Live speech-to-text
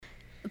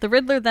the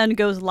Riddler then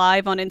goes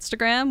live on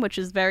Instagram, which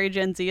is very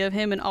Gen Z of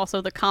him, and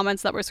also the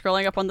comments that were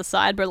scrolling up on the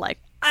side were like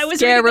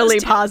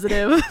scarily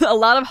positive. A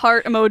lot of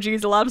heart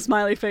emojis, a lot of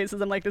smiley faces.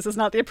 I'm like, this is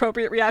not the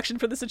appropriate reaction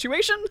for the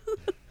situation.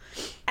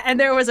 And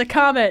there was a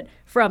comment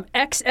from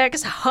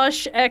XX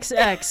Hush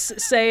XX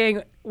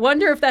saying,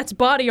 wonder if that's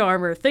body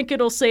armor. Think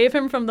it'll save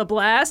him from the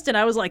blast? And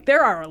I was like,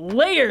 there are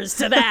layers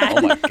to that.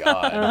 Oh my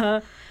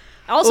God.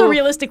 Also,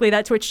 realistically,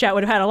 that Twitch chat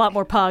would have had a lot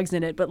more pogs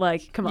in it, but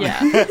like, come on.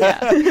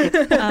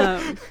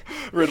 Yeah.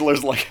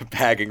 Riddler's like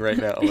bagging right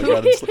now. Oh my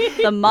God.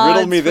 The mods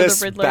Riddle me for this,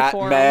 the Riddler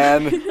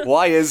Batman. forum.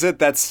 Why is it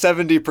that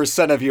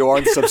 70% of you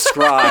aren't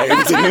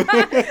subscribed?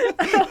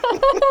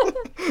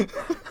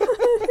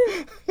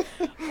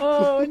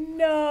 Oh,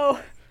 no.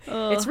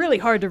 It's really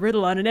hard to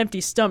riddle on an empty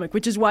stomach,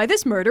 which is why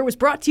this murder was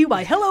brought to you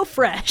by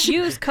HelloFresh.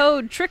 Use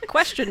code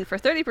TRICKQUESTION for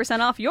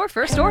 30% off your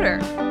first order.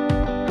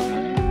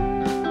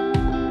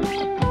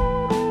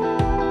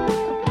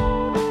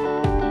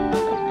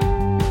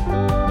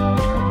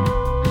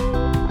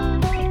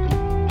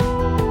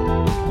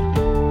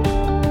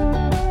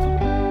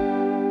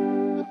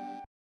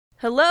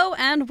 Hello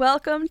and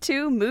welcome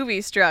to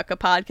Moviestruck, a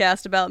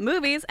podcast about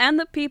movies and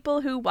the people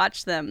who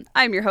watch them.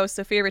 I'm your host,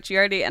 Sophia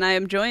Ricciardi, and I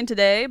am joined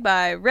today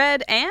by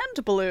Red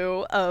and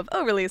Blue of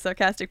Overly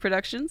Sarcastic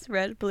Productions.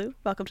 Red, Blue,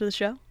 welcome to the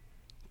show.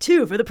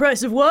 2 for the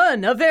price of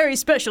 1, a very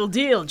special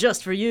deal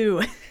just for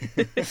you.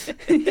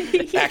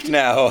 Act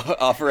now,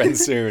 offer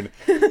ends soon.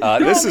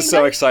 This is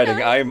so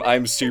exciting.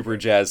 I'm super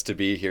jazzed to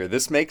be here.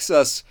 This makes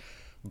us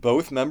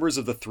both members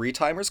of the Three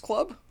Timers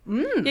Club.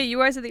 Yeah, you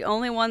guys are the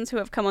only ones who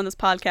have come on this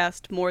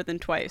podcast more than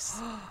twice.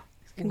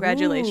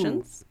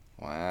 Congratulations.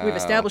 Wow. We've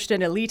established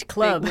an elite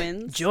club. Big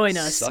wins. Join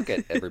us. Suck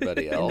it,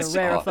 everybody else. In the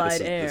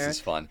rarefied air. This is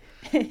fun.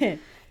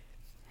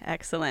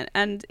 Excellent.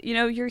 And, you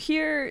know, you're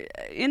here.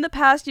 In the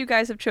past, you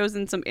guys have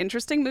chosen some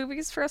interesting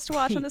movies for us to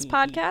watch on this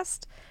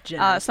podcast.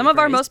 Some of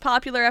our most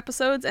popular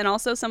episodes, and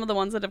also some of the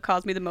ones that have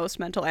caused me the most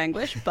mental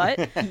anguish.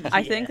 But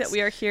I think that we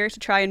are here to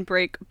try and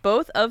break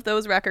both of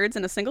those records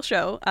in a single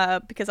show,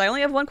 because I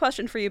only have one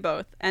question for you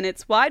both. And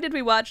it's, why did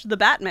we watch The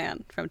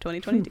Batman from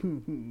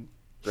 2022?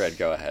 Red,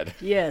 go ahead.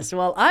 Yes,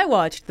 well, I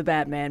watched The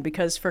Batman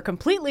because for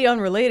completely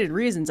unrelated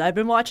reasons, I've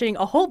been watching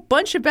a whole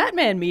bunch of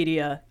Batman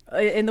media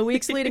in the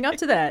weeks leading up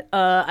to that.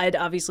 I'd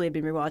obviously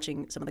been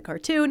rewatching some of the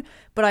cartoon,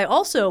 but I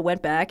also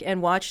went back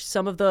and watched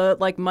some of the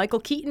like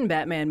Michael Keaton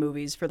Batman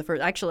movies for the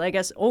first. Actually, I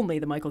guess only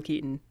the Michael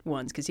Keaton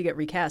ones because he got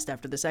recast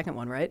after the second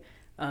one, right?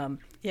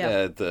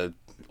 The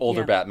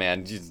older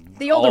Batman.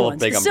 The older ones,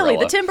 big the silly,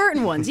 umbrella. the Tim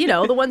Burton ones, you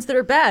know, the ones that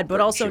are bad but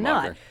also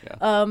Schumacher,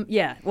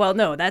 not. Well,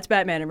 no, that's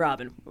Batman and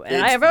Robin,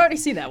 and I have already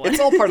seen that one. It's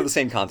all part of the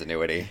same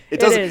continuity. It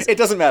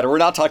doesn't matter. We're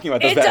not talking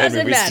about those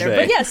Batman movies today.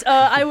 But yes,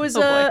 I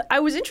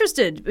was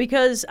interested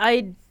because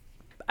I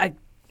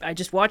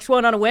just watched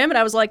one on a whim and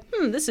I was like,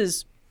 this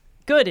is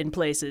good in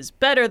places,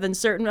 better than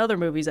certain other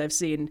movies I've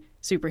seen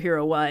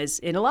superhero-wise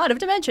in a lot of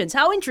dimensions.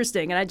 How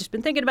interesting! And I'd just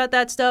been thinking about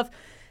that stuff.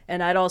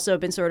 And I'd also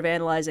been sort of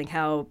analyzing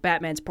how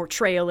Batman's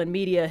portrayal in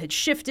media had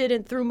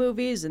shifted through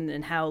movies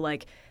and how,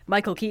 like,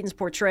 Michael Keaton's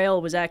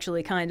portrayal was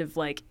actually kind of,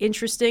 like,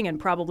 interesting and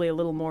probably a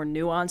little more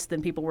nuanced than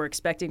people were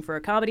expecting for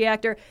a comedy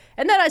actor.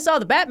 And then I saw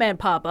the Batman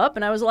pop up,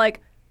 and I was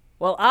like,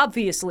 well,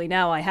 obviously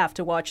now I have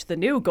to watch the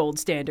new gold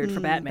standard for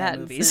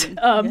Batman movies.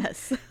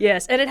 Yes.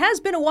 Yes, and it has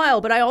been a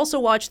while, but I also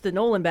watched the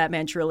Nolan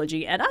Batman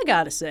trilogy, and I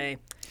gotta say,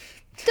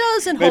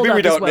 doesn't hold up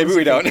as well Maybe as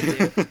we it don't.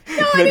 do.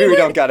 Maybe we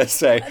don't gotta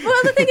say. Well,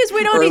 the thing is,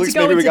 we don't Or at need to least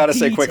go maybe we into gotta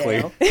detail. say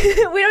quickly.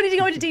 We don't need to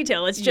go into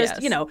detail. It's just,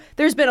 Yes. you know,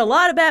 there's been a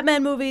lot of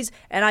Batman movies,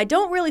 and I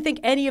don't really think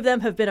any of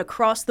them have been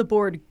across the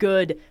board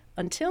good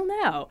until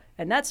now,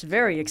 and that's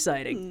very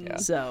exciting. Yeah.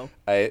 So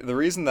The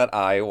reason that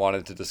I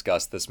wanted to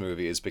discuss this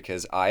movie is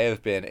because I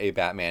have been a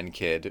Batman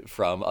kid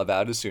from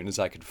about as soon as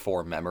I could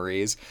form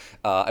memories.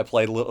 I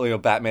played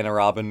Batman and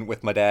Robin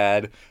with my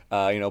dad,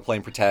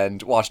 playing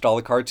pretend, watched all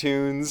the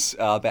cartoons,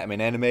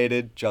 Batman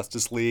Animated,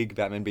 Justice League,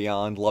 Batman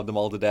Beyond, loved them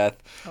all to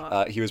death.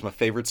 He was my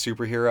favorite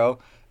superhero,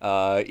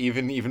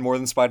 even more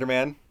than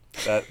Spider-Man.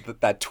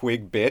 That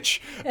twig bitch.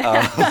 which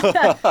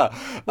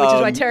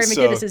is why Terry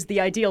McGinnis is the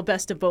ideal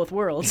best of both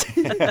worlds.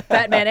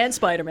 Batman and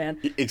Spider-Man.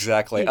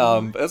 Exactly.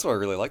 That's why I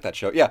really like that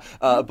show. Yeah.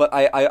 But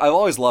I've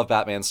always loved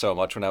Batman so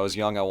much. When I was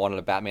young, I wanted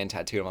a Batman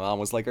tattoo. And my mom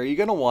was like, are you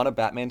going to want a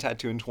Batman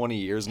tattoo in 20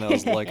 years? And I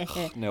was like,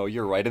 no,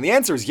 you're right. And the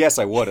answer is yes,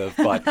 I would have.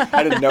 But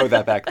I didn't know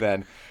that back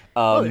then.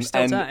 There's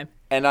still time.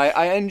 And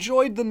I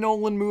enjoyed the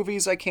Nolan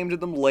movies. I came to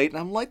them late. And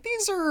I'm like,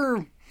 these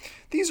are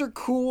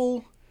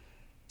cool.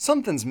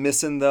 Something's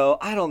missing, though.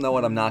 I don't know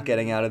what I'm not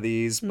getting out of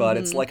these, but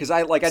it's like, because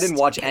I didn't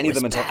watch any of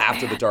them until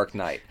after The Dark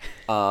Knight.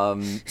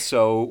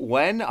 So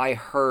when I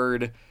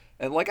heard,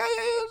 and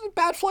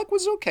Batfleck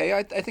was okay.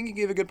 I think he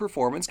gave a good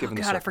performance given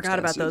the circumstances. I forgot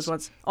about those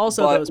ones.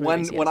 Also, but those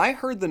movies. When I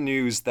heard the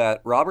news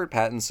that Robert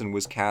Pattinson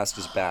was cast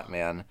as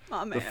Batman,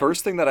 the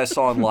first thing that I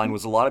saw online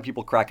was a lot of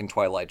people cracking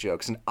Twilight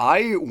jokes, and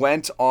I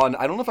went on.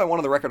 I don't know if I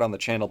wanted the record on the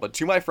channel, but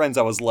to my friends,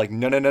 I was like,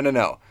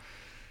 no.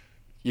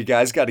 you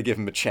guys got to give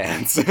him a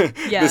chance.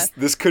 Yeah.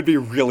 This could be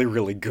really,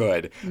 really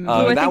good.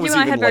 I think you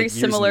and I had very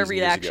similar years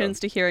reactions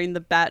to hearing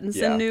the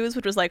Pattinson news,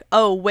 which was like,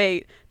 oh,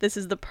 wait, this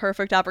is the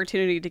perfect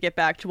opportunity to get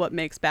back to what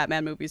makes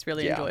Batman movies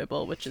really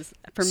enjoyable, which is,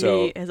 for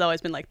me, has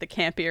always been like the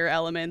campier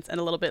elements and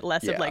a little bit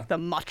less of like the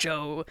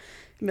macho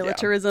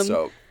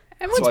militarism.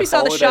 And once we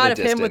saw the shot of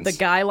him with the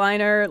guy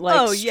liner,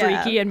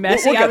 streaky and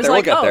messy, I was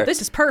like, oh,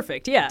 this is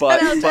perfect. Yeah.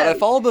 But I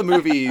followed the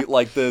movie,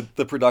 like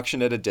the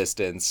production at a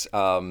distance.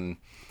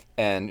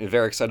 And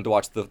very excited to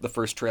watch the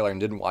first trailer and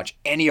didn't watch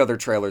any other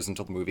trailers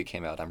until the movie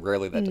came out. I'm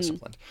rarely that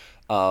disciplined.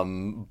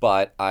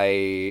 But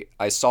I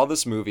saw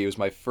this movie. It was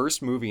my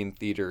first movie in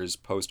theaters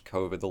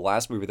post-COVID. The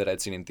last movie that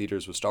I'd seen in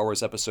theaters was Star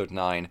Wars Episode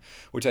 9,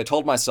 which I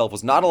told myself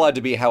was not allowed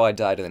to be how I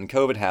died, and then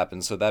COVID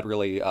happened, so that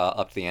really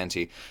upped the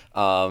ante.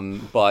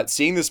 But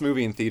seeing this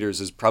movie in theaters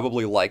is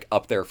probably like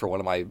up there for one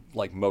of my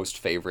like most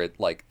favorite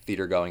like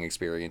theater-going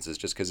experiences,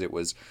 just because it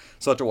was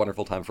such a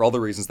wonderful time for all the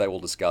reasons that we'll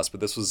discuss. But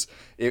this was,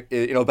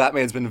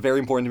 Batman's been very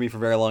important to me for a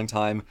very long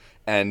time,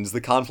 and the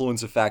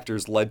confluence of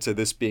factors led to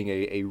this being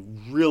a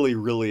really,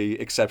 really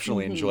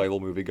exceptionally enjoyable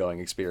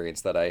movie-going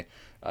experience that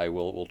I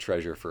will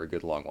treasure for a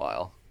good long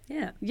while.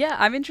 Yeah,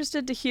 I'm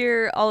interested to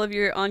hear all of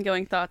your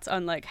ongoing thoughts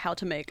on like how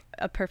to make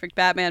a perfect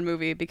Batman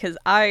movie, because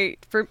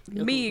for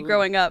me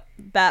growing up,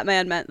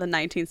 Batman meant the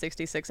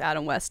 1966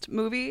 Adam West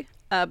movie.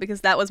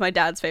 Because that was my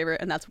dad's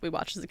favorite, and that's what we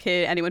watched as a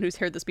kid. Anyone who's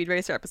heard the Speed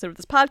Racer episode of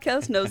this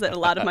podcast knows that a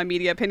lot of my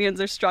media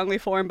opinions are strongly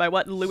formed by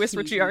what Louis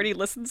Ricciardi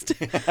listens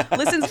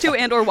to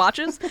and or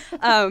watches.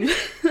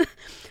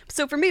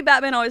 So for me,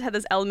 Batman always had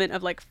this element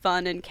of like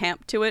fun and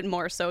camp to it,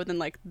 more so than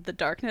like the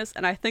darkness.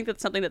 And I think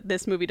that's something that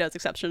this movie does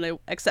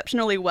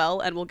exceptionally well,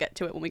 and we'll get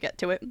to it when we get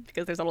to it,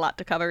 because there's a lot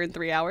to cover in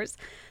 3 hours,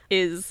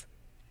 is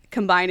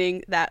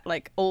combining that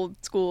like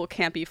old school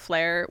campy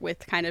flair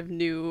with kind of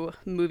new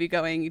movie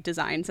going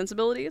design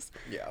sensibilities.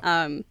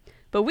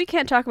 But we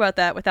can't talk about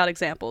that without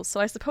examples,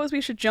 so I suppose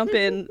we should jump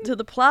in to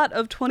the plot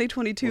of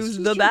 2022's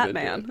The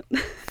Batman.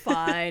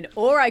 Fine.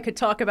 Or I could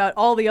talk about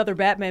all the other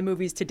Batman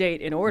movies to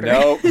date in order.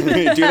 No, do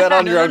that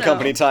on your own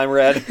company time,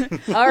 Red.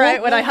 All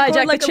right, when I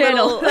hijack the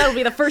channel, that'll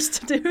be the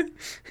first to do.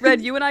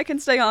 Red, you and I can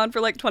stay on for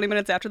like 20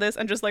 minutes after this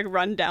and just like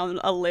run down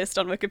a list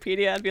on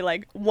Wikipedia and be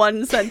like,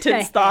 one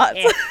sentence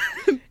thoughts.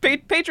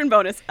 Patron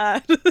bonus.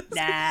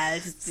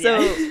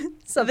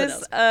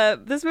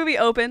 This movie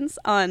opens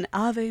on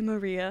Ave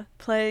Maria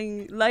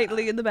playing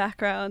lightly in the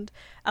background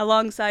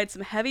alongside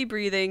some heavy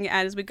breathing,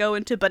 and as we go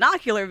into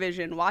binocular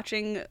vision,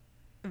 watching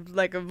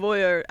like a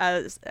voyeur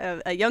as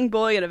a young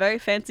boy in a very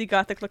fancy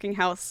gothic looking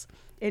house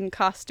in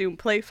costume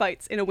play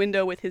fights in a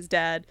window with his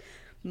dad,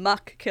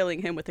 Muck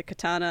killing him with a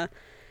katana.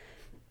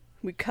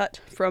 We cut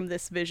from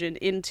this vision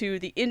into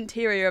the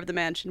interior of the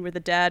mansion where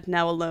the dad,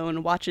 now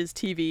alone, watches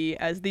TV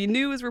as the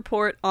news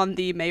report on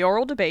the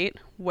mayoral debate,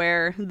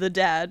 where the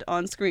dad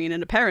on screen,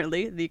 and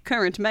apparently the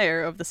current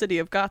mayor of the city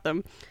of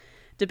Gotham,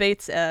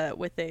 debates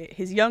with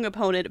his young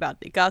opponent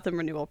about the Gotham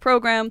Renewal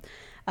Program.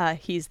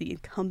 He's the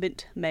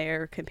incumbent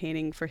mayor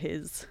campaigning for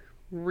his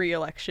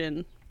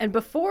re-election. And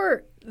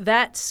before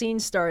that scene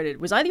started,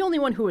 was I the only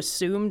one who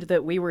assumed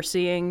that we were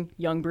seeing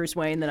young Bruce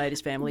Wayne the night his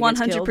family gets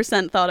killed?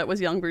 100% thought it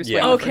was young Bruce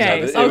Wayne.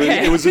 Okay.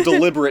 It was a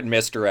deliberate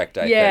misdirect,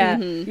 I think.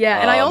 Mm-hmm.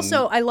 Yeah, and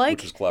I like...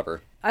 Which is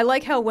clever. I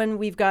like how when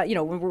we've got,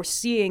 when we're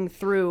seeing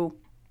through,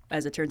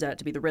 as it turns out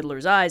to be the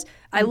Riddler's eyes,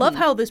 I love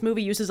how this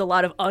movie uses a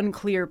lot of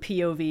unclear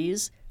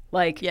POVs.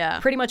 Like,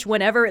 pretty much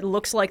whenever it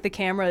looks like the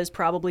camera is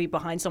probably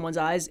behind someone's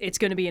eyes, it's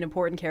going to be an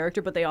important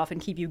character, but they often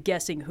keep you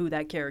guessing who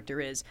that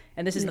character is.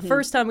 And this is the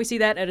first time we see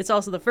that, and it's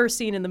also the first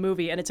scene in the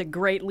movie, and it's a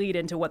great lead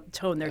into what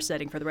tone they're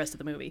setting for the rest of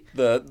the movie.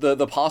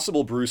 The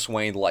possible Bruce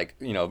Wayne,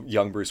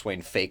 young Bruce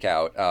Wayne fake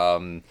out,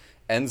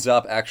 ends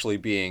up actually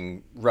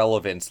being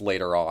relevant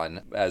later on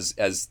as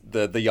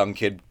the young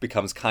kid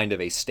becomes kind of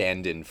a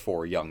stand-in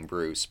for young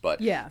Bruce, but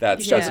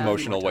that's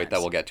emotional weight that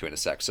we'll get to in a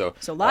sec. So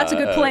lots of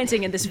good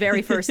planting in this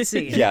very first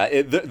scene.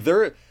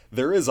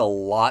 There is a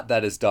lot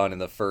that is done in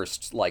the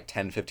first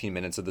 10-15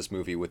 minutes of this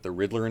movie with the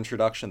Riddler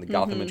introduction, the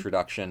Gotham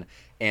introduction,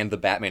 and the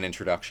Batman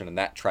introduction, and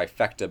that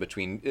trifecta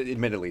between,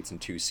 admittedly it's in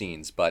 2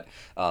 scenes, but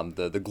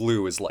the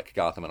glue is like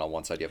Gotham, and on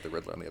one side you have the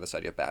Riddler, on the other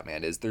side you have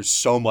Batman. There's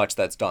so much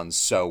that's done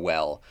so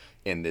well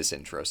in this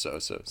intro. So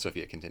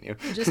Sophia, continue.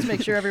 Just to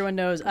make sure everyone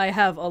knows, I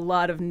have a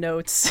lot of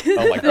notes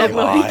oh my that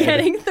we'll be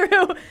getting through.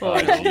 Oh,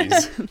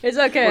 jeez. It's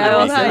okay.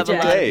 I will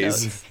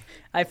hijack.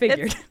 I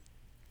figured.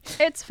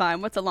 It's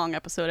fine. What's a long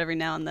episode every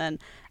now and then?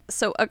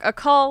 So a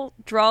call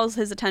draws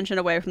his attention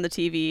away from the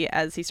TV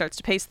as he starts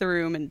to pace the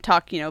room and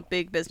talk,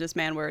 big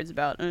businessman words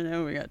about,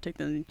 we got to take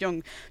the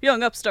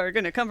young upstart,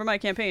 going to come for my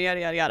campaign,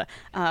 yada, yada, yada.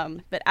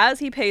 But as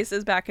he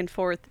paces back and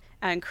forth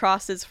and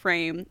crosses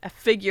frame, a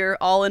figure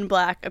all in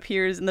black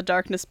appears in the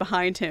darkness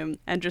behind him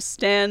and just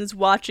stands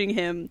watching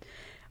him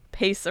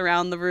pace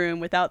around the room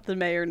without the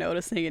mayor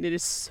noticing, and it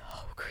is so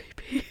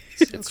creepy.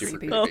 It's super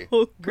creepy.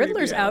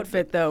 Riddler's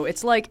outfit, though,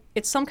 it's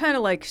some kind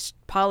of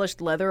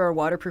polished leather or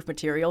waterproof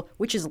material,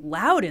 which is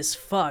loud as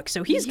fuck.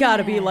 So he's got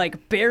to be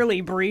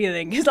barely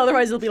breathing, because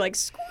otherwise he'll be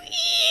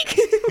squeak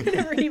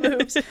whenever he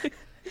moves.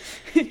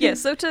 Yeah,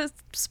 so to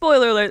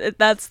spoiler alert,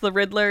 that's the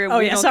Riddler. Oh,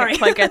 we yeah, don't sorry.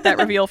 quite get that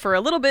reveal for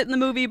a little bit in the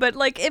movie, but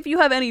like if you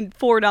have any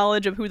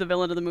foreknowledge of who the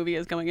villain of the movie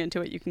is going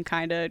into it, you can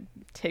kind of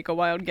take a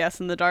wild guess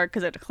in the dark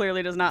because it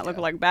clearly does not look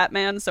like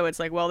Batman. So it's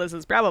like, well, this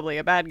is probably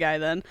a bad guy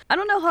then. I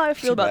don't know how I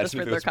feel about this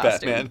Riddler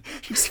costume. Batman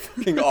just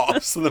fucking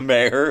offs the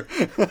mayor.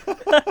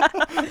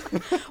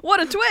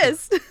 What a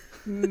twist!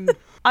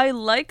 I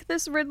like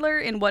this Riddler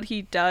in what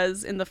he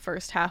does in the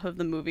first half of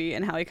the movie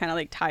and how he kind of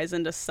like ties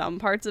into some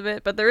parts of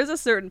it. But there is a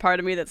certain part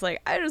of me that's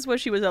like, I just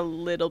wish he was a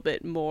little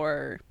bit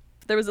more.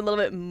 There was a little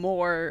bit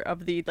more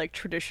of the like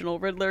traditional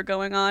Riddler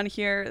going on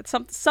here.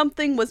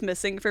 Something was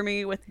missing for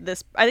me with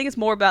this. I think it's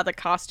more about the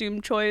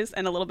costume choice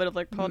and a little bit of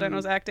like Paul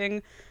Dano's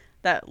acting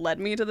that led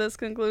me to this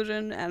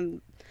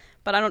conclusion.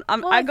 But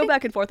I go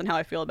back and forth on how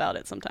I feel about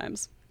it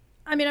sometimes.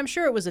 I mean, I'm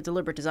sure it was a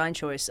deliberate design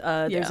choice.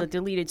 There's a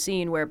deleted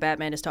scene where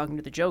Batman is talking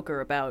to the Joker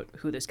about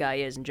who this guy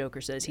is, and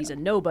Joker says he's a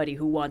nobody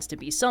who wants to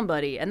be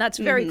somebody. And that's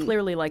very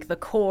clearly like the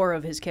core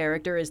of his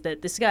character is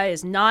that this guy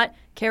is not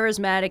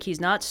charismatic, he's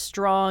not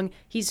strong,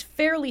 he's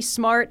fairly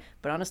smart,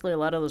 but honestly, a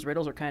lot of those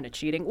riddles are kind of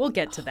cheating. We'll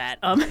get to that.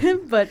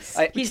 But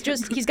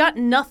he's got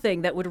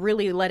nothing that would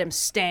really let him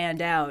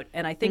stand out.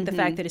 And I think the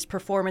fact that his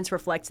performance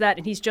reflects that,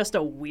 and he's just a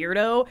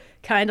weirdo,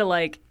 kind of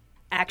like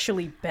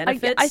actually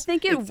benefits. I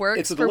think it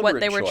works for what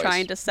they were choice.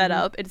 trying to set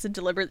up. It's a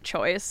deliberate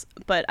choice,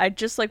 but I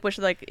just like wish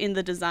like in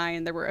the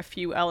design there were a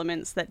few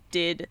elements that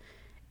did,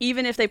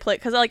 even if they play,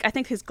 because like I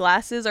think his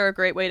glasses are a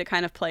great way to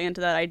kind of play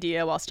into that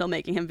idea while still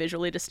making him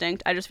visually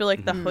distinct. I just feel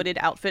like the hooded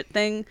outfit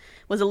thing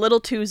was a little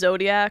too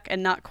Zodiac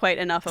and not quite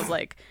enough of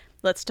like,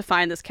 let's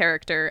define this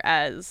character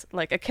as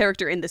like a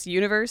character in this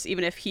universe,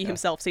 even if he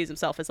himself sees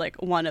himself as like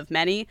one of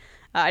many.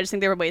 I just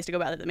think there were ways to go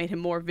about it that made him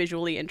more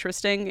visually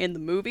interesting in the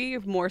movie,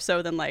 more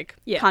so than like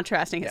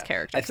contrasting his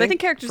character. Because I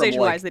think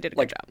characterization-wise, they did a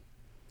good job.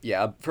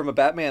 Yeah, from a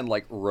Batman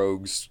like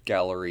rogues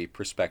gallery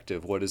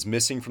perspective, what is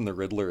missing from the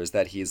Riddler is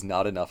that he is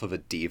not enough of a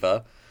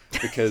diva,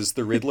 because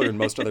the Riddler in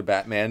most other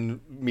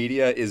Batman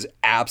media is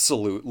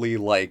absolutely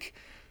like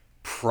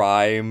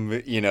prime,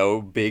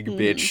 big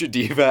bitch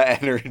diva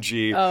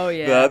energy. Oh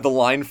yeah. The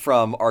line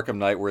from Arkham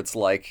Knight where it's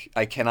like,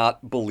 I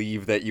cannot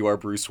believe that you are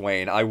Bruce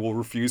Wayne. I will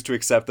refuse to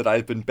accept that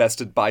I've been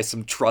bested by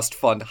some trust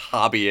fund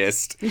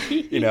hobbyist.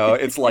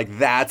 It's like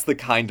that's the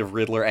kind of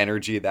Riddler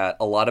energy that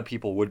a lot of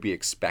people would be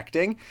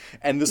expecting.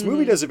 And this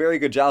movie does a very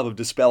good job of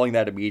dispelling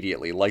that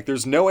immediately. Like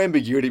there's no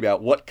ambiguity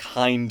about what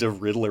kind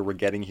of Riddler we're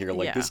getting here.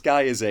 Like this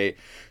guy is a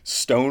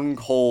stone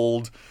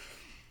cold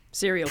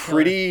serial killer.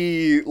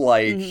 Pretty,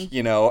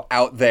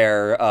 out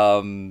there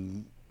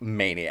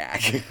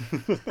maniac.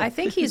 I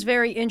think he's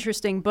very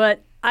interesting,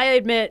 but I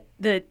admit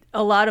that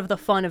a lot of the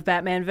fun of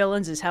Batman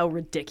villains is how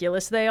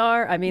ridiculous they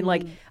are. I mean,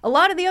 like, a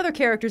lot of the other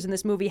characters in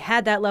this movie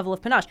had that level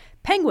of panache.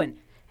 Penguin,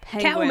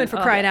 Catwoman, for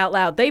crying out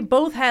loud. They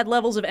both had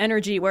levels of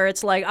energy where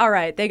it's like, all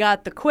right, they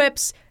got the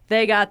quips,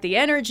 they got the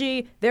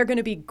energy, they're going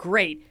to be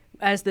great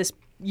as this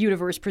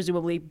universe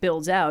presumably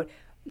builds out.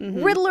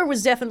 Riddler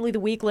was definitely the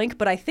weak link,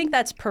 but I think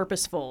that's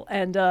purposeful.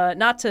 And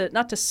not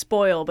to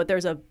spoil, but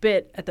there's a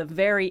bit at the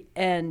very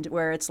end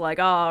where it's like,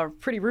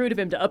 pretty rude of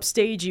him to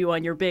upstage you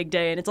on your big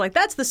day. And it's like,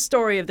 that's the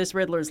story of this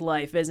Riddler's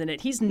life, isn't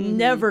it? He's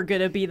never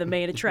going to be the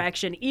main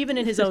attraction, even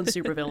in his own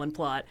supervillain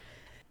plot.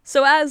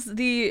 So as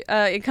the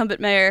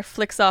incumbent mayor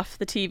flicks off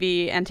the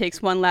TV and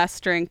takes one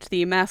last drink,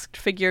 the masked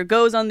figure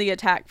goes on the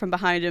attack from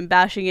behind him,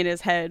 bashing in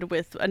his head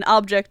with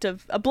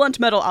a blunt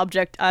metal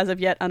object as of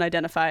yet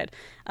unidentified.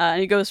 And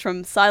he goes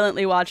from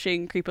silently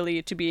watching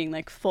creepily to being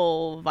like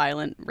full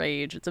violent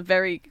rage. It's a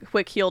very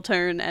quick heel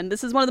turn, and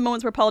this is one of the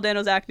moments where Paul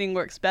Dano's acting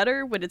works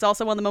better, but it's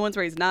also one of the moments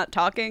where he's not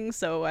talking,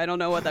 so I don't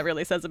know what that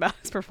really says about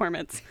his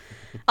performance.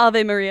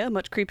 Ave Maria,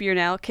 much creepier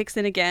now, kicks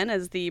in again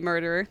as the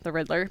murderer, the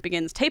Riddler,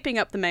 begins taping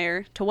up the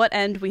mayor, to what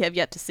end we have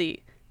yet to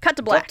see. Cut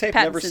to black. Duct tape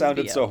never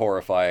sounded so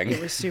horrifying. It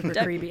was super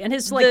creepy. And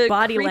his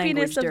body language during it. The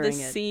creepiness of the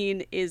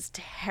scene is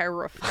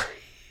terrifying.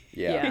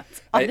 Yeah.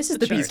 This is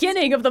the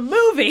beginning of the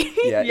movie.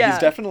 Yeah, he's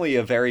definitely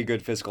a very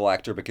good physical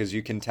actor because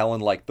you can tell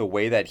in like the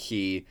way that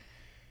he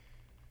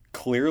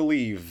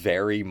clearly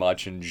very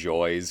much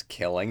enjoys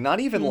killing. Not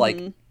even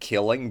like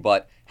killing,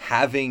 but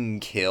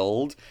having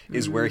killed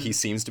is where he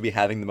seems to be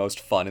having the most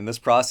fun in this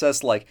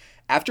process. Like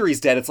after he's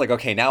dead, it's like,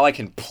 okay, now I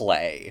can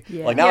play.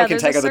 Yeah. Like now I can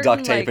take out the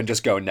duct tape and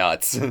just go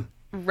nuts.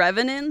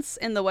 Revenance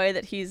in the way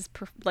that he's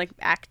like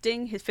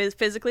acting, his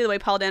physically, the way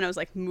Paul Dano is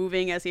like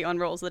moving as he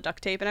unrolls the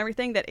duct tape and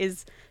everything, that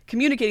is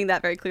communicating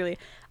that very clearly.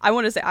 I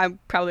want to say I'm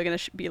probably going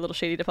to be a little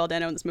shady to Paul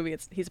Dano in this movie.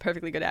 He's a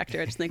perfectly good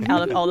actor. I just think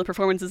out of all the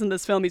performances in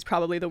this film, he's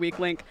probably the weak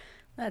link.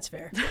 That's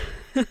fair.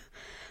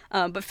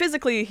 But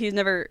physically, he's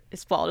never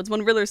is flawed. It's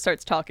when Riddler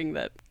starts talking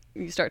that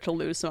you start to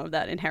lose some of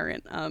that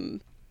inherent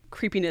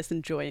creepiness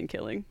and joy in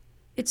killing.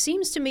 It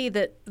seems to me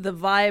that the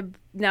vibe,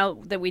 now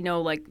that we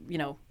know, like,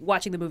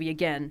 watching the movie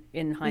again,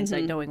 in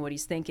hindsight, knowing what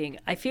he's thinking,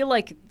 I feel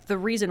like the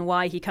reason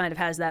why he kind of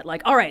has that,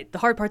 like, all right, the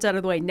hard part's out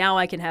of the way, now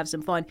I can have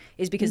some fun,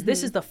 is because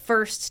this is the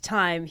first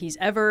time he's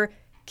ever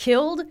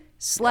killed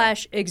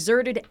 /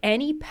 exerted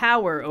any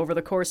power over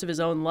the course of his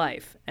own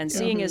life. And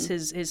seeing as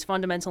his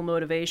fundamental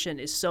motivation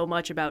is so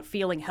much about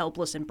feeling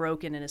helpless and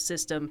broken in a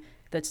system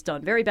that's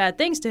done very bad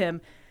things to him,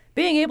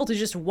 being able to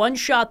just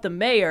one-shot the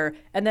mayor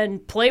and then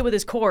play with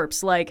his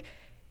corpse, like,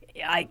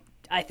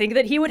 I think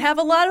that he would have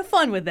a lot of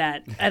fun with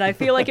that. And I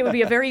feel like it would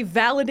be a very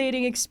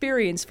validating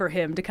experience for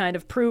him to kind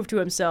of prove to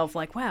himself,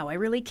 like, wow, I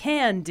really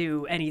can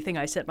do anything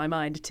I set my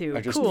mind to.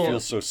 I just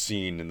feel so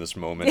seen in this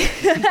moment.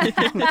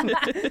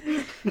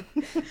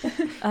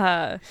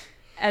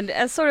 And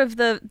as sort of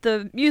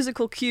the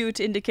musical cue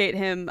to indicate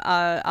him,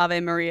 Ave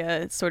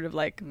Maria sort of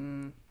like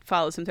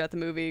follows him throughout the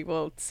movie.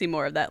 We'll see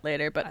more of that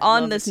later. But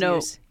on this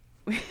note,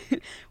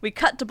 we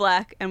cut to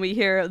black and we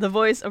hear the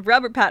voice of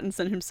Robert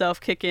Pattinson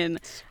himself kick in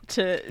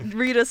to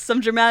read us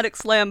some dramatic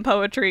slam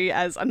poetry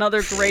as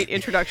another great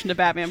introduction to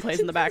Batman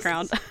plays in the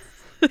background.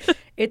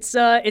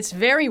 It's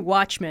very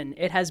Watchmen.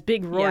 It has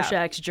big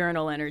Rorschach's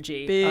journal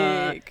energy.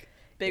 Big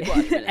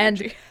Watchmen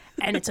energy.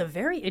 And it's a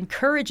very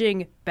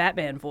encouraging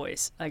Batman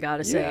voice, I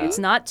gotta say. Yeah. It's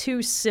not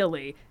too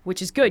silly,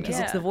 which is good because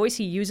it's the voice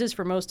he uses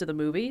for most of the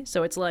movie.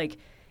 So it's like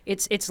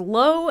it's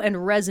low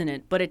and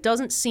resonant, but it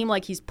doesn't seem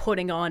like he's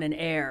putting on an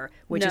air,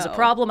 which is a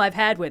problem I've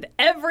had with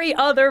every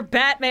other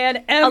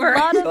Batman ever. A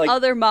lot of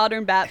other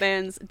modern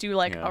Batmans do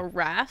like a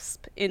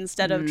rasp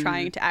instead of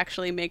trying to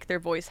actually make their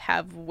voice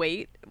have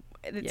weight.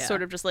 It's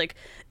sort of just like,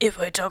 if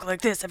I talk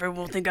like this, everyone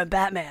will think I'm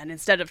Batman,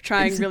 instead of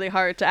trying really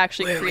hard to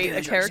actually create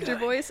a character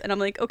voice. And I'm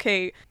like,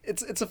 okay.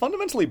 It's a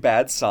fundamentally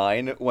bad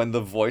sign when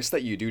the voice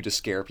that you do to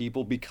scare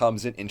people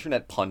becomes an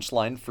internet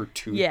punchline for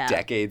 2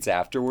 decades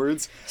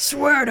afterwards.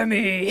 Swear to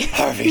me.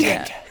 Harvey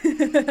Dent.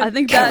 I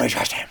think Can we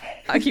trust him?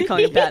 I keep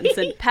calling him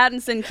Pattinson.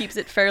 Pattinson keeps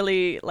it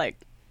fairly like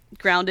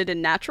grounded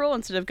and natural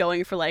instead of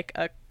going for like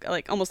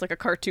almost like a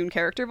cartoon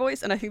character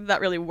voice. And I think that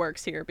really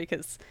works here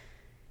because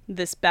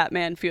this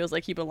Batman feels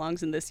like he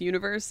belongs in this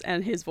universe,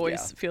 and his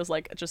voice feels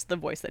like just the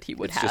voice that he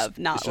would have,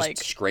 not like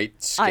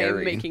straight scary.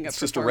 I'm making it's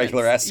just a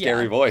regular ass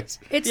scary voice.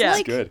 It's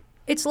good.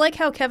 It's like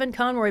how Kevin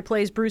Conroy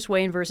plays Bruce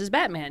Wayne versus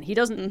Batman. He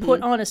doesn't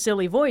put on a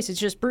silly voice. It's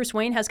just Bruce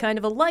Wayne has kind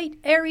of a light,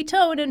 airy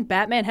tone, and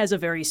Batman has a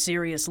very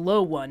serious,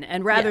 low one.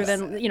 And rather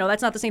than,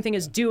 that's not the same thing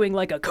as doing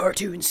like a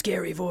cartoon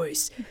scary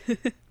voice.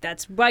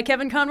 That's why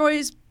Kevin Conroy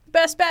is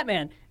best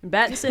Batman. And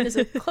Pattinson is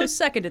a close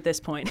second at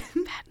this point.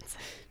 Pattinson.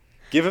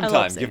 Give him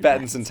time. Give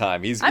Pattinson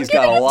time. He's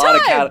got a lot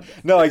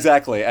of No,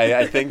 exactly.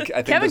 I think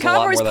Kevin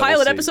Conroy's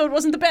pilot episode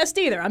wasn't the best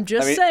either. I'm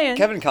just saying.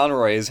 Kevin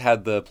Conroy has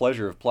had the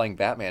pleasure of playing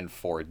Batman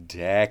for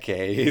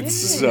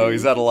decades, so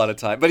he's had a lot of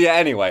time. But yeah,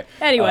 anyway.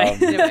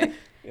 Anyway.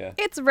 Yeah.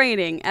 It's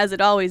raining, as it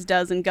always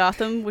does in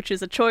Gotham, which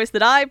is a choice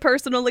that I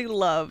personally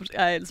loved.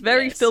 It's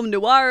very film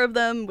noir of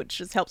them, which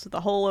just helps with the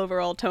whole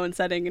overall tone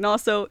setting. And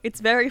also, it's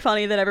very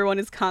funny that everyone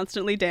is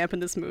constantly damp in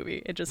this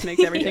movie. It just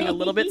makes everything a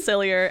little bit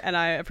sillier, and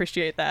I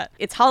appreciate that.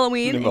 It's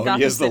Halloween in Gotham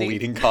Pneumonia is the City.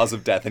 leading cause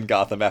of death in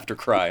Gotham after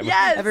crime.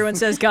 Yes! Everyone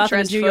says Gotham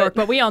is New York,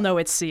 but we all know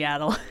it's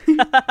Seattle.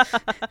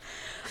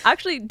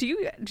 Actually,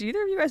 do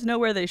either of you guys know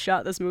where they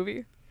shot this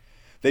movie?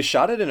 They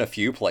shot it in a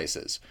few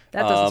places.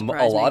 That doesn't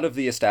surprise me. A lot of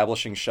the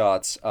establishing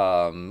shots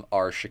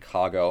are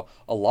Chicago.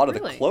 A lot of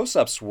the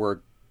close-ups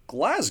were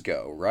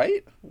Glasgow,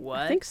 right? What?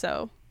 I think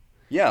so.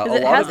 Yeah,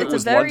 a lot of it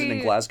was London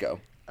and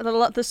Glasgow.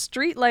 The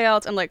street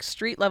layouts and like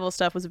street level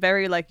stuff was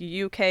very like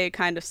UK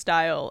kind of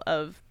style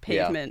of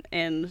pavement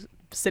and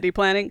city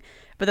planning.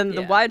 But then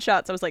the wide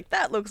shots, I was like,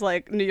 that looks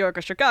like New York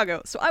or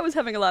Chicago. So I was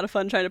having a lot of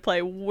fun trying to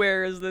play,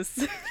 where is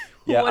this?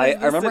 Yeah, I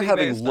remember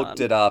having looked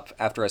it up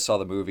after I saw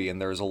the movie,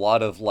 and there was a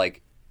lot of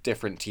like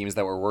different teams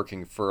that were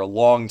working for a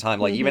long time,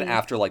 like even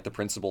after like the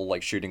principal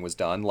like shooting was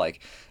done,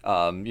 like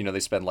they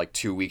spend like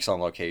 2 weeks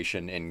on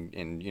location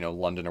in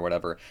London or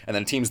whatever, and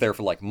then teams there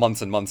for like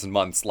months and months and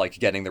months, like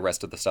getting the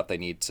rest of the stuff they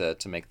need to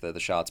make the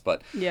shots.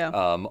 But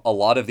a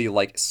lot of the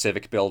like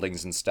civic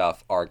buildings and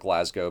stuff are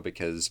Glasgow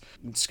because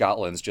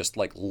Scotland's just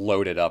like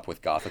loaded up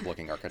with Gothic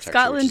looking architecture.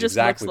 Scotland which is just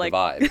exactly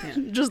looks the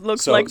vibe. Just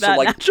looks like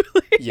that naturally.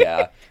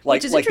 Yeah,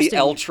 like the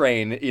L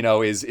train,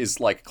 is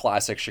like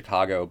classic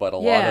Chicago, but a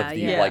lot of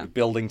the like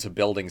building to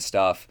building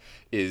stuff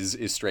is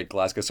straight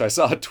Glasgow. So I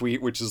saw a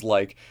tweet which is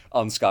like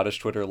on Scottish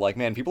Twitter, like,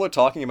 man, people are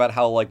talking about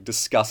how like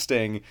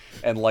disgusting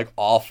and like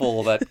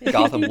awful that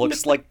Gotham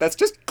looks like. That's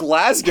just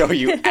Glasgow,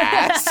 you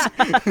ass.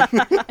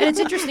 And it's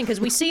interesting because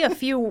we see a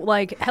few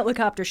like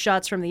helicopter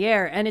shots from the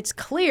air, and it's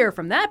clear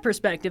from that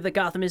perspective that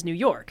Gotham is New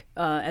York.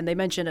 And they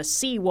mention a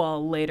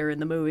seawall later in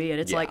the movie, and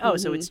it's like, oh,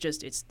 so it's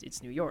just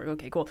it's New York.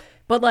 Okay, cool.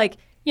 But like,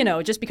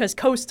 just because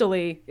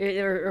coastally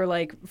or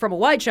like from a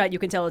wide shot you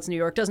can tell it's New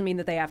York doesn't mean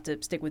that they have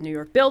to stick with New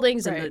York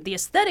buildings. Right. And the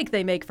aesthetic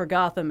they make for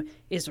Gotham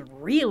is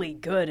really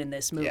good in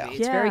this movie.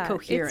 It's very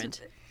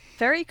coherent. It's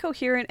very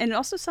coherent and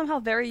also somehow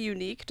very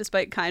unique,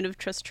 despite kind of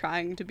just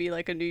trying to be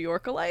like a New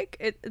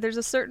York-alike. There's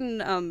a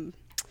certain,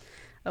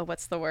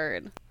 what's the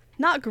word?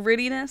 Not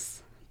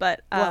grittiness,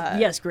 But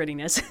yes,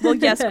 grittiness. Well,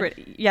 yes,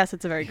 yes,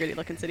 it's a very gritty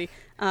looking city.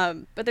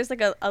 But there's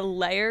like a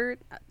layer.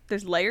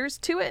 There's layers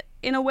to it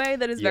in a way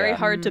that is very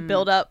hard to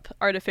build up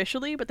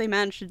artificially, but they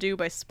managed to do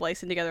by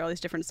splicing together all these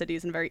different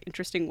cities in a very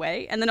interesting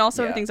way. And then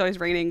also everything's always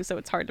raining, so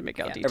it's hard to make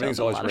out details. Everything's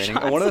always raining.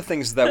 And one of the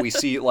things that we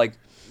see, like,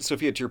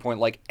 Sophia, to your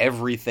point, like,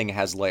 everything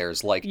has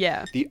layers. Like,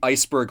 the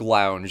Iceberg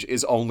Lounge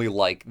is only,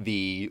 like,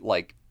 the,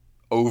 like,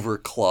 over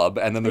club,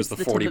 and then there's the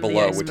 40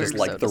 below, which is,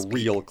 like, the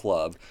real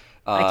club.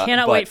 I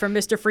cannot wait for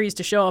Mr. Freeze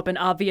to show up and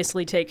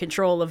obviously take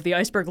control of the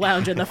Iceberg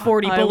Lounge and the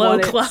 40 Below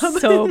Club.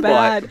 So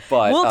bad.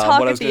 But we'll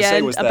talk at the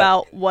end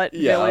about what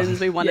villains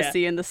we want to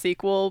see in the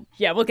sequel.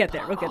 Yeah, we'll get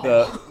there.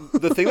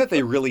 The thing that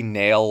they really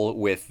nail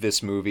with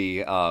this movie,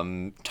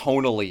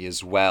 tonally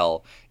as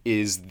well,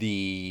 is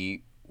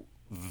the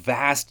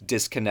vast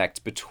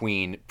disconnect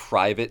between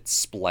private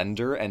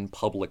splendor and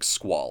public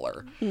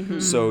squalor.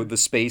 So the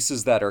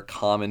spaces that are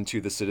common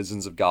to the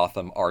citizens of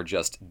Gotham are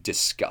just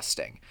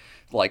disgusting.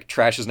 Like,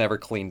 trash is never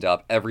cleaned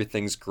up.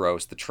 Everything's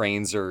gross. The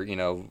trains are,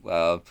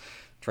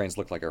 trains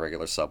look like a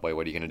regular subway.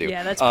 What are you going to do?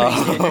 Yeah, that's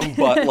crazy.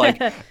 But,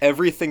 like,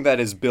 everything that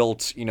is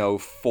built,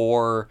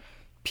 for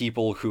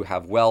people who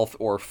have wealth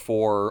or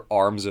for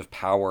arms of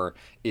power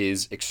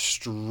is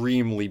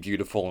extremely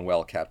beautiful and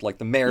well kept. Like,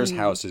 the mayor's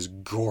house is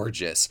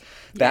gorgeous.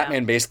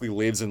 Batman basically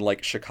lives in,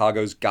 like,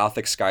 Chicago's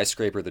Gothic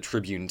skyscraper, the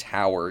Tribune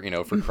Tower,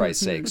 for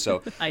Christ's sake.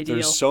 So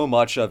there's so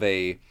much of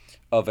a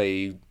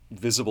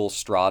visible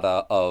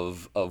strata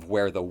of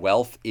where the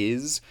wealth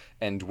is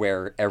and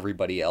where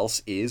everybody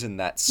else is, in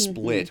that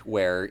split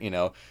where,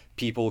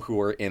 people who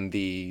are in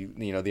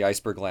the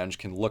Iceberg Lounge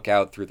can look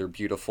out through their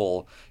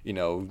beautiful,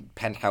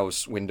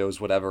 penthouse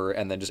windows, whatever,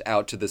 and then just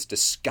out to this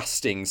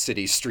disgusting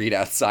city street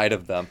outside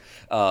of them.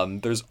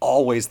 There's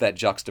always that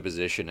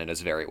juxtaposition, and it's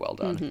very well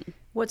done.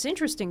 What's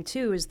interesting,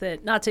 too, is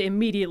that, not to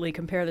immediately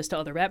compare this to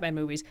other Batman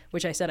movies,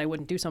 which I said I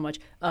wouldn't do so much,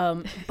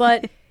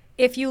 but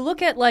if you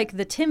look at, like,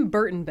 the Tim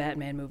Burton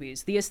Batman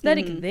movies, the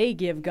aesthetic they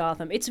give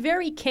Gotham, it's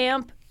very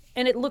camp,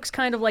 and it looks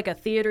kind of like a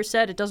theater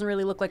set. It doesn't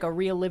really look like a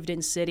real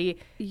lived-in city.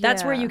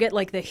 That's where you get,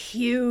 like, the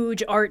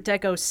huge Art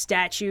Deco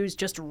statues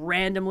just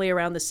randomly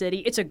around the city.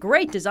 It's a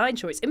great design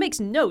choice. It makes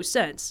no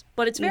sense,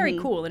 but it's very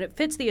cool, and it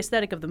fits the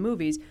aesthetic of the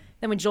movies.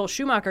 Then when Joel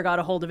Schumacher got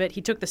a hold of it,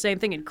 he took the same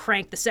thing and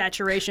cranked the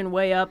saturation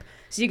way up.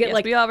 So you get,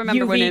 like, we all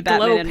remember UV when in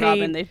Batman and paint.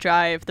 Robin, they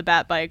drive the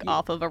Batbike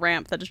off of a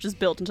ramp that is just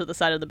built into the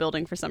side of the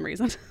building for some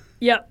reason.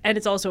 Yeah, and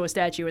it's also a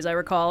statue, as I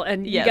recall.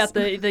 And you got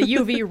the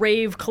UV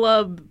rave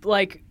club,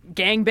 like,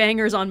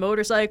 gangbangers on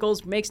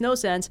motorcycles. Makes no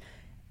sense.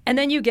 And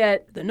then you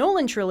get the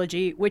Nolan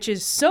trilogy, which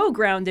is so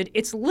grounded,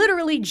 it's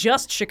literally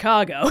just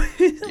Chicago.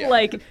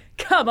 Like,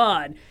 come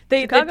on.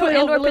 They put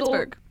and/or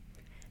Pittsburgh.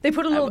 They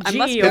put a little G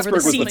over the CTA. Pittsburgh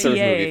was the third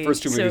movie.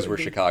 First two movies were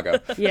Chicago.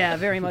 Yeah,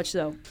 very much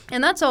so.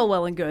 And that's all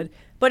well and good.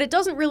 But it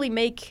doesn't really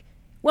make...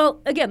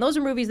 Well, again, those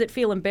are movies that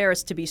feel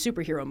embarrassed to be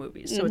superhero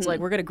movies. So it's like,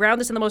 we're going to ground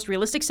this in the most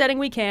realistic setting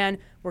we can.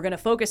 We're going to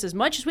focus as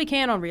much as we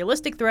can on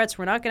realistic threats.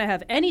 We're not going to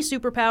have any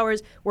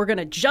superpowers. We're going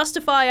to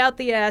justify out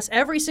the ass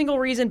every single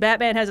reason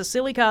Batman has a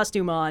silly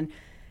costume on.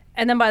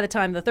 And then by the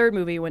time the third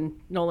movie, when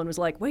Nolan was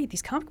like, wait,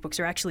 these comic books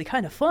are actually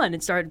kind of fun,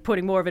 and started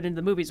putting more of it into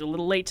the movies, a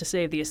little late to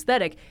save the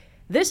aesthetic.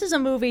 This is a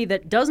movie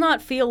that does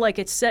not feel like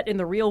it's set in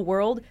the real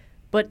world,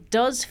 but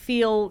does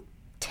feel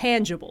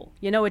tangible.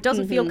 It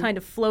doesn't feel kind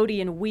of floaty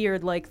and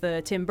weird like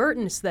the Tim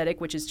Burton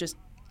aesthetic, which is just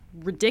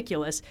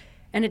ridiculous.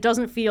 And it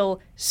doesn't feel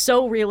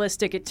so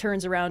realistic it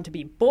turns around to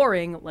be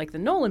boring like the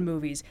Nolan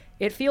movies.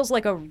 It feels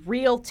like a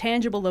real,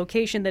 tangible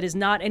location that is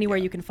not anywhere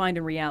you can find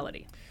in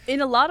reality.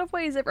 In a lot of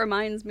ways, it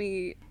reminds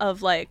me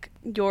of, like,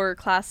 your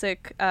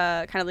classic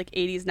kind of like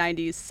 80s,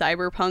 90s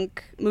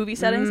cyberpunk movie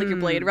settings, like your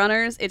Blade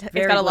Runners. It's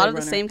got a lot of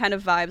the same kind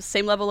of vibes,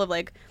 same level of,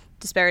 like,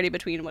 disparity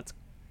between what's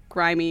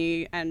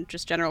grimy and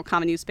just general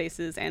common use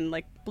spaces and,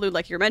 like, blue,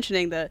 like you're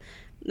mentioning, the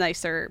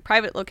nicer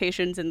private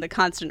locations, and the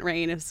constant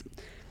rain is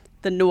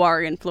the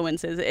noir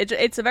influences.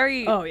 It's a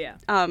very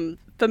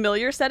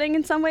familiar setting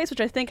in some ways, which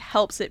I think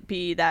helps it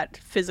be that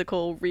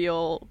physical,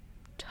 real,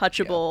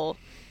 touchable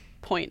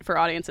point for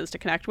audiences to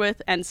connect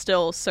with, and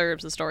still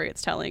serves the story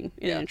it's telling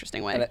in an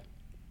interesting way.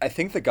 I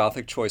think the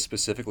Gothic choice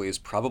specifically is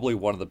probably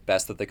one of the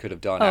best that they could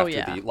have done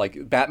the,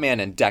 like,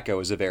 Batman and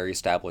Deco is a very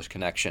established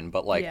connection,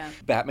 but, like,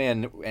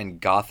 Batman and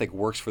Gothic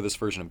works for this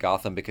version of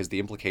Gotham because the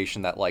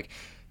implication that, like,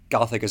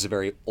 Gothic is a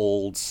very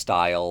old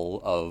style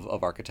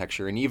of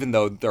architecture, and even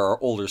though there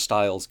are older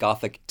styles,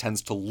 Gothic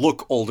tends to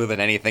look older than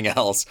anything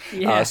else.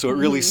 So it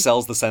really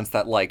sells the sense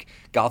that, like,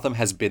 Gotham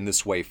has been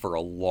this way for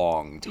a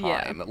long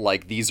time.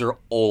 Like, these are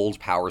old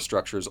power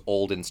structures,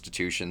 old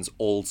institutions,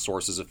 old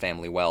sources of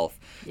family wealth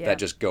that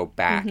just go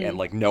back, and,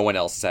 like, no one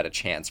else has had a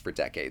chance for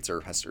decades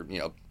or has,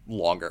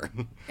 longer.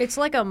 It's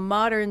like a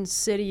modern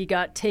city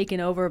got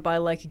taken over by,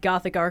 like,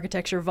 Gothic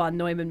architecture von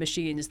Neumann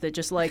machines that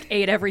just, like,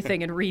 ate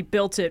everything and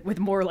rebuilt it with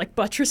more, like,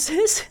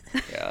 buttresses.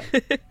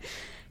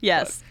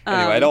 Yes. But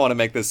anyway, I don't want to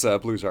make this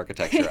blues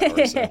architecture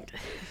hour. So.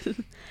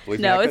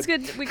 It's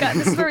good. We got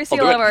this is where we see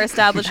a lot of our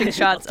establishing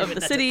shots of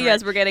the city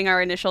as we're getting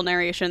our initial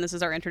narration. This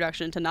is our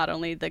introduction to not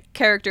only the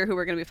character who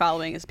we're going to be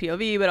following as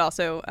POV, but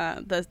also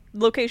the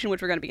location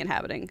which we're going to be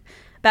inhabiting.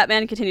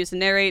 Batman continues to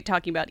narrate,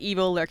 talking about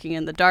evil lurking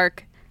in the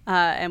dark,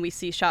 and we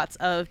see shots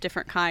of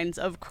different kinds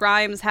of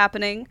crimes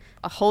happening.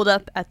 A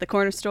holdup at the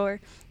corner store,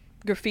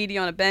 graffiti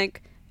on a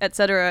bank,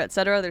 etc.,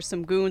 etc. There's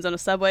some goons on a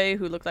subway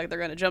who look like they're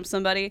going to jump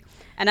somebody.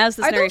 And as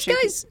this narration...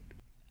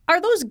 Are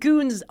those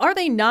goons, are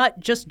they not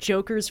just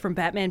Jokers from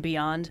Batman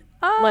Beyond?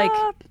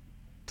 I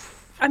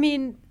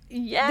mean,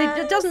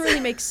 it doesn't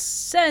really make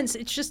sense.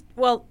 It's just,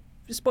 well,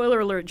 spoiler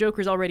alert,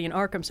 Joker's already in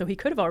Arkham, so he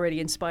could have already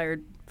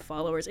inspired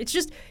followers. It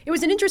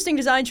was an interesting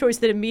design choice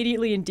that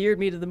immediately endeared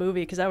me to the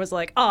movie because I was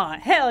like, oh,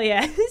 hell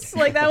yeah. It's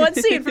like that one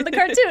scene from the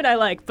cartoon I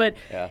like, but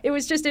it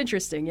was just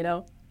interesting, you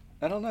know?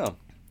 I don't know.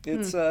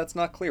 It's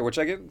not clear, which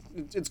I get.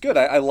 It's good.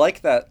 I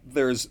like that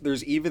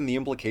there's even the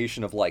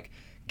implication of like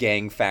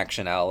gang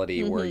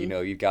factionality where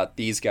you've got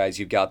these guys,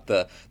 you've got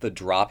the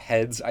drop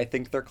heads, I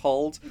think they're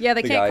called. Yeah,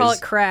 they can't call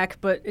it crack,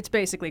 but it's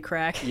basically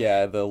crack.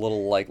 Yeah, the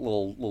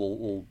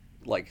little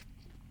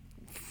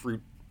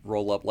fruit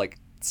roll up like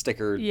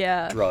sticker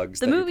drugs.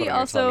 The movie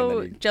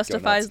also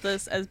justifies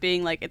this as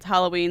being like it's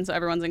Halloween, so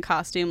everyone's in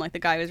costume. Like the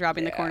guy who's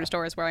robbing the corner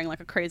store is wearing like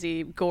a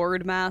crazy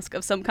gourd mask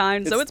of some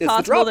kind. So it's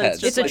possible that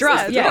it's just a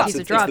drop. Yeah, he's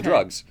a drop. It's the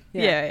drugs.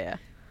 Yeah.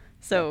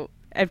 So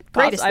I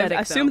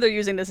assume they're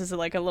using this as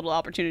like a little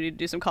opportunity to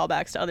do some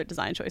callbacks to other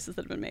design choices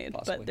that have been made.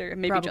 Possibly. But they're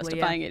maybe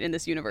justifying it in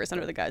this universe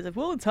under the guise of,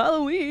 well, it's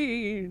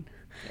Halloween.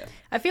 Yeah.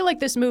 I feel like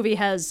this movie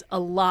has a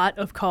lot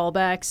of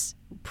callbacks,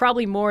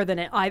 probably more than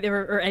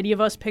either or any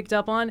of us picked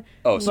up on.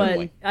 Oh,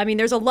 certainly. I mean,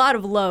 there's a lot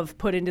of love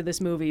put into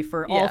this movie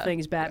for all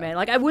things Batman. Yeah.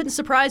 Like, it wouldn't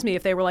surprise me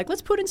if they were like,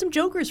 let's put in some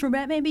Jokers from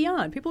Batman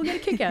Beyond. People will get a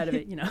kick out of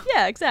it, you know?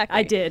 Yeah, exactly.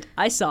 I did.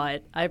 I saw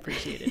it. I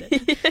appreciated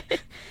it.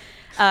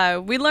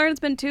 We learn it's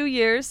been 2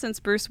 years since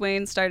Bruce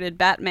Wayne started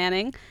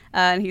Batmaning,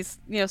 and he's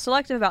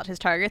selective about his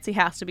targets. He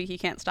has to be. He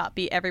can't stop.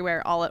 Be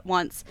everywhere all at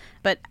once.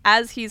 But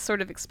as he's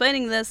sort of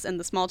explaining this and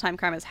the small-time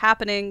crime is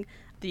happening,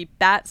 the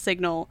bat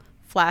signal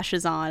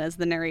flashes on as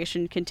the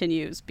narration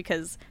continues,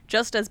 because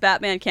just as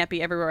Batman can't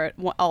be everywhere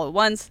all at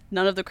once,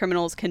 none of the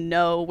criminals can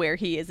know where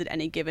he is at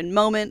any given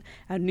moment,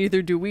 and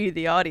neither do we,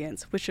 the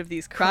audience. Which of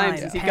these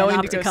crimes is he going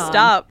to go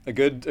stop? A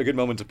good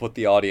moment to put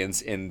the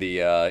audience in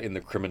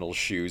the criminal's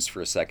shoes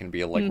for a second,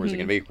 be like, where's it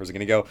going to be? Where's it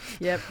going to go?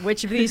 Yep.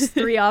 Which of these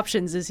three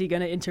options is he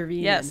going to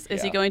intervene in?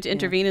 Is he going to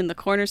intervene in the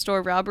corner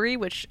store robbery,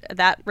 which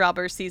that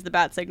robber sees the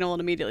bat signal and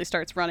immediately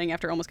starts running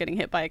after almost getting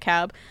hit by a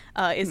cab?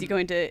 Is he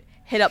going to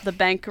hit up the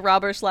bank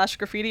robber /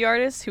 graffiti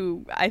artist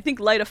who I think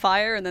light a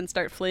fire and then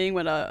start fleeing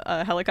when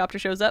a helicopter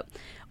shows up?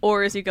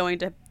 Or is he going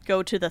to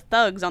go to the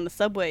thugs on the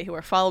subway who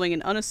are following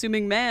an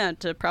unassuming man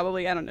to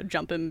probably,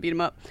 jump him, beat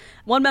him up?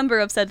 One member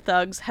of said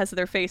thugs has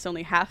their face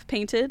only half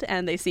painted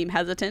and they seem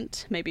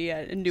hesitant, maybe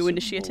a new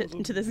initiate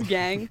into this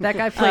gang. That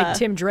guy played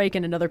Tim Drake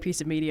in another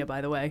piece of media, by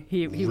the way.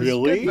 He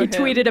really? He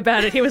tweeted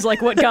about it. He was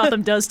like, what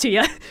Gotham does to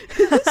you.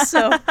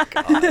 So...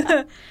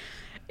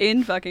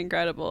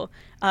 In-fucking-credible.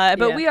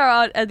 But we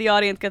are, the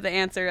audience, get the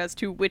answer as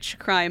to which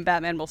crime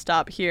Batman will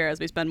stop here as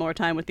we spend more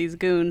time with these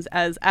goons.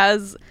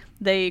 As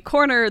they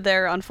corner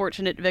their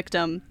unfortunate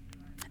victim,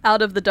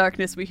 out of the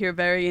darkness we hear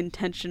very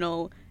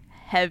intentional,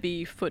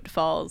 heavy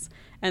footfalls.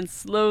 And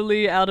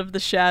slowly out of the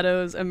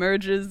shadows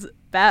emerges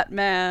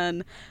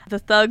Batman. The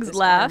thugs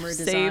laugh. We'll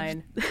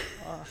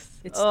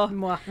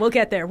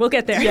get there.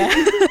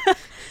 Yeah.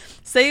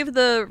 Save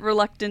the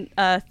reluctant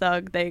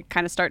thug. They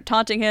kind of start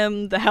taunting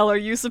him. The hell are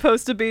you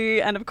supposed to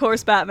be? And of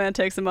course, Batman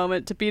takes a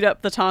moment to beat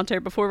up the taunter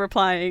before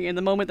replying in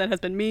the moment that has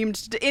been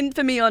memed to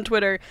infamy on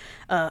Twitter.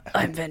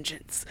 I'm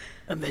vengeance.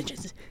 I'm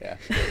vengeance. Yeah,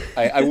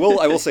 I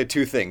will say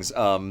two things.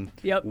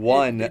 Yep.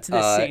 One, it's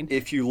this scene.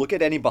 If you look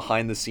at any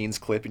behind the scenes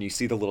clip and you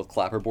see the little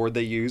clapperboard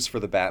they use for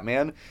the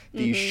Batman,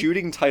 the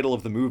shooting title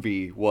of the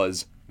movie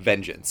was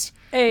Vengeance.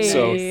 Hey.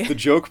 So the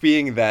joke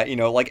being that,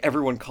 like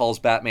everyone calls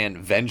Batman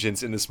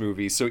Vengeance in this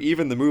movie, so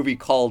even the movie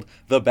called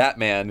The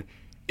Batman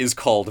is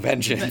called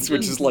Vengeance.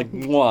 Which is like,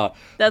 mwah.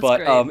 That's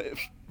great.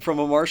 From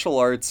a martial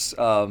arts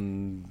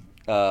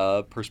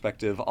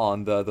perspective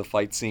on the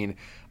fight scene,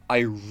 I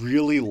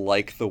really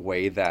like the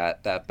way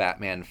that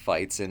Batman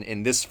fights. And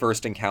in this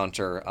first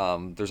encounter,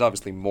 there's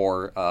obviously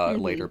more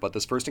later, but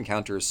this first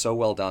encounter is so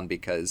well done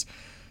because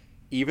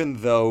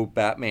even though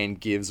Batman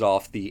gives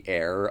off the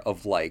air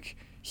of like,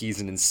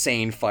 he's an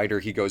insane fighter,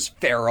 he goes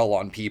feral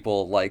on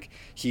people, like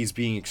he's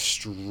being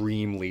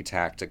extremely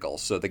tactical.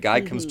 So the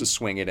guy comes to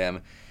swing at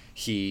him,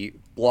 he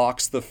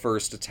blocks the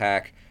first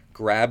attack,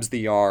 grabs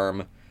the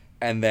arm,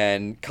 and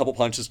then couple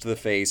punches to the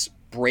face,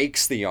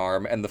 breaks the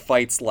arm, and the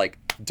fight's like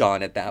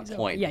done at that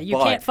point. Yeah, you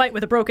can't fight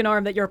with a broken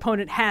arm that your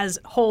opponent has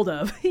hold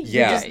of.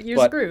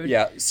 You're screwed.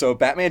 Yeah, so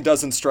Batman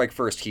doesn't strike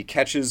first. He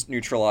catches,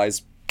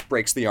 neutralizes,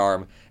 breaks the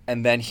arm,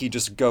 and then he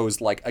just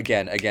goes like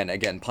again,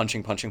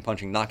 punching,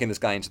 knocking this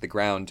guy into the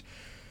ground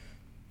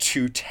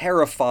to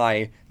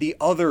terrify the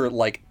other,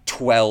 like,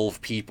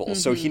 12 people.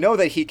 So he know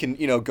that he can,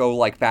 go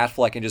like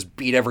Batfleck and just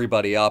beat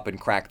everybody up and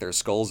crack their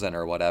skulls in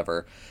or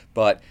whatever.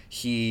 But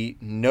he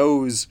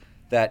knows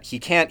that he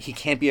can't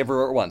be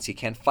everywhere at once. He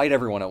can't fight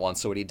everyone at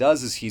once. So what he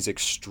does is he's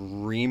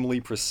extremely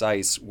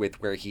precise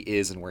with where he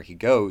is and where he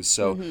goes.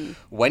 So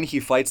when he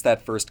fights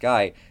that first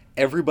guy,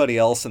 everybody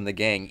else in the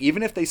gang,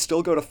 even if they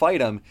still go to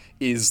fight him,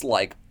 is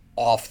like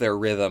off their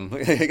rhythm.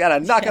 You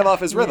gotta knock him off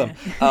his rhythm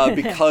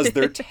because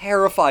they're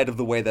terrified of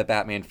the way that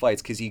Batman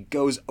fights, because he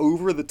goes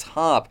over the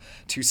top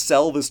to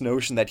sell this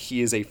notion that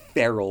he is a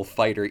feral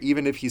fighter,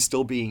 even if he's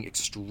still being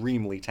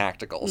extremely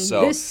tactical.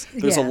 So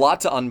there's a lot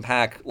to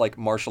unpack, like,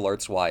 martial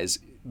arts wise.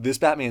 This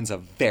Batman's a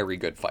very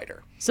good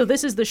fighter. So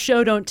this is the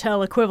show don't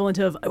tell equivalent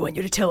of, I want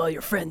you to tell all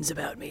your friends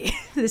about me.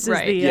 This is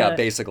the... yeah,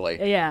 basically.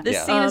 Yeah.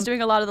 This scene is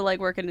doing a lot of the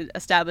legwork in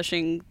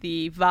establishing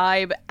the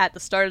vibe at the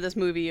start of this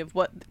movie of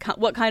what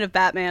kind of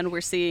Batman we're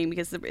seeing,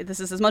 because this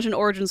is as much an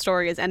origin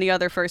story as any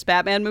other first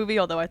Batman movie,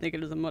 although I think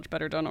it is a much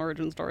better done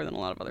origin story than a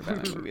lot of other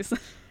Batman movies.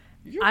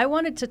 I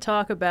wanted to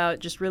talk about,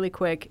 just really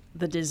quick,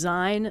 the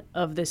design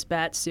of this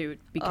Batsuit,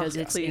 because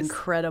it's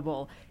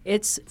incredible.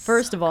 It's,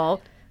 first of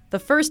all, the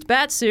first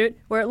Batsuit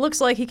where it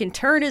looks like he can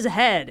turn his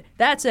head.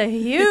 That's a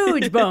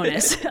huge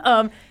bonus.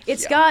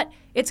 It's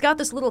got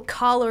this little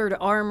collared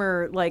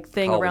armor like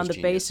thing around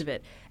the base of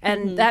it.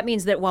 And that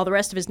means that while the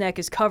rest of his neck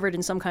is covered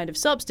in some kind of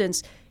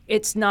substance,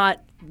 it's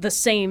not the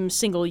same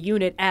single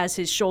unit as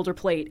his shoulder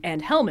plate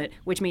and helmet,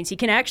 which means he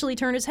can actually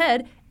turn his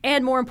head.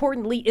 And more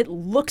importantly, it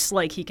looks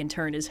like he can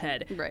turn his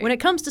head. Right. When it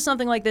comes to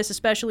something like this,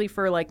 especially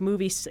for like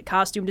movie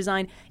costume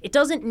design, it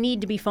doesn't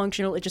need to be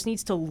functional. It just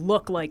needs to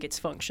look like it's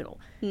functional.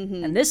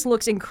 And this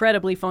looks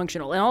incredibly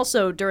functional. And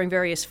also, during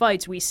various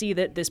fights, we see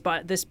that this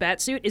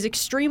Batsuit is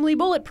extremely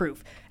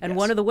bulletproof. And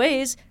one of the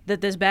ways that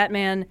this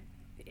Batman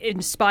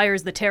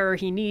inspires the terror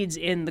he needs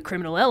in the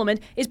criminal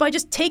element is by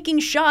just taking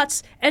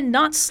shots and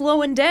not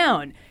slowing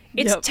down.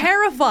 It's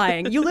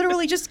terrifying. You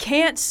literally just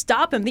can't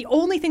stop him. The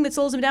only thing that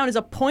slows him down is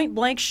a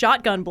point-blank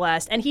shotgun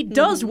blast, and he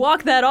does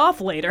walk that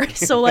off later.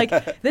 So,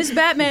 like, this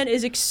Batman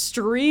is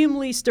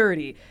extremely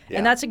sturdy,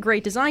 and that's a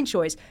great design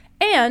choice.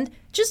 And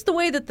just the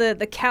way that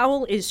the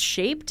cowl is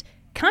shaped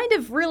kind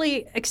of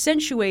really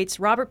accentuates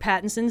Robert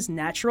Pattinson's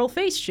natural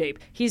face shape.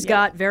 He's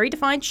got very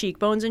defined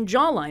cheekbones and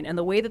jawline, and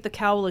the way that the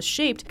cowl is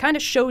shaped kind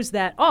of shows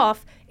that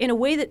off in a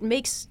way that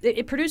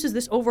it produces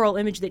this overall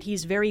image that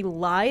he's very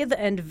lithe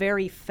and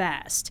very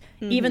fast.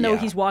 Even though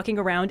he's walking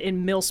around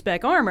in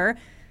mil-spec armor,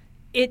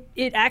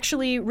 it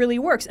actually really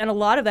works. And a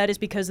lot of that is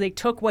because they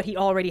took what he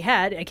already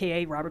had,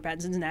 aka Robert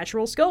Pattinson's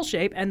natural skull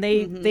shape, and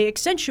they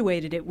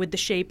accentuated it with the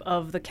shape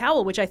of the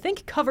cowl, which I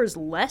think covers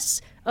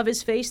less of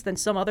his face than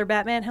some other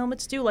Batman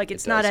helmets do. Like,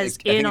 it's not as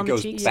in on the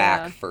cheeks. It goes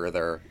back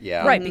further,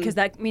 Right, because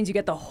that means you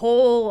get the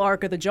whole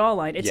arc of the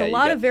jawline. It's a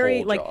lot of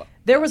very, like,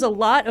 there was a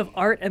lot of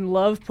art and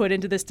love put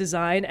into this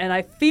design, and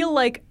I feel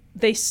like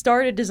they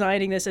started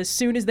designing this as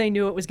soon as they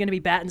knew it was going to be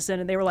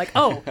Pattinson, and they were like,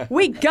 oh,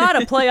 we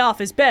gotta play off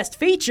his best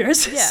features.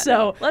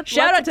 So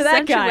shout out to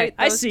that guy.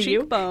 I see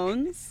you.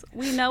 Cheekbones.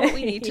 We know what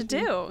we need to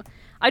do.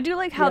 I do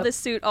like how this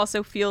suit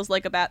also feels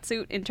like a bat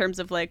suit in terms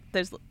of, like,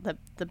 there's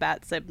the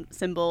bat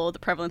symbol, the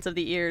prevalence of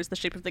the ears, the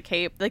shape of the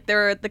cape. Like,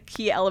 there are the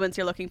key elements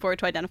you're looking for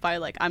to identify,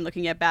 like, I'm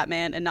looking at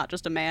Batman and not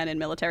just a man in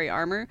military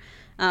armor.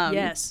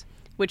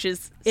 Which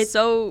is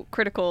so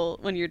critical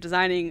when you're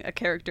designing a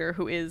character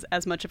who is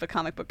as much of a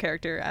comic book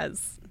character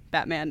as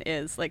Batman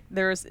is. Like,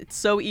 it's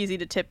so easy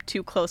to tip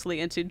too closely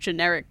into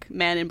generic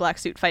man in black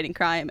suit fighting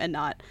crime and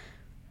not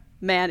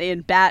man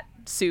in bat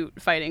suit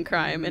fighting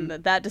crime, and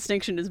that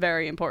distinction is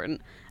very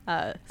important.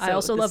 I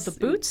also love the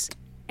boots,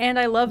 and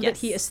I love that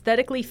he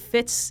aesthetically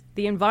fits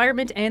the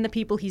environment and the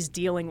people he's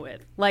dealing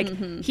with. Like,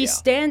 he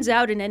stands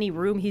out in any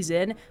room he's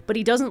in, but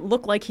he doesn't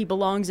look like he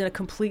belongs in a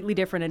completely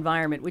different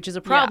environment, which is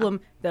a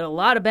problem that a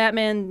lot of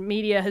Batman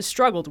media has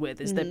struggled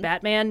with, is that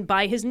Batman,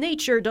 by his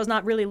nature, does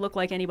not really look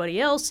like anybody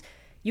else.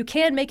 You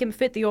can make him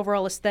fit the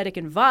overall aesthetic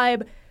and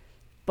vibe,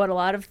 but a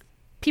lot of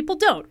people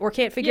don't, or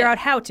can't figure out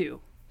how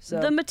to. So.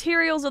 The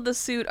materials of the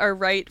suit are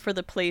right for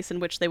the place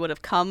in which they would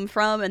have come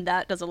from, and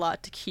that does a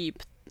lot to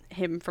keep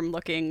him from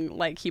looking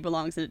like he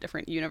belongs in a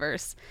different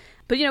universe.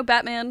 But, you know,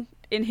 Batman,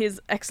 in his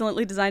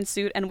excellently designed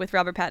suit and with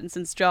Robert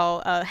Pattinson's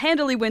jaw,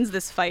 handily wins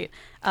this fight,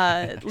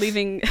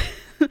 leaving,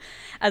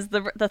 as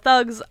the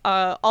thugs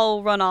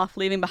all run off,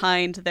 leaving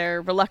behind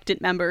their reluctant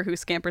member who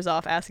scampers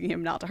off, asking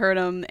him not to hurt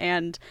him,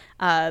 and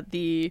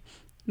the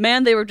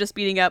man they were just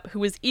beating up, who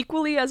was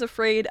equally as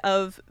afraid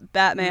of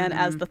Batman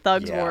as the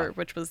thugs were,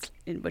 which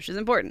is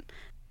important.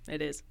 It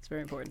is. It's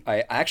very important.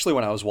 I actually,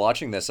 when I was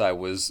watching this, I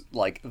was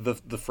like,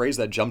 the phrase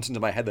that jumped into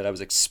my head that I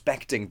was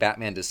expecting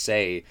Batman to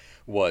say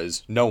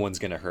was, no one's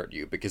going to hurt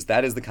you, because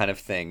that is the kind of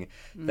thing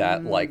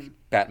that, like,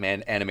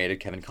 Batman animated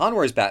Kevin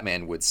Conroy's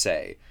Batman would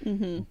say.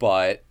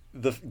 But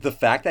the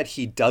fact that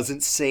he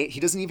doesn't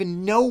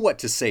even know what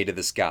to say to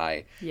this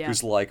guy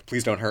who's like,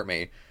 please don't hurt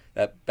me.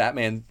 that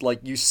Batman,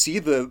 like, you see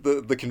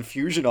the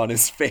confusion on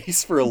his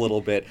face for a little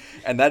bit,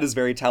 and that is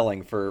very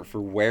telling for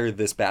where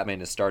this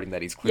Batman is starting,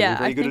 that he's clearly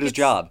very good at his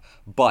job,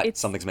 but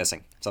something's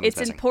missing. It's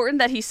important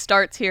that he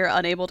starts here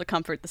unable to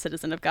comfort the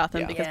citizen of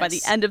Gotham, because by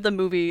the end of the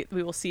movie,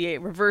 we will see a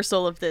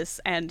reversal of this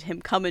and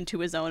him come into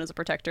his own as a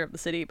protector of the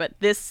city. But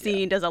this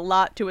scene does a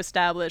lot to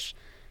establish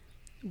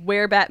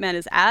where Batman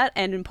is at,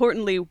 and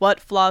importantly, what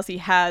flaws he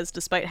has,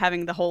 despite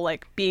having the whole,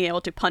 like, being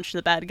able to punch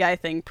the bad guy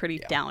thing pretty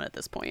down at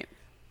this point.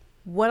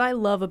 What I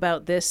love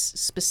about this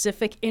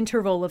specific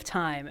interval of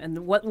time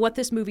and what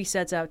this movie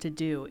sets out to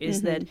do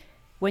is that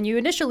when you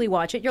initially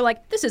watch it, you're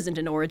like, this isn't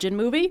an origin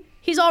movie.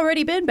 He's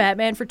already been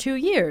Batman for 2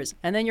 years.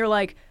 And then you're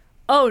like,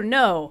 oh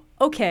no,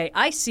 okay,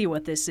 I see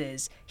what this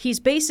is. He's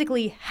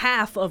basically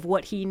half of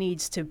what he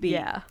needs to be.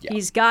 Yeah.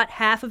 He's got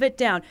half of it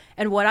down.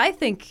 And what I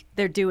think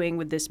they're doing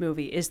with this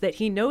movie is that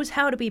he knows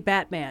how to be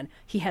Batman.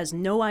 He has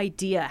no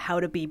idea how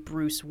to be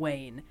Bruce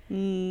Wayne.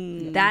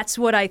 That's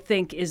what I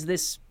think is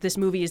this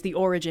movie is the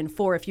origin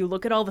for. If you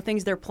look at all the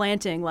things they're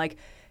planting, like,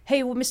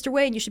 hey, well, Mr.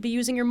 Wayne, you should be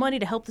using your money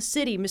to help the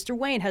city. Mr.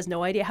 Wayne has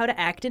no idea how to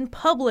act in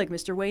public.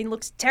 Mr. Wayne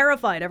looks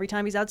terrified every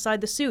time he's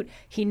outside the suit.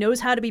 He knows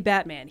how to be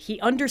Batman. He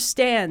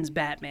understands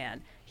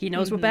Batman. He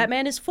knows what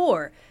Batman is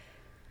for.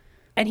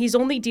 And he's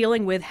only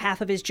dealing with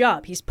half of his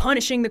job. He's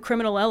punishing the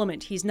criminal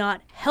element. He's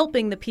not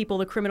helping the people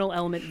the criminal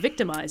element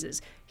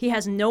victimizes. He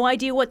has no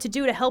idea what to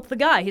do to help the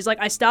guy. He's like,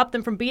 I stopped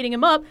them from beating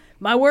him up.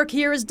 My work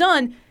here is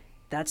done.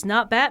 That's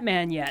not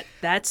Batman yet.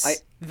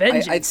 That's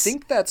vengeance. I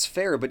think that's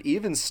fair, but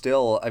even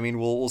still, I mean,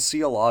 we'll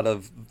see a lot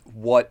of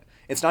what...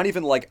 It's not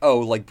even like, oh,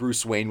 like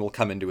Bruce Wayne will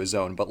come into his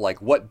own, but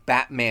like what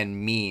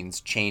Batman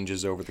means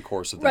changes over the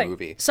course of the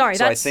movie. Sorry,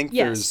 so I think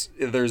there's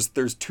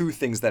two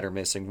things that are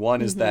missing.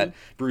 One is that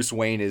Bruce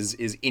Wayne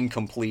is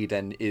incomplete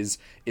and is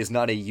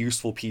not a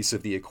useful piece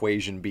of the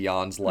equation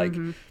beyond like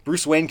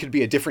Bruce Wayne could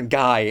be a different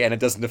guy and it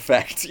doesn't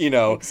affect,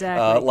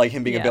 like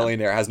him being a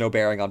billionaire has no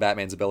bearing on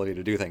Batman's ability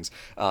to do things.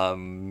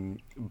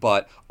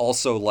 But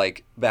also,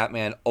 like,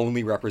 Batman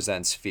only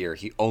represents fear.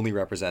 He only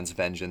represents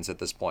vengeance at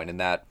this point, and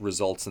that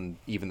results in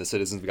even the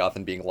citizens of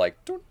Gotham being like,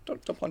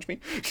 don't punch me.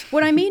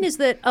 What I mean is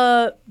that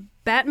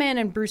Batman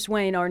and Bruce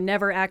Wayne are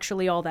never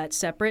actually all that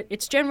separate.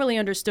 It's generally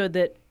understood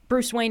that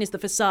Bruce Wayne is the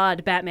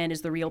facade, Batman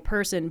is the real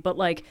person, but,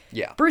 like,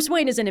 Bruce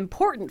Wayne is an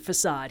important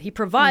facade. He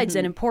provides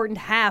an important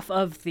half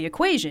of the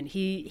equation.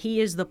 He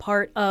is the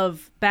part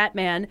of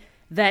Batman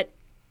that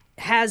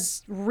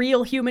has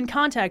real human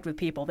contact with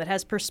people, that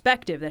has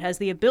perspective, that has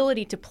the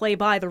ability to play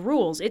by the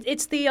rules.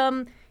 It's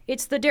the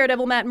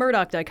Daredevil Matt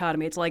Murdock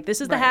dichotomy. It's like, this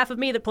is the half of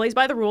me that plays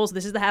by the rules,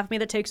 this is the half of me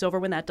that takes over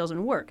when that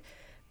doesn't work.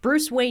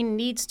 Bruce Wayne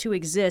needs to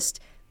exist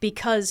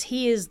because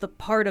he is the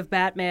part of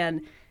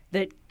Batman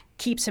that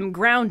keeps him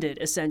grounded,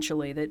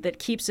 essentially, that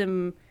keeps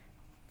him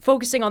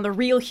focusing on the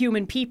real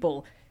human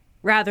people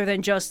rather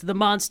than just the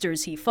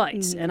monsters he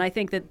fights. And I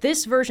think that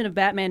this version of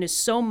Batman is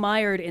so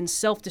mired in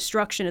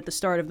self-destruction at the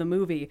start of the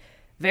movie,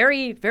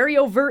 very, very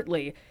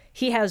overtly.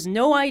 He has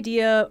no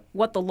idea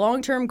what the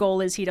long-term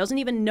goal is. He doesn't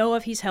even know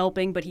if he's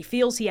helping, but he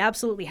feels he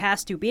absolutely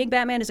has to. Being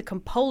Batman is a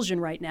compulsion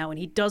right now, and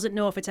he doesn't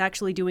know if it's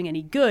actually doing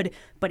any good,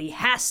 but he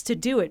has to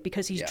do it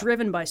because he's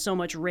driven by so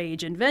much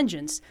rage and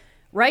vengeance.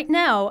 Right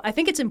now, I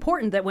think it's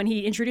important that when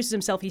he introduces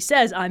himself, he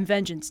says, I'm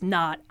vengeance,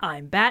 not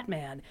I'm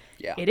Batman.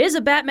 Yeah. It is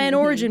a Batman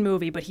origin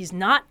movie, but he's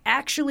not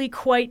actually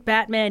quite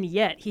Batman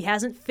yet. He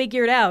hasn't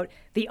figured out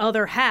the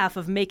other half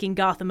of making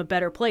Gotham a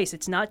better place.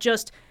 It's not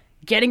just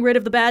getting rid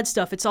of the bad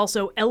stuff. It's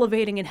also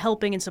elevating and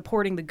helping and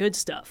supporting the good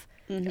stuff.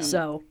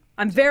 So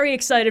I'm very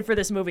excited for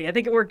this movie. I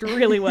think it worked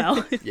really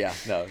well. Did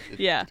a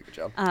good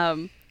job.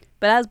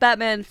 But as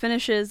Batman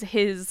finishes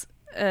his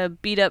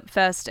beat-up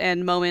fest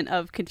and moment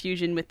of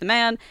confusion with the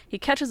man, he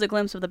catches a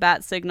glimpse of the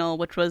bat signal,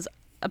 which was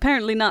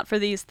apparently not for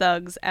these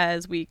thugs,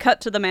 as we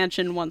cut to the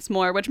mansion once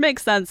more, which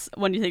makes sense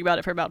when you think about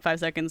it for about 5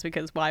 seconds,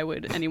 because why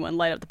would anyone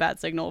light up the bat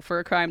signal for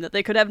a crime that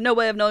they could have no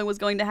way of knowing was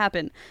going to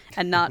happen,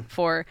 and not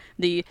for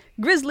the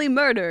grisly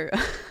murder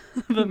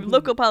of a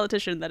local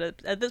politician that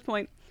at this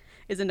point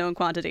is a known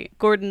quantity.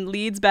 Gordon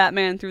leads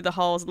Batman through the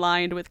halls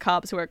lined with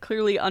cops who are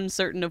clearly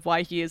uncertain of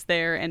why he is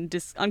there and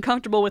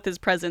uncomfortable with his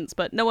presence,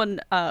 but no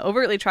one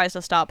overtly tries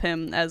to stop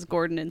him, as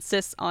Gordon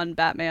insists on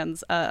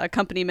Batman's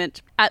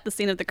accompaniment. At the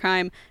scene of the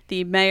crime,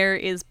 the mayor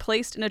is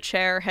placed in a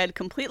chair, head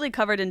completely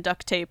covered in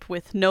duct tape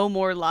with "No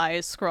more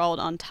lies" scrawled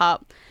on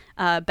top.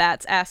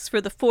 Bats asks for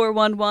the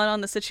 411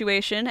 on the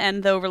situation,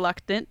 and though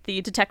reluctant,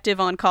 the detective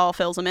on call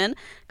fills him in.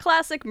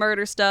 Classic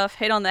murder stuff,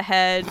 hit on the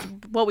head,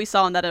 what we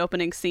saw in that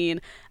opening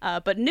scene.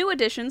 But new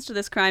additions to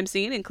this crime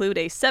scene include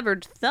a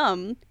severed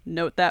thumb,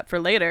 note that for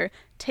later,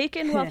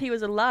 taken while he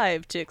was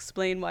alive, to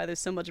explain why there's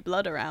so much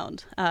blood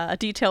around. A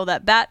detail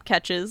that Bat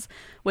catches,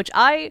 which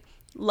I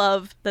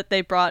love that they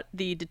brought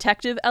the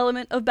detective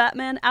element of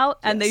Batman out,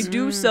 and they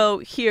do so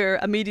here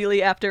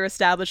immediately after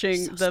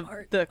establishing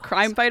the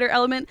crime fighter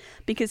element,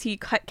 because he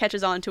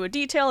catches on to a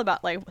detail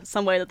about like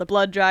some way that the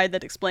blood dried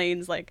that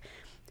explains like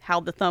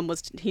how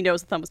he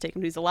knows the thumb was taken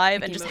when he's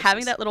alive, and just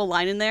having that little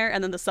line in there,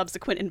 and then the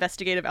subsequent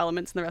investigative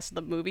elements in the rest of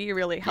the movie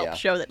really helped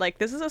show that like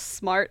this is a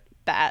smart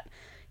Bat.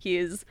 He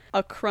is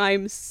a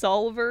crime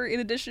solver in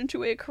addition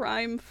to a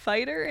crime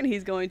fighter, and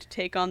he's going to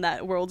take on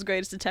that world's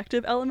greatest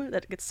detective element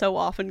that so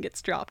often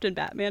gets dropped in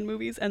Batman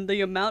movies. And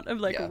the amount of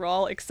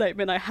raw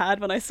excitement I had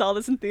when I saw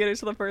this in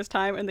theaters for the first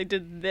time and they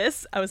did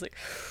this, I was like,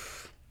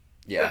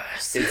 yeah,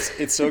 yes.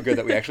 It's so good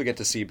that we actually get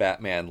to see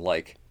Batman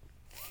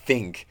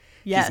think.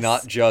 Yes. He's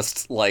not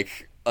just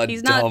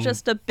he's not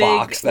just a big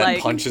box that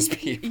punches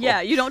people.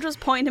 Yeah, you don't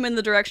just point him in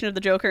the direction of the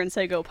Joker and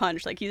say go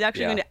punch. He's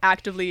actually going to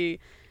actively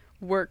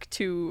work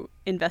to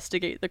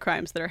investigate the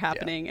crimes that are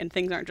happening, and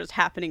things aren't just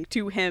happening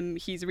to him.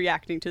 He's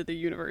reacting to the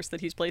universe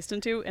that he's placed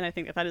into, and I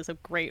think that is a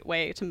great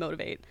way to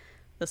motivate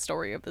the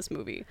story of this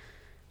movie.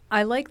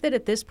 I like that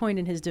at this point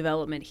in his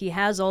development, he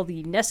has all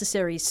the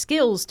necessary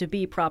skills to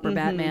be proper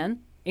Batman,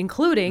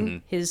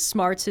 including his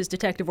smarts, his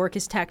detective work,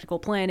 his tactical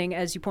planning.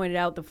 As you pointed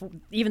out,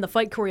 even the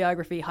fight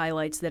choreography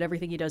highlights that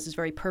everything he does is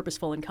very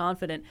purposeful and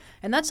confident.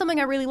 And that's something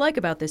I really like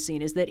about this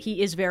scene, is that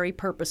he is very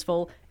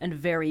purposeful and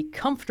very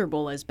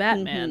comfortable as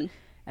Batman.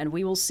 And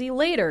we will see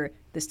later,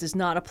 this does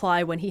not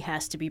apply when he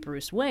has to be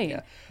Bruce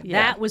Wayne.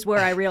 That was where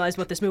I realized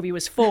what this movie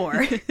was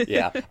for.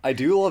 Yeah, I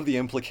do love the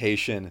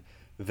implication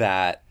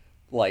that,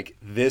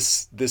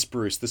 this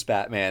Bruce, this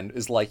Batman,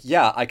 is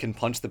I can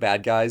punch the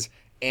bad guys,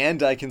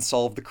 and I can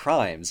solve the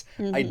crimes.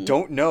 I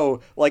don't know,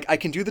 I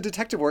can do the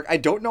detective work. I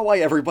don't know why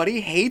everybody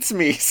hates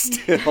me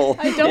still.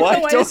 I don't know why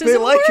don't this they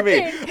isn't like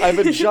working? me? I'm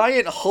a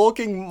giant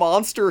hulking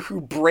monster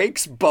who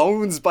breaks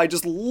bones by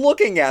just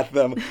looking at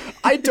them.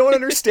 I don't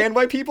understand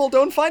why people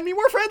don't find me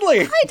more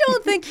friendly. I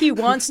don't think he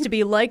wants to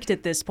be liked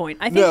at this point.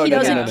 I think he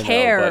doesn't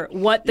care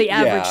what the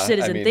average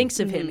citizen thinks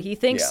of him. He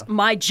thinks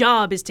my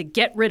job is to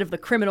get rid of the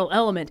criminal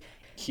element.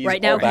 He's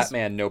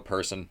Batman, no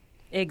person.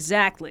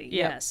 Exactly,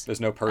 yes. There's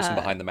no person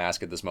behind the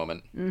mask at this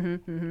moment.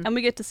 And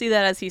we get to see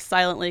that as he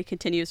silently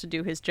continues to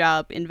do his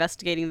job,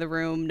 investigating the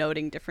room,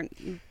 noting different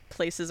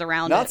places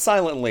around Not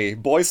silently.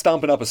 Boy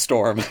stomping up a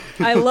storm.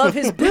 I love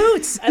his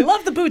boots. I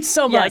love the boots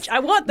so much. I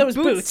want those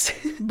boots.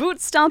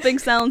 Boot stomping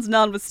sounds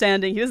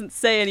notwithstanding. He doesn't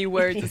say any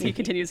words as he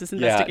continues his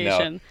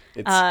investigation.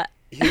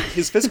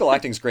 His physical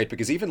acting is great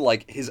because even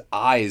his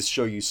eyes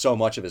show you so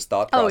much of his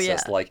thought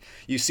process.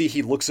 You see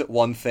he looks at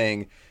one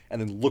thing and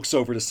then looks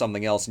over to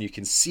something else, and you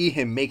can see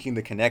him making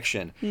the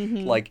connection.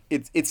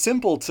 It's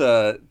simple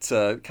to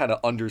kind of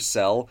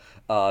undersell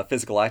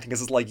physical acting,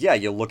 because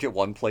it's you look at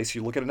one place,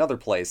 you look at another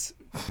place,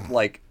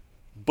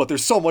 but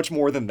there's so much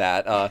more than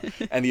that,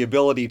 and the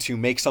ability to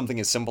make something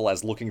as simple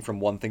as looking from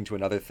one thing to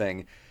another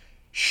thing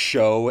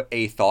show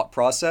a thought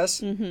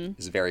process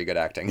is very good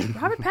acting.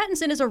 Robert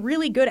Pattinson is a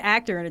really good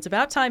actor, and it's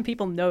about time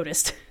people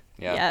noticed.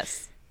 Yeah.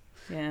 Yes.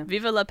 Yeah.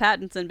 Viva la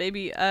Pattinson,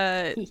 baby.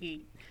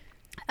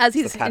 As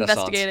he's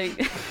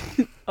investigating,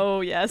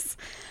 oh yes,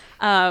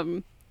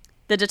 the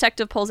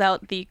detective pulls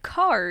out the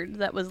card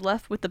that was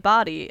left with the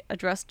body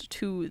addressed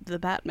to the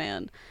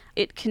Batman.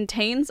 It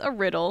contains a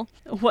riddle.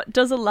 What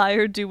does a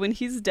liar do when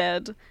he's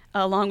dead?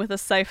 Along with a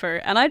cipher.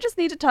 And I just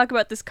need to talk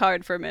about this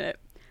card for a minute,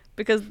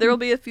 because there will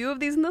be a few of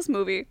these in this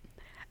movie,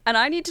 and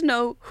I need to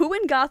know who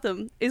in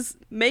Gotham is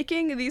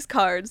making these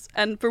cards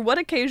and for what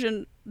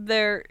occasion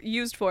they're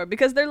used for,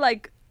 because they're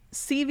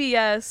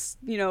CVS,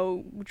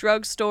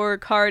 drugstore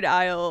card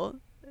aisle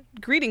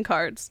greeting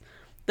cards.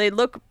 They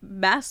look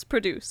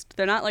mass-produced.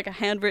 They're not a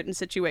handwritten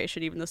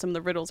situation, even though some of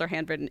the riddles are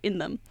handwritten in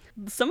them.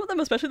 Some of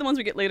them, especially the ones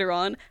we get later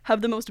on,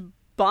 have the most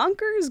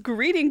bonkers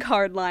greeting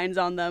card lines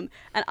on them,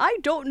 and I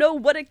don't know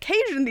what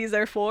occasion these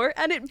are for,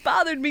 and it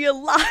bothered me a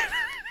lot.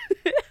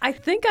 I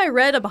think I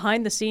read a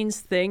behind-the-scenes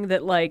thing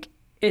that,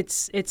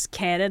 it's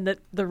canon that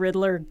the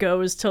Riddler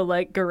goes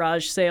to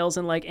garage sales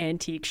and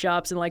antique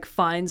shops and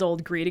finds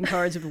old greeting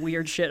cards with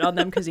weird shit on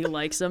them because he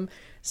likes them.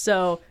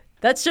 So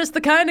that's just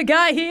the kind of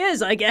guy he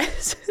is, I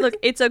guess. Look,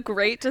 it's a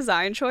great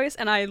design choice,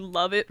 and I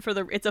love it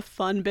it's a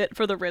fun bit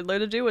for the Riddler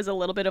to do, is a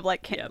little bit of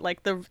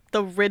the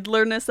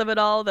Riddlerness of it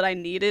all that I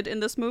needed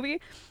in this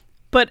movie.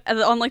 But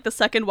on the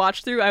second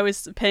watch through, I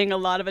was paying a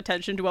lot of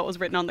attention to what was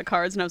written on the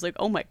cards, and I was like,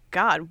 "Oh my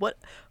God,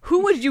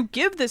 who would you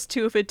give this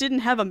to if it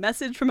didn't have a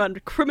message from a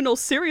criminal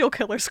serial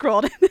killer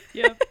scrawled in it?"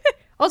 Yeah.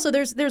 Also,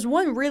 there's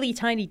one really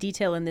tiny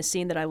detail in this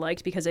scene that I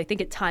liked, because I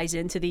think it ties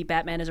into the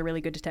Batman is a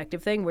really good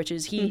detective thing, which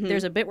is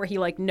there's a bit where he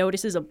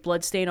notices a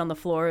blood stain on the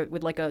floor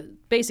with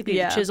basically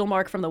the chisel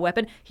mark from the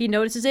weapon. He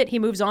notices it, he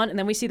moves on, and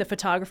then we see the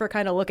photographer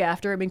kind of look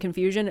after him in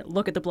confusion,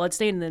 look at the blood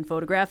stain, and then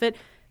photograph it,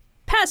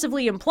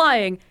 passively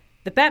implying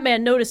the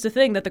Batman noticed a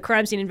thing that the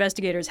crime scene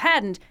investigators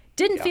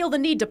didn't feel the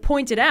need to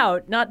point it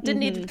out, didn't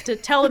need to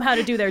tell him how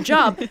to do their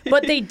job,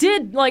 but they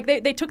did,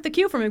 they took the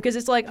cue from him, because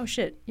it's oh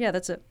shit, yeah,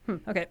 that's it,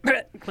 okay.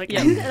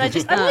 And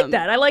I like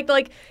that. I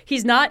like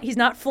he's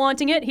not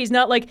flaunting it, he's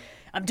not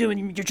I'm doing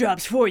your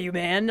jobs for you,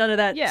 man, none of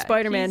that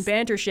Spider-Man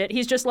banter shit.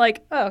 He's just oh,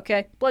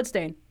 okay,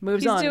 bloodstain,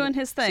 moves on. He's doing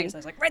his thing. I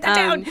was write that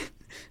down!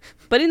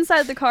 But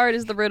inside the card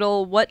is the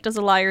riddle, what does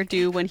a liar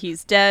do when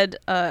he's dead,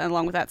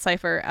 along with that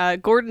cipher.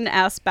 Gordon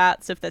asks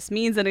Bats if this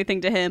means anything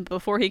to him, but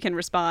before he can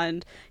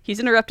respond, he's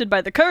interrupted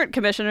by the current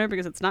commissioner,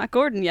 because it's not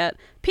Gordon yet,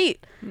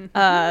 Pete.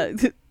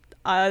 That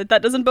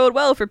doesn't bode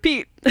well for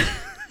Pete.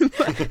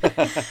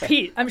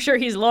 Pete, I'm sure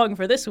he's long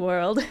for this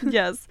world.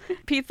 Yes.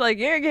 Pete's like,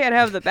 you can't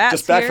have the bats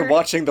Just back here. from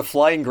watching The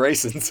Flying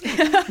Graysons.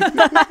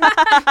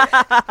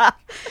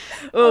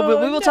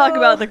 But we will talk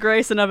about the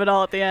Grayson of it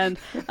all at the end.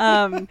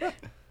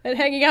 And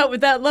hanging out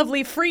with that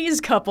lovely Freeze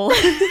couple.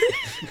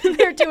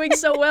 They're doing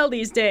so well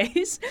these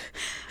days.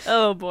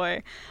 Oh,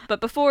 boy.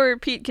 But before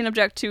Pete can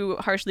object too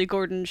harshly,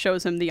 Gordon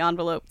shows him the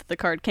envelope that the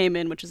card came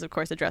in, which is, of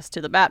course, addressed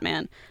to the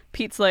Batman.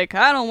 Pete's like,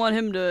 I don't want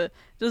him to...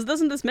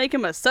 Doesn't this make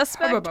him a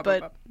suspect?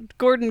 But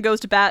Gordon goes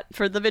to bat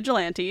for the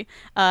vigilante,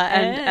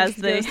 and as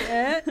they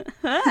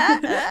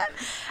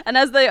and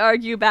as they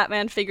argue,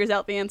 Batman figures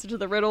out the answer to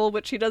the riddle,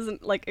 which he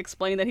doesn't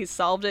explain that he's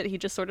solved it. He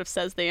just sort of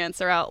says the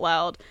answer out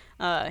loud.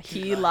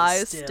 He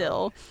lies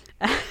still.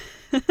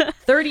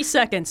 30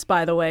 seconds,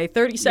 by the way.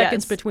 30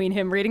 seconds between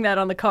him reading that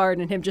on the card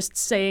and him just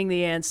saying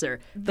the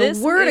answer. The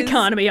word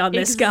economy on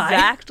this guy.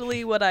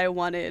 Exactly what I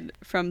wanted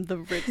from the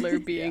Riddler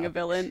being a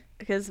villain.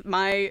 Because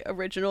my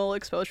original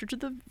exposure to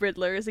the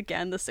Riddler is,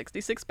 again, the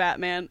 66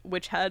 Batman,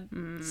 which had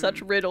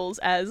such riddles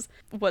as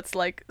what's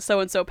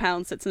so-and-so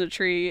pound sits in a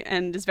tree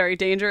and is very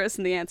dangerous,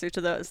 and the answer to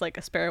that is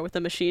a sparrow with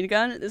a machine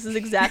gun. This is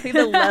exactly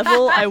the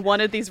level I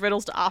wanted these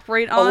riddles to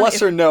operate on. A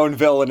lesser-known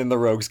villain in the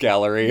Rogues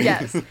Gallery.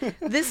 Yes.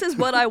 This is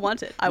what I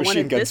wanted. I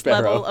wanted this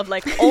sparrow. level of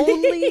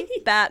only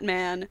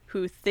Batman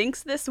who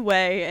thinks this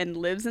way and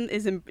lives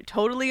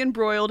totally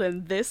embroiled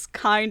in this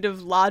kind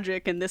of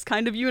logic and this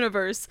kind of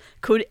universe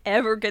could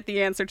ever get the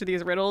answer to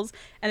these riddles,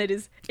 and it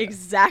is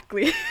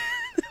exactly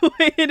the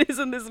way it is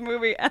in this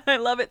movie, and I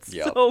love it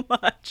so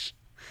much.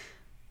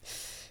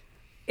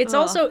 It's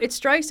also, it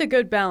strikes a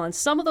good balance.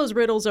 Some of those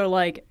riddles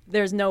are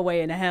there's no way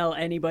in hell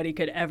anybody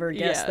could ever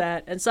guess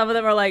that. And some of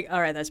them are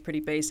all right, that's pretty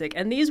basic.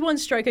 And these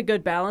ones strike a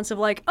good balance of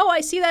oh, I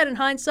see that in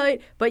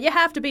hindsight, but you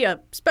have to be a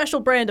special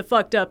brand of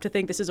fucked up to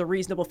think this is a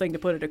reasonable thing to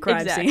put at a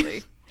crime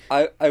scene.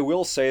 I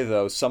will say,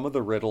 though, some of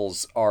the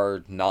riddles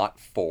are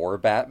not for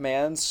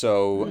Batman,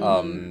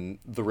 so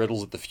the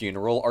riddles at the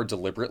funeral are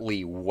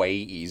deliberately way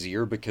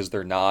easier because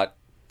they're not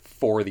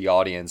for the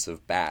audience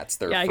of bats.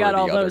 They're I for got the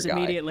all other those guy.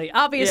 immediately.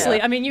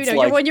 Obviously, I mean,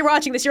 when you're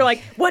watching this, you're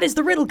like, what is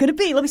the riddle going to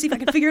be? Let me see if I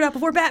can figure it out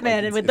before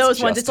Batman. And with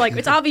those ones, it's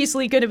it's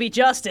obviously going to be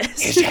justice.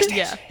 It's justice.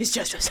 Yeah. It's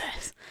just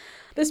justice.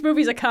 This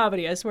movie's a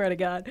comedy, I swear to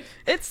God.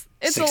 It's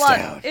Six a lot.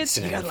 down. It's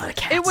you got a lot of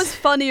cats. It was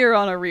funnier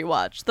on a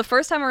rewatch. The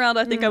first time around,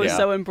 I think I was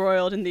so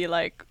embroiled in the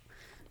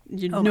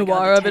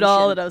noir of it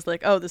all that I was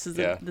like, oh, this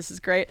is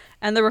great.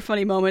 And there were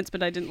funny moments,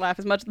 but I didn't laugh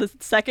as much. The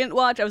second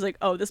watch, I was like,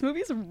 oh, this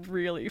movie is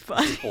really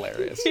fun.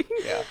 Hilarious.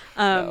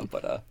 Yeah.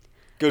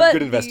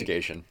 Good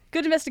investigation.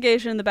 Good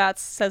investigation. The bat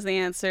says the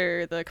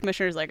answer. The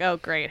commissioner's like, oh,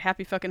 great.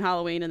 Happy fucking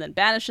Halloween. And then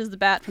banishes the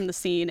bat from the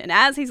scene. And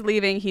as he's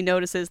leaving, he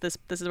notices this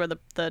is where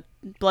the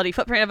bloody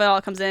footprint of it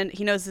all comes in.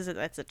 He notices that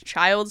it's a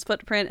child's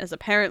footprint, as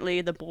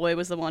apparently the boy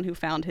was the one who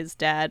found his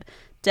dad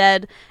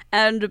dead.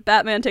 And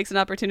Batman takes an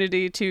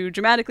opportunity to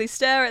dramatically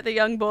stare at the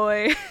young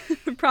boy,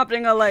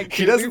 prompting a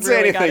he doesn't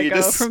say anything. He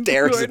just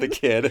stares at the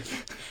kid.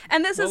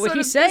 And this is what would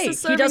he say?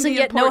 He doesn't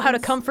yet know how to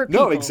comfort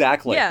people. No,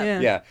 exactly.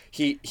 Yeah.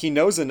 He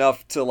knows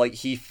enough to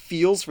he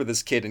feels for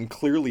this kid and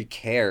clearly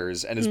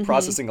cares and is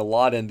processing a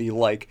lot in the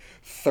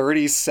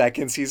 30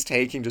 seconds he's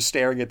taking just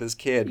staring at this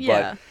kid.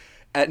 Yeah. But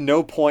at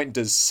no point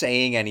does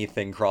saying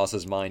anything cross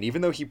his mind.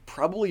 Even though he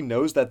probably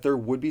knows that there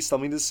would be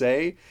something to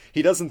say,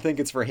 he doesn't think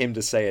it's for him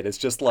to say it. It's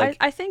just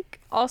I think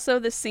also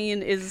this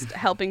scene is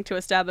helping to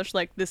establish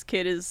this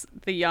kid is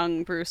the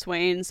young Bruce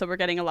Wayne, so we're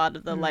getting a lot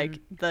of the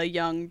the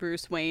young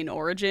Bruce Wayne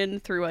origin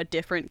through a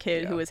different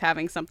kid who is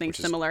having something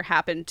similar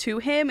happen to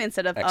him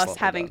instead of us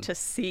having to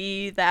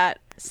see that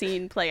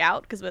scene play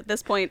out, because at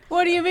this point...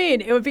 What do you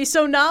mean? It would be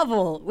so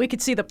novel. We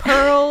could see the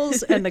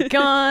pearls and the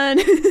gun...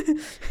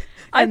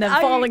 and then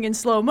falling in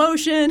slow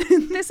motion.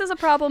 This is a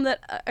problem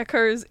that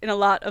occurs in a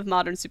lot of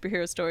modern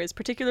superhero stories,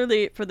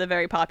 particularly for the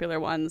very popular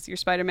ones. Your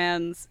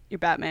Spider-Mans, your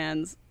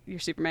Batmans, your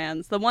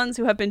Supermans, the ones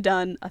who have been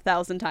done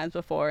 1,000 times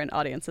before and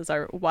audiences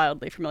are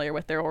wildly familiar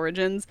with their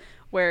origins,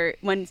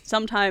 when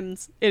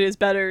sometimes it is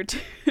better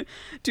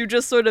to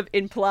just sort of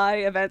imply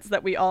events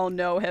that we all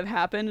know have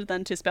happened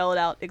than to spell it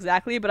out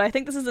exactly. But I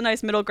think this is a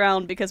nice middle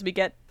ground because we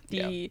get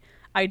the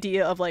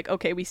idea of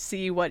okay, we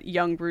see what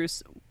young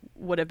Bruce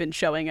would have been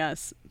showing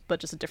us, but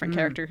just a different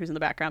character who's in the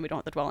background. We don't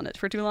have to dwell on it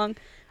for too long.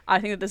 I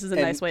think that this is a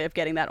nice way of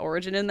getting that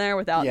origin in there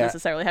without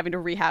necessarily having to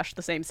rehash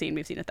the same scene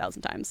we've seen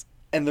 1,000 times.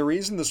 And the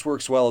reason this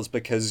works well is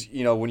because,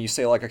 when you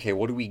say okay,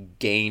 what do we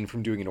gain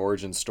from doing an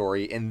origin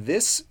story? In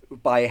this,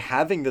 by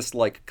having this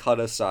cut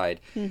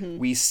aside,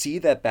 we see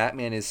that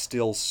Batman is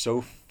still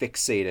so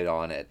fixated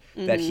on it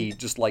that he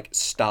just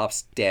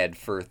stops dead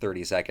for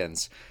 30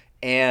 seconds.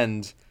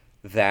 And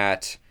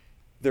that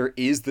there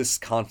is this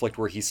conflict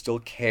where he still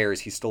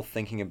cares, he's still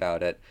thinking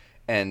about it,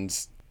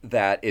 and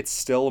that it's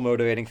still a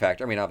motivating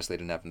factor. I mean, obviously it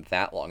didn't happen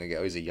that long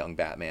ago. He's a young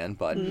Batman,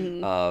 but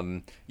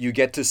you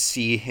get to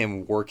see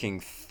him working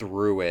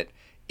through it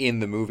in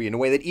the movie in a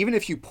way that even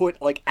if you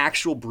put like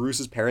actual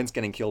Bruce's parents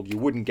getting killed, you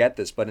wouldn't get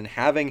this. But in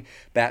having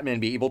Batman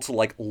be able to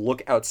like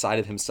look outside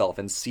of himself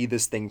and see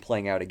this thing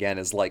playing out again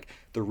is like,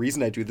 the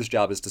reason I do this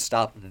job is to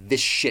stop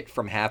this shit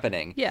from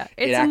happening. Yeah,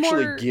 it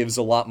actually gives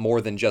a lot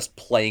more than just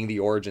playing the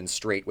origin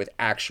straight with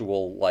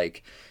actual,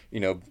 like, you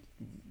know,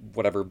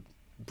 whatever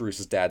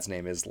Bruce's dad's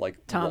name is, like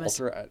Thomas.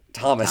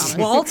 Thomas.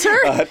 Walter?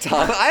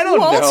 Tom. I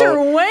don't Walter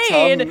know.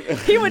 Wayne.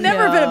 He would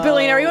never have been a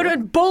billionaire. He would have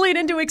been bullied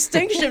into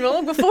extinction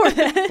long before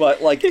that.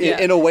 But like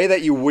in a way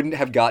that you wouldn't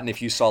have gotten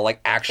if you saw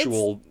like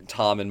actual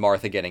Tom and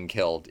Martha getting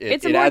killed.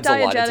 It's it more adds a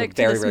lot. It's a diegetic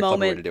very, to this very clever way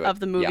moment to do it. of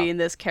the movie in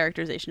this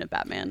characterization of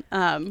Batman.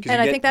 And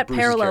I think that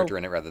Bruce's parallel character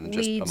in it rather than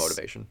just a leads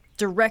motivation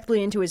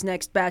directly into his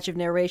next batch of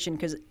narration,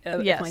 because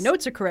if my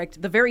notes are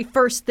correct, the very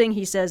first thing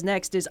he says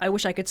next is, "I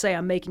wish I could say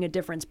I'm making a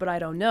difference, but I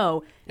don't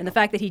know." And the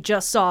fact that he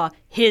just saw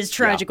his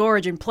tragic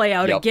origin play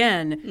out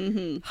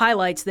again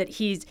highlights that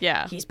he's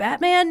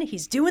Batman,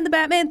 he's doing the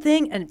Batman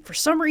thing, and for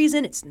some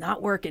reason it's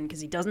not working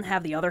because he doesn't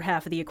have the other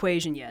half of the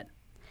equation yet.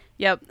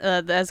 Yep,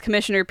 as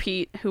Commissioner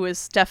Pete, who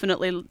is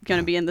definitely going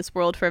to be in this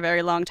world for a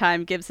very long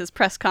time, gives his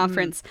press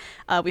conference,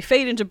 we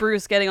fade into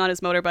Bruce getting on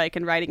his motorbike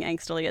and riding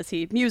angstily as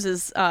he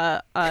muses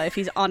if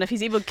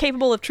he's even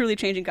capable of truly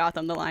changing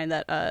Gotham, the line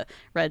that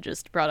Red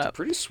just brought up.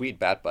 Pretty sweet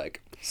bat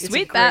bike.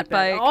 Sweet bat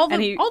bike. All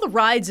the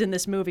rides in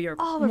this movie are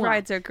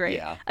rides are great.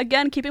 Yeah.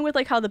 Again, keeping with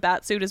like how the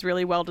bat suit is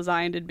really well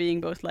designed and being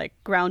both like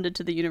grounded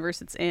to the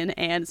universe it's in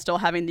and still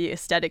having the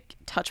aesthetic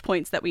touch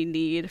points that we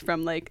need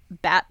from like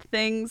bat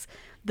things.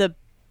 The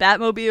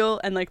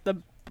Batmobile and like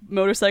the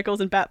motorcycles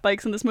and bat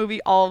bikes in this movie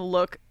all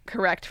look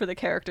correct for the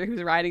character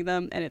who's riding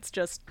them, and it's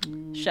just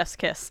chef's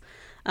kiss.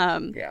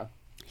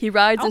 He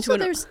rides also,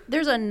 into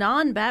there's a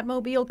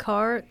non-Batmobile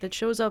car that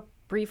shows up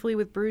briefly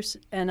with Bruce,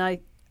 and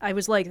I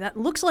was like, that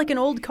looks like an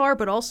old car,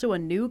 but also a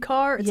new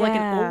car. It's like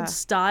an old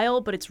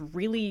style, but it's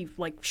really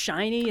like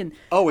shiny and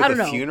with I don't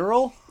the know.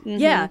 funeral.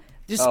 Yeah.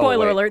 Just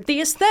spoiler alert. The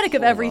aesthetic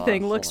of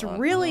everything looks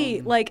really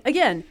like,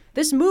 again,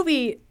 this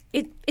movie.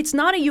 It's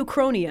not a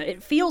Uchronia.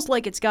 It feels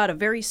like it's got a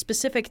very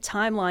specific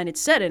timeline it's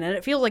set in, and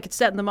it feels like it's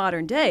set in the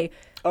modern day.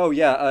 Oh,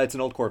 yeah, it's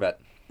an old Corvette.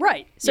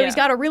 Right. So he's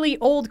got a really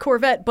old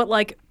Corvette, but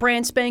like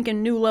brand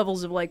spanking new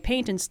levels of like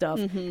paint and stuff.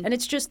 And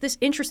it's just this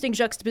interesting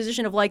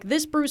juxtaposition of like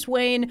this Bruce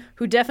Wayne,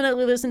 who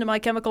definitely listened to My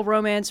Chemical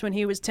Romance when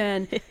he was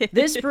 10,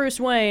 this Bruce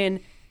Wayne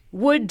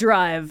would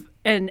drive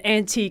an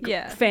antique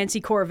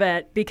fancy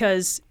Corvette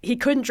because he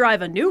couldn't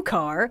drive a new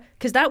car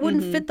because that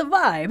wouldn't fit the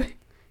vibe.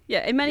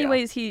 Yeah, in many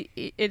ways,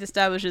 it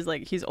establishes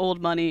like he's old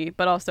money,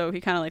 but also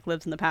he kind of like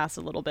lives in the past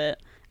a little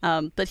bit.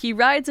 But he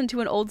rides into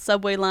an old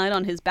subway line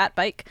on his bat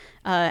bike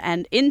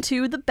and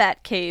into the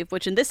Bat Cave,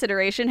 which in this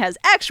iteration has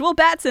actual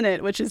bats in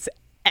it, which is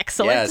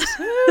excellent.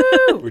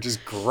 Yes, which is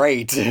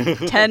great. 10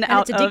 out of 10.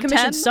 It's a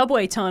decommissioned 10.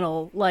 subway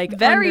tunnel, like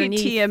very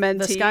underneath TMNT.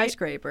 The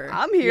skyscraper.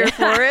 I'm here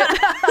for it.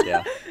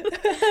 Yeah.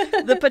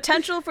 The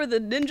potential for the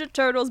Ninja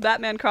Turtles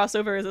Batman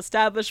crossover is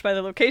established by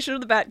the location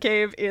of the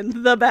Batcave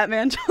in the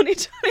Batman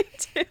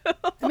 2022.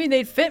 I mean,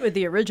 they'd fit with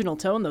the original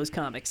tone those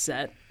comics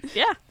set.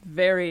 Yeah.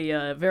 Very,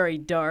 very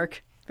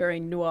dark, very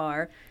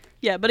noir.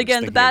 Yeah, but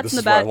again, the bats in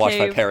the Batcave. This is where I watched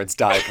my parents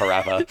die,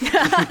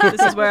 Parappa.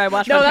 This is where I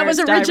watched my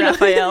parents die,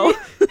 Raphael.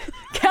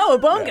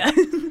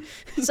 Cowabunga.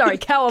 Sorry,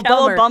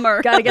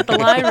 Cowabummer. Gotta get the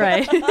line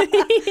right.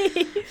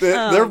 There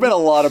have been a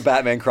lot of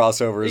Batman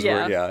crossovers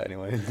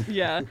anyway.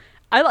 Yeah.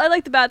 I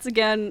like the bats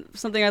again.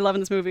 Something I love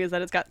in this movie is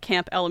that it's got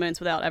camp elements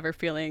without ever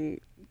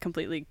feeling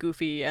completely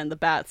goofy, and the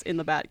bats in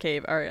the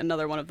Batcave are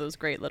another one of those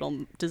great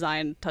little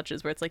design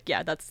touches where it's like,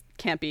 yeah, that's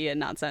campy and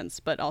nonsense,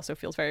 but also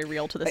feels very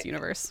real to this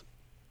universe.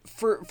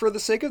 For the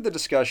sake of the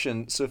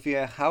discussion,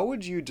 Sophia, how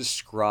would you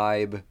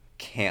describe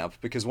camp?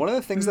 Because one of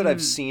the things that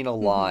I've seen a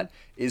lot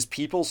is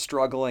people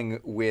struggling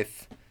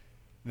with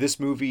this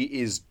movie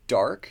is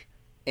dark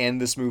and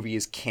this movie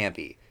is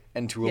campy.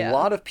 And to a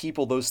lot of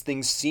people, those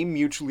things seem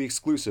mutually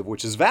exclusive,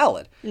 which is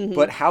valid.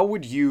 But how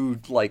would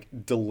you, like,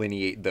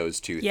 delineate those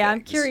two things? Yeah,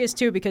 I'm curious,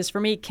 too, because for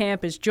me,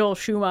 camp is Joel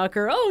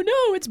Schumacher, oh,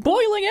 no, it's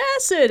boiling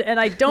acid! And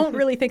I don't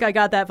really think I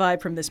got that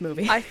vibe from this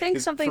movie. I think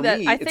something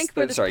that, I think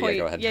for this point... Sorry,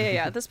 go ahead.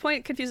 Yeah. This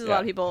point confuses a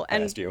lot of people.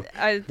 And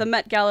the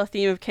Met Gala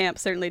theme of camp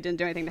certainly didn't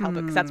do anything to help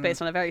it, because that's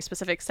based on a very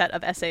specific set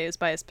of essays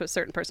by a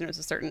certain person who has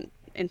a certain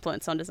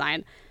influence on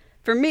design.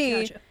 For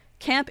me... Gotcha.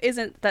 Camp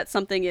isn't that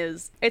something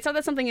is, it's not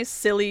that something is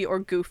silly or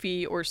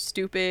goofy or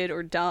stupid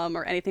or dumb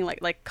or anything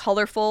like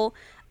colorful,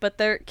 but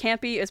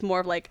campy is more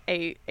of like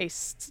a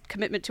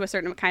commitment to a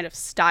certain kind of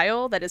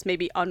style that is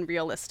maybe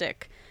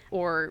unrealistic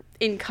or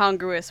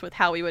incongruous with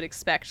how we would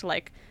expect,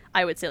 like,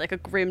 I would say like a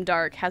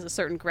grimdark has a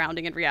certain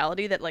grounding in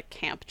reality that like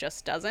camp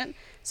just doesn't.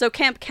 So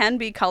camp can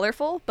be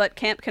colorful, but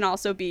camp can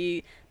also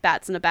be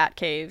bats in a bat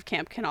cave.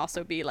 Camp can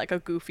also be like a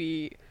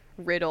goofy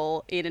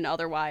riddle in an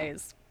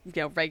otherwise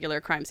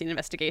regular crime scene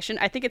investigation.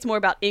 I think it's more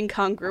about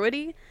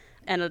incongruity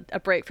and a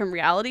break from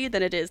reality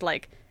than it is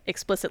like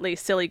explicitly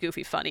silly,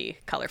 goofy, funny,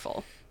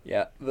 colorful.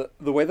 Yeah,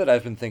 the way that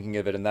I've been thinking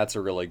of it, and that's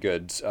a really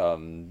good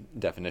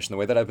definition, the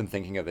way that I've been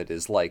thinking of it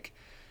is like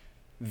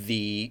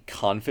the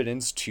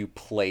confidence to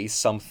play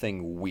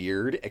something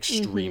weird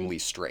extremely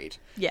straight.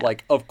 Yeah.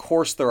 Like, of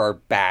course there are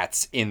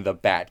bats in the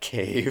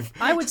Batcave.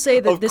 I would say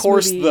that of this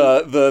course movie...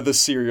 the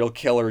serial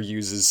killer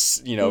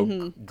uses,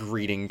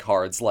 greeting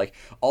cards. Like,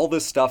 all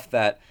this stuff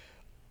that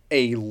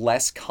a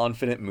less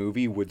confident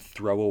movie would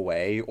throw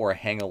away or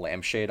hang a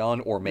lampshade on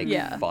or make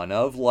fun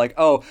of. Like,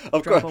 oh,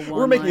 of course,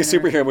 we're making a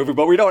superhero movie,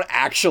 but we don't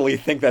actually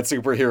think that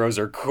superheroes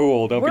are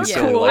cool. Don't be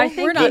silly. Cool. Like,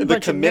 we're not the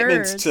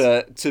commitment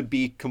to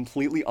be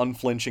completely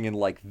unflinching and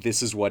like,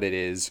 this is what it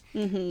is.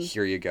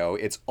 Here you go.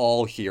 It's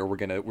all here. We're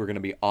gonna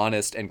be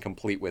honest and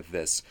complete with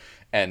this.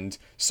 And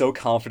so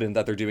confident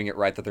that they're doing it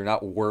right that they're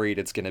not worried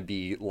it's gonna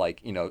be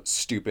like,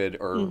 stupid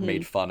or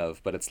made fun of.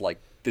 But it's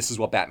like, this is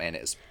what Batman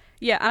is.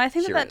 Yeah, and I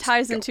think that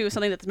ties into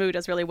something that this movie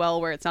does really well,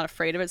 where it's not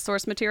afraid of its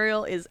source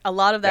material, is a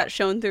lot of that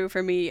shown through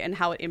for me and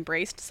how it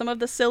embraced some of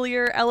the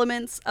sillier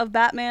elements of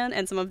Batman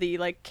and some of the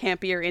like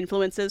campier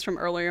influences from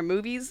earlier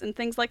movies and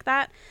things like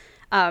that.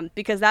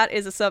 Because that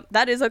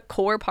is a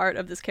core part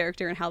of this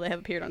character and how they have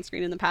appeared on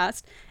screen in the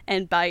past.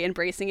 And by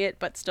embracing it,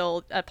 but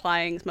still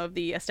applying some of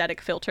the aesthetic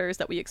filters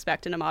that we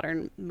expect in a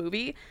modern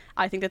movie,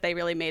 I think that they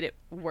really made it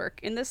work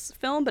in this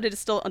film. But it is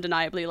still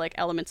undeniably like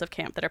elements of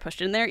camp that are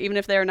pushed in there, even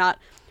if they're not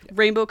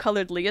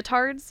rainbow-colored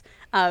leotards.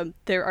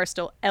 There are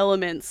still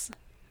elements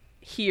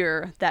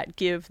here that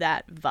give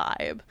that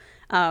vibe.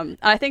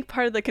 I think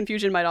part of the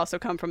confusion might also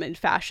come from in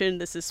fashion.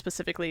 This is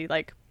specifically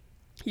like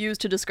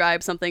used to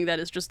describe something that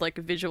is just like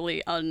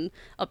visually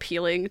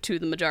unappealing to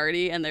the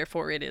majority, and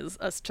therefore it is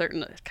a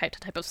certain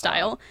type of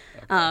style.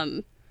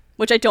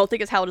 Which I don't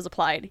think is how it is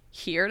applied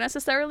here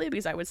necessarily,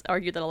 because I would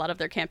argue that a lot of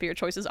their campier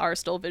choices are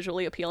still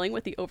visually appealing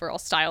with the overall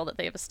style that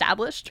they have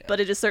established,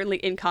 but it is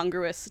certainly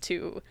incongruous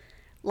to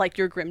like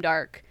your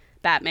grimdark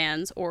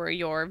Batmans or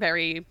your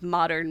very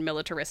modern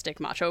militaristic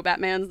macho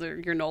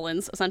Batmans, your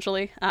Nolans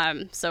essentially.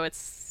 So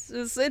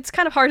it's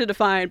kind of hard to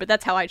define, but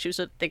that's how I choose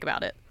to think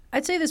about it.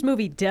 I'd say this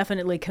movie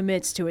definitely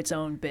commits to its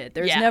own bit.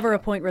 There's never a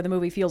point where the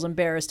movie feels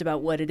embarrassed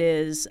about what it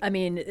is. I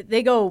mean,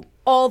 they go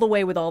all the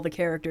way with all the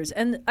characters.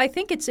 And I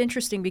think it's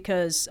interesting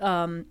because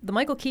the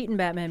Michael Keaton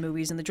Batman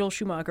movies and the Joel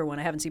Schumacher one,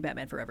 I haven't seen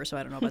Batman Forever, so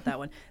I don't know about that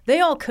one. They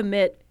all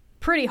commit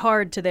pretty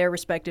hard to their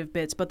respective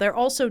bits, but they're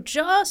also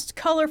just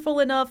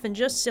colorful enough and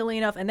just silly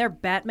enough, and their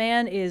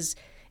Batman is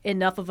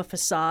enough of a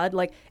facade.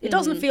 Like, it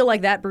doesn't feel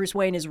like that Bruce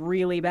Wayne is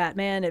really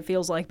Batman. It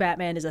feels like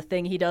Batman is a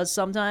thing he does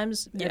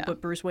sometimes,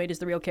 but Bruce Wayne is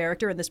the real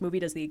character, and this movie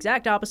does the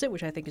exact opposite,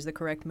 which I think is the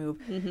correct move.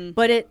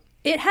 But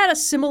it had a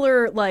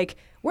similar, like,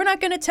 we're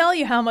not going to tell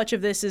you how much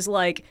of this is,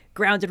 like,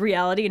 grounded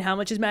reality and how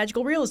much is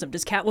magical realism.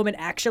 Does Catwoman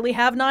actually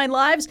have 9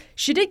 lives?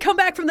 She did come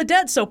back from the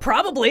dead, so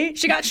probably.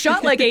 She got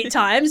shot like 8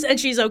 times, and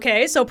she's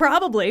okay, so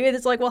probably. And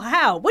it's like, well,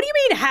 how? What do you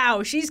mean,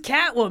 how? She's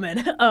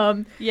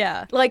Catwoman.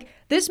 Like,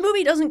 this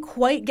movie doesn't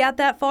quite get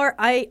that far.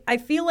 I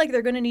feel like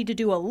they're going to need to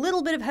do a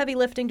little bit of heavy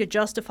lifting to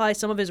justify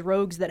some of his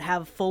rogues that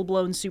have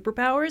full-blown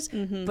superpowers.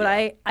 But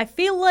I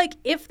feel like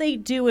if they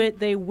do it,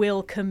 they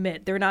will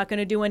commit. They're not going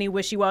to do any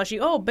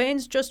wishy-washy, oh,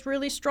 Bane's just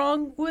really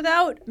strong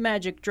without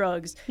magic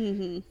drugs.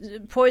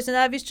 Poison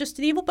Ivy's just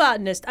an evil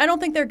botanist. I don't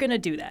think they're going to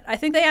do that. I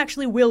think they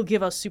actually will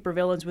give us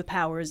supervillains with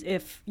powers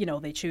if,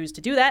 they choose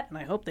to do that, and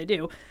I hope they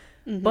do.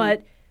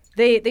 But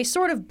they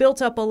sort of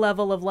built up a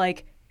level of,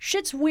 like,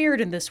 shit's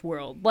weird in this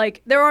world.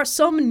 Like, there are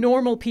some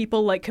normal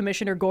people like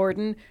Commissioner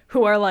Gordon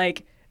who are,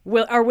 like,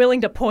 are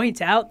willing to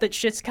point out that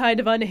shit's kind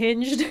of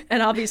unhinged,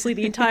 and obviously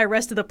the entire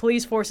rest of the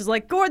police force is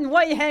like, Gordon,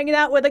 why are you hanging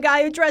out with a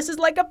guy who dresses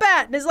like a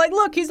bat? And is like,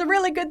 look, he's a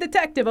really good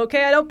detective,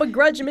 okay? I don't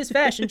begrudge him his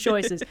fashion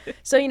choices.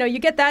 So, you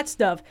get that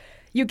stuff.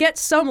 You get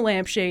some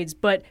lampshades,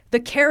 but the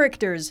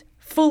characters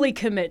fully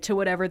commit to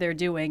whatever they're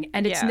doing,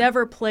 and it's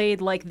never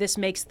played like this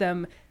makes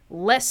them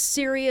less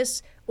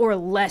serious or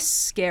less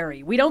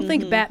scary. We don't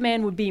think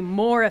Batman would be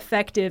more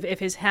effective if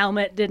his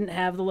helmet didn't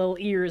have the little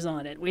ears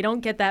on it. We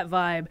don't get that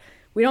vibe.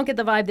 We don't get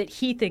the vibe that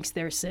he thinks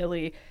they're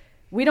silly.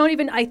 We don't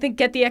even, I think,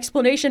 get the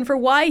explanation for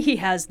why he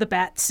has the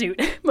bat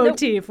suit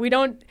motif.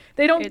 Nope.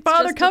 They don't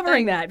bother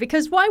covering that,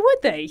 because why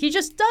would they? He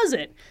just does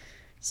it.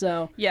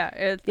 So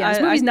this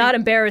movie's not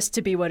embarrassed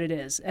to be what it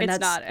is, and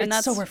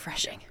that's so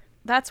refreshing.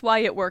 That's why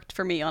it worked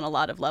for me on a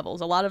lot of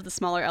levels. A lot of the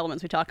smaller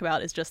elements we talk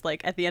about is just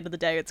like, at the end of the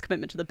day, it's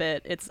commitment to the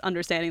bit. It's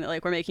understanding that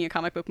like we're making a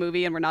comic book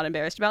movie and we're not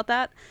embarrassed about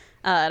that.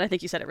 And I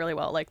think you said it really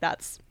well. Like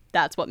that's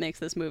what makes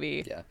this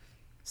movie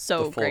so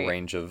the full great.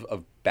 Range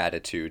of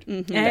batitude.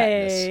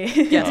 Hey.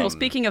 Yes. Well,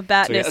 speaking of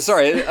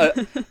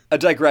batness, a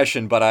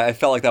digression, but I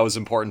felt like that was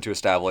important to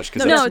establish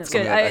because it's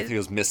good. I think it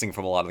was missing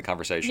from a lot of the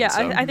conversation. Yeah,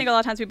 so. I think a lot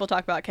of times people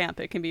talk about camp.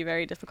 It can be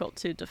very difficult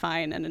to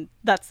define, and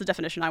that's the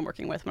definition I'm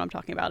working with when I'm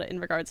talking about it in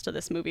regards to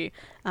this movie.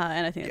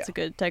 And I think it's a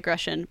good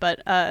digression.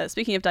 But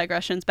speaking of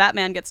digressions,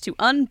 Batman gets to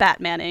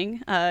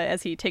un-Batmaning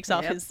as he takes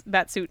off his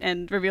batsuit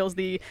and reveals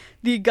the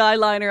guy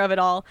liner of it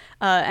all.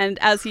 And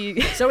as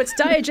he so it's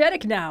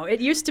diegetic now.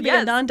 It used to be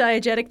a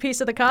non-diegetic piece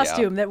of the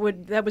costume that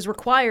was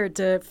required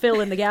to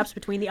fill in the gaps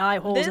between the eye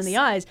holes and the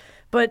eyes.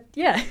 But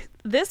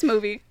this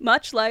movie,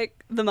 much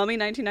like The Mummy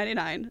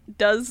 1999,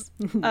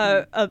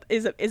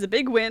 is a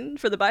big win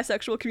for the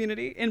bisexual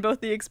community in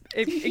both the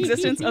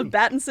existence of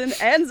Pattinson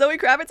and Zoe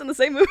Kravitz in the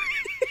same movie.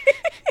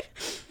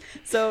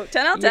 So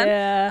 10 out of 10.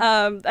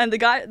 Yeah. And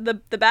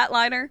the bat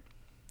liner,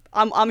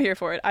 I'm here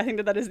for it. I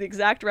think that is the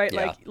exact right.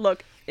 Yeah. Like,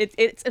 look,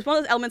 it's one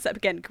of those elements that,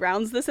 again,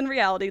 grounds this in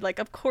reality. Like,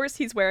 of course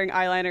he's wearing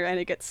eyeliner and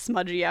it gets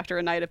smudgy after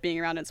a night of being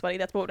around and sweaty.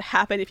 That's what would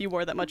happen if you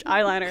wore that much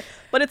eyeliner.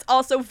 But it's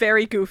also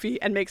very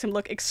goofy and makes him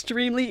look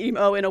extremely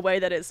emo in a way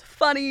that is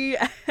funny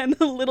and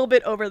a little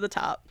bit over the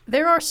top.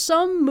 There are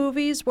some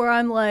movies where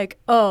I'm like,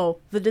 oh,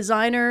 the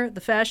designer,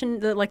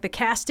 the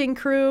casting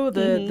crew,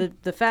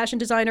 the fashion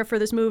designer for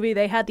this movie,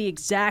 they had the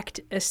exact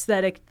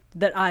aesthetic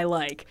that I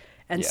like.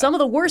 And some of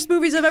the worst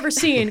movies I've ever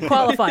seen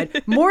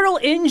qualified. Mortal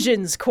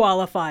Engines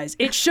qualifies.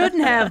 It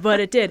shouldn't have, but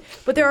it did.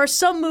 But there are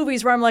some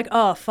movies where I'm like,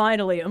 oh,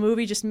 finally, a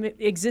movie just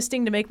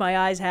existing to make my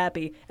eyes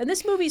happy. And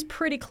this movie's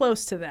pretty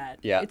close to that.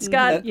 Yeah. It's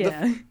got,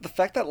 The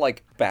fact that,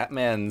 like,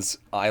 Batman's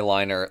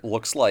eyeliner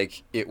looks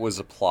like it was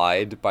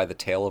applied by the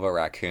tail of a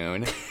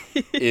raccoon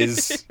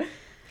is...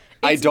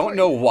 I don't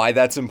know why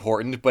that's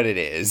important, but it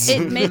is.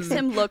 It makes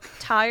him look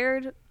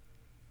tired,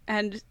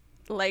 and,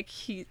 like,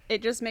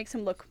 it just makes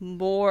him look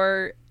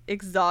more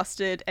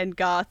exhausted and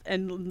goth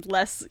and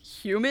less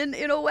human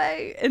in a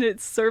way, and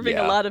it's serving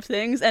a lot of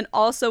things, and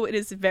also it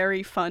is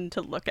very fun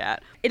to look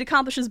at. It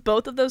accomplishes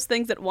both of those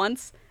things at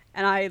once,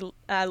 and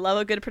I love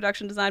a good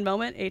production design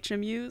moment.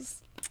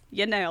 HMUs,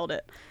 you nailed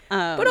it.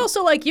 But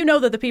also, like, you know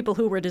that the people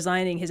who were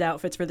designing his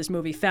outfits for this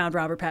movie found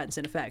Robert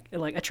Pattinson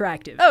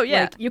attractive. Oh,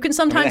 yeah. Like, you can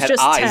sometimes they had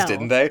just eyes, tell.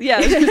 didn't they? Yeah.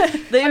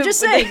 I'm just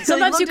saying,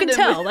 sometimes you can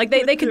tell. Like,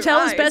 they could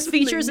tell his best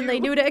features and they they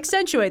knew to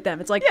accentuate them.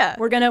 It's like, Yeah.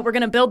 we're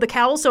gonna build the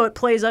cowl so it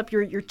plays up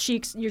your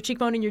cheeks, your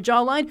cheekbone and your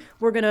jawline.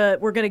 We're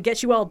gonna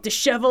get you all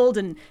disheveled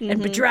and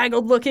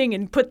bedraggled looking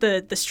and put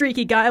the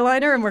streaky guy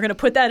liner, and we're gonna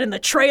put that in the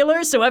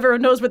trailer so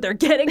everyone knows what they're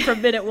getting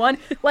from minute one.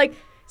 Like,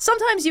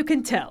 sometimes you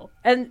can tell.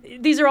 And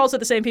these are also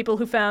the same people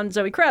who found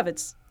Zoe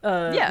Kravitz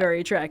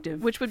very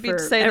attractive. Which would be to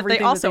say that they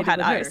also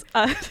had eyes.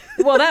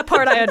 Well, that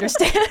part I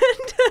understand.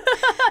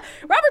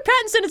 Robert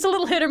Pattinson, it's a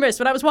little hit or miss.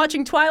 When I was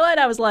watching Twilight,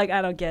 I was like,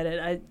 I don't get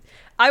it.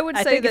 I would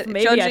say think that if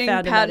maybe I judging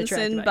found him that Pattinson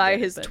attractive, by I'd get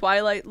it, his but-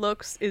 Twilight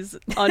looks is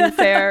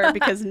unfair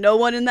because no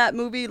one in that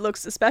movie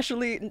looks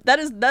especially... That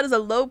is a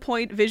low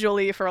point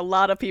visually for a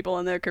lot of people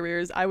in their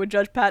careers. I would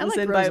judge I Pattinson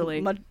like by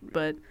Rosalie, much...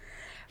 but...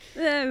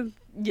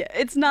 Yeah,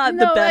 it's not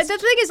the best the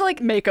thing is,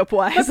 like,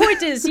 makeup-wise. the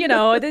point is,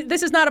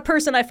 this is not a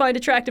person I find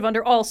attractive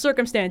under all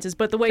circumstances,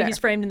 but the way he's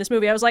framed in this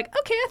movie, I was like,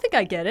 okay, I think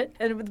I get it.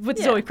 And with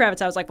Zoe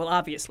Kravitz, I was like, well,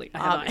 obviously, I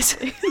have eyes.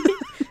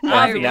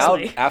 Now,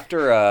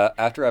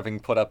 after having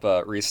put up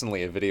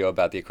recently a video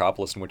about the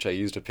Acropolis in which I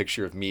used a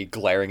picture of me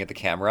glaring at the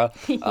camera,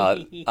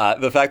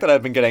 the fact that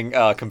I've been getting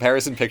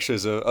comparison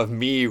pictures of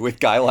me with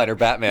guyliner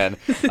Batman,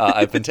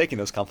 I've been taking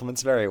those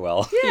compliments very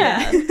well.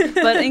 Yeah.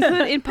 But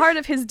in part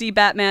of his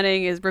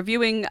de-Batmaning is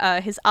reviewing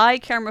his eye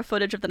camera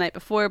footage of the night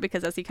before,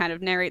 because as he kind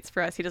of narrates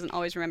for us, he doesn't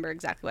always remember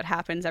exactly what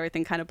happens.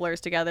 Everything kind of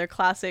blurs together.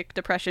 Classic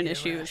depression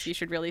issues. You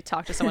should really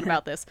talk to someone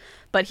about this.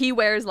 But he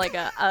wears like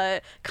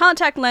a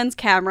contact lens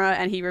camera,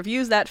 and he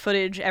reviews that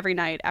footage every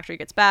night after he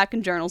gets back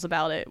and journals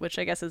about it, which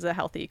I guess is a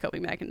healthy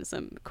coping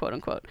mechanism, quote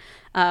unquote.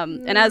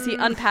 And as he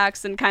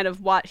unpacks and kind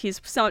of he's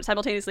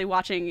simultaneously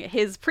watching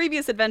his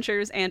previous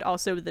adventures and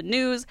also the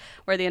news,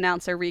 where the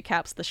announcer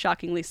recaps the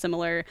shockingly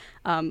similar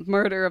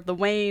murder of the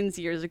Waynes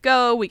years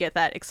ago. We get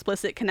that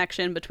explicit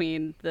connection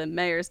between the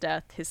mayor's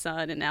death, his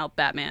son, and now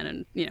Batman,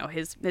 and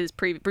his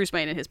Bruce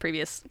Wayne and his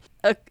previous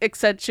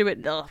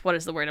accentuate. What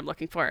is the word I'm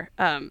looking for?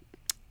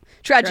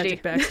 Tragedy.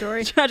 Tragic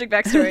backstory. Tragic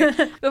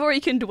backstory. Before you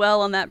can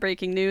dwell on that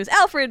breaking news,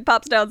 Alfred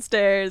pops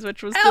downstairs,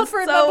 which was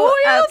Alfred, just so my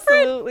boy,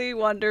 Alfred! absolutely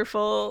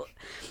wonderful.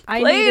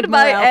 I Played needed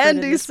more by Alfred in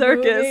Andy this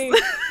Serkis.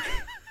 movie.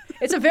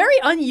 It's a very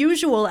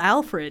unusual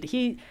Alfred.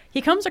 He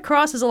comes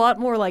across as a lot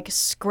more like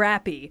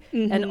scrappy,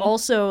 and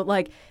also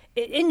like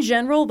in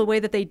general, the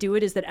way that they do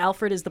it is that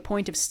Alfred is the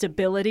point of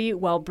stability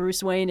while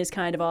Bruce Wayne is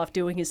kind of off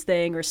doing his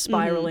thing or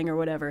spiraling or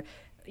whatever.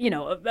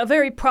 A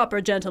very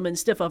proper gentleman,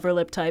 stiff upper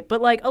lip type. But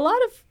like a lot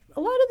of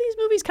these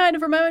movies kind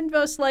of remind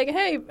us, like,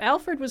 hey,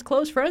 Alfred was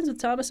close friends with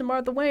Thomas and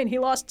Martha Wayne. He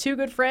lost two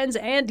good friends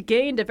and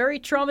gained a very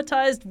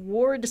traumatized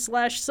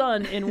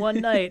ward/son in one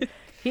night.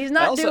 He's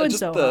not doing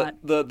so hot.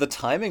 The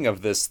timing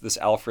of this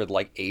Alfred,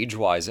 like,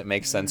 age-wise, it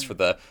makes sense for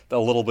the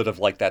little bit of,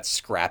 like, that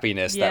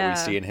scrappiness that we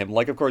see in him.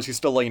 Like, of course, he's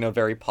still,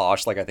 very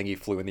posh. Like, I think he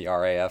flew in the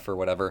RAF or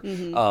whatever.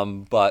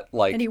 But,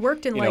 like... And he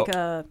worked in,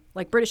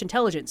 like British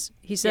intelligence.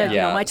 He said,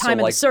 my time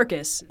in the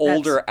circus.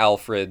 Older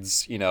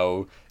Alfred's,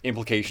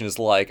 implication is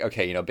like,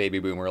 okay, baby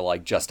boomer,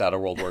 like, just out of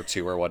World War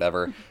II or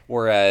whatever.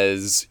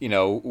 Whereas,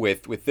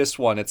 with this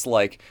one, it's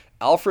like,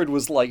 Alfred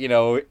was, like,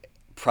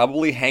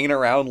 probably hanging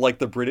around like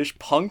the British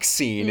punk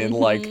scene in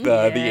like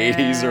the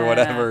 80s or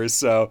whatever.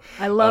 So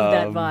I love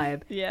that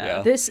vibe.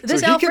 Yeah. This so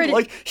Alfred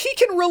he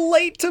can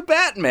relate to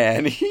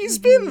Batman. He's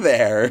been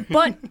there.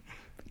 But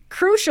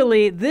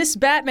crucially, this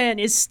Batman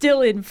is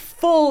still in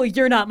full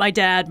 "you're not my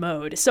dad"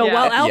 mode. So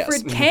while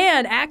Alfred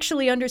can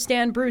actually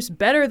understand Bruce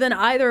better than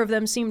either of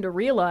them seem to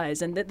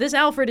realize, and this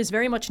Alfred is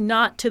very much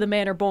not to the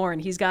manner born.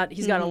 He's got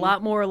a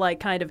lot more like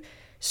kind of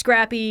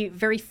scrappy,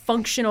 very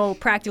functional,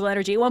 practical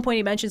energy. At one point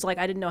he mentions, like,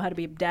 I didn't know how to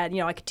be a dad.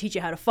 I could teach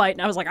you how to fight.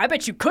 And I was like, I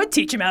bet you could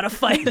teach him how to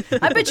fight.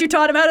 I bet you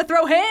taught him how to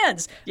throw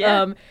hands.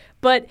 Yeah.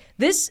 But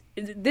this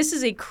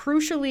is a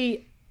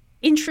crucially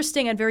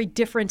interesting and very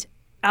different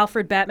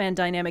Alfred-Batman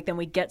dynamic than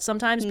we get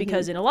sometimes,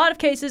 because in a lot of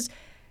cases,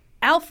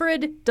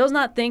 Alfred does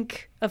not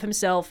think of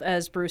himself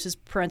as Bruce's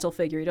parental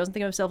figure. He doesn't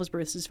think of himself as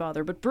Bruce's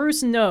father. But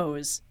Bruce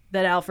knows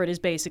that Alfred is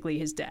basically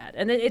his dad.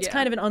 And it's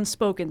kind of an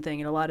unspoken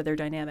thing in a lot of their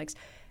dynamics.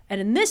 And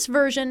in this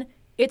version,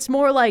 it's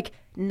more like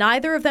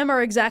neither of them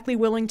are exactly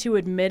willing to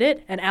admit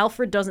it, and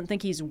Alfred doesn't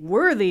think he's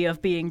worthy of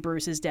being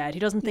Bruce's dad. He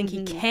doesn't think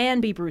he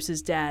can be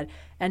Bruce's dad,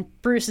 and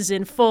Bruce is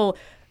in full,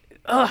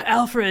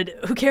 Alfred,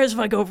 who cares if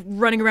I go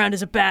running around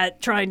as a bat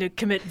trying to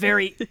commit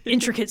very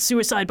intricate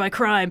suicide by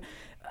crime?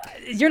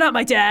 You're not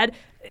my dad.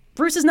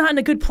 Bruce is not in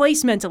a good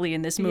place mentally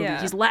in this movie.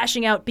 Yeah. He's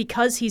lashing out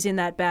because he's in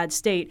that bad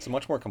state. It's a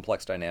much more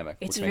complex dynamic.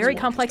 It's very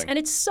complex, and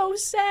it's so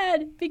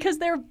sad because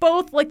they're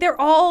both, like, they're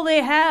all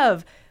they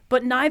have.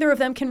 But neither of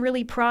them can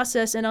really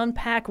process and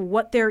unpack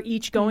what they're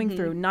each going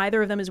through.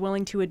 Neither of them is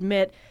willing to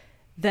admit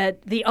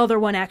that the other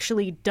one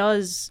actually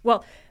does.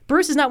 Well,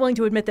 Bruce is not willing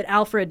to admit that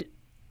Alfred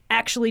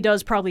actually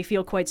does probably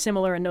feel quite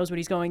similar and knows what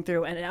he's going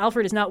through. And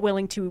Alfred is not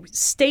willing to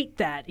state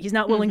that. He's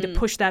not willing to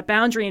push that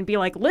boundary and be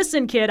like,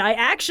 listen, kid, I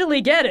actually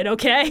get it,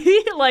 okay?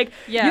 Like,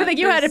 you think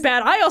you had it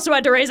bad. I also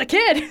had to raise a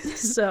kid.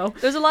 So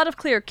there's a lot of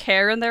clear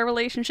care in their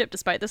relationship.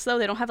 Despite this, though,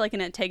 they don't have like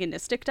an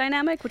antagenistic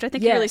dynamic, which I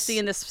think you really see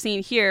in this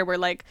scene here, where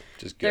like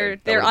they're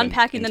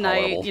unpacking the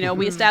night.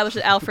 We established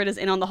that Alfred is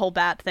in on the whole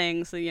bat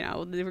thing, so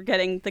they were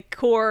getting the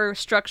core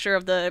structure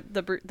of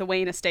the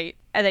Wayne estate.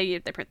 And they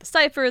print the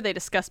cipher. They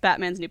discuss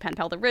Batman's new pen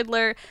pal, the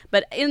Riddler.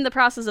 But in the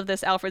process of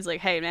this, Alfred's like,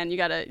 "Hey, man, you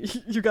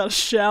gotta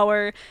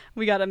shower.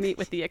 We gotta meet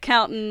with the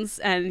accountants."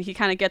 And he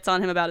kind of gets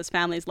on him about his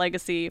family's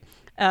legacy.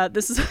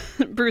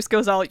 Bruce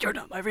goes all, "You're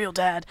not my real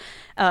dad,"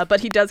 but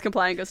he does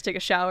comply and goes to take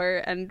a shower.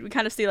 And we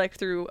kind of see, like,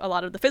 through a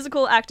lot of the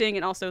physical acting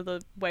and also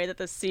the way that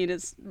this scene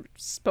is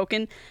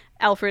spoken,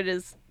 Alfred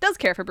does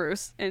care for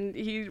Bruce, and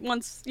he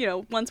wants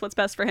what's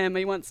best for him.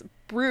 He wants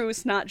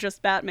Bruce, not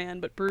just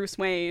Batman, but Bruce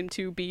Wayne,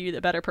 to be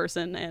the better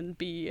person and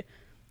be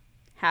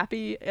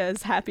happy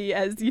as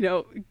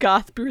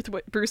goth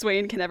Bruce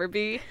Wayne can ever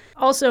be.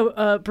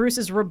 Also,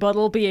 Bruce's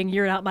rebuttal being,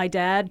 "You're not my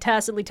dad,"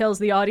 tacitly tells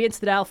the audience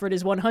that Alfred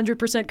is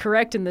 100%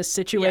 correct in this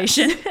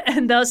situation. Yes.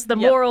 And thus the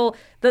moral,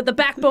 the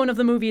backbone of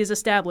the movie is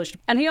established.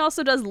 And he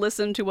also does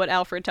listen to what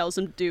Alfred tells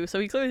him to do, so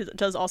he clearly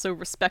does also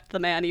respect the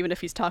man, even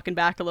if he's talking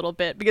back a little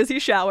bit, because he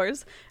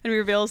showers and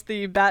reveals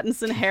the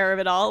Battinson hair of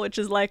it all, which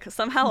is like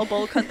somehow a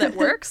bowl cut that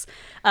works.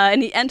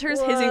 And he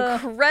enters his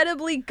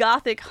incredibly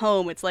gothic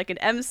home. It's like an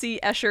M.C.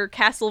 Escher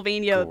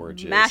Castlevania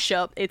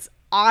mashup. It's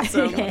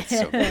awesome. It's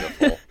so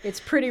beautiful. It's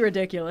pretty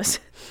ridiculous.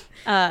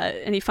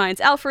 And he finds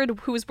Alfred,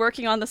 who is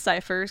working on the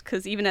cipher,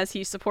 because even as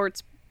he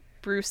supports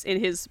Bruce in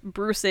his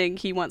Brucing,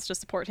 he wants to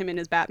support him in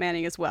his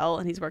Batmaning as well,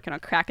 and he's working on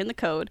cracking the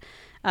code.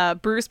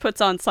 Bruce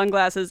puts on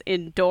sunglasses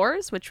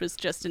indoors, which was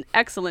just an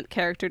excellent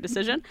character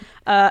decision.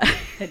 And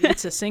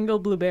eats a single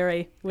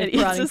blueberry with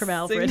prodding from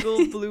Alfred.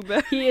 Single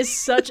blueberry. He is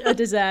such a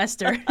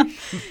disaster.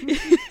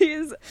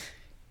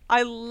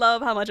 I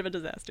love how much of a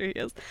disaster he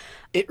is.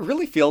 It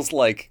really feels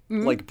like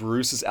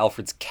Bruce is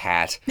Alfred's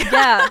cat.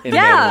 Yeah. In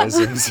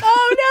mannerisms.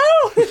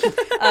 Oh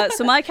no!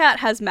 So my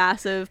cat has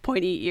massive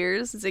pointy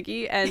ears,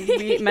 Ziggy, and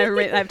my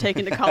roommate and I have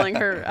taken to calling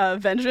her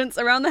Vengeance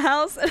around the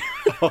house.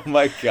 Oh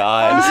my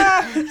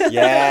god.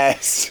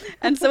 Yes.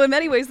 And so in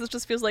many ways this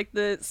just feels like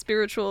this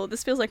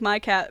feels like my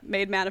cat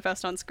made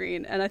manifest on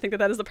screen, and I think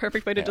that is the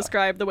perfect way to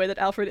describe the way that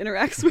Alfred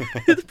interacts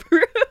with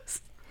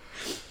Bruce.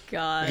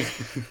 God.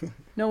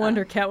 No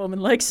wonder Catwoman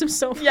likes him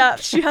so much. Yeah,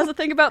 she has a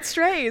thing about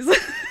strays.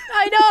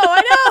 I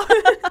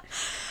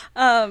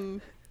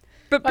know.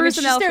 But Bruce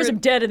and Alfred stares him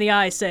dead in the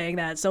eye saying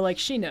that, so like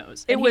she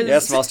knows.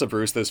 Yes, Master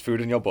Bruce, there's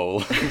food in your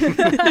bowl.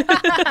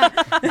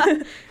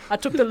 I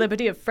took the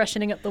liberty of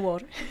freshening up the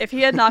water. If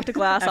he had knocked a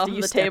glass off of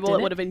the table,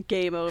 it would have been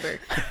game over.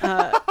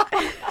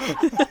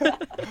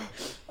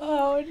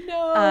 Oh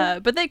no!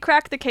 But they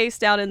crack the case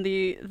down in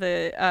the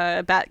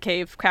Bat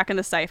Cave, cracking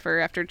the cipher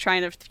after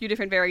trying a few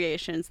different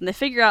variations, and they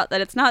figure out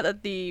that it's not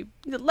that the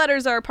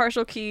letters are a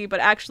partial key, but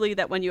actually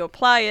that when you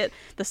apply it,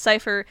 the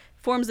cipher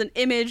forms an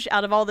image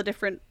out of all the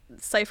different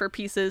cipher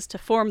pieces to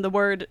form the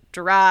word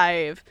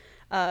drive,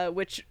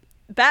 which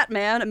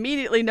Batman,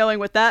 immediately knowing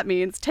what that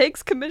means,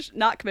 takes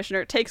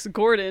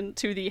Gordon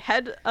to the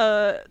head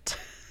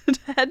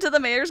to the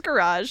mayor's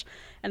garage,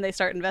 and they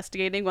start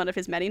investigating one of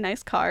his many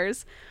nice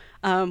cars,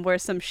 where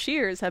some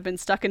shears have been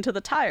stuck into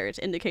the tire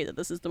to indicate that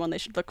this is the one they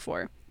should look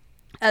for.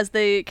 As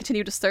they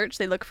continue to search,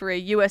 they look for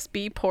a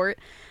USB port,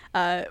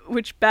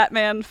 which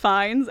Batman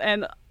finds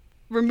and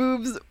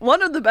removes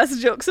one of the best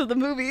jokes of the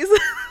movies,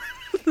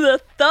 the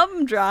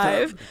thumb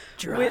drive.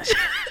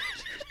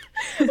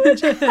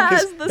 Which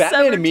has the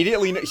Batman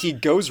immediately, he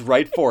goes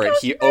right for it.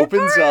 He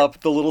opens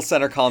up the little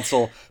center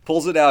console,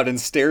 pulls it out, and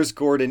stares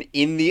Gordon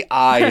in the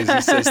eye as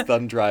he says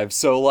thumb drive.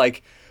 So,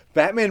 like,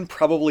 Batman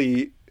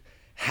probably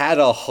had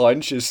a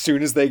hunch as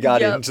soon as they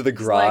got into the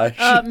garage.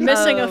 Like,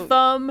 missing a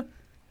thumb.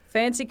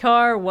 Fancy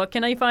car. What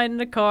can I find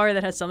in a car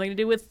that has something to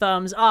do with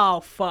thumbs? Oh,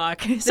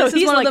 fuck. So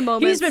he's one of the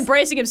moments. He's been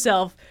bracing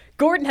himself.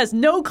 Gordon has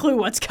no clue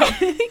what's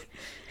coming.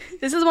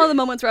 This is one of the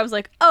moments where I was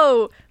like,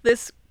 oh,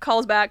 this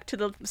calls back to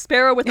the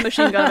Sparrow with the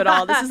machine gun of it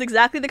all. This is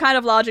exactly the kind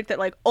of logic that,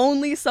 like,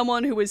 only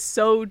someone who is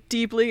so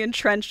deeply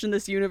entrenched in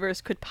this universe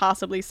could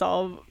possibly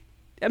solve.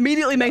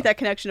 Immediately make that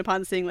connection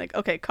upon seeing, like,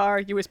 okay,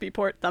 car, USB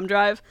port, thumb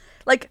drive.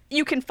 Like,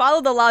 you can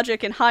follow the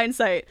logic in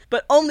hindsight,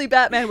 but only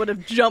Batman would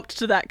have jumped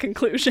to that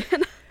conclusion.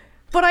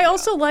 But I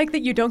also like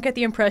that you don't get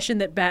the impression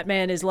that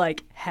Batman is,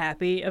 like,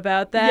 happy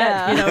about that.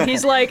 Yeah. You know,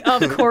 he's like,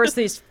 of course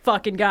this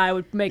fucking guy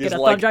would make it a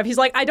thumb drive. He's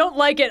like, I don't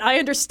like it, I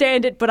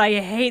understand it, but I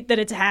hate that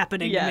it's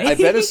happening to me. I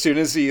bet as soon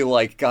as he,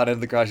 like, got into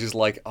the garage, he's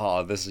like,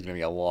 oh, this is going to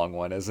be a long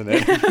one, isn't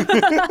it?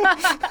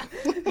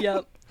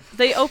 Yep.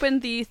 They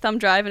open the thumb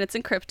drive and it's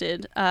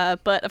encrypted,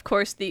 but of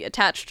course the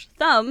attached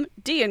thumb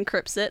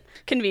de-encrypts it.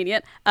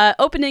 Convenient.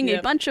 Opening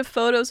a bunch of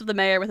photos of the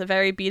mayor with a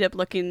very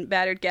beat-up-looking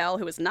battered gal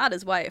who is not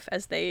his wife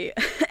as they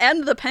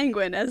and the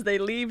Penguin as they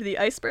leave the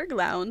Iceberg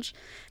Lounge.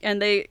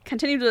 And they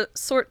continue to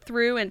sort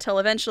through until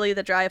eventually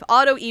the drive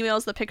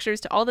auto-emails the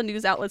pictures to all the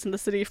news outlets in the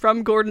city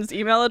from Gordon's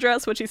email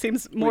address, which he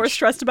seems more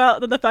stressed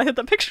about than the fact that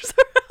the pictures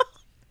are out.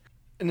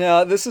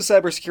 No, this is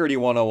Cybersecurity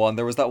 101.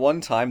 There was that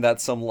one time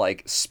that some,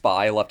 like,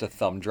 spy left a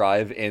thumb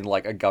drive in,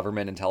 like, a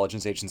government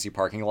intelligence agency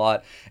parking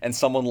lot, and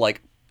someone,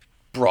 like,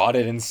 brought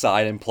it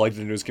inside and plugged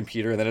it into his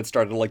computer, and then it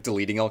started, like,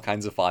 deleting all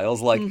kinds of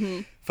files. Like,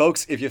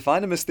 folks, if you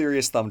find a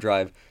mysterious thumb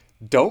drive,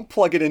 don't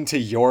plug it into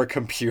your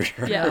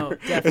computer. Yeah, no,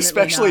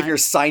 especially if you're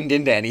signed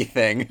into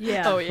anything.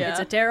 Yeah. Oh, yeah. It's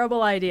a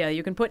terrible idea.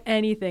 You can put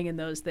anything in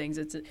those things.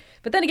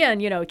 But then again,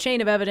 you know,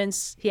 chain of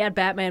evidence, he had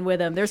Batman with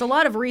him. There's a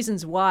lot of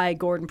reasons why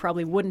Gordon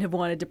probably wouldn't have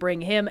wanted to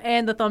bring him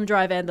and the thumb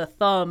drive and the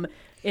thumb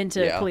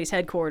into police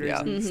headquarters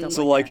and stuff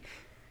so, like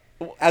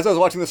that. As I was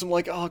watching this, I'm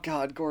like, oh,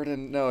 God,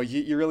 Gordon, no,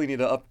 you really need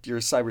to up your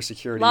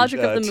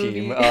cybersecurity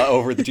team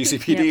over the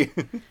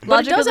GCPD.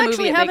 But it does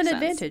actually have an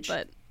advantage.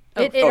 But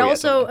it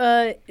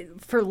also,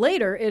 for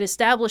later, it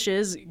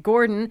establishes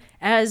Gordon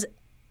as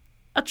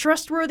a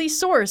trustworthy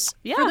source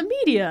for the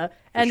media.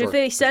 And if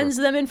he sends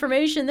them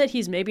information that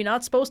he's maybe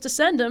not supposed to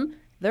send them,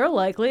 they're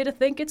likely to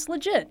think it's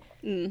legit.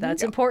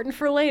 That's important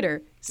for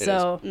later.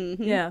 Both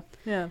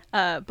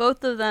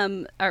of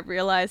them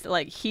realize that,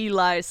 like, he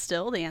lies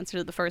still. The answer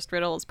to the first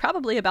riddle is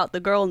probably about the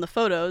girl in the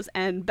photos,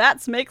 and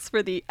Bats makes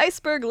for the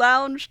Iceberg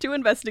Lounge to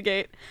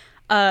investigate.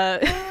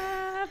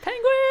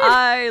 Penguin!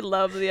 I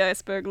love the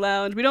Iceberg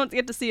Lounge. We don't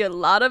get to see a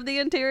lot of the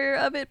interior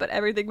of it, but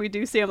everything we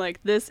do see, I'm like,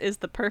 this is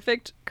the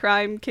perfect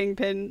crime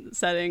kingpin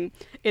setting.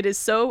 It is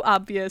so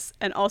obvious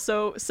and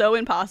also so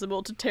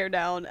impossible to tear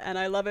down, and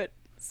I love it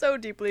so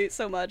deeply,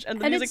 so much.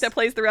 And the music that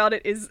plays throughout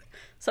it is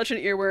such an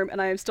earworm,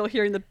 and I am still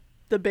hearing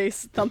the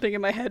bass thumping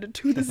in my head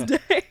to this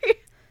day.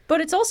 But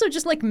it's also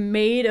just, like,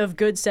 made of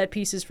good set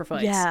pieces for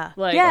fights. Yeah.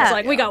 It's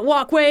like, we got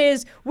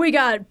walkways, we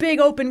got big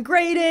open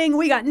grating,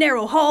 we got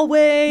narrow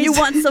hallways. You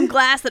want some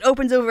glass that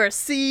opens over a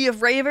sea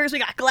of ravers? We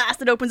got glass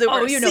that opens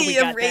over a sea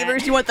of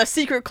ravers. You want the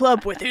secret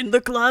club within the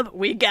club?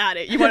 We got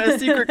it. You want a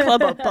secret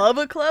club above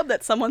a club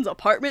that's someone's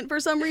apartment for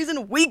some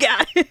reason? We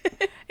got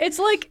it. It's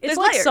like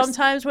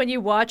sometimes when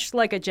you watch,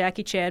 like, a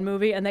Jackie Chan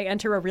movie and they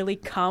enter a really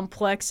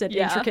complex and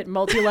intricate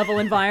multi-level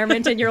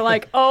environment and you're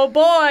like, oh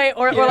boy.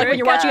 Or like when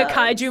you're watching a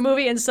kaiju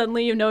movie and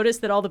suddenly you notice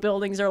that all the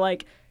buildings are,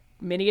 like,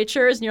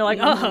 miniatures and you're like,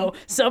 oh,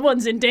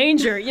 someone's in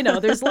danger. You know,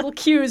 there's little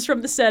cues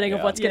from the setting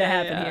of what's going to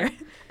happen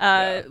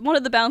here. One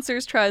of the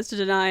bouncers tries to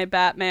deny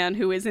Batman,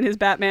 who is in his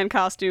Batman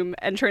costume,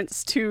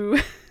 entrance to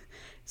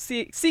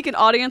seek an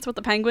audience with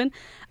the Penguin,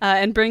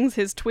 and brings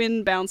his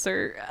twin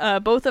bouncer,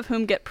 both of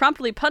whom get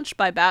promptly punched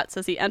by Bats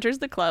as he enters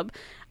the club,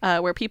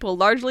 where people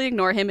largely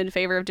ignore him in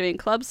favor of doing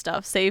club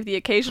stuff, save the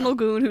occasional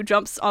goon who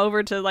jumps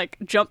over to, like,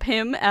 jump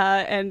him,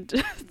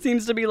 and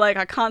seems to be, like,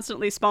 a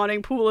constantly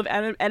spawning pool of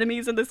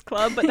enemies in this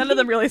club, but none of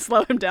them really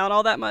slow him down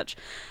all that much.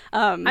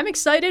 I'm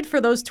excited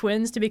for those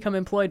twins to become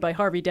employed by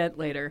Harvey Dent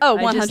later. Oh,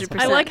 100%.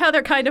 I like how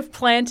they're kind of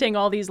planting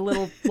all these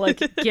little,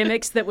 like,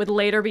 gimmicks that would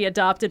later be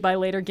adopted by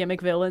later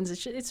gimmick villains.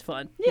 It's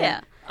fun.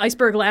 Yeah.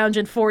 Iceberg Lounge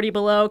and 40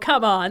 Below.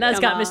 Come on. That's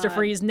got Mr.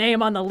 Freeze's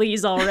name on the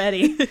lees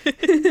already.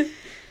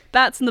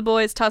 Bats and the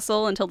boys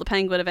tussle until the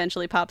Penguin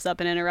eventually pops up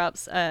and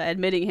interrupts,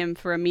 admitting him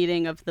for a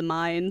meeting of the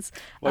minds.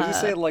 What does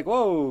he say? Like,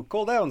 whoa,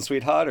 cool down,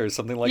 sweetheart, or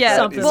something like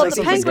that? Yeah, well,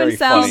 the Penguin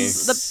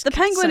sounds... The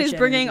Penguin is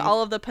bringing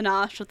all of the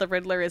panache that the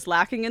Riddler is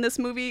lacking in this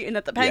movie, in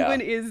that the Penguin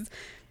is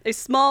a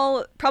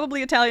small,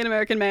 probably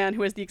Italian-American man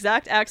who has the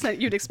exact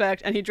accent you'd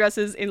expect, and he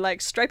dresses in, like,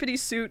 stripedy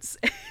suits,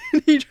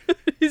 and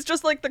He's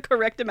just like the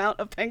correct amount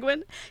of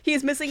penguin.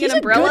 He's missing an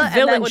umbrella,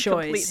 and that would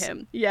complete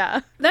him.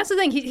 Yeah. That's the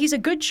thing. He's a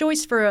good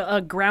choice for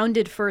a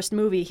grounded first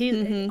movie.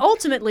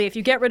 Ultimately, if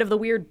you get rid of the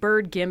weird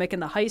bird gimmick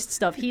and the heist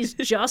stuff, he's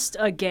just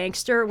a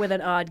gangster with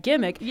an odd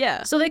gimmick.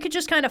 Yeah. So they could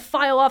just kind of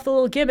file off the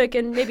little gimmick,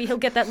 and maybe he'll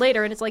get that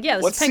later. And it's like, yeah,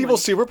 this What's is Penguin.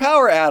 What's evil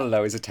superpower? I don't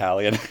know. He's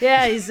Italian.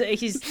 Yeah,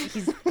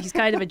 he's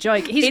kind of a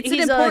joke. He's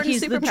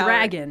the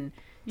dragon.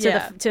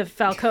 To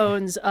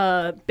Falcone's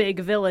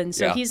big villain,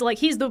 so he's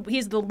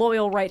the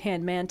loyal right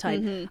hand man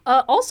type.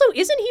 Also,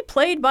 isn't he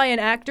played by an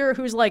actor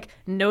who's like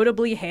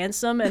notably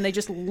handsome, and they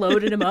just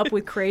loaded him up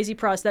with crazy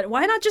prosthetics?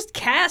 Why not just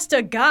cast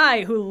a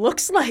guy who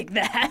looks like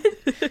that?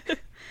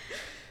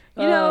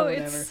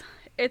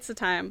 It's a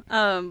time.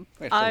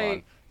 Wait, hold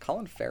on.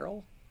 Colin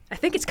Farrell? I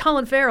think it's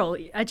Colin Farrell.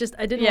 I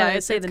didn't want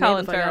to say the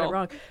Colin name if Farrell. I got it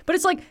wrong. But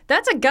it's like,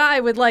 that's a guy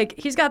with like,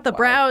 he's got the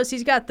brows,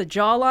 he's got the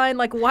jawline.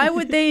 Like, why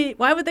would they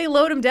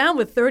load him down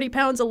with 30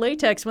 pounds of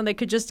latex when they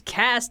could just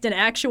cast an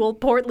actual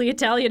portly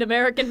Italian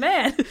American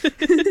man?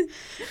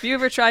 Have you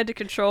ever tried to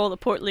control the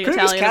portly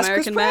Italian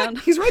American man?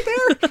 He's right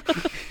there.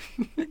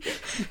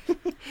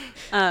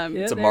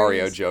 It's a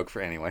Mario joke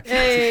for anyway.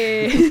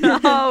 Hey.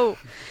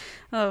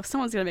 Oh,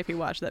 someone's gonna make me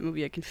watch that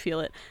movie. I can feel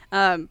it.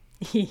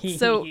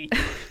 So,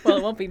 well,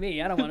 it won't be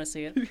me. I don't want to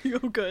see it.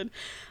 Oh, good.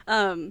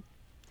 But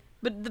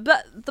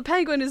the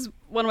penguin is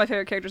one of my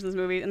favorite characters in this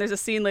movie, and there's a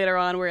scene later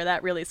on where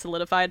that really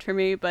solidified for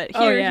me. But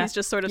here he's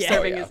just sort of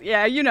serving his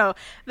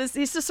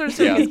he's just sort of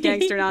serving his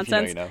gangster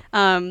nonsense.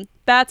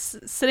 Bat's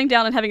sitting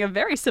down and having a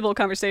very civil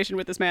conversation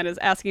with this man, is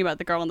asking about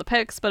the girl in the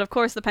pics, but of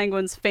course the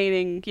penguin's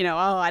feigning,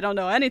 I don't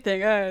know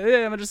anything.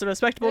 I'm just a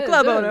respectable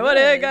club owner.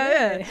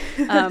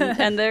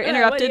 And they're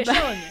interrupted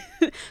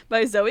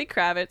by Zoe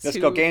Kravitz. This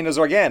cocaine is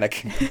organic.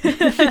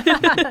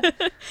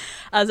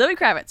 Zoe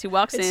Kravitz, who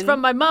walks in. It's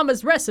from my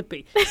mama's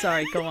recipe.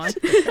 Sorry, go on. Zoe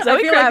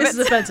Kravitz. Like this is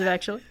offensive,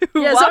 actually.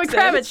 Zoe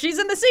Kravitz. She's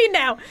in the scene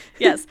now.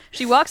 Yes.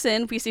 She walks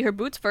in. We see her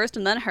boots first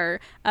and then her.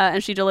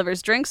 And she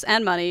delivers drinks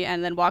and money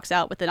and then walks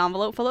out with an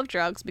envelope full of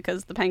drugs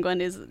because the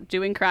penguin is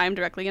doing crime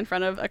directly in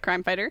front of a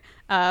crime fighter.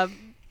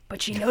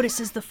 But she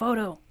notices the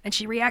photo and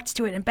she reacts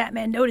to it, and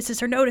Batman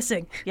notices her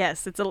noticing.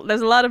 Yes, there's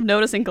a lot of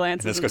noticing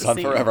glances. This goes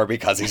on forever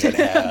because he's in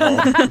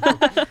hell.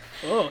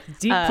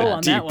 Deep pull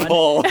on that one. Deep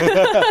pull.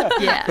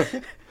 Yeah.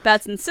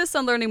 Bats insists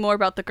on learning more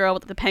about the girl,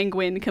 but the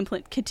penguin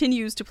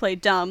continues to play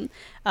dumb.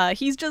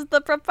 He's just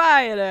the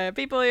proprietor.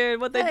 People here,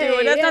 what they do,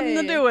 it has nothing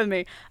to do with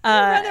me.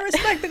 Run a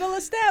respectable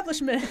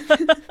establishment.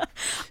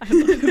 I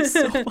love him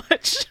so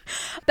much.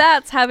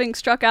 Bats, having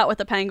struck out with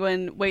the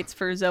penguin, waits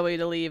for Zoe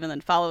to leave and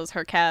then follows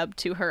her cab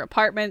to her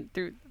apartment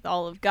through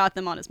all of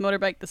Gotham on his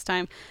motorbike this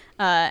time.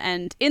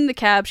 And in the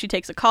cab, she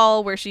takes a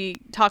call where she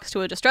talks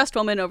to a distressed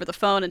woman over the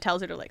phone and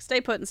tells her to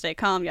stay put and stay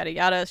calm, yada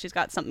yada. She's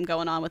got something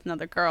going on with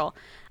another girl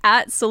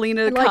at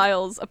Selena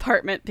Kyle's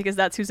apartment, because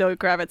that's who Zoe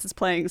Kravitz is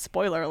playing.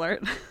 Spoiler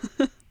alert.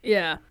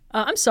 Yeah.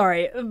 I'm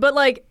sorry, but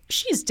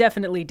she's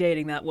definitely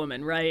dating that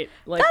woman, right?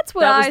 That's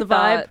what that was I the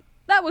thought. Vibe.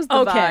 That was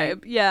the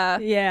vibe.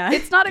 Yeah.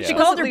 It's not. She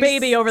called her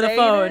baby over the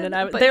phone,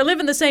 and they live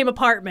in the same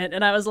apartment,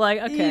 and I was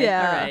like, okay,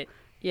 all right.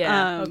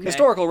 Yeah.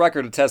 Historical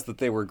record attests that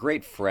they were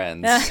great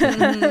friends.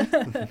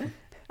 In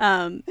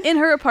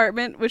her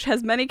apartment, which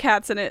has many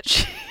cats in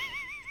it,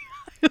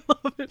 I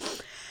love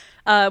it.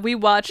 We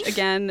watch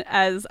again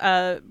as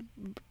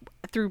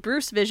through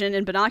Bruce vision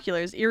and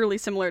binoculars, eerily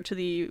similar to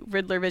the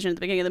Riddler vision at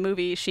the beginning of the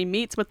movie. She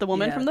meets with the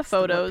woman from the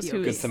photos,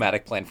 who's good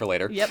thematic plan for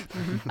later. Yep.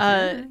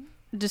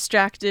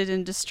 Distracted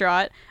and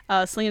distraught.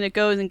 Selena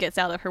goes and gets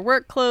out of her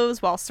work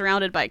clothes while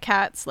surrounded by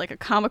cats, like a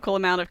comical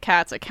amount of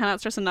cats. I cannot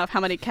stress enough how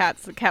many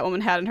cats the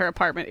Catwoman had in her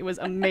apartment. It was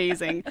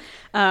amazing.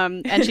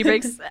 And she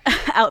breaks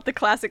out the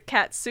classic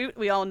cat suit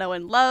we all know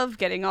and love,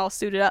 getting all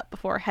suited up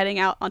before heading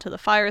out onto the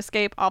fire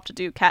escape, off to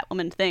do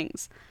Catwoman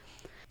things.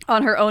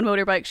 On her own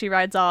motorbike, she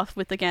rides off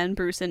with, again,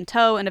 Bruce in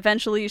tow, and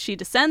eventually she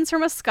descends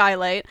from a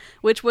skylight,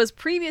 which was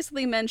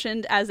previously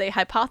mentioned as a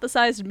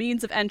hypothesized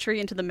means of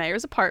entry into the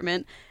mayor's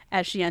apartment,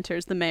 as she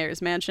enters the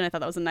mayor's mansion. I thought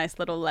that was a nice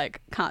little,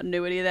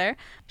 continuity there.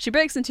 She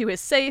breaks into his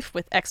safe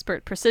with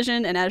expert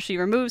precision, and as she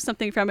removes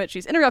something from it,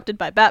 she's interrupted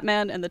by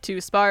Batman, and the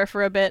two spar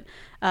for a bit.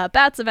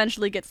 Bats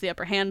eventually gets the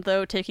upper hand,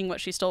 though, taking what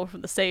she stole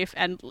from the safe,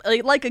 and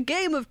like a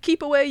game of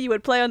keep away you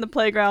would play on the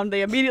playground,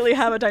 they immediately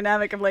have a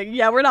dynamic of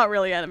we're not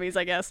really enemies,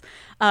 I guess.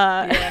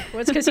 Well,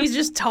 it's because he's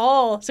just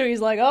tall, so he's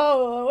like,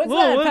 oh, what's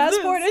that?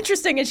 Passport?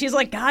 Interesting. And she's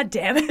like, God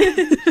damn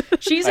it.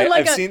 She's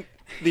in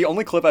the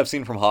only clip I've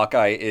seen from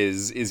Hawkeye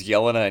is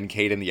Yelena and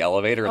Kate in the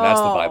elevator, and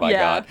that's the vibe I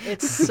got.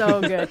 It's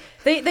so good.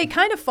 They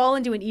kind of fall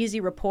into an easy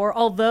rapport,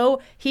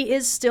 although he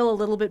is still a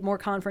little bit more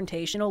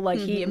confrontational.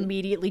 He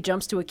immediately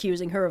jumps to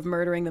accusing her of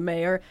murdering the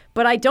mayor.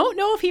 But I don't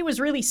know if he was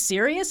really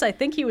serious. I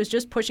think he was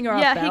just pushing her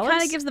off balance. Yeah, he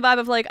kind of gives the vibe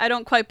of I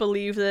don't quite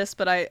believe this,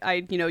 but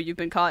I you've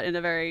been caught in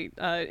a very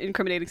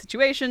incriminating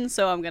situation,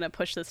 so I'm going to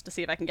push this to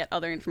see if I can get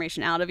other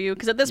information out of you.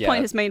 Because at this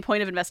point, his main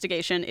point of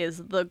investigation is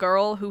the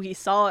girl who he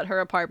saw at her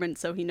apartment,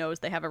 so he knows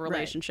they have a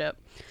relationship.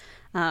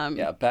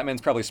 Yeah,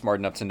 Batman's probably smart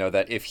enough to know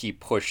that if he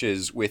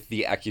pushes with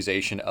the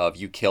accusation of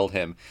you killed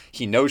him,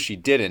 he knows she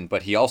didn't,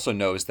 but he also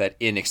knows that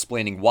in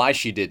explaining why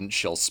she didn't,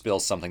 she'll spill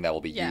something that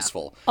will be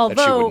useful that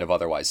she wouldn't have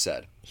otherwise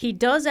said. He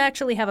does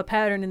actually have a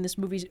pattern in this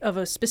movie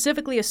of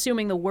specifically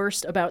assuming the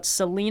worst about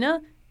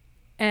Selina.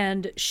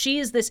 And she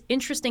is this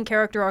interesting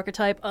character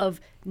archetype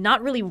of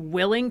not really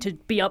willing to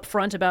be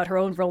upfront about her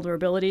own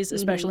vulnerabilities,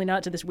 especially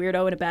not to this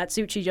weirdo in a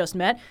batsuit she just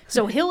met.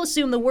 So he'll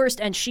assume the worst,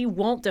 and she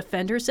won't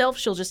defend herself.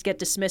 She'll just get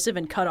dismissive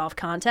and cut off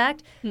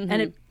contact.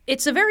 And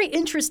it's a very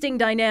interesting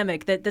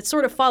dynamic that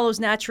sort of follows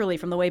naturally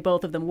from the way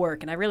both of them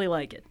work, and I really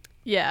like it.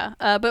 Yeah,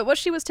 but what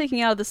she was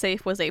taking out of the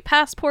safe was a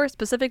passport,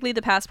 specifically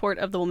the passport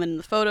of the woman in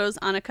the photos,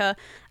 Annika.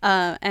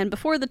 And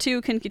before the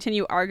two can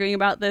continue arguing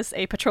about this,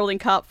 a patrolling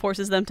cop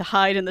forces them to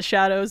hide in the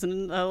shadows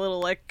and a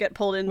little, get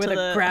pulled into with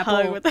the a grapple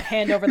hug with the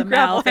hand over the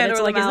mouth. And it's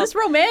like, is this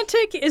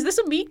romantic? Is this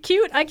a meet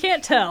cute? I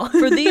can't tell.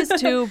 For these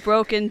two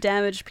broken,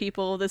 damaged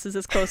people, this is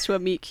as close to a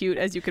meet cute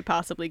as you could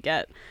possibly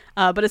get.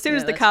 But as soon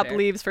as the cop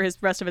leaves for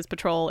his rest of his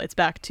patrol, it's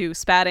back to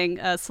spatting.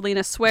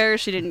 Selina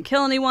swears she didn't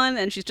kill anyone,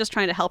 and she's just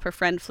trying to help her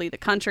friend flee the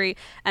country.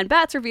 And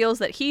Bats reveals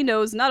that he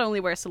knows not only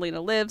where Selina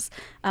lives,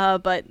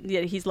 but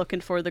he's looking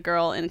for the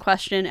girl in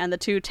question, and the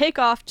two take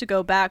off to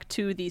go back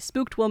to the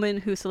spooked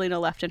woman who Selina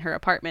left in her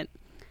apartment.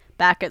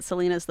 Back at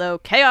Selina's, though,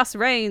 chaos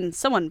reigns.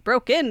 Someone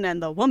broke in,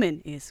 and the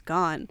woman is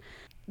gone.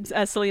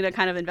 As Selina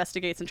kind of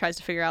investigates and tries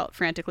to figure out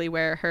frantically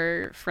where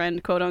her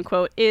friend,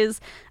 quote-unquote,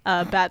 is,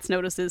 Bats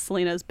notices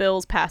Selina's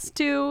bills past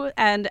due,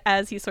 and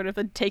as he's sort of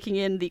taking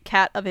in the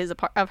cat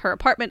of her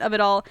apartment of it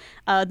all,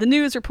 the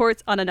news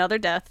reports on another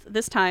death,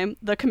 this time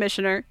the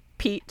commissioner,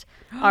 Pete,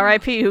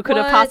 R.I.P., who could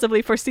have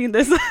possibly foreseen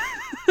this.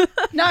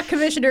 Not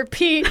Commissioner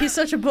Pete. He's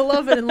such a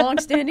beloved and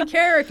long-standing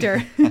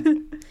character.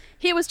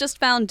 He was just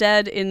found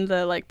dead in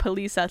the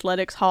police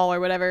athletics hall or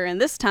whatever,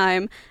 and this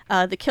time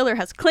the killer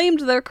has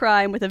claimed their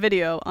crime with a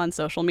video on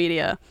social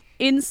media.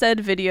 In said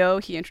video,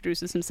 he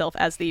introduces himself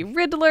as the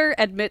Riddler,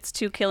 admits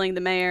to killing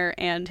the mayor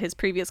and his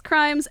previous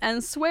crimes,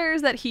 and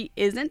swears that he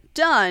isn't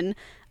done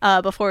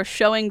before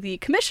showing the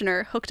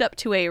commissioner hooked up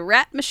to a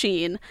rat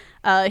machine.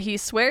 He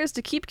swears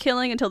to keep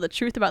killing until the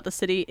truth about the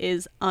city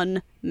is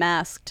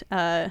unmasked.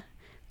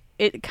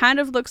 It kind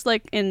of looks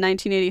like in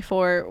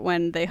 1984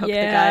 when they hooked the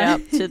guy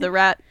up to the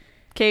rat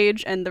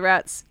cage and the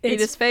rats eat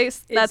his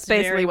face. That's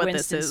basically what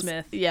Winston this is.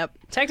 Smith. Yep.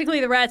 Technically,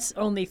 the rats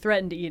only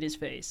threaten to eat his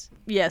face.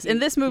 Yes, in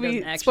this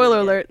movie, spoiler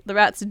alert, the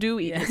rats do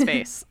eat his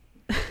face.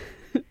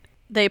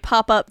 They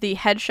pop up the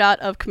headshot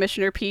of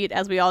Commissioner Pete,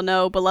 as we all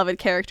know, beloved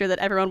character that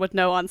everyone would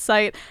know on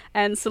sight,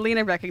 and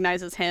Selina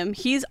recognizes him.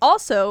 He's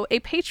also a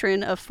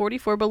patron of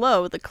 44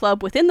 Below, the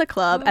club within the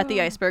club at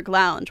the Iceberg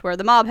Lounge, where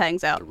the mob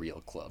hangs out. The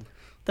real club.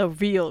 The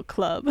real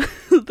club.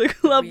 The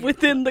club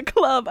within the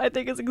club, I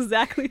think is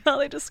exactly how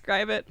they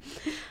describe it.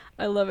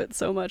 I love it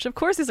so much. Of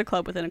course there's a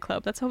club within a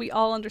club. That's how we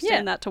all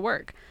understand that to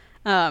work.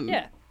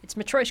 It's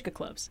Matryoshka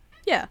clubs.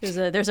 Yeah.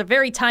 There's a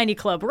very tiny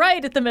club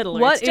right at the middle.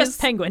 It's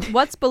just Penguin.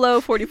 What's below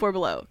 44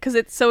 Below? Because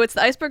it's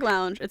the Iceberg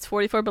Lounge, it's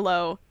 44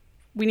 Below.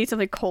 We need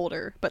something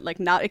colder, but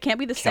not, it can't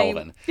be the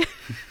Kelvin. same.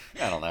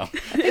 I don't know.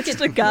 It's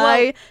just a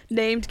guy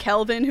named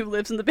Kelvin who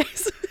lives in the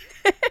basement.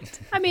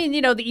 I mean,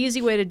 the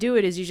easy way to do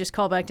it is you just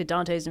call back to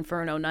Dante's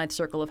Inferno, Ninth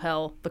Circle of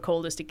Hell, the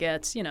coldest it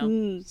gets,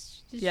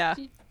 Yeah.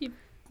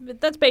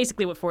 That's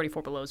basically what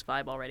 44 Below's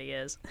vibe already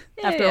is.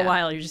 After a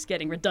while, you're just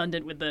getting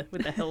redundant with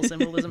the hill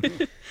symbolism.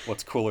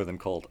 What's cooler than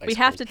cold? We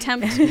have to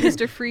tempt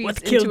Mr. Freeze What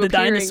into killed the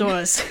appearing.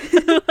 Dinosaurs?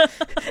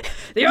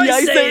 The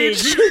Ice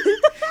Age!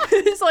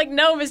 It's like,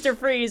 no, Mr.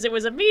 Freeze, it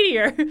was a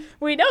meteor.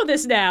 We know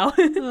this now.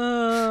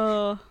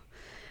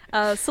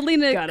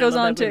 Selina goes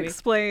on to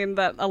explain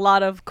that a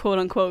lot of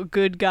quote-unquote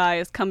good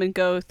guys come and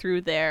go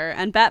through there,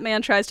 and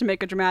Batman tries to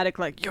make a dramatic,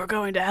 you're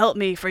going to help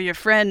me for your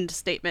friend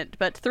statement,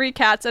 but 3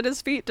 cats at his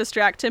feet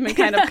distract him and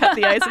kind of cut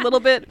the ice a little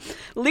bit,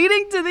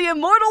 leading to the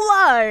immortal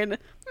line,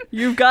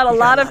 you've got a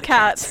lot of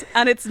cats,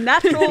 and its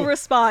natural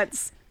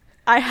response,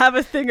 I have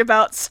a thing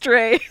about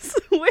strays,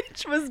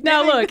 which was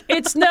now look,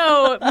 it's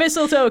no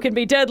mistletoe can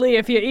be deadly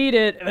if you eat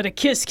it, but a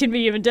kiss can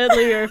be even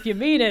deadlier if you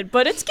mean it.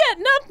 But it's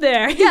getting up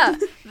there. Yeah,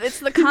 it's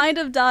the kind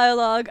of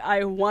dialogue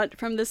I want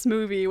from this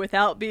movie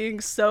without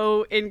being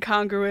so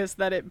incongruous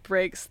that it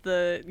breaks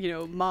the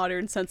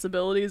modern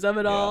sensibilities of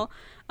it all.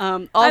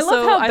 Also, I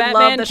love how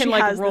Batman that can she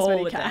has roll this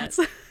many with cats.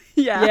 that.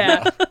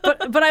 Yeah.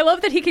 But I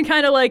love that he can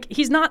kind of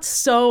he's not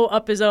so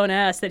up his own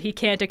ass that he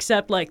can't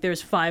accept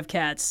there's 5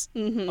 cats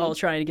all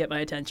trying to get my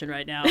attention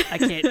right now. I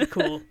can't be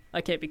cool.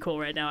 I can't be cool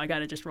right now. I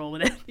gotta just roll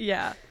with it.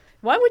 Yeah.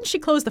 Why wouldn't she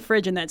close the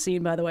fridge in that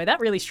scene, by the way? That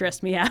really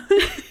stressed me out.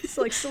 It's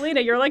like, Selina,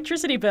 your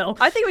electricity bill.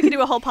 I think we could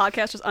do a whole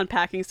podcast just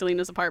unpacking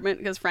Selina's apartment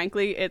because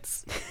frankly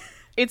it's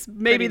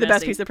maybe the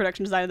best piece of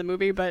production design of the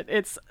movie, but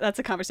that's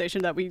a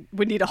conversation that we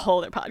would need a whole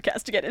other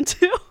podcast to get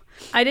into.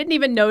 I didn't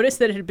even notice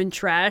that it had been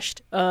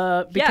trashed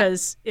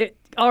because it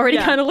already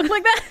kind of looked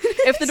like that.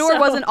 If the door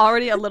wasn't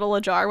already a little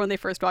ajar when they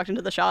first walked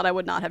into the shot, I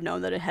would not have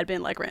known that it had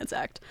been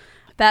ransacked.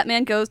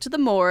 Batman goes to the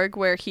morgue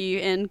where he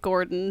and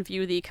Gordon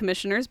view the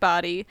commissioner's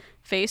body,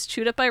 face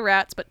chewed up by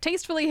rats but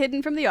tastefully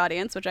hidden from the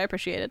audience, which I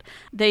appreciated.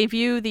 They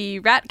view the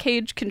rat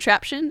cage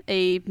contraption,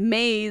 a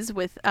maze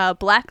with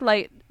black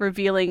light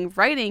revealing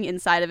writing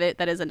inside of it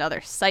that is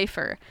another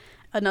cipher.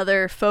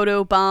 Another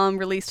photo bomb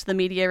released to the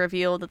media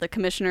revealed that the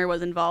commissioner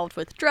was involved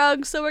with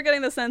drugs, so we're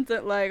getting the sense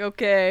that, like,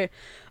 okay,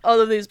 all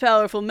of these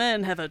powerful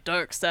men have a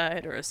dark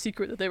side or a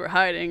secret that they were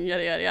hiding,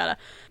 yada, yada, yada.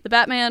 The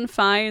Batman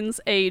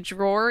finds a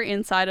drawer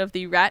inside of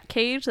the rat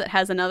cage that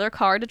has another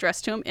card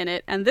addressed to him in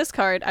it, and this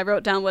card, I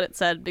wrote down what it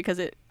said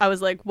because I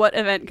was like, what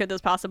event could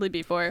this possibly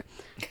be for?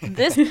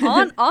 This,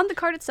 on the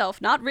card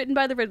itself, not written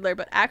by the Riddler,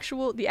 but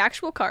the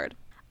actual card,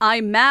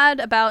 I'm mad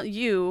about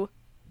you.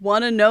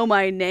 Want to know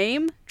my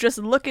name? Just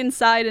look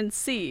inside and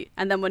see.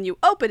 And then when you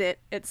open it,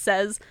 it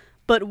says,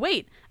 but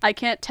wait, I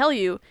can't tell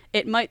you.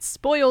 It might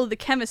spoil the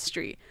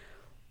chemistry.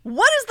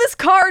 What is this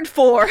card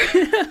for?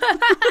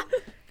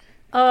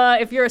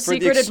 If you're a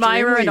secret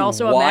admirer and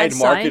also a mad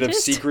scientist. Wide market of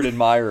secret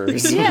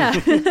admirers. Yeah.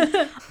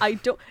 I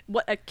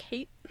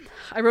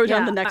wrote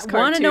down the next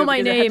card, Want to know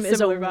my name is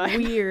a vibe.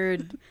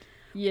 Weird.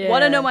 Yeah.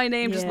 Want to know my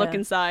name? Just look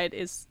inside.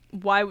 Is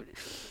why.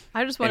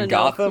 I just want to know.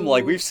 In Gotham,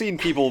 like, we've seen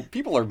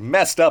people are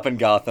messed up in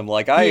Gotham.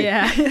 Like,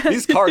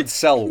 these cards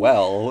sell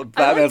well.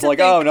 Batman's like,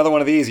 oh, another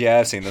one of these. Yeah,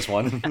 I've seen this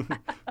one.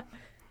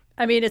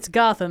 I mean, it's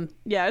Gotham.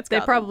 Yeah, it's They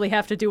Gotham. probably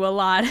have to do a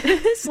lot.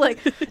 It's like,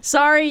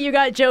 sorry you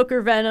got Joker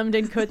venomed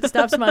and couldn't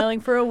stop smiling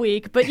for a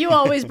week, but you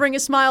always bring a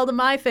smile to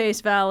my face,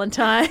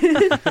 Valentine.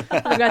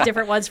 We've got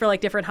different ones for,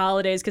 like, different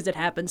holidays because it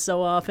happens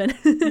so often.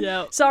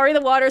 Yeah. Sorry the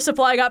water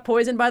supply got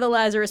poisoned by the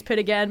Lazarus pit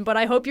again, but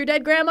I hope your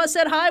dead grandma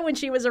said hi when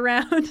she was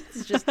around.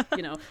 It's just,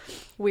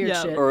 weird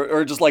shit.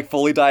 Or just, like,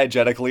 fully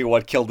diegetically,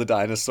 what killed the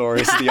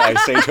dinosaurs? The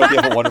Ice Age. Hope you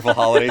have a wonderful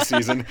holiday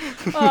season.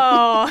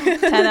 Oh.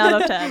 10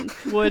 out of 10.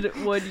 Would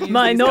use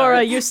My these Nora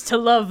cards. used to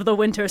love the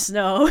winter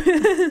snow.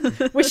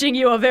 Wishing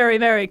you a very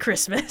Merry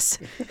Christmas.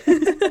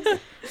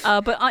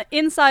 But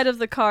inside of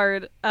the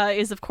card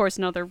is, of course,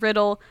 another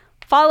riddle.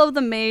 Follow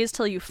the maze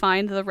till you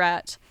find the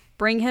rat.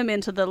 Bring him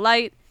into the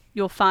light.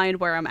 You'll find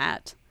where I'm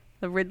at.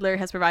 The Riddler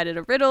has provided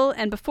a riddle,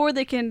 and before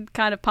they can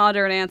kind of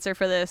ponder an answer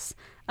for this,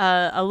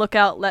 a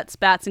lookout lets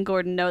Bats and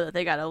Gordon know that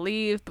they gotta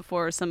leave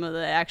before some of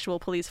the actual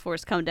police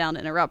force come down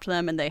to interrupt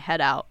them, and they head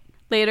out.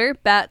 Later,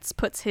 Bats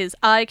puts his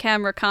eye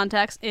camera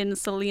contacts in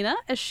Selena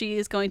as she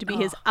is going to be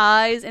his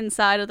eyes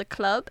inside of the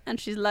club, and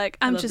she's like,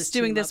 I'm just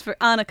doing this for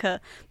Annika,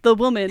 the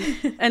woman,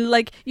 and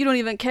like, you don't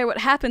even care what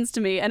happens to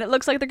me. And it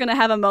looks like they're gonna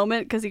have a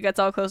moment because he gets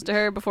all close to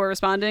her before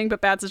responding,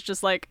 but Bats is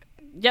just like,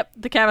 yep,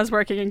 the camera's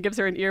working, and gives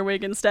her an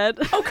earwig instead.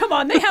 Oh, come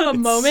on, they have a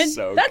moment.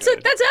 So that's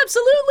good. That's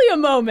absolutely a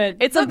moment.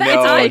 It's a fake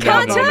out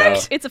contact.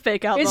 moment. It's a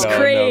fake out It's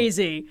moment.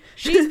 crazy.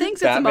 She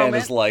thinks it's a Batman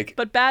moment, is like,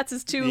 but Bats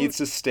is too... needs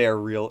to stare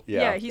real.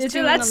 Yeah. he's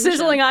too... That's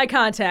sizzling eye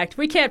contact.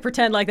 We can't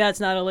pretend like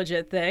that's not a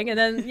legit thing. And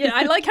then,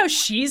 I like how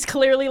she's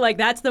clearly like,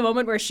 that's the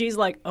moment where she's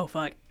like, oh,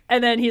 fuck.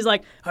 And then he's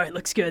like, all right,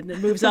 looks good, and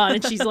then moves on.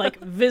 And she's like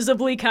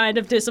visibly kind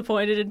of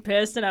disappointed and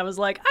pissed. And I was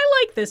like,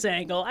 I like this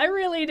angle. I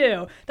really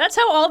do. That's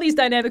how all these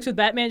dynamics with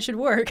Batman should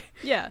work.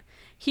 Yeah.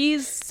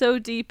 He's so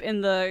deep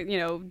in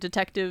the,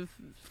 detective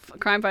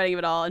crime fighting of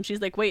it all. And she's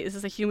like, wait, is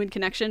this a human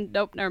connection?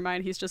 Nope, never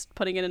mind. He's just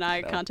putting in an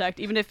eye contact,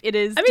 even if it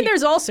is... I mean,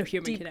 there's also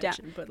human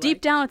connection. But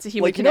deep down, it's a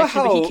human Like, you know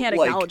connection, but he how, can't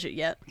like- acknowledge it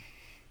yet.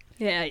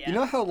 Yeah. You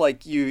know how,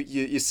 like,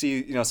 you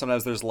see,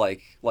 sometimes there's,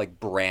 like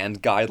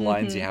brand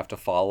guidelines you have to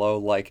follow?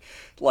 Like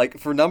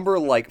for number,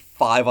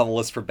 5 on the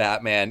list for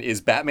Batman is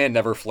Batman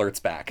never flirts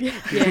back.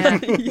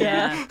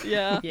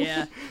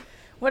 Yeah.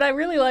 What I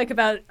really like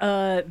about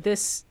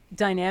this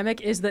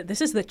dynamic is that this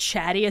is the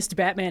chattiest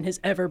Batman has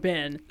ever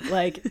been.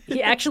 Like,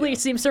 he actually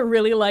seems to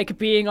really like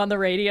being on the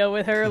radio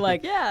with her.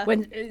 Like,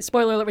 when,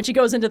 spoiler alert, when she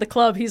goes into the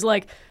club, he's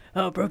like,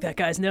 oh, broke that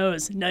guy's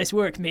nose. Nice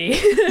work, me.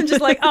 I'm just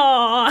like,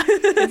 aw.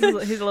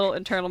 He's a little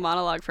internal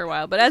monologue for a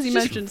while. But as you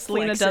mentioned,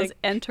 Selena does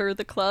enter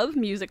the club,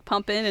 music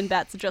pumping, and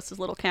Bats adjusts his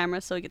little camera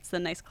so he gets the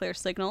nice clear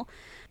signal.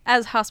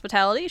 As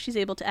hospitality, she's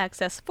able to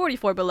access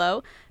 44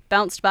 Below,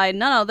 bounced by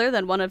none other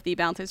than one of the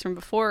bouncers from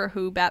before,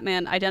 who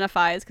Batman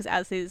identifies, because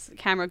as his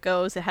camera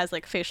goes, it has,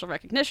 facial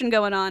recognition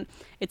going on.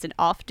 It's an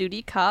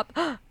off-duty cop.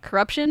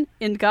 Corruption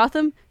in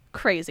Gotham?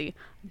 Crazy.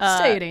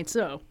 Say it ain't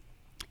so.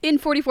 In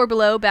 44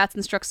 Below, Bats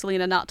instructs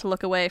Selena not to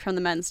look away from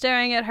the men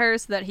staring at her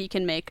so that he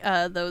can make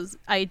those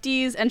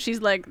IDs, and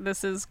she's like,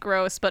 this is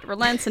gross, but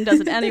relents and does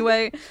it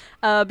anyway,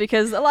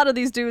 because a lot of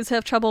these dudes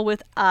have trouble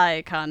with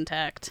eye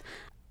contact.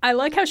 I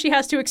like how she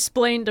has to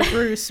explain to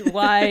Bruce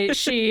why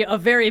she, a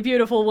very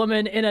beautiful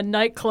woman in a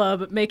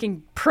nightclub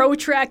making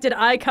protracted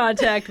eye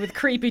contact with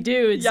creepy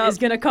dudes, is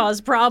going to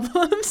cause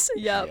problems.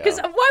 Yeah. Because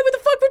why would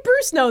the fuck would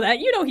Bruce know that?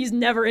 He's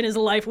never in his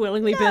life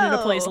willingly been in a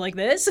place like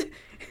this.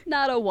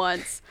 Not a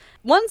once.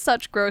 One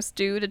such gross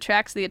dude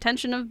attracts the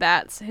attention of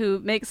Bats, who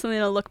makes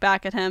Selena look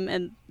back at him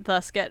and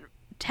thus get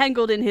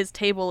tangled in his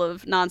table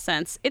of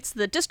nonsense. It's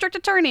the district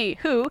attorney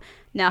who,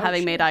 now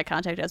having made eye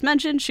contact as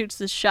mentioned, shoots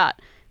his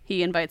shot.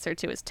 He invites her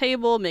to his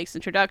table, makes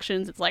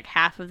introductions. It's like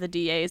half of the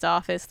DA's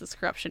office. This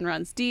corruption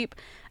runs deep.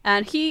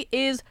 And he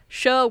is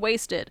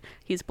show-wasted.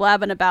 He's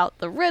blabbing about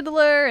the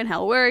Riddler and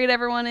how worried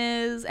everyone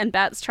is. And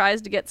Bats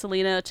tries to get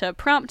Selena to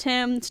prompt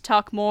him to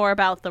talk more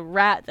about the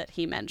rat that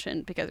he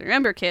mentioned. Because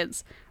remember,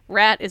 kids,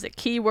 rat is a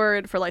key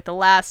word for like the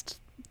last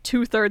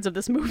 2/3 of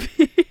this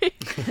movie.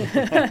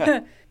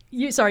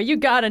 You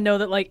gotta know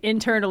that, like,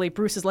 internally,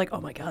 Bruce is like, oh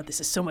my god,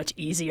 this is so much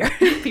easier.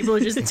 People are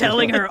just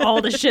telling her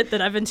all the shit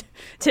that I've been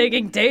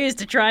taking days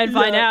to try and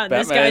find out. And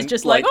Batman, this guy's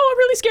just like, oh, I'm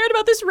really scared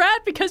about this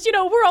rat because,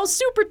 we're all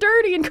super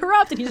dirty and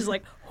corrupt. And he's just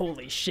like,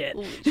 holy shit.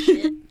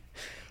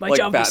 My like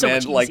job was so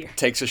Batman, much easier. like,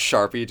 takes a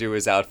Sharpie to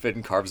his outfit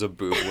and carves a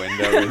boob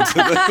window into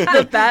the...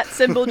 The bat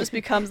symbol just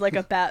becomes like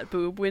a bat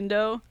boob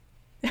window.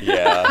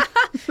 Yeah.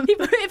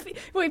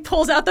 he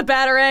pulls out the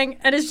Batarang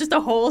and it's just a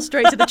hole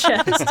straight to the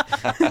chest.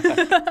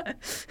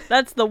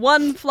 That's the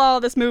one flaw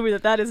of this movie,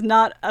 that is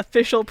not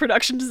official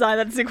production design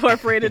that's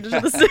incorporated into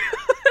the suit.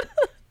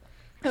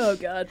 Oh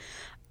god.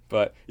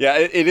 But yeah,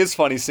 it is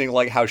funny seeing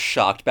like how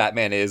shocked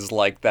Batman is,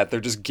 like that they're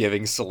just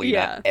giving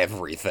Selena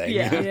everything.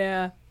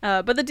 Yeah.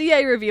 But the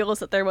DA reveals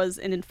that there was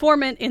an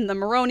informant in the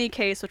Maroney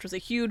case, which was a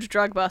huge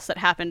drug bust that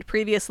happened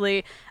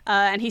previously.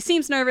 And he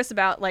seems nervous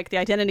about like the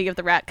identity of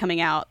the rat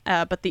coming out.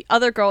 But the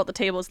other girl at the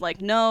table is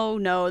like,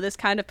 no, this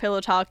kind of pillow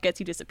talk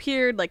gets you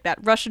disappeared, like that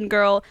Russian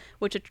girl,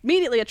 which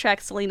immediately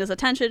attracts Selena's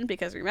attention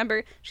because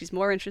remember, she's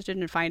more interested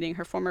in finding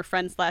her former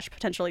friend /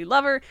 potentially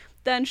lover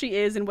than she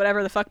is in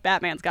whatever the fuck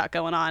Batman's got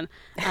going on.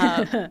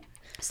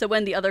 So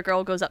when the other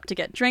girl goes up to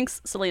get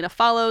drinks, Selena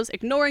follows,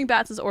 ignoring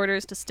Bats'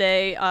 orders to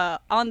stay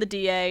on the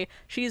DA.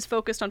 She's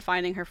focused on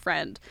finding her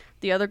friend.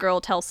 The other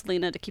girl tells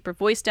Selena to keep her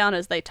voice down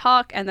as they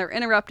talk, and they're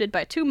interrupted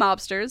by 2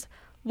 mobsters,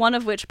 one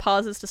of which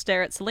pauses to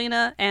stare at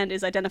Selena and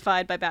is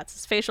identified by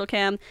Bats' facial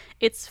cam.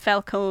 It's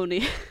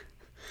Falcone,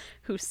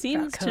 who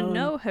seems to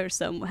know her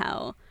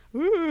somehow.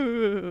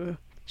 Ooh.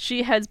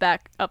 She heads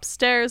back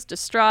upstairs,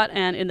 distraught,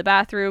 and in the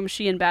bathroom,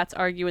 she and Bats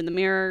argue in the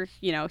mirror.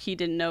 He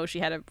didn't know she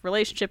had a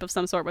relationship of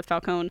some sort with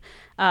Falcone,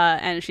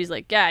 and she's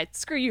like, yeah,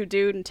 screw you,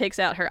 dude, and takes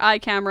out her eye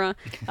camera,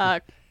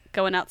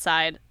 going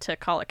outside to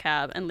call a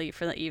cab and leave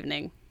for the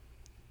evening.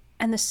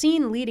 And the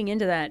scene leading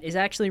into that is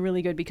actually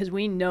really good because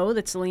we know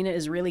that Selena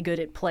is really good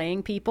at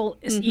playing people,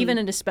 even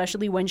and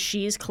especially when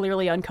she's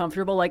clearly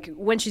uncomfortable. Like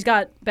when she's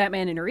got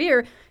Batman in her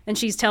ear and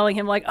she's telling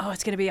him like, oh,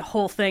 it's going to be a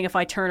whole thing if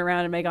I turn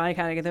around and make eye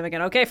contact with him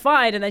again. Okay,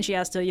 fine. And then she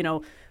has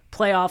to,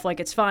 play off like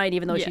it's fine,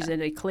 even though she's in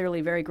a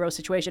clearly very gross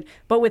situation.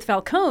 But with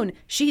Falcone,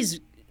 she's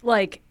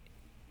like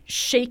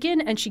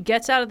shaken and she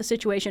gets out of the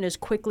situation as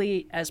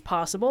quickly as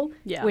possible,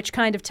 which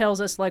kind of tells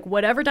us like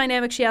whatever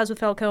dynamic she has with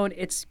Falcone,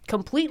 it's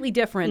completely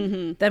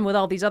different than with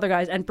all these other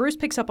guys, and Bruce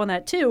picks up on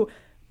that too,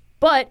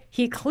 but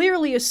he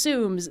clearly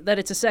assumes that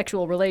it's a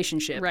sexual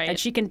relationship, right? And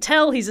she can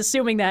tell he's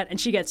assuming that, and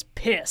she gets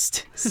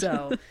pissed.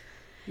 So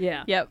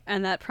yeah. Yep,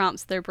 and that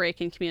prompts their break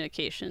in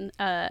communication.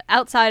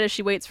 Outside, as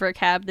she waits for a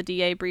cab, the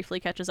DA briefly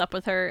catches up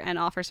with her and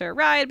offers her a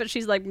ride, but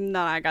she's like,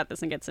 no, I got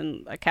this, and gets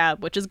in a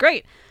cab, which is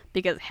great,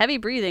 because heavy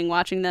breathing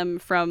watching them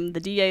from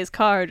the DA's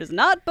car does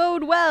not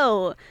bode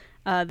well.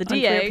 The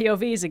DA... Unclear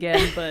POVs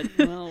again, but,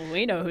 well,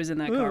 we know who's in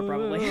that car,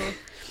 probably.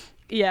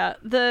 Yeah,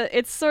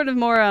 it's sort of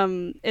more,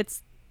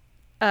 it's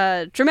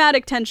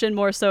dramatic tension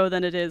more so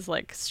than it is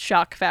like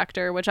shock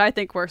factor, which I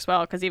think works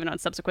well because even on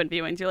subsequent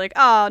viewings you're like,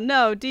 oh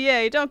no,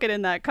 DA, don't get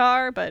in that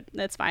car, but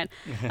it's fine.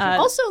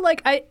 Also,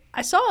 like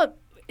I saw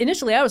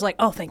initially I was like,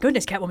 oh, thank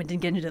goodness Catwoman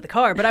didn't get into the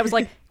car, but I was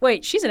like,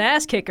 wait, she's an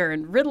ass kicker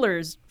and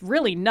Riddler's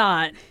really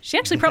not. She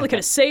actually probably could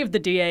have saved the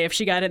DA if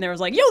she got in there. I was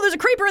like, yo, there's a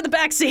creeper in the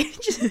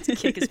backseat.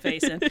 Just kick his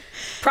face in.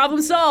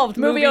 Problem solved.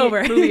 Movie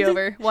over. Movie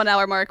over. 1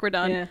 hour mark. We're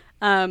done.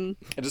 Yeah.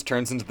 It just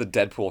turns into the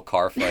Deadpool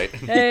car fight.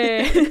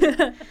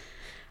 Hey.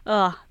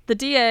 The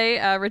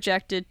DA,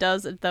 rejected,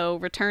 does, though,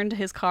 return to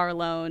his car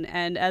alone,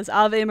 and as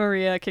Ave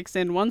Maria kicks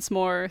in once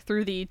more,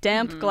 through the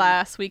damp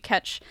glass, we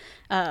catch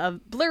a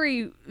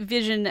blurry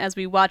vision as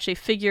we watch a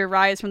figure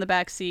rise from the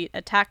back seat,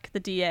 attack the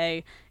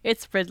DA.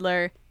 It's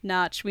Riddler.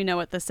 Notch, we know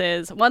what this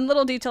is. One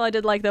little detail I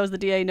did like, though, is the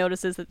DA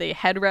notices that the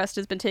headrest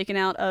has been taken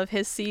out of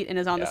his seat and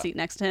is on the seat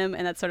next to him,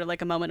 and that's sort of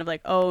like a moment of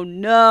like, oh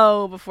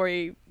no, before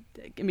he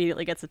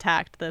immediately gets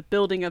attacked. The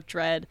building of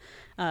dread.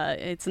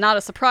 It's not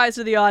a surprise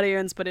to the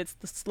audience, but it's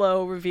the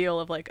slow reveal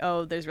of like,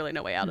 oh, there's really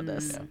no way out of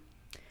this. Yeah.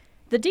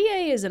 The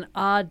DA is an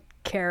odd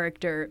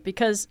character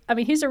because, I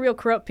mean, he's a real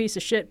corrupt piece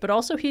of shit, but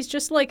also he's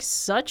just like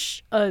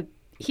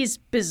he's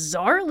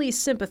bizarrely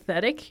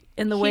sympathetic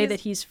in the way that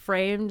he's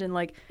framed, and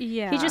like,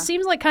 he just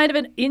seems like kind of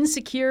an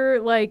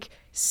insecure, like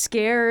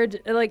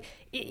scared, like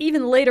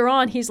even later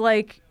on he's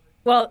like,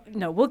 well,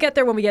 no, we'll get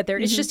there when we get there.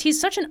 It's just,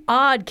 he's such an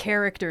odd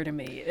character to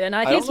me, and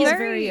I think he's a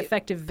very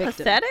effective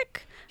victim.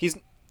 Pathetic?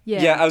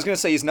 Yeah, I was going to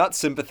say he's not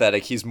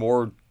sympathetic. He's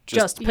more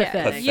just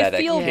pathetic. You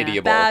feel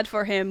pitiable. bad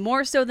for him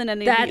more so than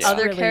any of the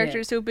other really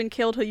characters who have been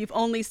killed, who you've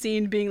only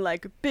seen being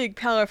like big,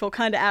 powerful,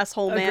 kind of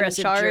asshole man in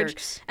Aggressive charge.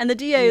 jerks. And the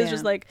DA is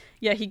just like,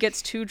 yeah, he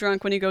gets too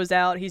drunk when he goes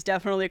out. He's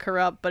definitely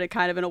corrupt, but it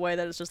kind of in a way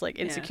that is just like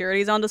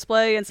insecurities on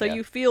display. And so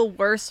you feel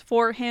worse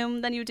for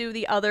him than you do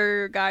the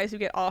other guys who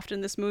get offed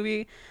in this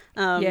movie.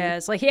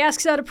 It's like he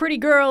asks out a pretty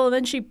girl and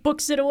then she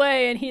books it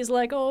away and he's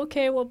like, oh,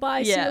 okay, well,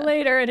 bye, see you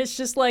later. And it's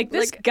just like,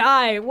 this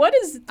guy, what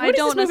is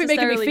this movie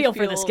making me feel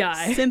for this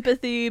guy?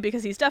 Sympathy,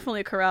 because he's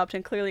definitely corrupt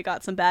and clearly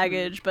got some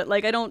baggage, but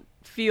like I don't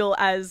feel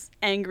as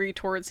angry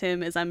towards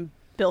him as I'm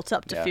built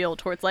up to feel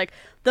towards like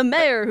the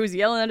mayor who's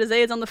yelling at his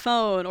aides on the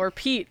phone, or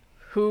Pete,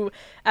 who,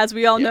 as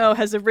we all know,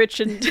 has a rich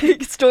and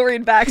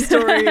storied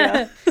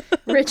backstory.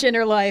 Rich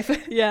inner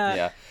life.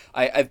 Yeah.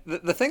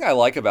 The thing I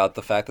like about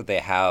the fact that they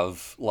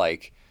have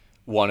like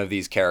one of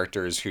these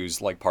characters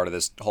who's like part of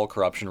this whole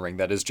corruption ring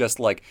that is just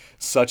like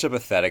such a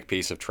pathetic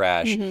piece of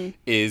trash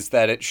is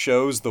that it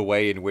shows the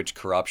way in which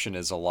corruption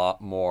is a lot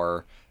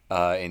more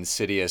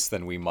insidious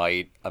than we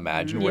might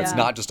imagine, where it's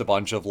not just a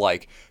bunch of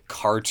like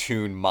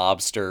cartoon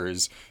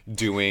mobsters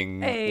doing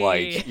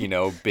like, you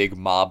know, big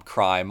mob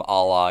crime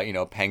a la, you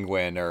know,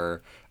 Penguin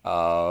or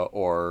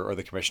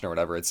the Commissioner or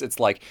whatever. It's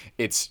like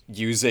it's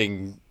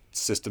using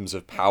systems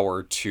of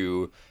power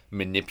to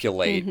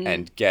manipulate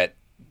and get,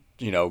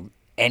 you know,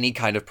 any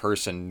kind of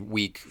person,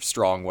 weak,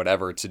 strong,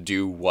 whatever, to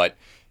do what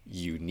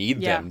you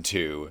need them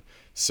to.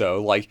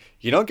 So, like,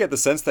 you don't get the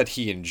sense that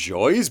he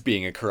enjoys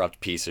being a corrupt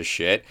piece of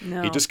shit.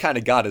 No. He just kind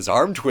of got his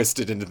arm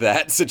twisted into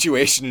that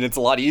situation, and it's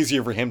a lot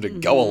easier for him to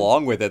go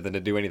along with it than to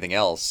do anything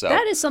else. So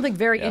that is something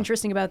very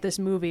interesting about this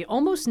movie.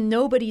 Almost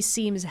nobody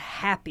seems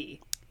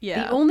happy.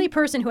 Yeah. The only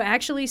person who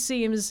actually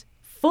seems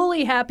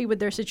fully happy with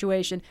their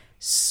situation,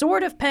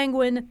 sort of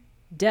Penguin,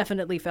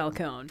 definitely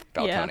Falcone.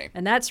 Falcone.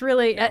 And that's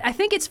really, I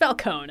think it's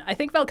Falcone. I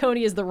think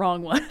Falcone is the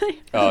wrong one.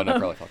 Oh, no,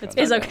 probably Falcone.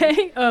 It's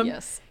okay.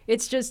 Yes.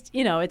 It's just,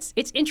 you know, it's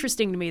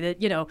interesting to me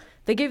that, you know,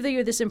 they give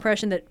you this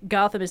impression that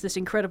Gotham is this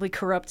incredibly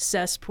corrupt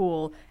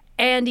cesspool,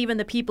 and even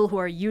the people who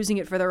are using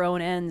it for their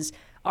own ends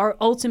are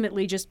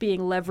ultimately just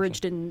being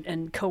leveraged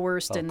and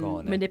coerced and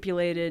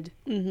manipulated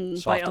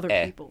by other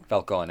people.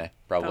 Falcone,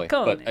 probably.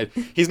 Falcone. But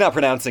he's not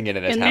pronouncing it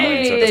in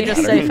Italian, so it they doesn't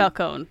just matter. say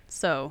Falcone,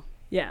 so...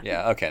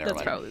 Yeah, okay, never That's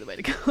mind. probably the way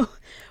to go.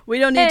 We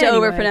don't need to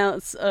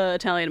overpronounce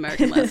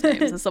Italian-American last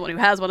names. As someone who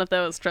has one of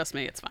those, trust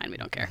me, it's fine. We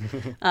don't care.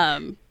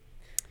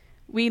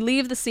 We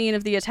leave the scene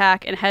of the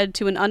attack and head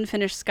to an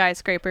unfinished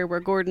skyscraper where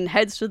Gordon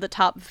heads to the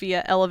top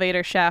via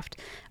elevator shaft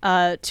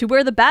to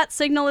where the bat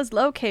signal is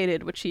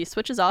located, which he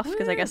switches off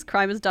because I guess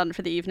crime is done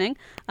for the evening.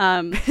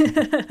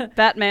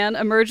 Batman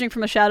emerging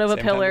from a shadow of a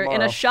pillar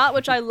in a shot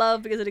which I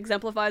love because it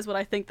exemplifies what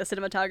I think the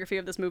cinematography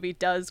of this movie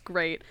does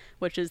great,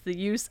 which is the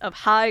use of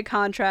high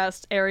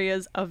contrast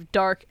areas of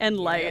dark and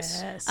light.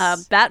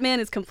 Yes.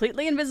 Batman is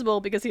completely invisible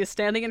because he is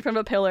standing in front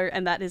of a pillar,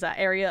 and that is an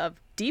area of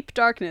deep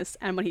darkness,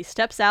 and when he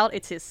steps out,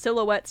 it's his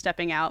silhouette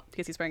stepping out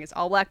because he's wearing his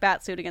all-black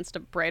bat suit against a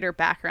brighter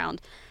background.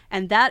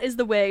 And that is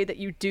the way that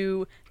you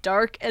do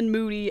dark and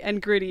moody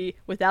and gritty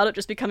without it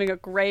just becoming a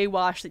gray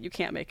wash that you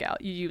can't make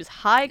out. You use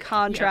high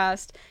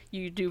contrast,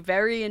 you do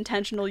very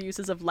intentional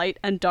uses of light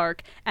and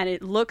dark, and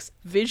it looks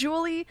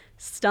visually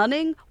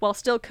stunning while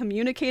still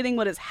communicating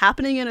what is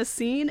happening in a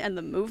scene and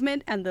the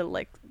movement and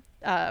the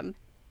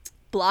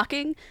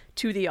blocking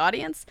to the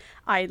audience.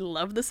 I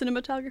love the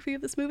cinematography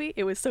of this movie.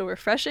 It was so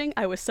refreshing.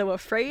 I was so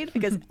afraid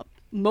because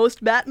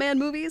most Batman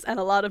movies and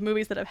a lot of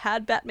movies that have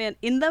had Batman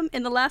in them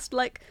in the last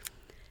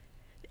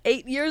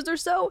 8 years or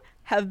so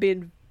have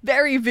been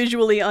very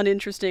visually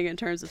uninteresting in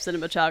terms of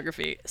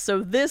cinematography. So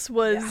this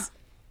was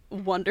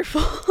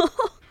wonderful.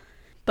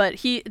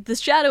 But the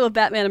shadow of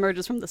Batman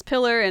emerges from this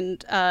pillar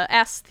and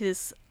asks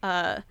his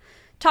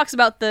talks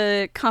about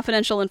the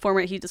confidential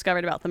informant he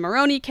discovered about the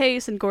Maroney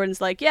case, and Gordon's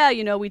like, yeah,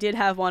 you know, we did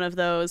have one of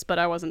those, but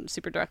I wasn't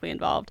super directly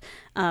involved.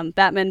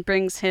 Batman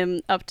brings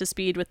him up to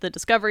speed with the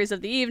discoveries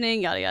of the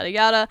evening, yada, yada,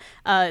 yada.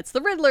 It's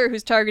the Riddler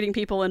who's targeting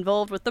people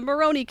involved with the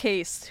Maroney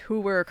case who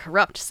were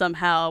corrupt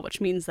somehow,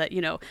 which means that, you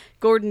know,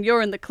 Gordon,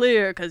 you're in the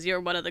clear because you're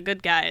one of the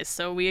good guys,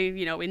 so we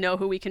know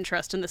who we can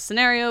trust in this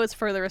scenario. It's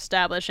further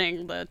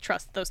establishing the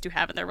trust those two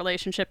have in their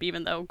relationship,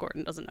 even though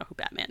Gordon doesn't know who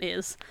Batman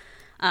is.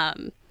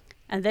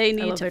 And they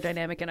need I love their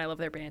dynamic and I love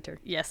their banter.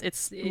 Yes, it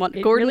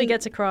Gordon really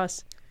gets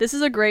across. This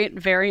is a great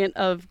variant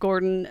of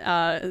Gordon.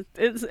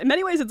 In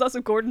many ways, it's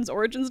also Gordon's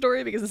origin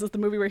story because this is the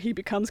movie where he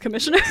becomes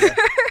commissioner.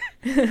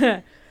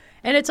 And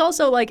it's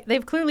also like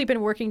they've clearly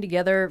been working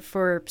together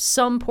for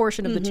some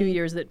portion of the 2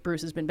 years that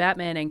Bruce has been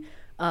Batmaning.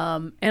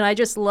 And I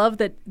just love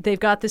that they've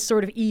got this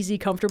sort of easy,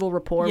 comfortable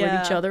rapport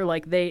with each other.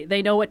 Like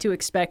they know what to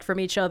expect from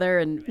each other,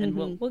 and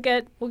we'll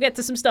get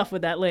to some stuff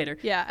with that later.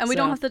 Yeah, and we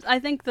don't have to. I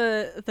think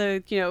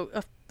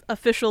the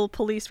official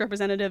police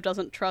representative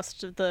doesn't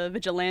trust the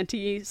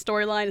vigilante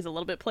storyline is a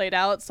little bit played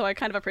out, so I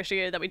kind of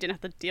appreciated that we didn't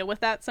have to deal with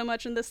that so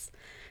much in this.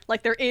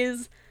 Like, there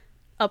is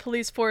a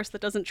police force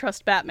that doesn't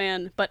trust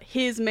Batman, but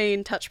his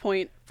main touch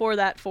point for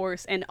that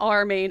force and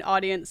our main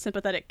audience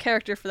sympathetic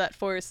character for that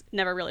force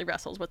never really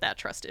wrestles with that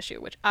trust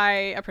issue, which I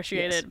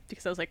appreciated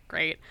because I was like,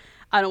 great,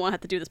 I don't want to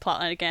have to do this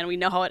plotline again. We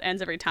know how it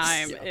ends every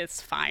time. Yeah.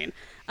 It's fine.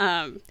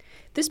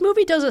 This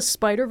movie does a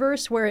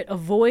Spider-Verse where it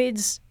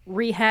avoids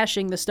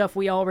rehashing the stuff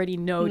we already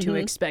know to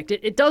expect.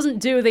 It doesn't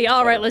do the,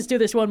 all right, let's do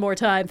this one more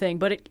time thing,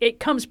 but it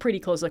comes pretty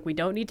close. Like, we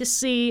don't need to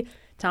see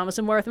Thomas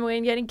and Martha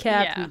Wayne getting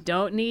capped. Yeah. We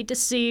don't need to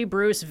see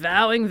Bruce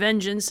vowing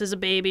vengeance as a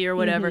baby or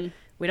whatever.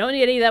 We don't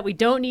need any of that. We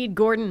don't need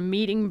Gordon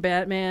meeting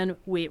Batman.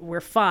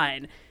 We're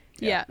fine.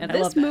 Yeah, and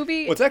this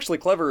movie... What's actually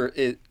clever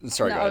is...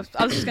 Sorry, go ahead.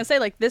 I was just going to say,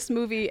 like, this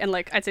movie and,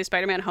 like, I'd say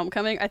Spider-Man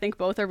Homecoming, I think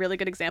both are really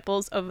good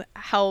examples of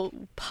how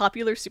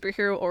popular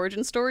superhero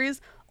origin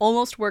stories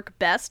almost work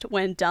best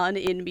when done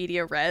in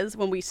media res,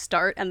 when we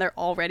start and they're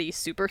already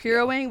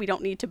superheroing. We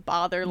don't need to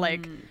bother,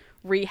 like,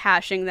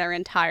 rehashing their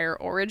entire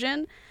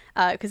origin.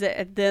 Because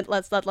it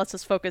lets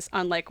us focus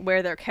on like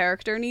where their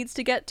character needs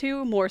to get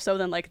to more so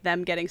than like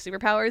them getting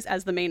superpowers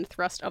as the main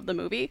thrust of the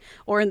movie,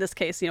 or in this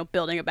case, you know,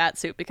 building a bat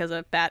suit because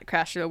a bat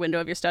crashed through a window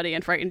of your study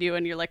and frightened you,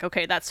 and you're like,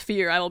 okay, that's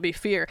fear. I will be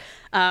fear.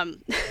 I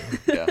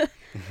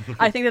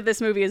think that this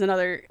movie is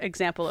another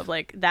example of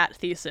like that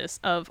thesis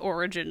of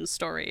origin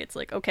story. It's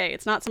like, okay,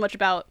 it's not so much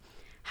about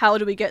how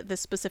do we get this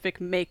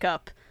specific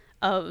makeup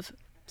of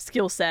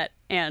skill set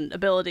and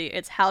ability.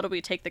 It's how do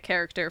we take the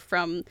character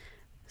from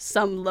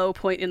some low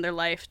point in their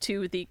life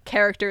to the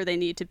character they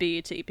need to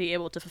be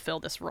able to fulfill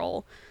this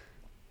role.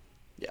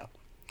 Yeah.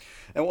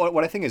 And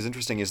what I think is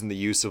interesting is in the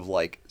use of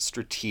like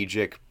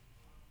strategic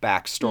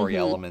backstory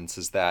elements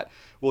is that,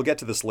 we'll get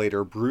to this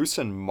later, Bruce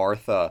and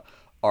Martha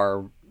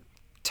are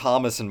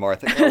Thomas and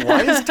Martha.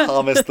 Why is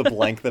Thomas the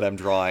blank that I'm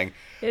drawing?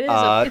 It is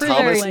a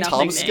Thomas, name.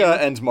 Tomska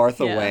and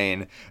Martha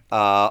Wayne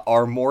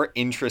are more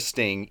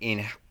interesting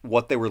in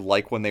what they were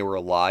like when they were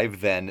alive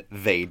than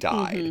they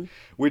died,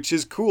 which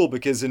is cool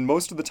because in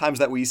most of the times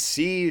that we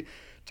see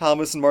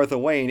Thomas and Martha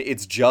Wayne,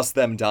 it's just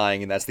them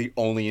dying, and that's the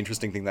only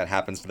interesting thing that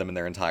happens to them in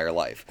their entire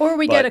life. Or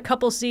we get a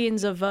couple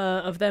scenes of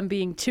them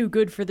being too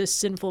good for this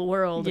sinful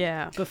world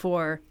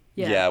before.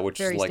 Yeah, which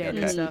is like,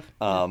 okay. Stuff.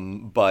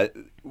 But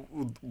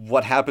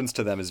what happens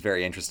to them is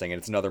very interesting, and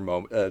it's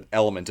another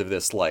element of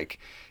this, like,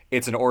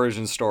 it's an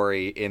origin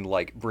story in,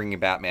 like, bringing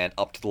Batman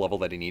up to the level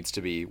that he needs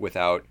to be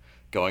without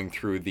going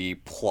through the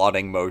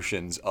plotting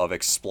motions of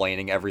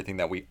explaining everything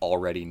that we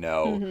already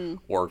know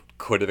or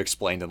could have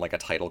explained in, like, a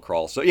title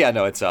crawl. So, yeah,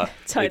 no, it's...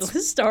 title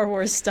is Star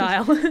Wars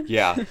style.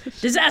 Yeah.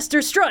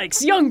 Disaster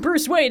strikes! Young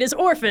Bruce Wayne is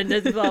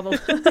orphaned! Blah, blah.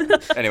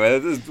 Anyway,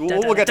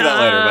 we'll get to that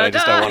later, but I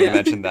just wanted to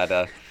mention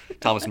that...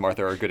 Thomas and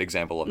Martha are a good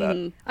example of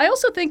that. I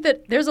also think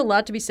that there's a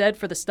lot to be said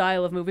for the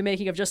style of movie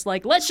making of just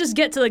like, let's just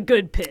get to the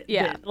good bit.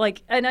 Yeah.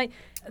 Like, and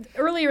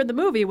earlier in the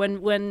movie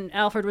when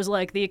Alfred was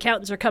like, the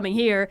accountants are coming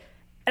here,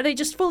 and they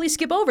just fully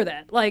skip over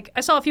that. Like,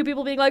 I saw a few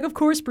people being like, of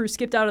course Bruce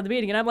skipped out of the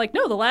meeting. And I'm like,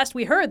 no, the last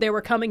we heard, they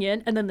were coming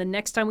in, and then the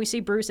next time we see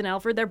Bruce and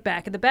Alfred, they're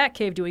back in the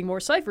Batcave doing more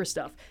Cypher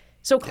stuff.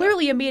 So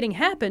clearly a meeting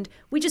happened.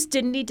 We just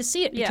didn't need to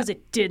see it because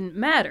it didn't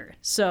matter.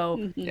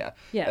 So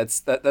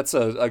that's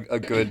a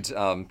good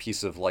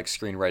piece of like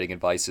screenwriting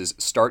advice is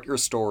start your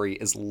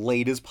story as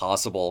late as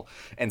possible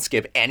and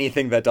skip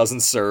anything that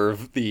doesn't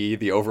serve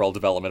the overall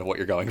development of what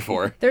you're going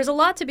for. There's a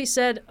lot to be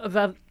said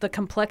about the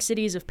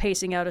complexities of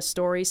pacing out a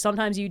story.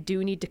 Sometimes you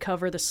do need to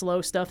cover the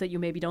slow stuff that you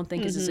maybe don't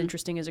think is as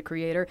interesting as a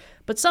creator.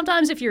 But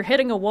sometimes if you're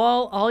hitting a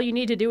wall, all you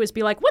need to do is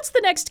be like, what's the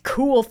next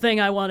cool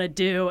thing I want to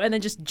do? And then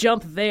just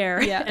jump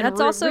there. Yeah, and that's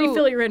also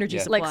refill your energy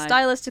supply. Like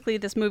stylistically,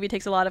 this movie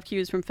takes a lot of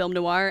cues from film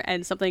noir,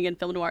 and something in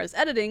film noir's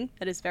editing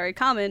that is very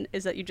common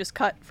is that you just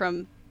cut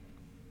from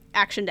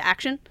action to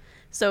action.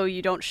 So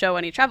you don't show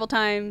any travel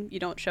time. You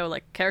don't show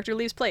like character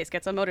leaves place,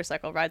 gets on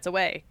motorcycle, rides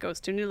away, goes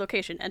to a new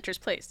location, enters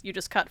place. You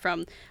just cut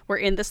from we're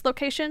in this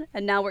location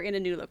and now we're in a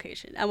new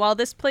location. And while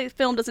this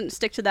film doesn't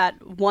stick to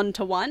that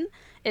one-to-one,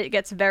 it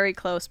gets very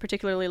close,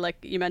 particularly like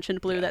you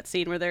mentioned, Blue, that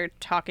scene where they're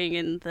talking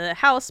in the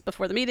house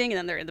before the meeting and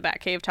then they're in the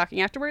Batcave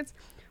talking afterwards.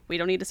 We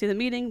don't need to see the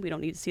meeting. We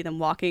don't need to see them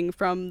walking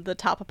from the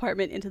top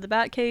apartment into the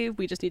Batcave.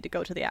 We just need to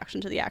go to the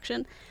action,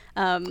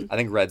 I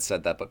think Red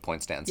said that, but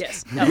point stands.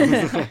 Yes.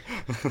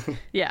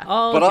 Yeah.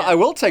 But I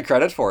will take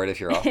credit for it if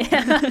you're off.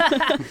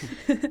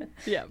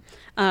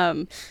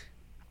 Yeah.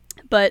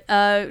 But,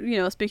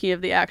 speaking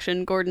of the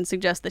action, Gordon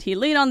suggests that he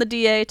lean on the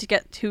DA to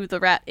get who the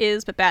rat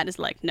is, but Bat is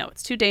like, no,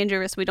 it's too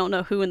dangerous. We don't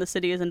know who in the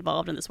city is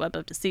involved in this web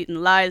of deceit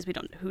and lies. We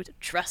don't know who to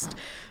trust.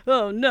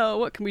 Oh, no,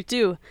 what can we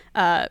do?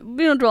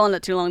 We don't dwell on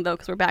it too long, though,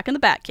 because we're back in the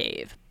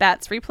Batcave.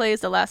 Bats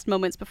replays the last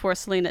moments before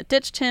Selena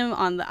ditched him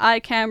on the eye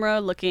camera,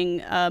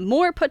 looking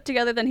more put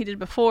together than he did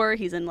before.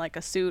 He's in, like,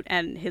 a suit,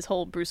 and his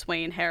whole Bruce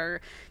Wayne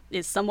hair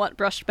is somewhat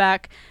brushed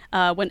back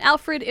when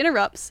Alfred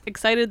interrupts,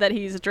 excited that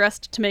he's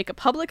dressed to make a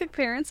public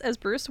appearance as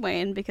Bruce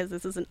Wayne, because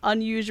this is an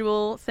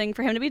unusual thing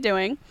for him to be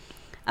doing.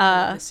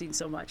 I love this scene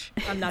so much.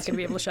 I'm not going to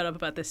be able to shut up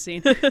about this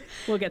scene.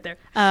 We'll get there.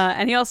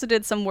 And he also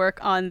did some work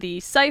on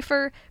the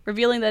cipher,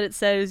 revealing that it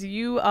says,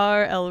 "You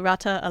are El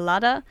Rata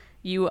Alada.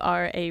 You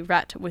are a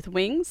rat with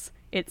wings."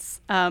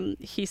 It's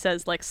he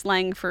says like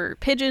slang for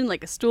pigeon,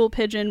 like a stool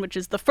pigeon, which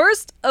is the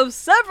first of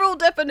several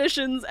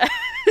definitions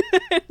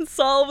and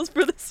solves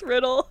for this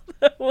riddle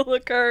that will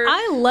occur.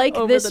 I like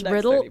this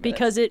riddle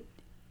because it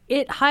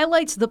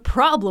highlights the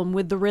problem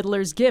with the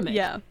Riddler's gimmick.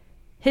 Yeah.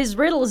 His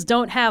riddles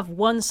don't have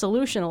one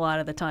solution a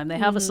lot of the time. They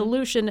have a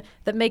solution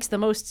that makes the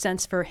most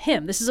sense for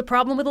him. This is a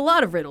problem with a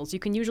lot of riddles. You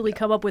can usually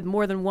come up with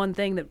more than one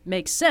thing that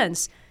makes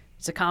sense.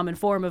 It's a common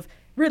form of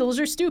riddles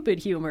are stupid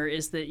humor,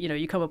 is that,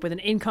 you come up with an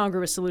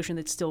incongruous solution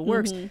that still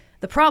works.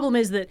 The problem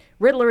is that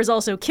Riddler is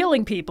also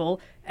killing people,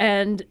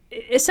 and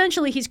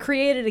essentially he's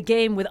created a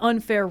game with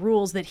unfair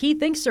rules that he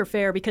thinks are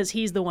fair because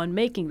he's the one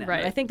making them.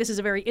 Right. I think this is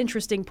a very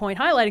interesting point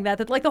highlighting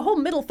that like the whole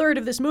middle third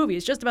of this movie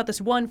is just about this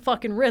one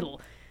fucking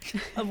riddle.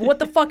 Of what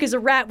the fuck is a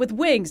rat with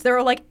wings? There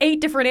are like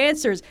 8 different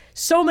answers.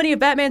 So many of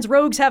Batman's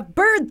rogues have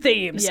bird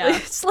themes. Yeah.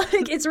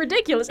 It's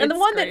ridiculous. And the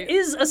one that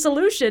is a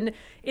solution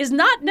is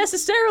not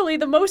necessarily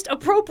the most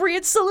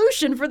appropriate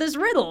solution for this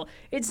riddle.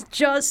 It's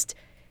just,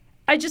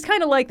 I just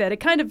kind of like that. It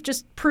kind of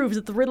just proves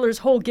that the Riddler's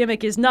whole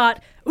gimmick is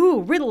not,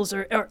 ooh, riddles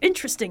are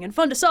interesting and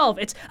fun to solve.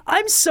 It's,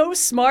 I'm so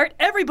smart.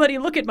 Everybody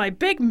look at my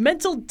big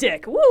mental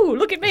dick. Woo,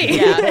 look at me.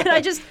 Yeah.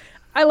 And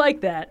I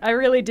like that. I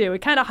really do.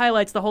 It kind of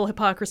highlights the whole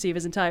hypocrisy of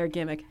his entire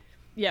gimmick.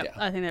 Yeah,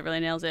 I think that really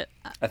nails it.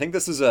 I think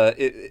this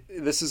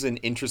is an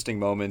interesting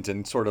moment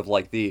and sort of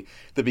like the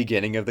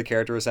beginning of the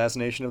character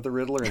assassination of the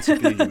Riddler. And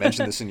Sophia, you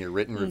mentioned this in your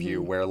written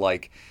review, where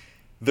like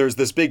there's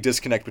this big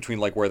disconnect between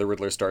like where the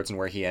Riddler starts and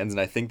where he ends. And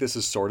I think this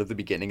is sort of the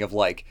beginning of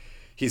like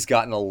he's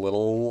gotten a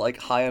little like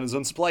high on his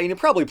own supply. And you're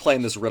probably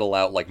playing this riddle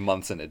out like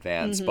months in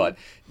advance, but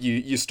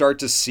you start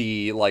to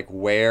see like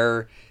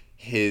where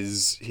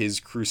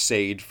his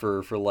crusade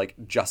for like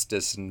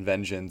justice and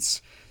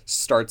vengeance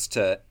starts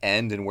to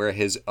end and where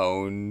his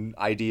own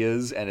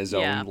ideas and his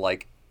own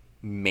like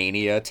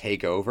mania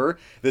take over.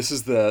 This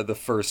is the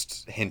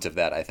first hint of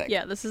that, I think.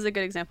 Yeah, this is a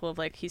good example of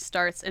like he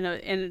starts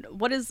in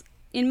what is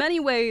in many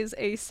ways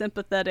a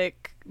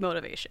sympathetic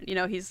motivation.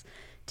 He's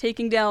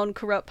taking down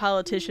corrupt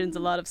politicians, a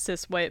lot of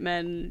cis white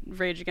men,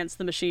 Rage Against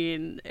the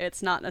Machine.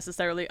 It's not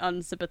necessarily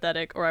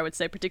unsympathetic, or I would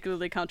say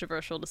particularly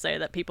controversial to say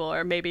that people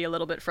are maybe a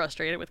little bit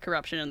frustrated with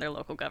corruption in their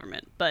local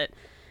government. But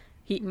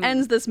he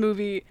ends this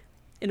movie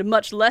in a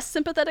much less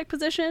sympathetic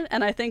position,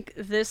 and I think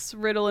this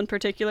riddle in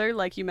particular,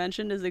 like you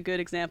mentioned, is a good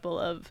example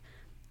of,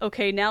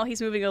 okay, now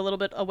he's moving a little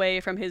bit away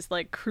from his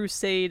like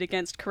crusade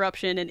against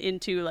corruption and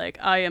into like,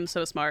 I am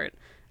so smart,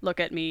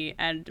 look at me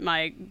and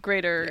my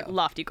greater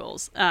lofty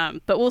goals.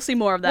 But we'll see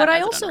more of that. What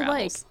as I also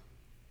like,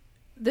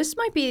 this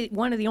might be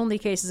one of the only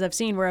cases I've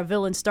seen where a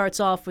villain starts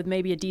off with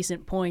maybe a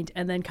decent point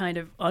and then kind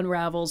of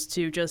unravels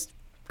to just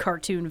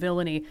cartoon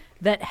villainy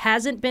that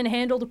hasn't been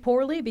handled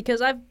poorly,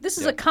 because this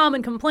is a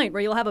common complaint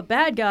where you'll have a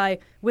bad guy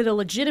with a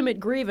legitimate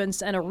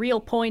grievance and a real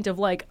point of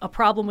like a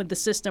problem with the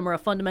system or a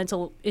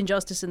fundamental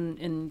injustice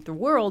in the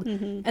world,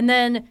 and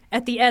then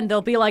at the end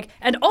they'll be like,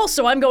 and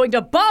also I'm going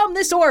to bomb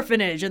this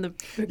orphanage, and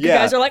the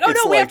guys are like, oh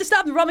no, we have to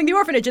stop them bombing the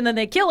orphanage, and then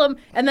they kill him,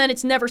 and then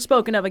it's never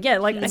spoken of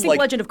again. Like I think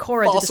Legend of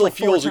Korra did this like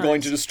 4 times. Fossil fuels are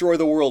going to destroy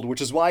the world,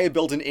 which is why I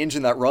built an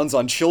engine that runs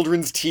on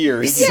children's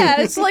tears.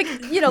 Yeah, it's like,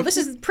 this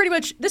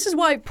is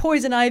why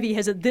Poison Ivy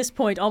has at this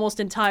point almost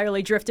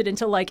entirely drifted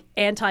into like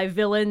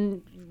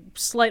anti-villain,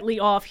 slightly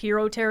off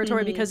hero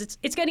territory, because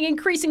it's getting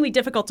increasingly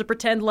difficult to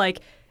pretend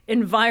like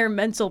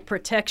environmental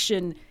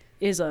protection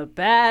is a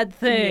bad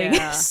thing.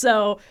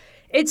 Yeah.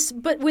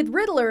 But with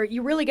Riddler,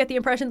 you really get the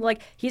impression that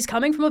like he's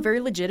coming from a very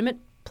legitimate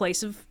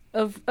place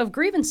of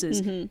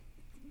grievances.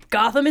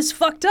 Gotham is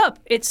fucked up.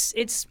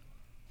 It's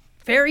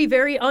very,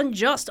 very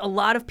unjust. A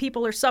lot of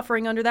people are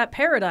suffering under that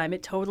paradigm.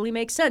 It totally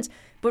makes sense.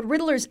 But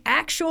Riddler's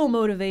actual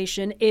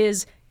motivation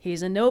is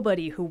he's a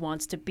nobody who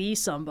wants to be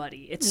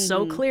somebody. It's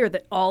so clear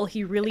that all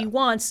he really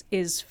wants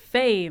is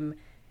fame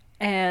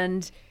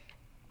and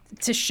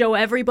to show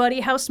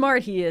everybody how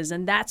smart he is.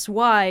 And that's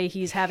why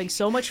he's having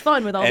so much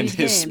fun with all these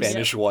games. And his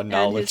Spanish one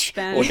knowledge.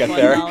 We'll get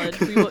there.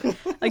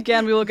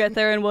 We will get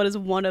there in what is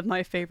one of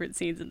my favorite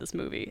scenes in this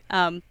movie.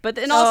 But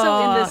then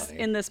also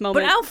in this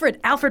moment. But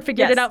Alfred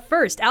figured it out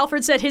first.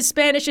 Alfred said his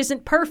Spanish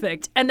isn't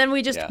perfect. And then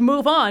we just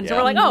move on. So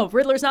we're like, oh,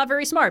 Riddler's not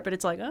very smart. But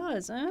it's like,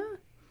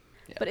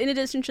 But in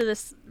addition to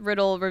this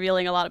riddle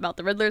revealing a lot about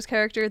the Riddler's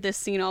character, this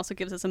scene also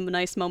gives us a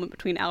nice moment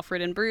between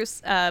Alfred and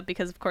Bruce,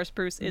 because, of course,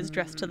 Bruce is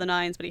dressed to the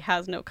nines, but he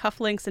has no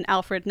cufflinks, and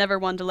Alfred, never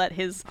one to let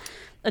his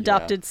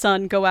adopted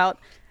son go out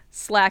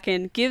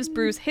slacking, gives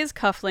Bruce his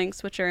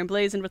cufflinks, which are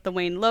emblazoned with the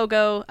Wayne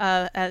logo,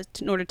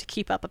 in order to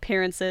keep up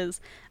appearances,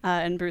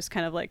 and Bruce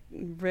kind of, like,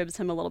 ribs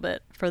him a little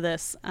bit for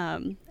this,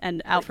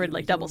 and Alfred,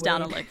 like, doubles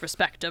down on, like,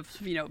 respect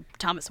of,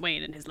 Thomas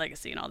Wayne and his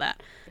legacy and all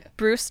that.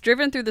 Bruce,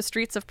 driven through the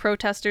streets of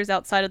protesters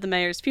outside of the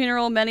mayor's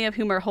funeral, many of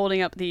whom are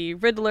holding up the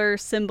Riddler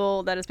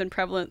symbol that has been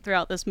prevalent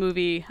throughout this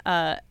movie,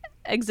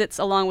 exits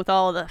along with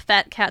all the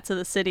fat cats of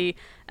the city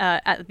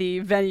at the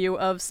venue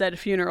of said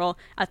funeral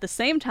at the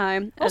same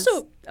time.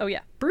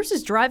 Bruce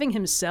is driving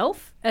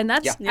himself, and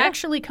that's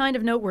actually kind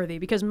of noteworthy,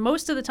 because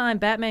most of the time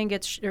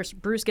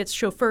Bruce gets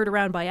chauffeured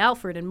around by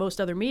Alfred in most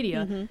other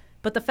media,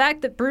 but the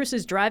fact that Bruce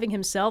is driving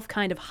himself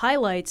kind of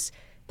highlights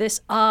this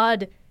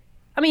odd...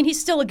 I mean,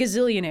 he's still a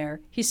gazillionaire.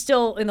 He's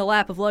still in the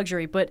lap of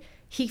luxury, but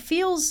he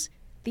feels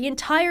the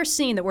entire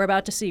scene that we're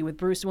about to see with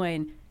Bruce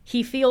Wayne,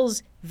 he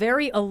feels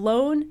very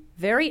alone,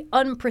 very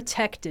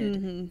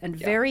unprotected, and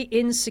very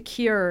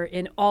insecure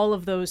in all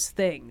of those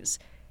things.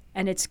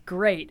 And it's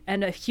great.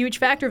 And a huge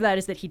factor of that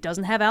is that he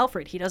doesn't have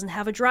Alfred. He doesn't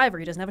have a driver.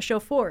 He doesn't have a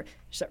chauffeur.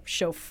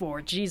 Chauffeur,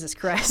 Jesus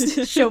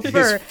Christ.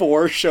 Chauffeur. His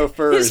 4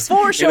 chauffeurs. His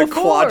 4 chauffeurs. In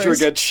a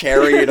quadriga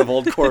chariot of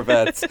old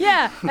Corvettes.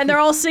 Yeah, and they're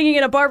all singing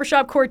in a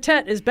barbershop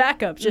quartet as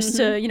backup just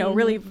to,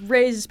 really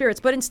raise his spirits.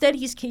 But instead,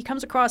 he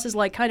comes across as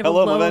like kind of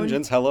hello, alone. Hello, my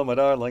vengeance. Hello, my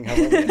darling.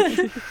 Hello,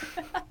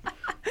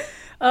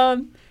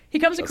 my He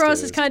comes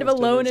across as kind of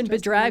alone and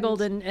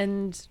bedraggled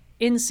and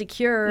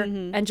insecure,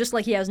 and just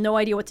like he has no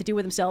idea what to do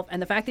with himself. And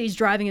the fact that he's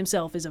driving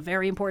himself is a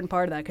very important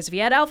part of that, because if he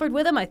had Alfred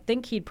with him, I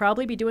think he'd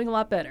probably be doing a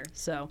lot better.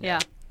 So yeah.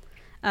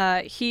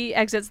 He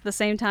exits at the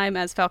same time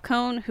as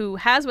Falcone, who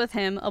has with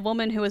him a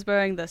woman who is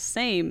wearing the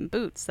same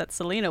boots that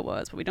Selina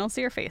was, but we don't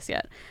see her face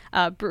yet.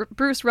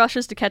 Bruce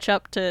rushes to catch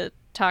up to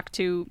talk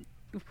to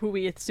who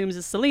he assumes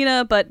is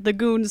Selina, but the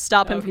goons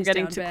stop him from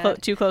getting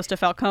too close to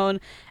Falcone,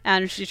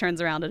 and she turns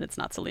around and it's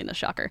not Selina,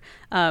 shocker.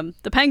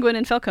 The Penguin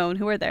and Falcone,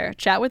 who are there,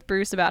 chat with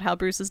Bruce about how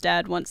Bruce's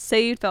dad once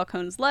saved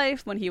Falcone's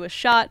life when he was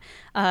shot,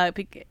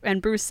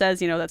 and Bruce says,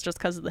 that's just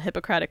because of the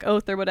Hippocratic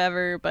Oath or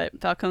whatever, but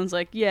Falcone's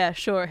like, yeah,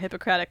 sure,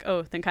 Hippocratic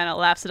Oath, and kind of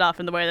laughs it off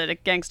in the way that a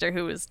gangster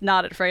who is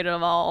not afraid at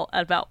all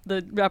about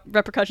the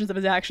repercussions of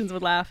his actions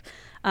would laugh.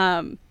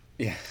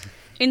 Yeah.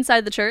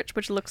 Inside the church,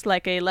 which looks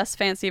like a less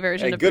fancy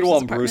version of good Bruce's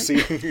one,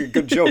 apartment. Brucey.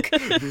 Good joke.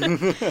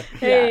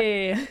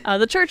 Hey.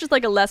 The church is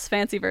like a less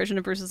fancy version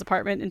of Bruce's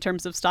apartment in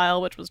terms of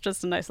style, which was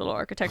just a nice little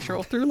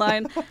architectural through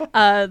line.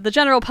 The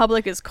general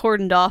public is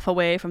cordoned off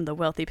away from the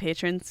wealthy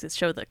patrons to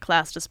show the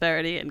class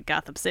disparity in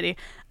Gotham City.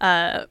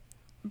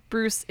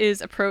 Bruce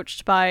is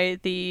approached by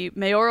the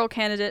mayoral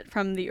candidate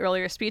from the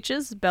earlier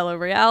speeches, Bella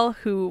Real,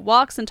 who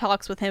walks and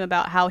talks with him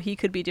about how he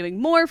could be doing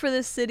more for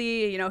this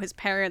city. His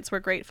parents were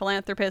great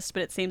philanthropists,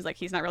 but it seems like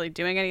he's not really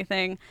doing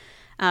anything.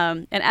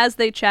 And as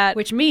they chat...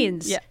 Which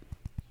means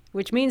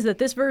that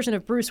this version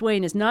of Bruce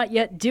Wayne is not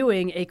yet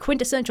doing a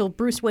quintessential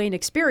Bruce Wayne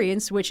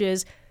experience, which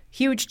is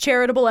huge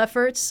charitable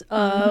efforts,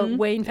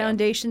 Wayne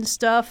Foundation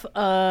stuff,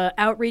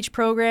 outreach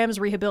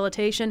programs,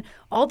 rehabilitation,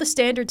 all the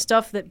standard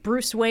stuff that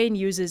Bruce Wayne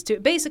uses to...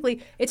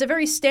 Basically, it's a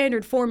very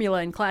standard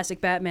formula in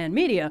classic Batman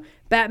media.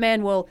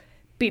 Batman will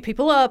beat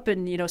people up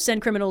and,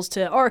 send criminals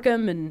to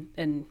Arkham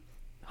and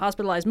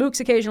hospitalize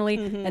mooks occasionally.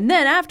 And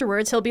then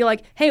afterwards, he'll be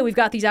like, hey, we've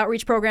got these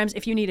outreach programs.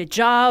 If you need a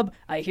job,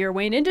 I hear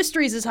Wayne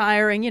Industries is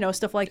hiring,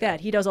 stuff like that.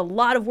 He does a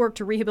lot of work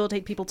to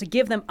rehabilitate people, to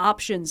give them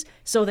options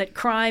so that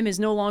crime is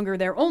no longer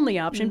their only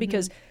option,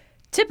 because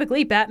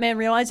typically Batman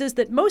realizes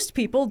that most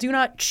people do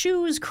not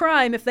choose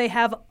crime if they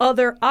have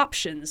other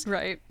options.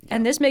 Right.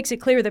 And this makes it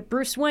clear that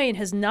Bruce Wayne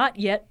has not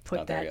yet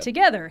put that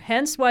together.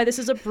 Hence why this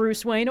is a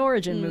Bruce Wayne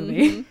origin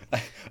movie.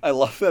 I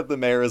love that the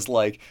mayor is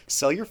like,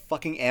 sell your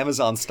fucking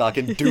Amazon stock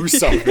and do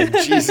something,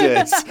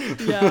 Jesus.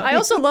 Yeah. I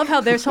also love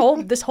how this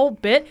whole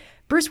bit,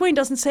 Bruce Wayne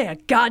doesn't say a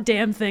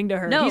goddamn thing to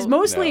her. No. He's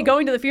mostly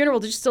going to the funeral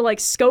just to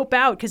scope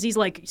out, because he's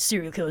like,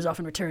 serial killers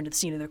often return to the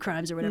scene of their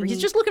crimes or whatever.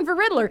 He's just looking for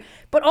Riddler.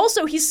 But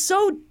also he's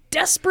so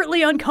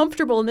desperately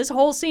uncomfortable in this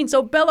whole scene.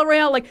 So Bella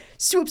Real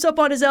swoops up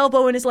on his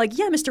elbow and is like,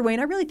 yeah, Mr.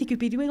 Wayne, I really think you'd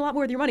be doing a lot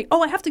more with your money.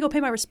 Oh, I have to go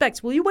pay my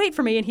respects. Will you wait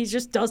for me? And he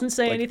just doesn't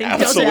say anything,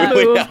 doesn't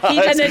move.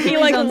 And then he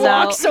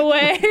walks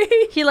away.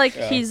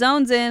 He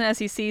zones in as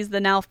he sees the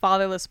now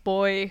fatherless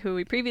boy who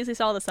we previously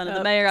saw, the son of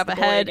the mayor, up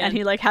ahead, and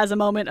he has a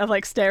moment of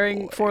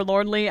staring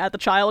forlornly at the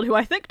child, who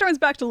I think turns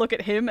back to look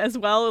at him as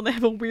well, and they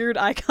have a weird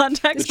eye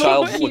contact. The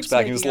child looks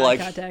back and is like,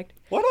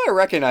 why do I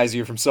recognize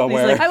you from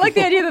somewhere? I like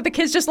the idea that the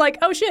kid's just like,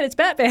 oh shit, it's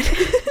Batman.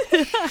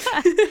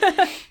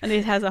 And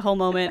he has a whole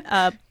moment.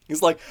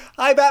 He's like,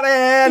 hi,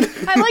 Batman!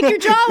 I like your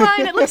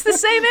jawline. It looks the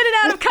same in and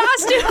out of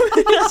costume.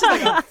 He's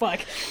like, oh, fuck.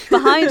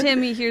 Behind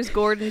him, he hears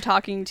Gordon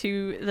talking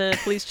to the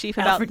police chief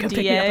about the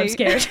DA. I'm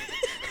scared.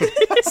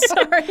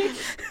 Sorry.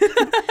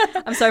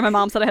 I'm sorry, my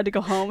mom said I had to go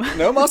home.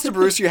 No, Master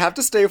Bruce, you have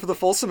to stay for the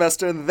full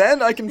semester, and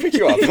then I can pick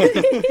you up.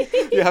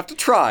 You have to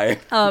try.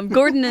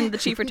 Gordon and the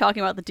chief are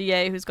talking about the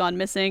DA who's gone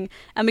missing,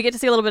 and we get to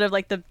see a little bit of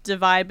the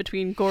divide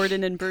between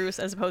Gordon and Bruce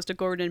as opposed to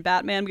Gordon and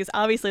Batman, because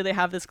obviously they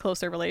have this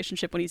closer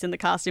relationship when he's in the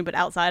costume, but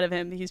outside of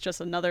him, he's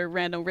just another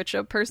random rich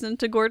person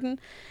to Gordon.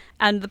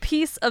 And the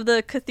peace of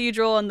the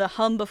cathedral and the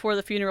hum before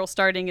the funeral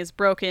starting is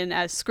broken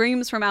as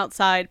screams from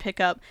outside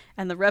pick up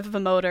and the rev of a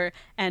motor.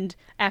 And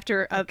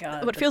after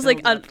what feels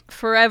like a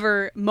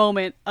forever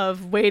moment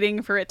of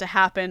waiting for it to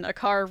happen, a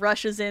car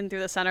rushes in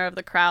through the center of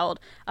the crowd.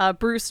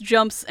 Bruce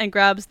jumps and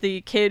grabs the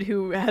kid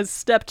who has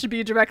stepped to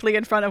be directly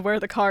in front of where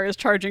the car is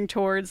charging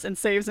towards and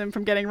saves him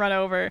from getting run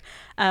over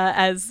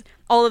as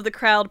all of the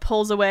crowd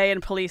pulls away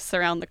and police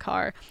surround the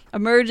car.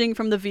 Emerging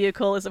from the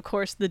vehicle is, of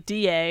course, the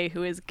DA,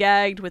 who is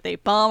gagged with a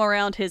bomb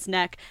around his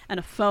neck and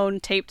a phone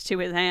taped to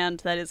his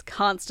hand that is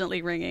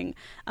constantly ringing.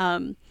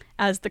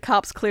 As the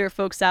cops clear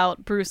folks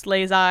out, Bruce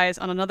lays eyes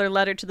on another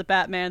letter to the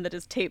Batman that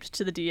is taped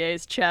to the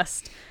DA's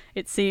chest.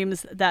 it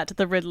seems that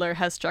the Riddler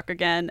has struck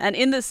again. And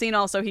in this scene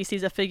also, he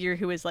sees a figure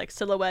who is like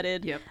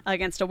silhouetted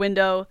against a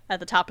window at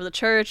the top of the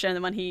church. And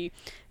then when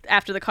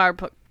after the car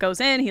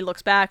goes in, he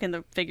looks back and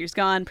the figure's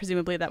gone.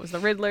 Presumably that was the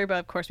Riddler, but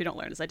of course we don't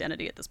learn his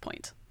identity at this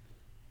point.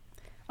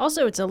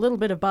 Also, it's a little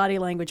bit of body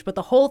language, but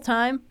the whole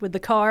time with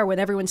the car, when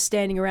everyone's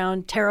standing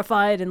around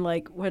terrified and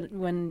like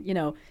when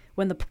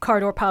the car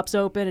door pops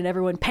open and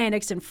everyone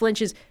panics and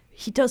flinches,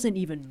 he doesn't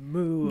even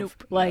move.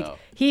 Nope. Like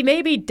he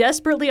may be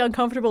desperately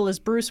uncomfortable as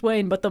Bruce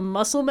Wayne, but the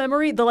muscle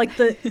memory,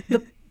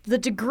 the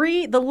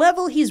degree, the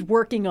level he's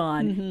working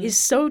on is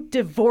so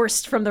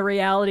divorced from the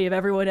reality of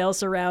everyone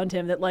else around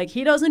him that like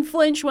he doesn't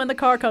flinch when the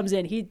car comes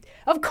in.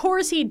 Of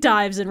course he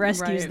dives and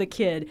rescues the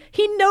kid.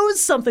 He knows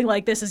something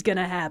like this is going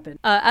to happen.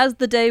 As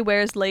the day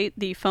wears late,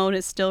 the phone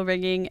is still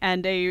ringing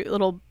and a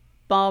little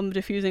bomb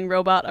diffusing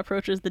robot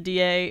approaches the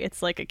DA.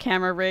 It's like a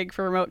camera rig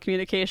for remote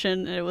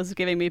communication, and it was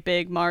giving me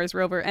big Mars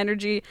rover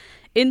energy.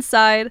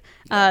 Inside,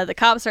 the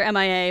cops are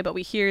MIA, but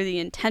we hear the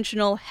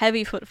intentional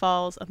heavy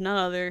footfalls of none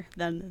other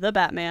than the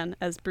Batman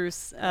as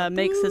Bruce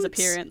makes his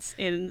appearance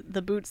in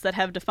the boots that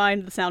have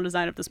defined the sound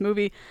design of this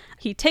movie.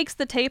 He takes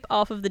the tape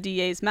off of the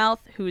DA's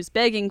mouth, who's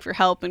begging for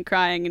help and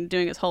crying and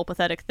doing his whole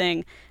pathetic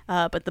thing,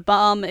 but the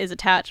bomb is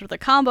attached with a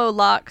combo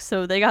lock,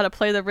 so they gotta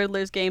play the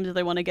Riddler's games if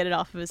they want to get it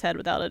off of his head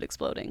without it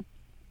exploding.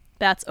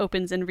 Bats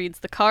opens and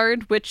reads the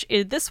card, which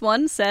this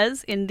one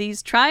says, "In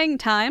these trying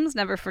times,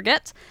 never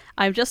forget,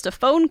 I'm just a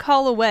phone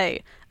call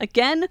away."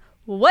 Again,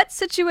 what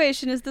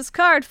situation is this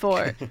card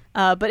for?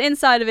 But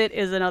inside of it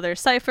is another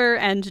cipher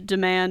and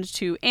demand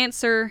to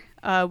answer,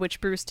 which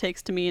Bruce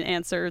takes to mean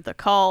answer the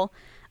call.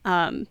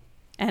 And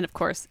of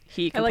course,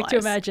 he complies. I like to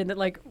imagine that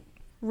like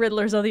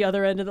Riddler's on the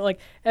other end of it, like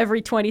every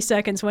 20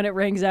 seconds when it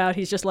rings out,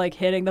 he's just like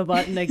hitting the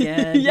button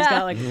again. Yeah. He's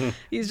got like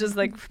he's just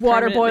like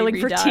water boiling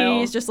for redial. tea.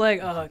 He's just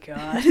like, oh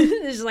god.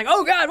 He's just like,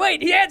 oh god,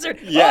 wait, he answered.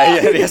 Yeah,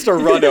 and he has to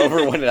run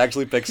over when it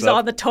actually picks He's up.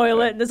 on the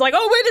toilet and it's like,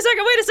 oh wait a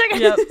second.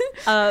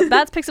 Yep.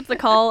 Bats picks up the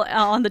call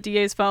on the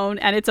DA's phone,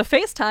 and it's a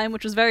FaceTime,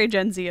 which was very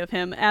Gen Z of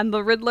him, and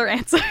the Riddler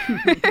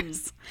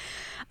answers.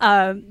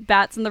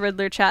 Bats and the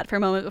Riddler chat for a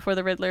moment before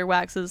the Riddler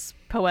waxes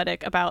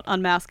poetic about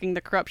unmasking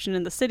the corruption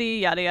in the city,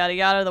 yada yada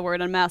yada. The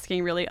word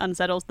unmasking really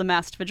unsettles the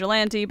masked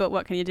vigilante, but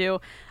what can you do?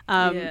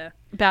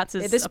 Bats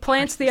is this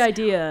plants the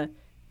idea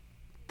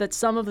that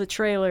some of the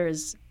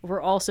trailers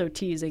were also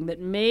teasing that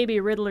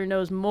maybe Riddler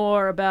knows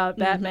more about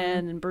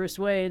Batman and Bruce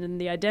Wayne and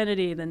the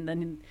identity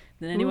than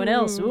anyone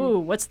else. Ooh,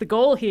 what's the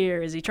goal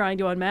here? Is he trying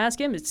to unmask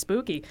him? It's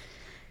spooky.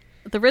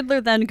 The Riddler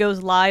then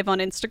goes live on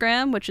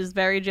Instagram, which is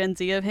very Gen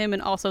Z of him,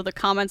 and also the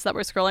comments that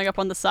were scrolling up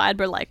on the side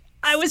were like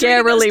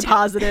scarily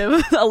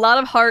positive. A lot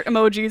of heart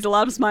emojis, a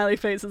lot of smiley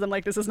faces. I'm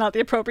like, this is not the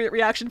appropriate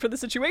reaction for the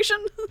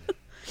situation.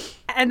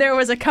 And there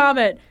was a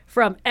comment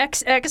from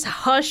XX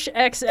Hush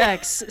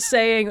XX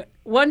saying,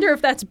 "Wonder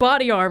if that's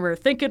body armor.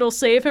 Think it'll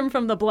save him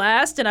from the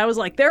blast?" And I was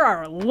like, there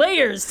are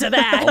layers to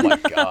that. Oh my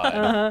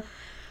god.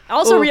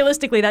 Also,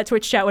 realistically, that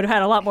Twitch chat would have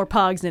had a lot more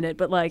pogs in it,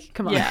 but like,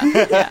 come on.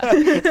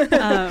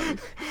 Yeah.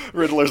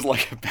 Riddler's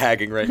like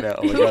bagging right now.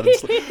 Oh my god.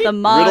 The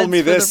mods riddle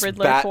me for this, the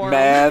Riddler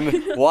Batman.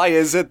 forum. Why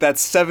is it that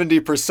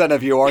 70%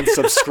 of you aren't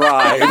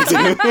subscribed?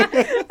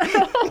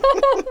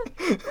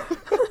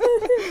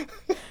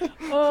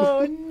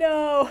 Oh,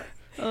 no.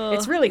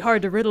 It's really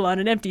hard to riddle on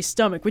an empty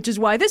stomach, which is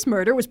why this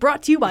murder was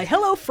brought to you by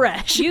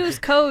HelloFresh. Use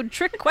code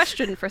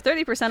TRICKQUESTION for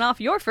 30% off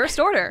your first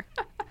order.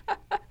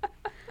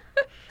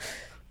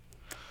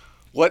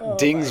 What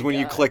dings when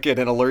you click it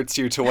and alerts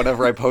you to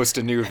whenever I post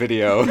a new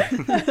video?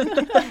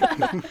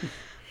 The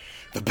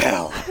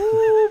bell.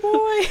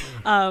 Oh,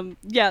 boy.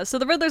 Yeah, so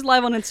the Riddler's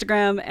live on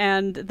Instagram,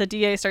 and the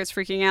DA starts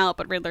freaking out,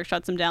 but Riddler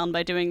shuts him down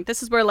by doing...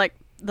 This is where, like,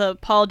 the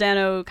Paul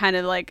Dano kind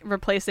of, like,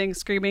 replacing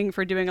screaming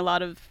for doing a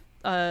lot of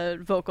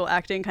vocal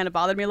acting kind of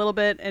bothered me a little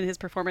bit, and his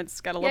performance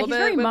got a little bit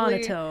very wibbly.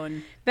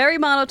 monotone. Very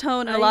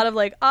monotone, and a lot of,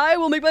 like, I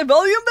will make my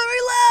volume very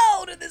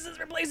loud, and this is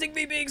replacing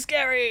me being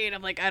scary. And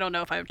I'm like, I don't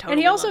know if I would totally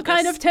And he also love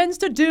kind this. of tends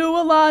to do a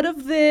lot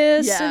of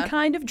this Yeah. and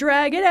kind of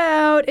drag it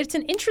out. It's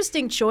an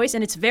interesting choice,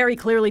 and it's very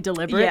clearly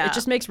deliberate. Yeah. It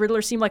just makes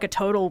Riddler seem like a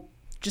total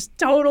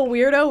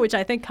weirdo, which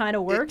I think kind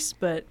of works,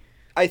 but...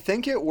 I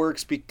think it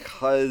works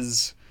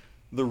because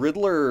the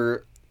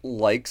Riddler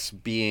likes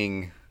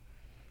being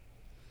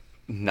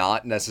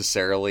not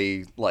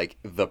necessarily like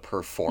the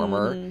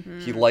performer.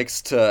 He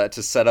likes to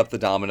set up the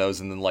dominoes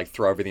and then like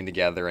throw everything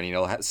together and, you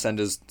know, send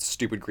his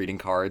stupid greeting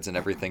cards and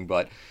everything.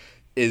 But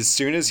as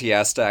soon as he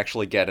has to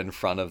actually get in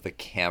front of the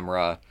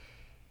camera,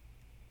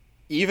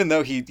 even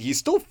though he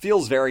still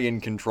feels very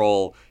in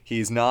control,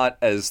 he's not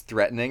as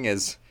threatening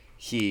as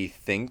he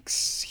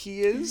thinks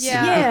he is.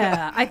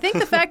 Yeah, I think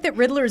the fact that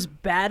Riddler's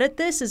bad at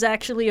this is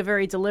actually a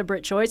very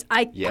deliberate choice.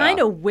 I kind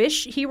of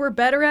wish he were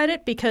better at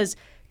it because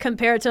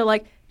compared to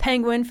like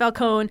Penguin,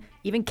 Falcone,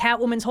 even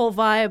Catwoman's whole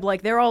vibe,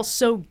 like they're all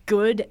so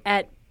good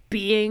at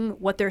being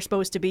what they're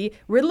supposed to be.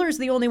 Riddler's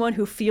the only one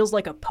who feels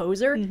like a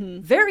poser,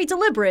 very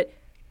deliberate.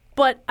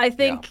 But I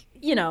think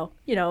you know,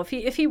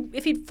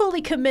 if he'd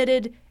fully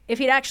committed, if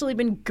he'd actually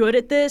been good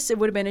at this, it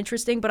would have been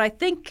interesting. But I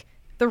think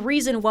the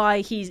reason why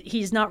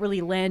he's not really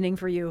landing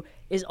for you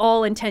is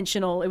all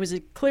intentional. It was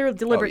a clear,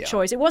 deliberate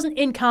choice. It wasn't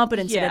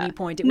incompetence at any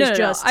point. It was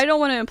just... No. I don't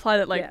want to imply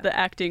that the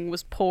acting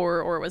was poor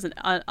or it was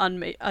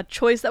a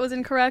choice that was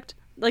incorrect.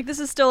 Like, this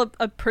is still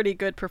a pretty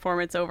good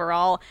performance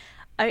overall.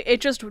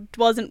 It just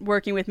wasn't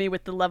working with me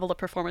with the level of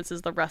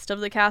performances the rest of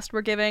the cast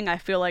were giving. I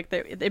feel like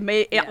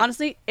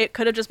honestly, it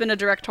could have just been a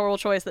directorial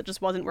choice that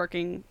just wasn't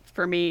working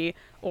for me,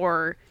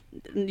 or,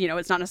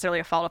 it's not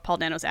necessarily a fault of Paul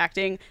Dano's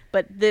acting,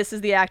 but this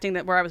is the acting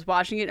that where I was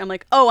watching it, I'm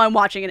like, oh, I'm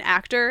watching an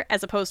actor,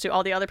 as opposed to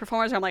all the other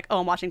performers where I'm like, oh,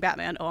 I'm watching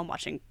Batman, oh, I'm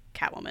watching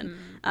Catwoman.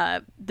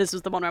 This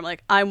was the one where I'm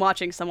like, I'm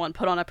watching someone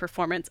put on a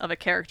performance of a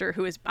character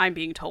who I'm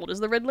being told is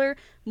the Riddler,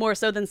 more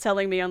so than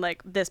selling me on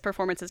like, this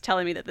performance is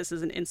telling me that this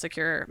is an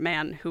insecure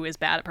man who is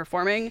bad at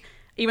performing,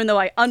 even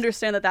though I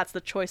understand that that's the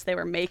choice they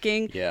were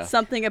making.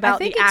 Something about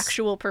the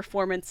actual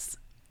performance,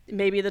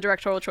 maybe the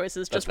directorial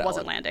choices just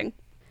wasn't landing.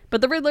 But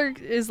the Riddler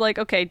is like,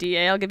 okay,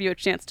 DA, I'll give you a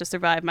chance to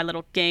survive my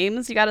little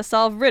games. You gotta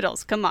solve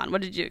riddles. Come on,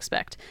 what did you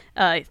expect?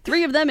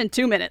 3 of them in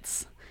 2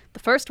 minutes. The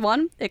first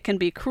one, it can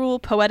be cruel,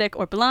 poetic,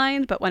 or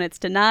blind, but when it's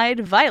denied,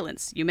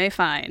 violence you may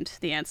find.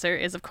 The answer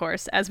is, of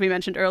course, as we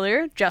mentioned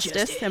earlier,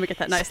 justice. And we get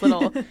that nice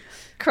little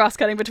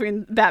cross-cutting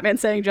between Batman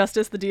saying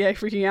justice, the DA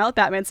freaking out,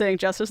 Batman saying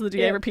justice, the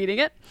DA repeating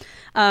it.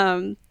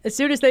 As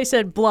soon as they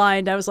said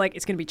blind, I was like,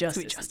 it's going to be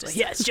justice. Like,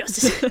 yeah, it's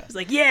justice. I was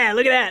like, yeah,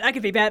 look at that. I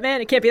could be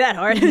Batman. It can't be that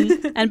hard.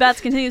 And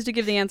Bats continues to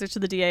give the answers to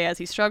the DA as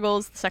he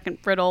struggles. The second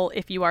riddle,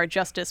 if you are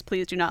justice,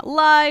 please do not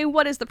lie.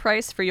 What is the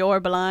price for your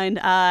blind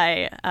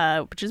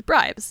eye? Which is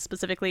bribes.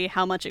 Specifically,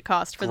 how much it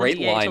cost for the DA to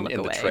look away. Great line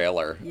in the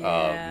trailer.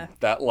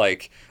 That,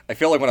 like, I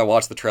feel like when I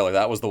watched the trailer,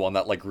 that was the one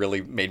that, like,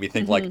 really made me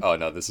think, like, oh,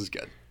 no, this is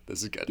good.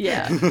 This is good.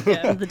 Yeah.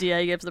 The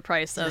DA gives the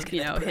price of,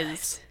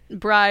 his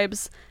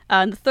bribes.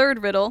 And the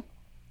third riddle,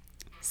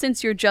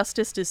 since your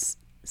justice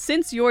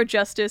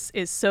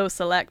is so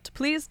select,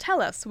 please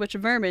tell us which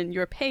vermin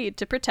you're paid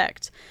to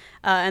protect.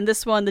 And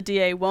this one, the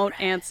DA won't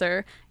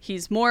answer.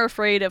 He's more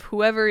afraid of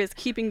whoever is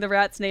keeping the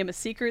rat's name a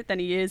secret than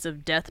he is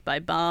of death by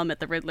bomb at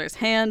the Riddler's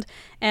hand.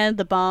 And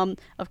the bomb,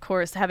 of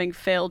course, having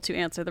failed to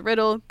answer the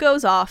riddle,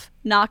 goes off,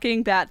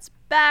 knocking Bats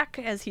back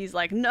as he's,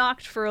 like,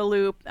 knocked for a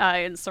loop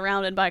and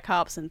surrounded by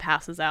cops and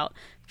passes out.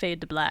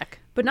 Fade to black.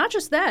 But not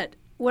just that.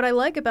 What I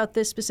like about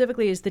this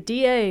specifically is the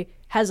DA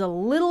has a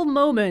little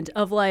moment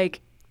of,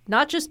 like,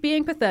 not just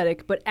being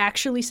pathetic, but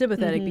actually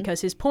sympathetic,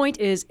 because his point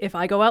is, if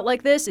I go out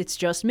like this, it's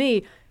just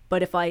me.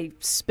 But if I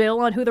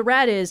spill on who the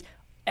rat is,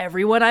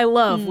 everyone I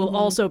love will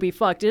also be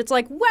fucked. It's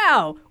like,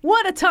 wow,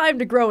 what a time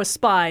to grow a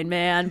spine,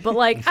 man. But,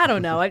 like, I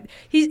don't know.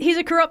 He's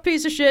a corrupt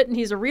piece of shit, and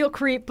he's a real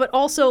creep, but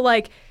also,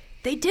 like,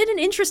 they did an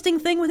interesting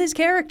thing with his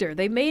character.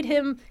 They made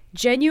him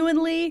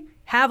genuinely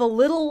have a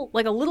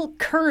little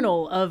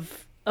kernel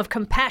of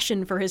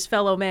compassion for his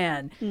fellow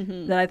man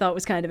that I thought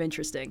was kind of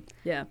interesting.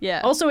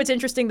 Yeah. Also, it's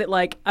interesting that,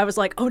 like, I was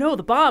like, oh no,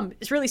 the bomb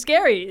is really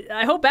scary.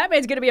 I hope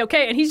Batman's going to be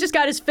okay. And he's just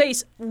got his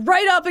face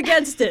right up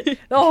against it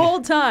the whole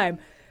time.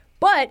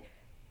 But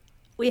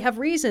we have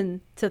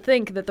reason to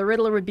think that the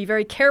Riddler would be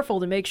very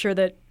careful to make sure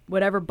that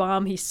whatever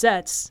bomb he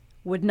sets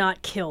would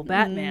not kill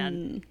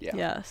Batman.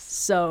 Yes.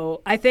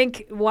 So I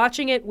think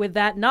watching it with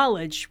that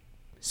knowledge,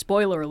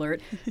 spoiler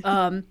alert,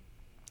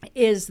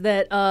 is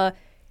that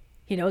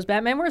he knows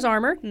Batman wears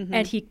armor,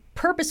 and he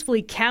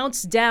purposefully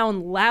counts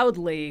down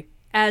loudly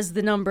as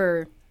the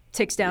number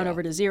ticks down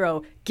over to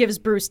 0, gives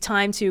Bruce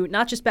time to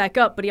not just back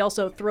up, but he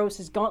also throws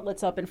his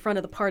gauntlets up in front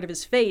of the part of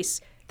his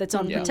face that's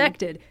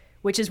unprotected,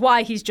 which is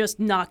why he's just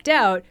knocked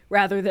out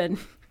rather than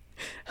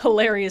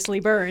hilariously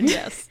burned.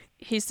 Yes.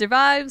 He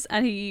survives,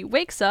 and he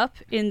wakes up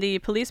in the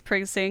police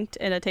precinct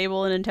in a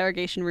table in an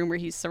interrogation room where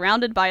he's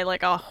surrounded by,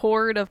 like, a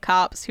horde of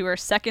cops who are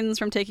seconds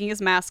from taking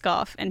his mask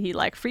off, and he,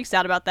 like, freaks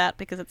out about that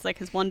because it's, like,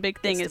 his one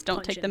big thing is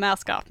don't take the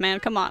mask off, man,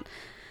 come on.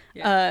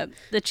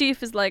 The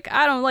chief is like,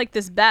 I don't like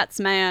this Bats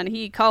man,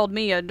 he called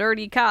me a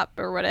dirty cop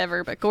or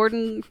whatever, but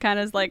Gordon kind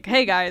of is like,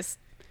 hey, guys,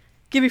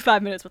 give me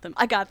 5 minutes with him.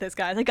 I got this,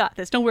 guys, I got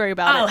this, don't worry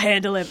about it. I'll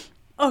handle him.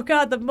 Oh,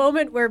 God, the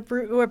moment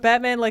where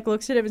Batman, like,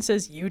 looks at him and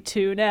says, you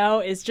two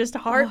now, is just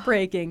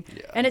heartbreaking.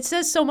 And it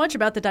says so much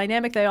about the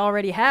dynamic they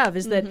already have,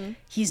 is that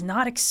he's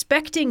not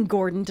expecting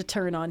Gordon to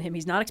turn on him.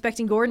 He's not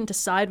expecting Gordon to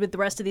side with the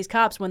rest of these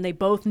cops when they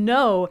both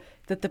know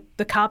that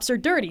the cops are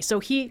dirty. So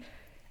he,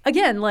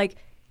 again, like,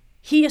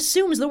 he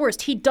assumes the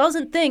worst. He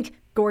doesn't think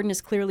Gordon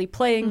is clearly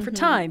playing for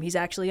time. He's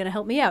actually going to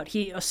help me out.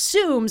 He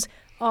assumes,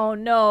 oh,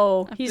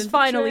 no, he's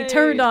finally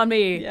turned on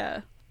me.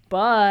 Yeah.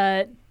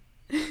 But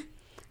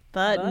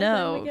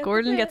no,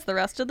 Gordon gets the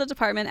rest of the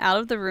department out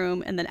of the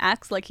room and then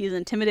acts like he's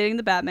intimidating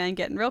the Batman,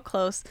 getting real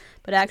close,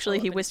 but actually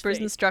he whispers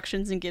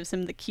instructions and gives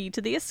him the key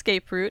to the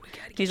escape route.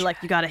 He's like,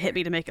 you gotta hit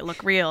me to make it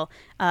look real.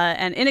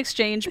 And in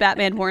exchange,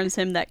 Batman warns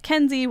him that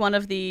Kenzie, one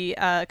of the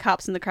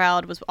cops in the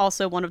crowd, was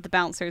also one of the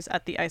bouncers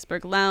at the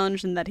Iceberg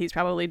Lounge and that he's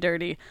probably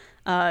dirty.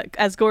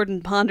 As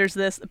Gordon ponders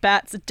this,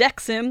 Bats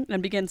decks him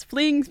and begins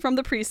fleeing from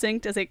the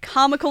precinct as a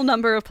comical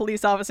number of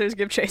police officers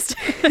give chase to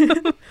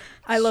him.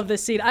 I love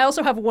this scene. I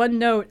also have one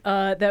note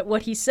that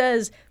what he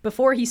says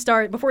before he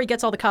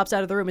gets all the cops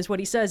out of the room is what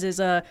he says is,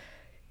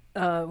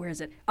 where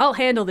is it? I'll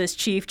handle this,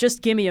 chief.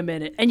 Just give me a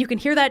minute. And you can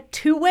hear that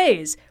two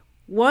ways.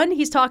 One,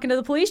 he's talking to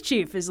the police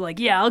chief, is like,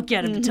 yeah, I'll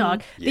get him to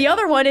talk. Yeah. The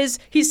other one is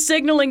he's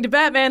signaling to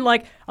Batman,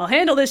 like, I'll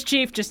handle this,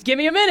 chief, just give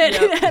me a minute.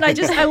 Yep. And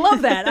I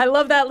love that. I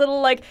love that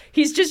little, like,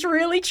 he's just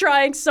really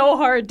trying so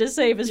hard to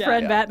save his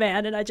friend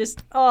Batman. And it's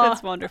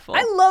wonderful.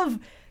 I love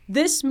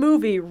this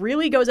movie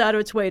really goes out of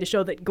its way to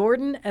show that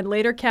Gordon and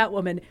later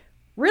Catwoman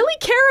really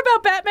care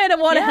about Batman and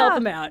want to help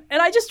him out.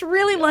 And I just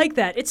really like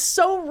that. It's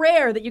so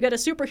rare that you get a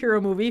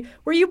superhero movie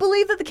where you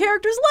believe that the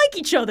characters like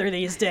each other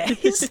these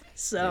days.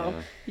 So,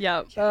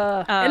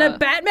 and a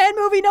Batman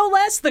movie, no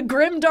less, the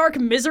grim, dark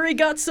misery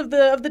guts of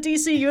the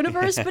DC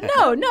universe. But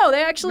no,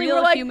 they actually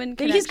were like,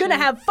 he's going to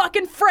have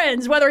fucking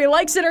friends whether he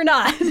likes it or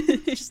not.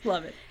 Just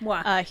love it.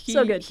 Wow.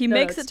 So good. He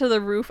makes it to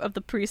the roof of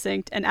the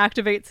precinct and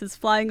activates his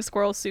flying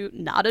squirrel suit,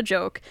 not a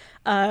joke,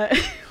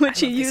 which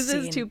he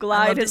uses to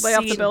glide his way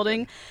off the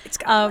building. It's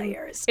got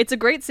layers. It's a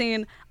great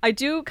scene. I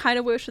do kind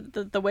of wish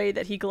that the way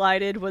that he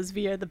glided was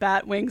via the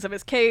bat wings of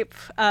his cape.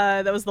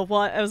 That was the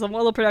one. It was one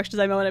little production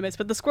design moment I missed.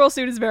 But the squirrel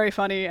suit is very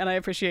funny, and I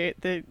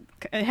appreciate the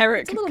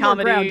inherent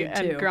comedy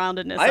and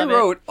groundedness. I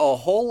wrote a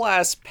whole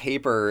ass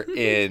paper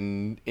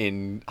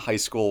in high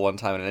school one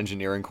time in an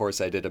engineering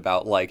course I did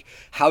about like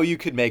how you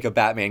could make a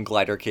Batman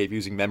glider cape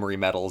using memory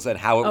metals and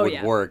how it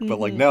would work. But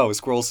like, no,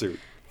 squirrel suit.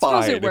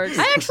 Fine. Squirrel suit works.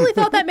 I actually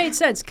thought that made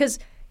sense because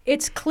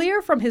it's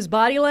clear from his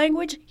body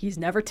language he's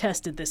never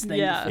tested this thing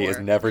before. He has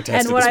never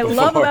tested And what this I before.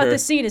 love about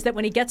this scene is that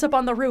when he gets up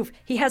on the roof,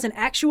 he has an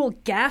actual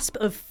gasp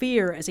of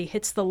fear as he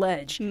hits the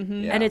ledge.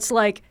 Mm-hmm. Yeah. And it's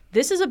like,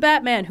 this is a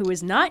Batman who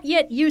is not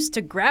yet used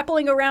to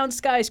grappling around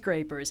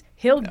skyscrapers.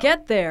 He'll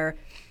get there,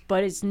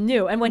 but it's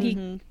new. And when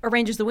he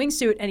arranges the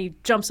wingsuit and he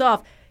jumps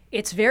off,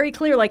 it's very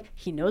clear, like,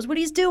 he knows what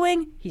he's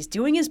doing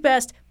his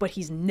best, but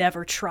he's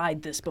never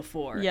tried this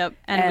before. Yep,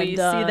 and we see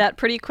that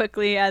pretty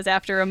quickly as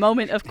after a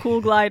moment of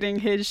cool gliding,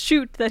 his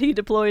chute that he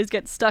deploys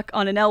gets stuck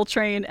on an L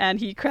train and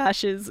he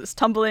crashes,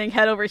 tumbling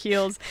head over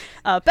heels,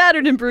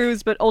 battered and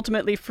bruised, but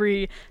ultimately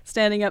free,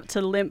 standing up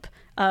to limp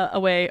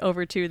away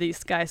over to the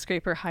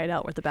skyscraper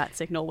hideout where the bat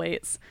signal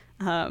waits.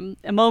 A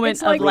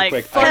moment of like,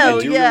 I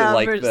do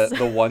really like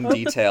the one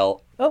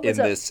detail in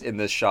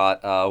this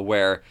shot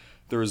where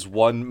there's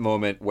one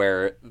moment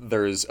where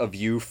there's a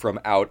view from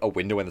out a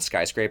window in the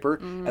skyscraper,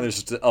 and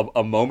there's just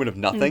a moment of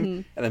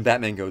nothing, and then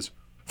Batman goes,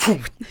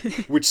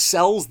 which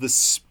sells the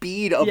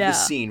speed of the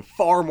scene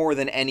far more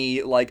than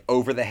any like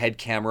over-the-head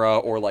camera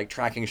or like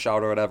tracking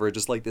shot or whatever.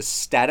 Just like this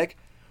static,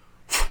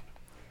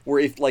 where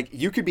if like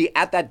you could be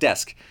at that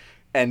desk,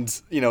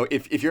 and you know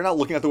if you're not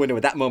looking out the window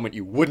at that moment,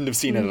 you wouldn't have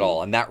seen it at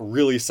all, and that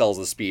really sells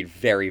the speed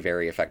very,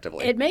 very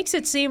effectively. It makes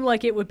it seem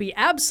like it would be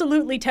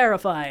absolutely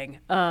terrifying,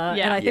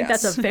 and I think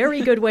that's a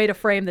very good way to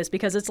frame this,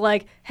 because it's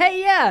like,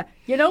 hey,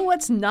 you know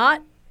what's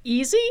not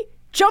easy?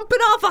 Jumping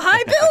off a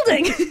high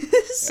building.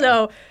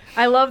 So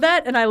I love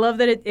that, and I love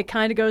that it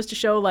kind of goes to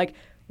show like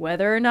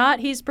whether or not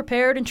he's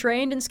prepared and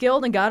trained and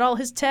skilled and got all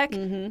his tech.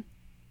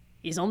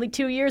 He's only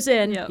 2 years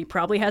in. Yep. He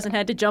probably hasn't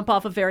had to jump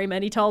off of very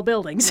many tall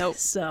buildings. Nope.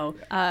 So,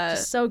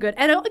 just so good.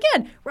 And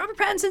again, Robert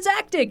Pattinson's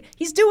acting.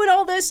 He's doing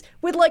all this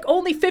with like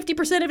only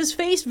 50% of his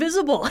face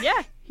visible.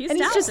 Yeah, he's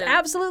just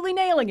absolutely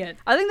nailing it.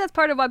 I think that's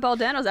part of why Paul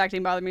Dano's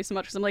acting bothered me so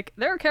much, because I'm like,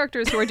 there are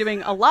characters who are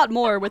doing a lot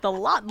more with a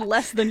lot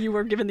less than you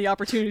were given the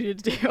opportunity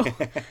to do.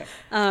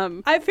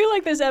 I feel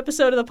like this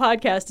episode of the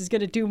podcast is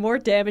going to do more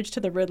damage to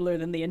the Riddler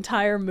than the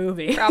entire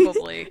movie.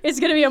 Probably. It's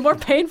going to be a more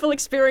painful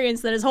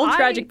experience than his whole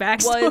tragic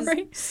backstory.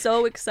 I was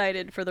so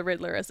excited for the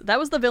Riddler. That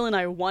was the villain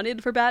I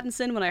wanted for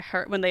Pattinson.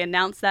 When they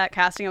announced that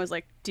casting, I was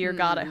like, dear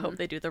God, I hope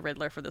they do the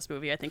Riddler for this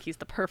movie. I think he's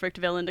the perfect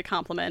villain to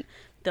complement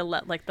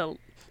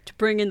to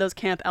bring in those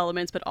camp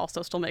elements, but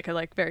also still make it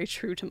like very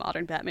true to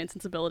modern Batman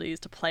sensibilities,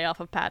 to play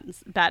off of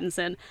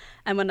Pattinson.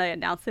 And when I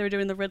announced they were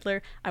doing the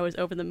Riddler, I was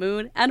over the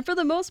moon. And for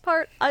the most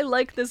part, I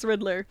like this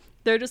Riddler.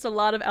 There are just a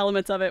lot of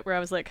elements of it where I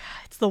was like,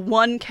 it's the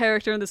one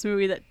character in this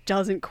movie that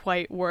doesn't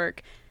quite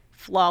work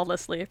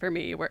flawlessly for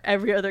me, where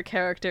every other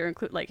character,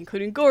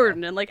 including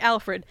Gordon and like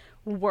Alfred,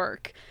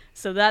 work.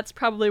 So that's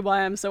probably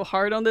why I'm so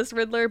hard on this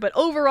Riddler. But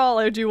overall,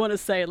 I do want to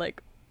say,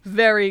 like,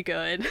 very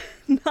good.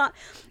 Not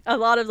a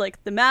lot of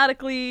like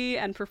thematically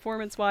and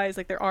performance-wise,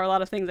 like there are a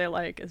lot of things I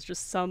like. It's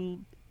just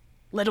some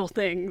little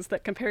things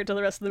that compared to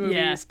the rest of the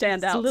movie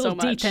stand out so much. Little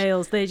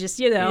details, they just,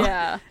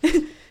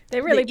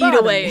 they really eat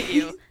away at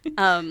you.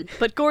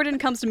 But Gordon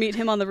comes to meet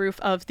him on the roof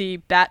of the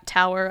Bat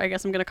Tower, I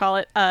guess I'm going to call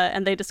it,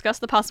 and they discuss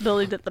the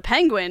possibility that the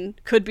Penguin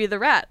could be the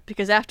Rat,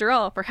 because after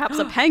all, perhaps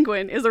a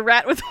penguin is a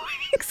rat with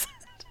wings.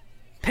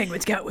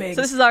 Penguin's got wings.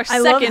 So this is our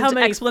second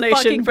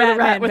explanation for the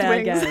rat with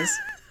wings. Guys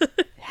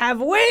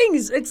have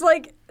wings. It's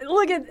like,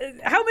 look at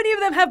how many of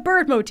them have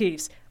bird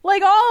motifs.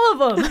 Like all of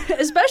them,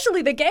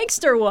 especially the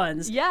gangster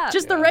ones. Yeah,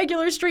 just the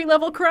regular street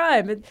level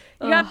crime. You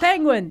got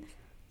Penguin.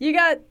 You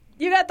got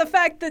the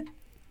fact that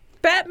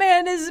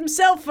Batman is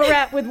himself a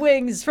rat with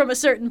wings from a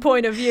certain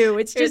point of view.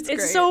 It's just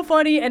it's so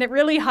funny, and it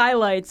really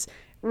highlights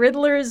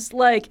Riddler's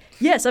like,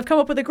 yes, I've come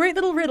up with a great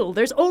little riddle.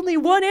 There's only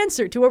one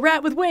answer to a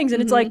rat with wings.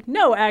 And it's like,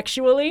 no,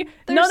 actually,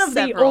 none of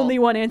the only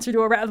one answer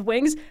to a rat with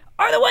wings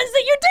are the ones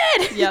that you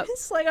did. Yep.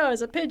 It's like, oh,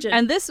 it's a pigeon.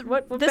 And this bad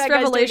revelation,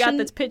 guys do we got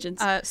that's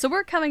pigeons? So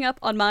we're coming up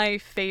on my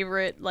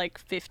favorite,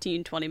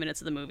 15, 20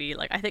 minutes of the movie.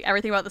 I think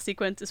everything about the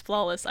sequence is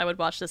flawless. I would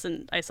watch this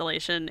in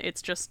isolation.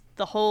 It's just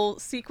the whole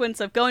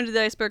sequence of going to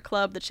the Iceberg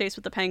Club, the chase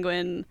with the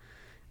penguin,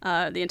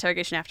 the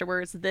interrogation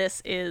afterwards.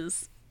 This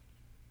is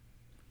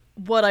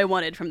what I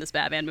wanted from this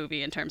Batman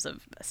movie in terms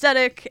of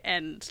aesthetic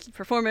and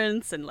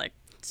performance and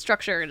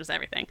structure and just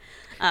everything.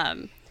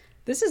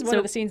 This is one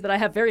of the scenes that I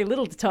have very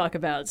little to talk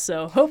about,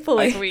 so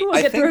hopefully we'll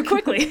get through it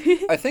quickly.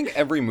 I think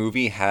every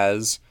movie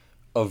has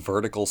a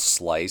vertical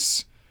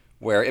slice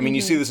where, I mean,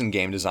 you see this in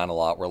game design a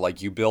lot, where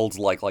you build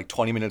like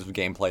 20 minutes of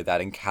gameplay that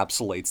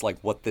encapsulates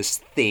what this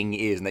thing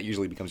is, and that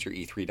usually becomes your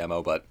E3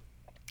 demo, but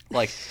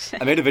I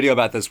made a video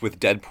about this with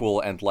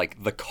Deadpool and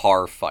the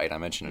car fight. I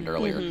mentioned it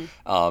earlier.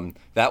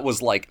 That was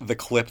the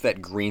clip that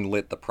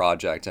greenlit the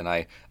project, and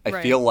I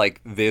feel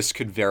like this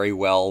could very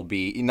well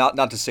be not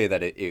to say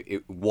that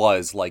it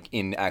was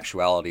in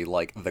actuality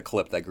the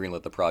clip that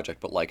greenlit the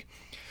project, but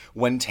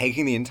when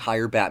taking the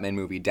entire Batman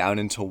movie down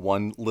into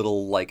one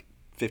little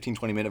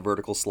 15-20 minute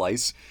vertical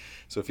slice.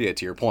 Sophia,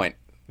 to your point,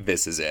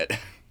 this is it.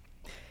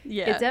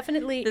 Yeah, it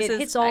definitely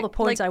hits all the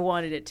points I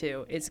wanted it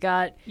to. It's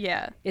got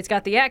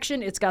the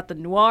action, it's got the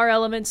noir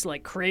elements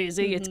like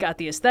crazy, it's got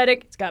the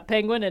aesthetic, it's got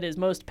Penguin at his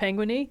most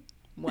penguin-y.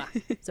 Wow,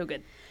 so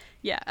good.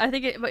 Yeah, I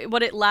think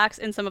what it lacks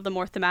in some of the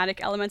more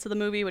thematic elements of the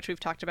movie, which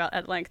we've talked about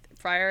at length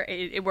prior,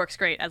 it works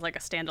great as a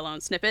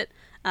standalone snippet.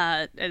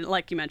 And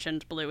like you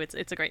mentioned, Blue, it's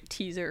a great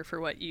teaser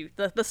for what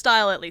the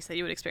style at least that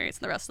you would experience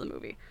in the rest of the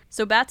movie.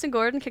 So Bats and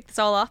Gordon kick this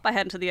all off by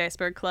heading to the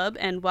Iceberg Club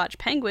and watch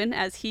Penguin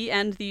as he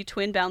and the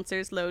twin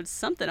bouncers load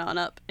something on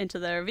up into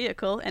their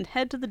vehicle and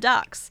head to the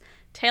docks.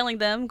 Tailing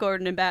them,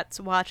 Gordon and Bats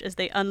watch as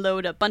they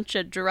unload a bunch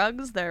of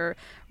drugs. They're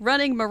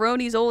running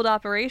Maroni's old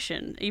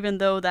operation, even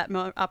though that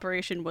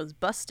operation was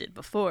busted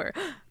before.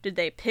 Did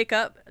they pick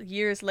up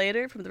years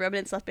later from the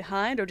remnants left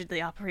behind, or did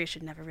the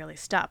operation never really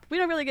stop? We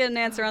don't really get an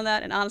answer on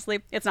that, and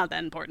honestly, it's not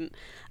that important.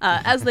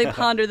 As they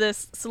ponder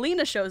this,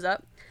 Selina shows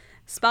up,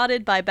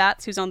 spotted by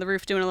Bats, who's on the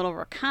roof doing a little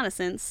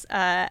reconnaissance,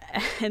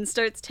 and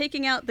starts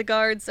taking out the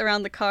guards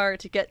around the car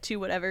to get to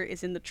whatever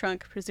is in the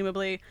trunk,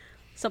 presumably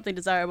something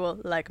desirable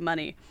like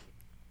money.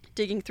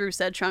 Digging through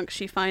said trunk,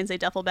 she finds a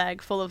duffel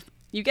bag full of,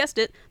 you guessed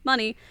it,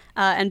 money,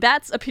 and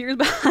Bats appears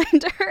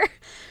behind her,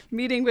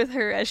 meeting with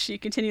her as she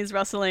continues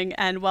rustling,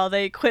 and while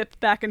they quip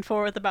back and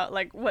forth about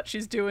what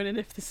she's doing and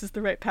if this is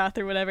the right path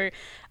or whatever,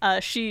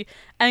 she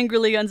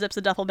angrily unzips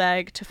a duffel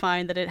bag to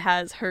find that it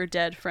has her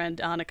dead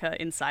friend Annika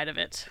inside of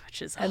it,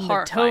 which is and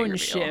horrifying the tone reveal.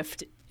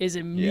 shift is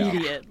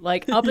immediate.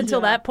 Up until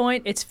that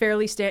point, it's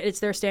fairly it's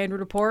their standard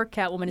rapport.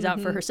 Catwoman is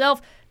out for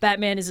herself.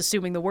 Batman is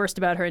assuming the worst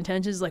about her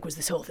intentions. Was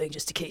this whole thing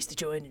just a case to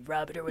join and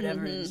rob it or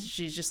whatever? And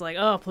she's just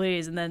oh,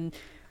 please. And then,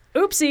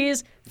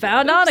 oopsies,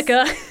 found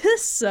Annika.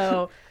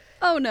 So,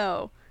 oh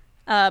no.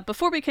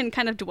 Before we can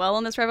kind of dwell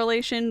on this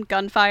revelation,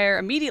 gunfire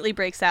immediately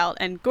breaks out,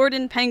 and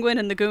Gordon, Penguin,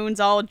 and the goons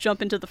all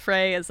jump into the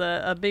fray as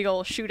a big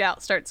ol'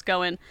 shootout starts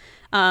going.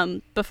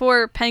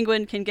 Before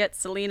Penguin can get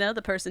Selina,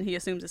 the person he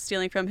assumes is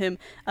stealing from him,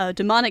 a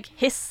demonic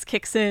hiss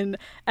kicks in,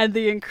 and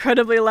the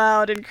incredibly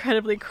loud,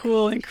 incredibly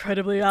cool,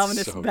 incredibly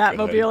ominous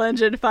Batmobile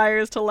engine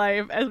fires to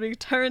life as we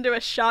turn to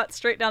a shot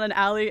straight down an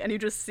alley, and you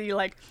just see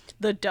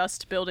the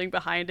dust building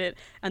behind it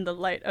and the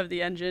light of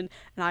the engine.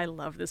 And I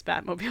love this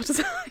Batmobile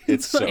design.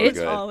 It's so it's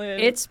good. All in.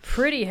 It's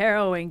pretty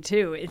harrowing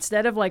too.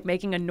 Instead of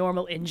making a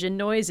normal engine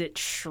noise, it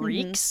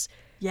shrieks.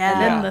 Yeah.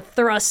 And then the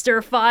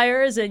thruster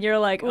fires, and you're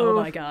like, oh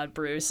my God,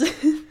 Bruce.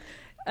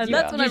 And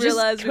that's when I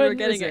realized we were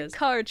getting a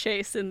car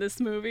chase in this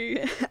movie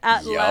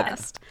at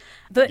last.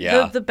 The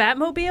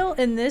Batmobile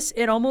in this,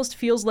 it almost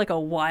feels like a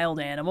wild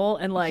animal,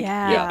 and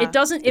it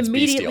doesn't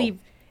immediately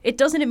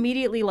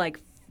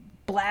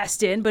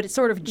blast in, but it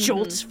sort of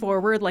jolts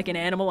forward like an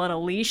animal on a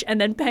leash, and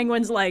then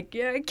Penguin's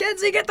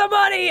Kinsey, get the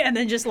money, and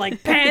then just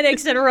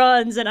panics and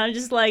runs, and I'm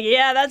just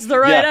that's the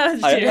right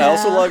attitude. I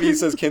also love he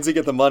says, Kinsey,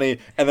 get the money,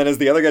 and then as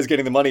the other guy's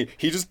getting the money,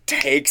 he just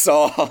takes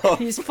off.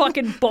 He's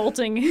fucking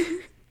bolting.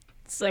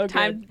 So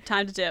time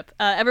to dip.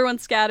 Everyone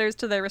scatters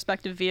to their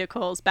respective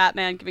vehicles.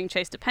 Batman giving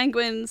chase to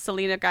Penguin,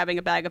 Selina grabbing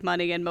a bag of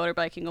money and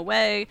motorbiking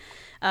away,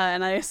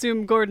 and I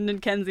assume Gordon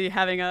and Kinsey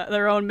having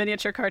their own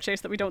miniature car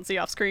chase that we don't see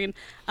off screen.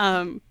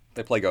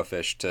 They play Go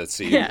Fish to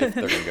see if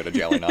they're going to go to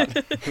jail or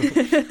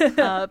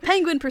not.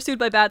 Penguin pursued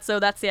by Bats,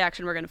 so that's the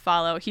action we're going to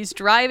follow. He's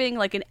driving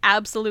like an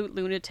absolute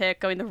lunatic,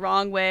 going the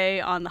wrong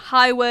way on the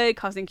highway,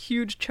 causing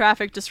huge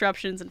traffic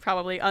disruptions and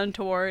probably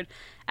untoward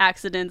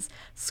accidents,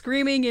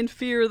 screaming in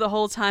fear the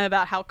whole time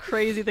about how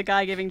crazy the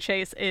guy giving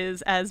chase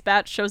is, as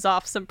Bats shows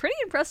off some pretty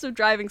impressive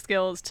driving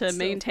skills to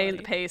maintain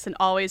the pace and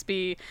always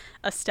be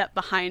a step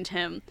behind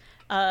him.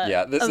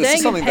 This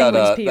is something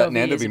that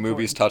Nando B.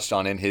 Movies touched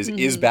on in his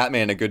Is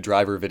Batman a Good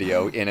Driver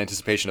video in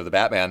anticipation of the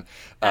Batman.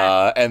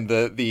 And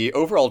the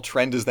overall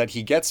trend is that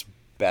he gets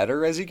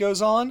better as he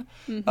goes on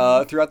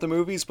throughout the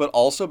movies, but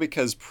also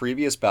because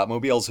previous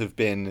Batmobiles have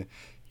been,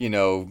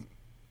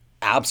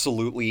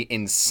 absolutely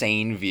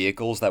insane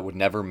vehicles that would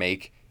never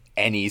make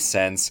any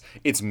sense.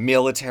 It's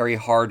military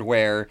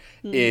hardware.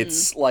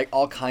 It's like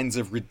all kinds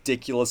of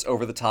ridiculous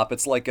over the top.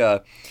 It's like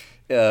a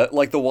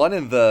like the one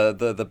in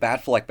the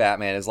Batfleck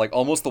Batman is like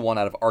almost the one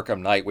out of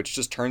Arkham Knight, which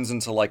just turns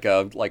into like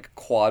a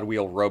quad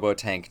wheel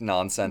Robotank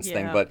nonsense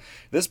thing. But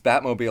this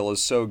Batmobile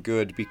is so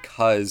good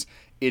because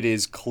it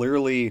is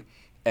clearly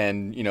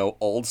an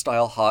old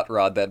style hot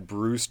rod that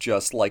Bruce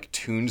just like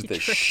tuned the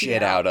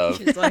shit out of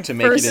to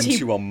make it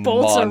into a monster.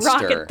 Bolts a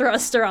rocket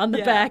thruster on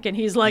the back, and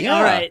he's like,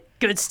 "All right,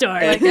 good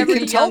start." And you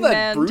can tell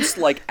that Bruce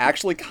like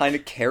actually kind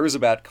of cares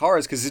about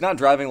cars because he's not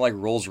driving like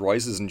Rolls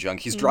Royces and junk.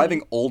 He's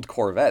driving old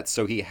Corvettes,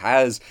 so he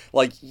has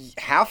like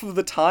half of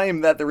the time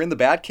that they're in the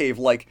Batcave,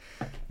 like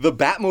the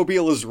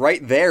Batmobile is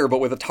right there, but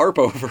with a tarp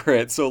over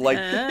it. So like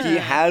he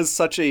has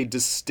such a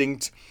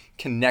distinct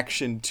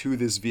connection to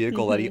this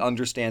vehicle that he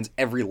understands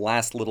every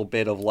last little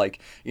bit of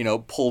like,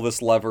 pull this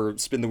lever,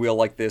 spin the wheel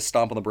like this,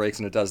 stomp on the brakes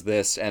and it does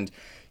this. And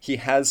he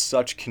has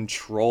such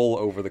control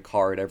over the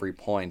car at every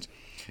point.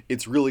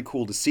 It's really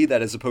cool to see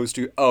that as opposed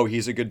to,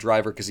 he's a good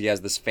driver because he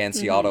has this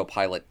fancy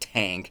autopilot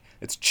tank.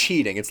 It's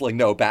cheating. It's like,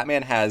 no,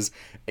 Batman has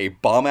a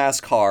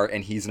bomb-ass car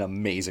and he's an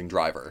amazing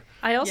driver.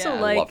 I also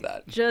love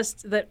that.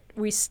 Just that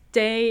we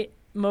stay...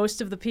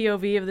 Most of the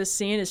POV of this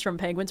scene is from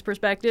Penguin's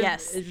perspective.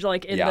 Yes. It's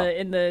like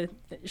in the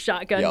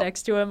shotgun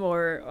next to him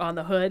or on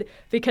the hood.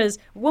 Because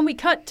when we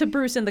cut to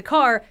Bruce in the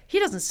car, he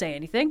doesn't say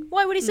anything.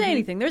 Why would he say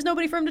anything? There's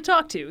nobody for him to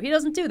talk to. He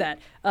doesn't do that.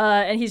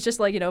 And he's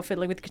just like,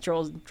 fiddling with the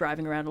controls and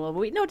driving around a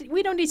little bit.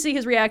 We don't need to see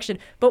his reaction.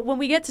 But when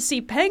we get to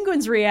see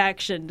Penguin's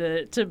reaction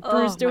to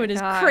Bruce doing his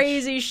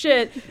crazy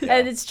shit,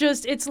 and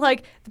it's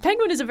like, the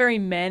Penguin is a very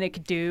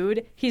manic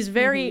dude. He's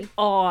very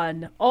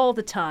on all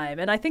the time.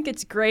 And I think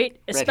it's great,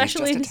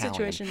 especially in a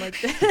situation like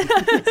this.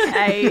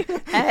 hey.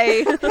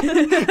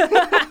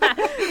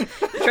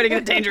 Treading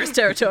into dangerous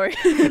territory.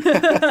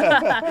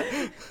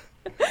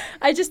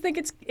 I just think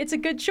it's a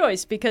good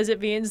choice because it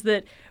means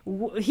that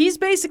he's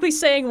basically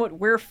saying what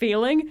we're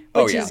feeling,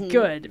 which is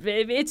good.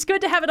 It's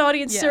good to have an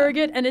audience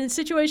surrogate, and in a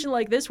situation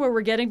like this where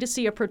we're getting to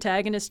see a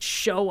protagonist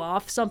show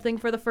off something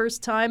for the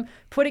first time,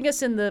 putting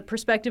us in the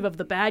perspective of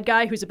the bad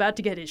guy who's about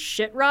to get his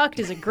shit rocked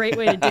is a great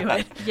way to do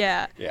it.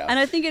 Yeah. And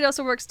I think it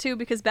also works too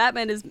because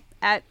Batman is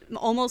at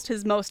almost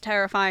his most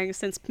terrifying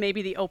since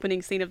maybe the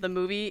opening scene of the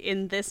movie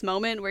in this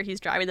moment where he's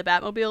driving the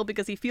Batmobile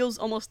because he feels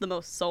almost the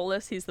most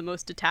soulless. He's the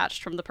most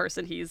detached from the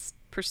person he's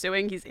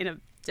pursuing. He's in a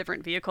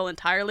different vehicle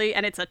entirely,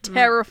 and it's a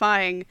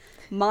terrifying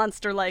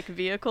monster-like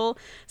vehicle.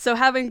 So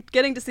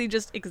getting to see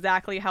just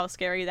exactly how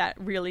scary that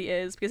really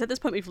is, because at this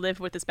point we've lived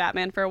with this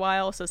Batman for a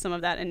while, so some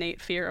of that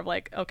innate fear of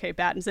like, okay,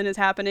 Battinson is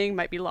happening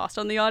might be lost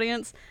on the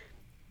audience.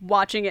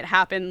 Watching it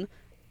happen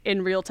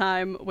in real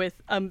time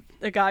with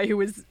a guy who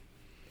is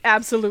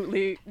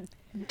absolutely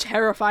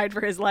terrified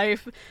for his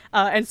life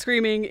and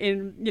screaming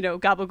in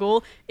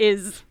gabagool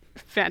is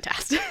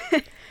fantastic.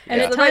 And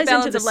it ties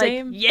into the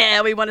same...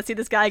 we want to see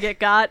this guy get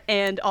got,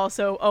 and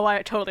also,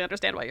 I totally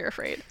understand why you're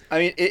afraid. I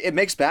mean, it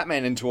makes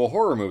Batman into a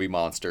horror movie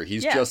monster.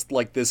 He's just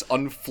like this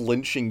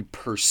unflinching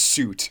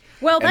pursuit.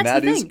 Well, that's the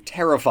thing. And that is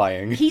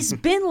terrifying. He's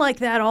been like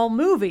that all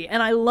movie,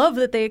 and I love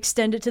that they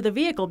extend it to the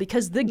vehicle,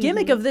 because the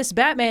gimmick of this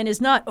Batman is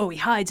not, he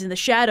hides in the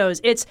shadows.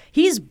 It's,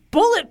 he's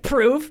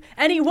bulletproof,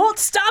 and he won't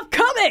stop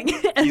coming!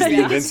 He's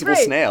the invincible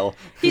snail.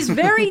 He's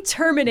very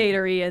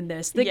Terminator-y in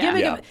this. The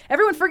gimmick of...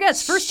 Everyone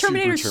forgets, first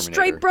Terminator's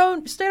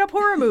straight-up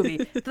horror movie.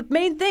 The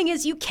main thing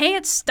is you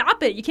can't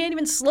stop it. You can't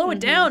even slow it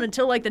down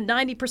until like the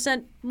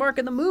 90% mark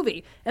of the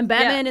movie. And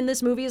Batman in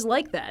this movie is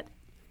like that.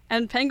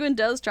 And Penguin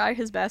does try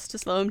his best to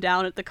slow him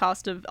down at the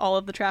cost of all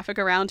of the traffic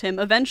around him.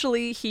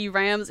 Eventually, he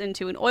rams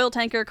into an oil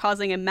tanker,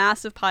 causing a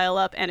massive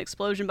pileup and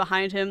explosion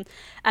behind him.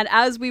 And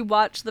as we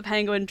watch the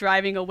Penguin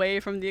driving away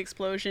from the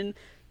explosion,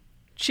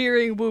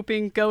 cheering,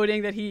 whooping,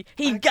 goading that he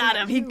got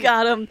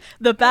him,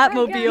 the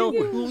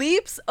Batmobile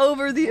leaps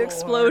over the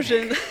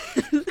explosion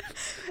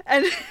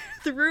and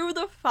through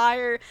the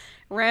fire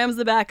rams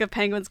the back of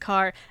Penguin's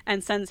car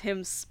and sends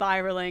him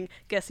spiraling.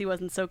 Guess he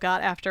wasn't so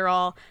got after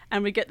all.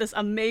 And we get this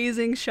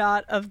amazing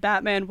shot of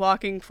Batman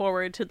walking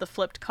forward to the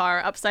flipped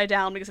car upside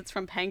down because it's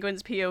from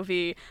Penguin's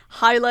POV,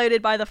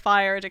 highlighted by the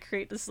fire to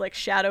create this like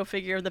shadow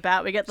figure of the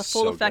Bat. We get the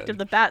full effect of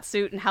the Bat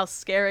suit and how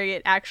scary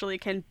it actually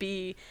can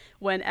be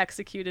when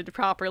executed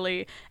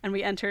properly. And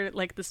we enter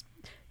like this...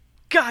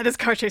 God, this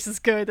car chase is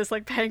good. This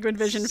like Penguin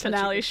Vision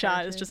finale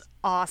shot is just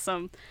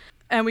awesome.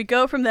 And we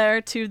go from there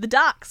to the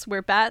docks,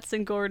 where Bats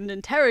and Gordon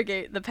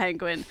interrogate the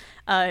Penguin.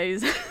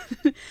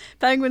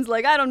 Penguin's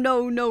like, I don't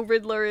know who no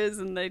Riddler is,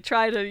 and they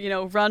try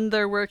to, run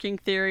their working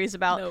theories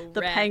about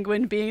the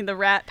Penguin being the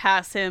rat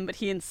past him, but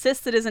he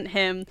insists it isn't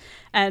him.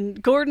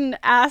 And Gordon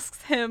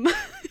asks him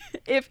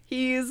if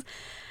he's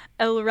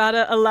El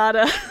Rata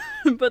Alada,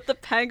 but the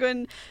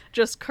Penguin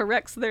just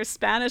corrects their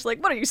Spanish,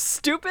 like, what are you,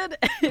 stupid?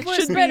 It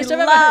should be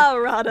La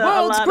Rata Alada.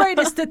 World's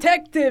greatest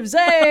detectives,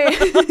 eh?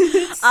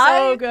 It's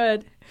so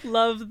good.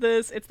 Love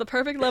this. It's the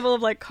perfect level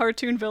of like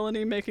cartoon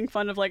villainy, making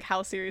fun of like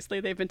how seriously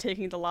they've been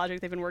taking the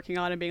logic they've been working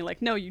on and being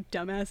like, no, you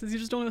dumbasses, you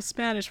just don't know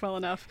Spanish well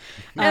enough.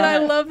 And I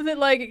love that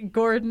like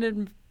Gordon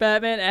and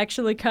Batman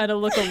actually kind of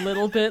look a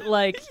little bit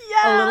like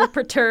a little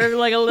perturbed,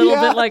 like a little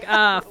bit like,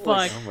 fuck.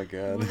 Oh my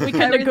god. We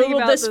kind of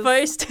Googled this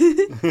first.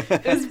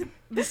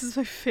 This is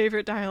my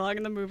favorite dialogue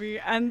in the movie,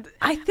 and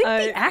I think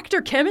the actor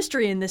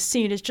chemistry in this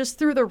scene is just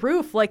through the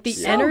roof. Like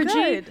the energy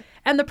good.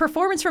 And the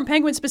performance from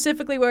Penguin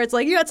specifically, where it's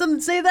like, you got something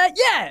to say that?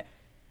 Yeah!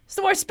 It's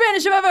the worst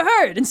Spanish I've ever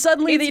heard. And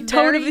suddenly the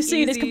tone of the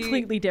scene is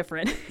completely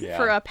different.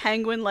 For a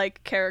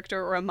Penguin-like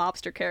character or a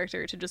mobster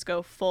character to just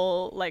go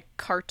full like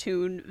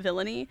cartoon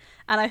villainy.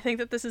 And I think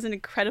that this is an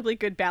incredibly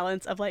good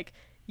balance of like,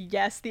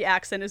 yes, the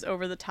accent is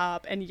over the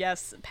top, and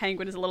yes,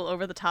 Penguin is a little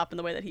over the top in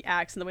the way that he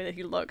acts and the way that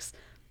he looks.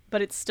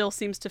 But it still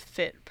seems to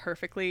fit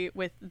perfectly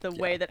with the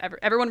way that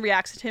everyone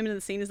reacts to him in the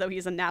scene as though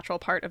he's a natural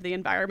part of the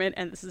environment,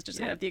 and this is just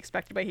kind of the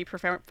expected way he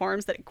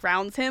performs, that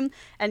grounds him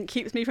and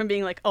keeps me from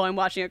being like, oh, I'm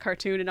watching a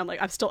cartoon, and I'm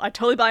like, I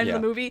totally buy into the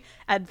movie,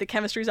 and the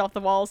chemistry's off the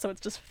walls, so it's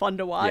just fun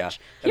to watch.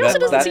 Yeah. He also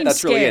doesn't seem that's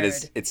scared.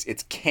 Really it.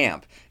 It's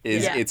camp.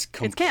 It's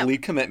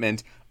complete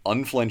commitment,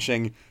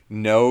 unflinching,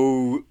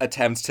 no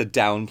attempts to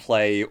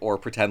downplay or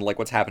pretend like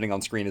what's happening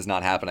on screen is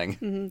not happening.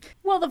 Mm-hmm.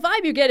 Well, the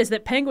vibe you get is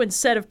that Penguin's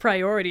set of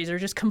priorities are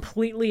just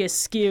completely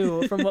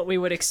askew from what we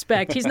would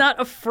expect. He's not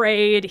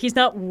afraid. He's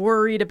not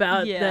worried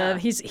about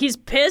He's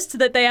pissed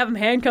that they have him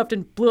handcuffed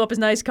and blew up his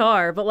nice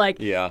car. But like,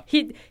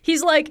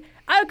 he's like,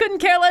 I couldn't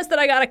care less that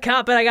I got a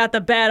cop and I got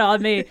the bat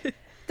on me.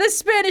 This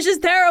Spanish is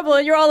terrible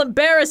and you're all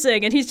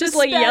embarrassing. And he's just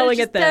like yelling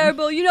at them.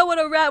 Terrible. You know what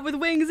a rat with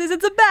wings is?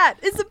 It's a bat.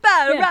 It's a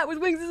bat. Yeah. A rat with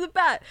wings is a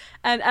bat.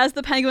 And as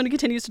the Penguin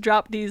continues to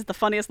drop the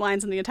funniest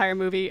lines in the entire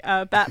movie,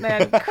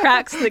 Batman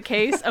cracks the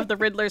case of the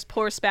Riddler's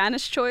poor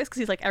Spanish choice, because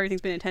he's like,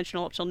 everything's been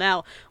intentional up till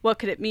now. What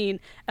could it mean?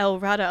 El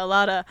rata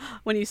alada.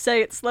 When you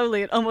say it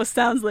slowly, it almost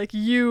sounds like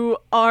you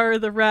are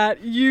the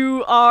rat.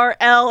 You are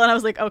L. And I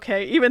was like,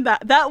 okay, even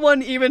that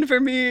one, even for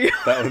me,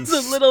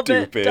 was a little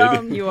bit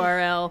dumb.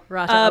 URL,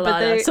 rata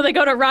alada. So they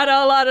go to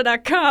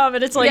rataalada.com,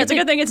 and it's like, it's a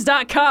good thing it's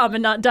 .com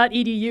and not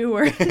 .edu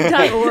or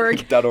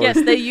 .org.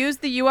 Yes, they use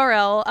the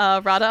URL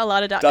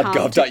rataalada.com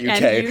 .gov.uk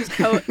and use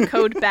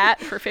code BAT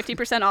for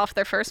 50% off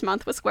their first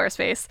month with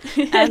Squarespace.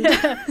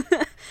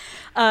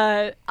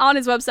 And on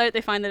his website,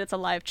 they find that it's a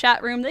live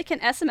chat room. They can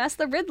SMS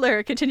the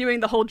Riddler, continuing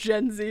the whole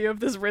Gen Z of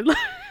this Riddler.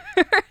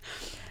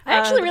 I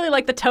actually really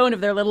like the tone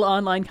of their little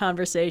online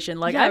conversation.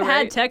 Like, I've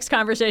had text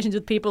conversations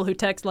with people who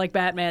text like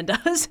Batman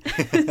does.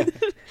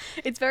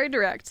 It's very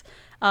direct.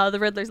 The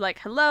Riddler's like,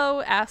 hello,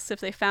 asks if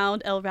they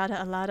found El Rata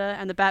Alada,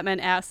 and the Batman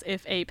asks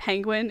if a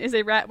penguin is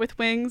a rat with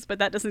wings, but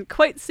that doesn't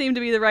quite seem to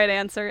be the right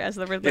answer, as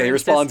the Riddler he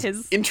responds,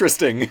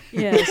 interesting.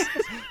 Yes.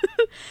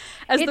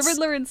 The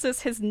Riddler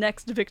insists his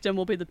next victim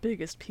will be the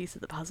biggest piece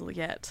of the puzzle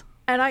yet.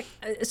 And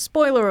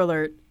spoiler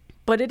alert,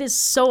 but it is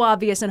so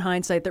obvious in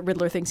hindsight that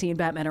Riddler thinks he and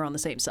Batman are on the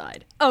same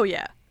side. Oh,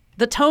 yeah.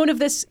 The tone of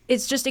this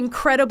is just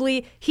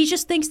incredibly... He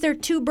just thinks they're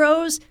two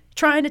bros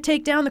trying to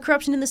take down the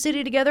corruption in the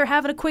city together,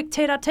 having a quick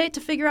tete-a-tete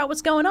to figure out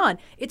what's going on.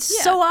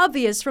 It's so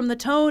obvious from the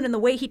tone and the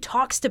way he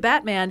talks to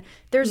Batman.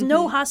 There's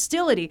no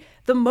hostility.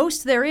 The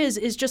most there is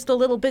just the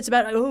little bits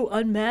about,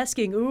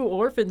 unmasking,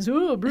 orphans,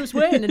 Bruce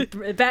Wayne.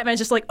 And Batman's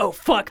just like, oh,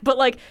 fuck. But,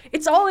 like,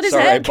 it's all in his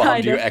head,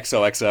 kind of. Sorry, I bombed you,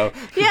 XOXO.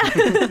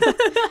 Yeah.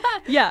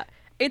 Yeah.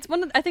 It's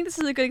I think this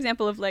is a good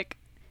example of, like,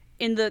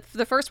 in the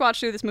first watch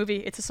through this movie,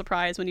 it's a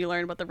surprise when you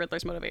learn what the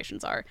Riddler's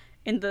motivations are.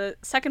 In the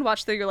second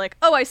watch through, you're like,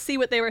 oh, I see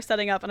what they were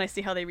setting up, and I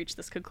see how they reached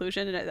this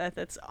conclusion, and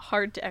that's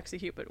hard to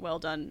execute, but well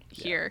done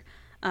here.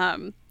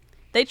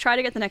 They try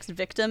to get the next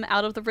victim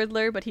out of the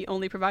Riddler, but he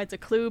only provides a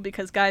clue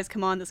because, guys,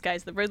 come on, this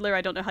guy's the Riddler.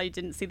 I don't know how you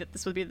didn't see that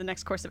this would be the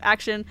next course of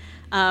action.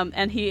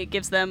 And he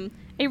gives them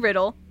a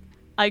riddle.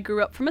 I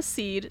grew up from a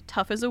seed,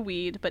 tough as a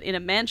weed, but in a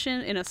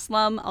mansion, in a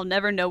slum, I'll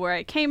never know where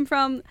I came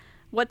from.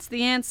 What's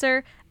the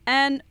answer?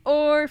 An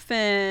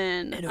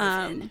orphan. An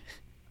orphan.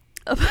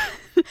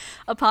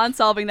 Upon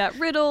solving that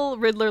riddle,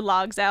 Riddler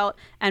logs out,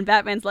 and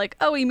Batman's like,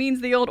 oh, he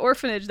means the old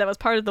orphanage that was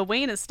part of the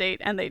Wayne estate,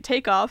 and they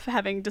take off,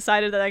 having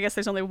decided that I guess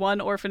there's only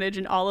one orphanage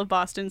in all of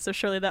Boston, so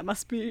surely that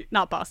must be,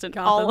 not Boston,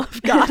 Gotham. All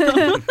of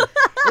Gotham.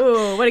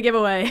 Ooh, what a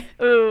giveaway.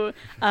 Ooh.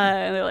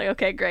 And they're like,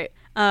 okay, great.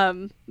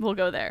 We'll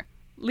go there.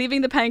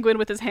 Leaving the Penguin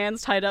with his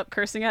hands tied up,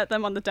 cursing at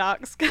them on the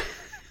docks.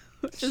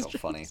 Which is so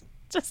funny.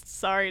 Just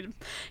sorry.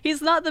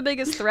 He's not the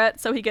biggest threat,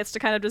 so he gets to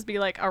kind of just be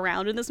like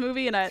around in this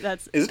movie, and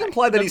that's. Is it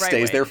implied that he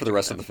stays there for the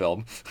rest of the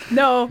film?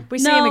 No, we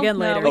see him again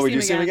later. Oh, we do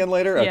see him again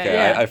later? Okay,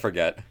 yeah. I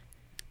forget.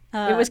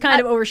 It was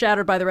kind of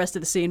overshadowed by the rest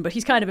of the scene, but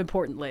he's kind of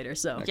important later,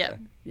 so. Okay.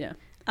 Yeah.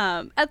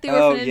 At the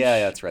orphanage. Oh,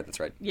 yeah, that's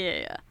right.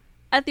 Yeah.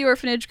 At the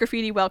orphanage,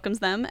 Graffiti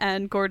welcomes them,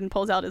 and Gordon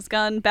pulls out his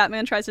gun.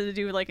 Batman tries to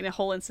do like a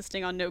whole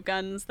insisting on no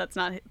guns. That's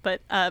not.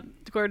 But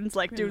Gordon's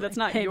like, dude, that's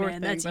not your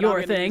thing. That's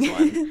your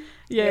thing.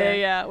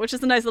 Yeah. Which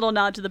is a nice little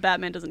nod to the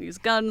Batman doesn't use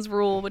guns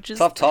rule, which is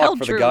tough talk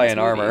for the guy in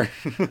armor.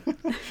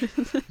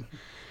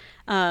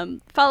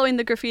 Following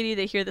the graffiti,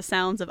 they hear the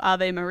sounds of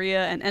Ave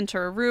Maria and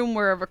enter a room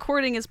where a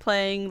recording is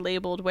playing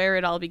labeled Where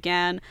It All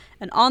Began.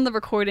 And on the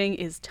recording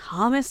is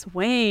Thomas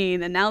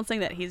Wayne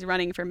announcing that he's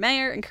running for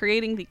mayor and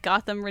creating the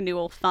Gotham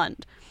Renewal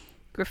Fund.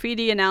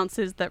 Graffiti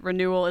announces that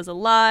renewal is a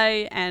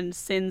lie and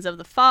sins of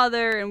the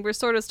father, and we're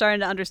sort of starting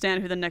to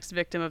understand who the next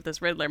victim of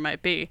this Riddler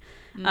might be.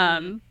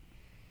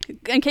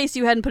 In case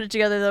you hadn't put it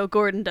together, though,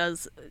 Gordon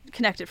does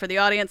connect it for the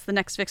audience. The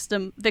next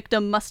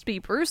victim must be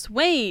Bruce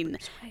Wayne.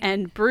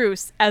 And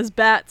Bruce, as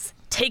Bats,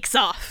 takes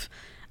off.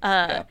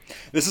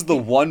 This is the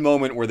one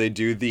moment where they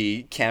do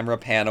the camera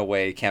pan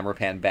away, camera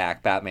pan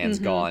back, Batman's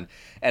gone.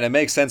 And it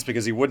makes sense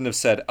because he wouldn't have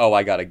said, oh,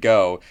 I gotta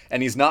go.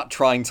 And he's not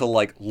trying to,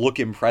 like, look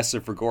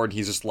impressive for Gordon.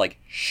 He's just like,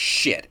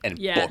 shit, and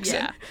books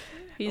it.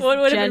 What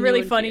would have been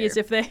really funny is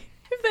if they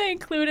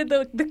included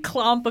the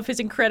clomp of his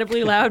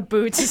incredibly loud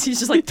boots. He's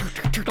just like...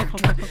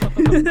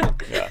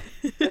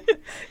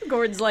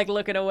 Gordon's like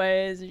looking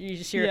away as you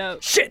just hear,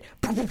 shit!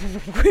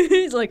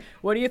 He's like,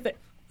 what do you think?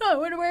 Oh, I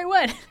wonder where he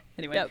went.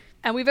 Anyway. Yep.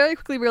 And we very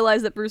quickly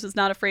realize that Bruce is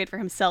not afraid for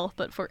himself,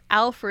 but for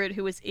Alfred,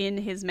 who is in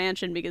his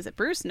mansion, because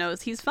Bruce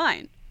knows he's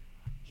fine.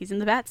 He's in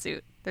the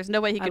Batsuit. There's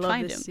no way he could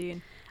find him.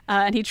 Scene.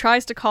 And he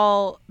tries to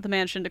call the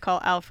mansion to call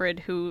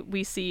Alfred, who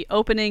we see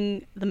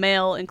opening the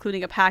mail,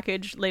 including a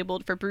package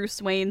labeled for Bruce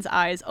Wayne's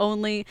eyes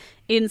only,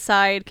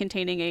 inside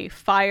containing a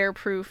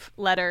fireproof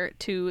letter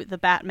to the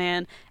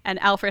Batman. And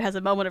Alfred has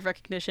a moment of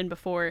recognition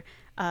before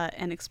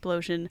an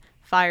explosion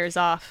fires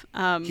off.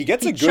 He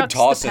gets a good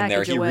toss in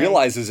there. He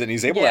realizes it, and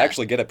he's able to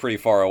actually get it pretty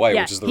far away,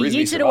 which is the reason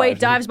he survived. He yeets it away,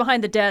 dives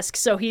behind the desk,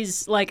 so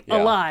he's, like,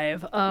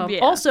 alive.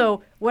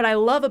 Also, what I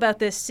love about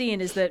this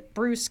scene is that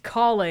Bruce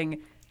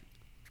calling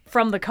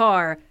from the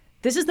car,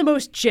 this is the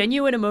most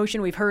genuine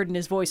emotion we've heard in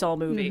his voice all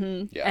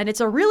movie. And it's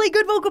a really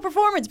good vocal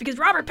performance because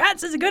Robert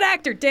Pattinson's a good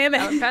actor, damn it.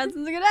 Robert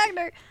Pattinson's a good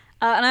actor.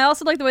 And I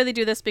also like the way they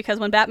do this because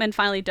when Batman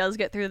finally does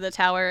get through the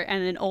tower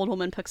and an old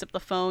woman picks up the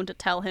phone to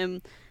tell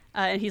him,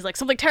 and he's like,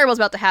 something terrible is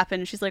about to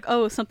happen. She's like,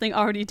 oh, something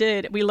already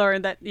did. We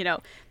learned that,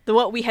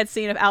 what we had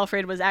seen of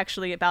Alfred was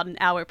actually about an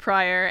hour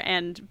prior,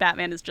 and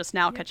Batman is just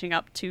now catching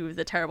up to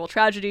the terrible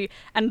tragedy.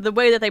 And the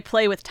way that they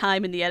play with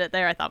time in the edit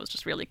there, I thought was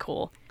just really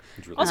cool.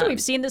 Also, we've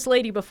seen this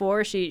lady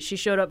before. She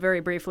showed up very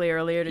briefly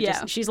earlier.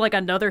 She's like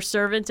another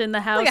servant in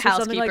the house, like a or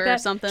something like that. Or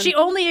something. She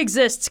only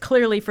exists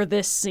clearly for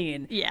this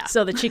scene,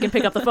 so that she can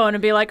pick up the phone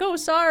and be like, "Oh,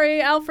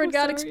 sorry, Alfred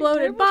got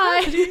exploded.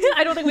 Bye."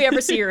 I don't think we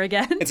ever see her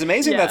again. It's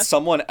amazing that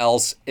someone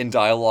else in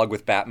dialogue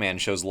with Batman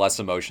shows less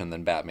emotion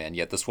than Batman.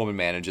 Yet this woman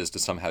manages to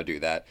somehow do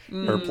that.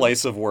 Her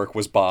place of work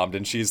was bombed,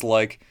 and she's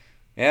like,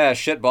 "Yeah,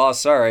 shit, boss.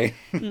 Sorry."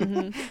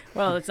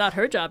 Well, it's not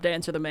her job to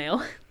answer the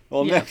mail.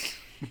 Well, no.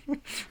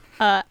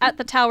 At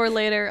the tower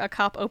later, a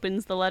cop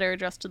opens the letter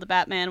addressed to the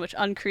Batman, which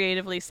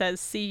uncreatively says,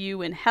 "See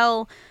you in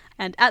hell."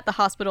 And at the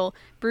hospital,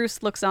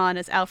 Bruce looks on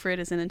as Alfred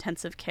is in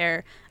intensive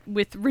care.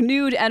 With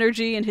renewed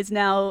energy in his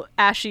now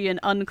ashy and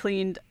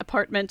uncleaned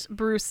apartment,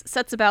 Bruce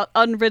sets about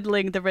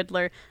unriddling the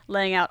Riddler,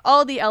 laying out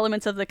all the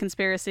elements of the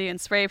conspiracy and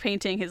spray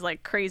painting his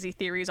crazy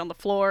theories on the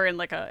floor, and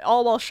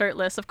all while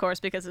shirtless, of course,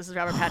 because this is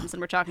Robert Pattinson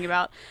we're talking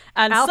about.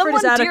 And Alfred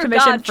is out of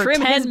commission for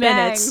 10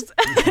 minutes,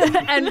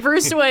 and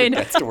Bruce Wayne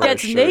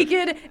gets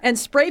naked and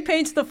spray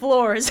paints the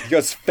floors. He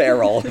goes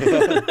feral.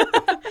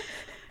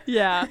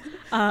 Yeah.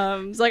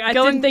 It's like, I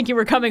didn't think you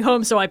were coming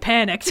home, so I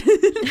panicked.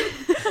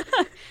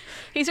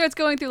 He starts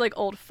going through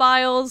old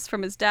files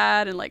from his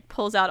dad and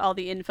pulls out all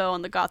the info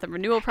on the Gotham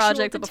Renewal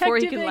Project. But before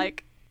he can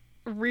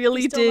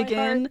really dig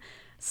in,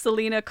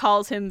 Selina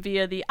calls him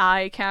via the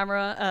eye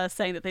camera,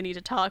 saying that they need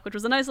to talk, which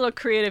was a nice little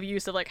creative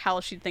use of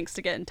how she thinks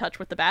to get in touch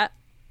with the Bat.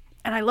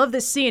 And I love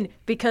this scene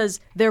because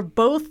they're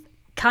both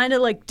kind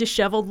of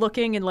disheveled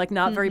looking and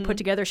not very put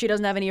together. She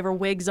doesn't have any of her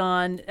wigs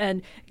on,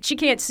 and she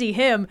can't see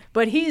him,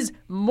 but he's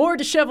more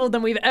disheveled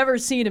than we've ever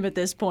seen him at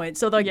this point.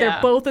 So they're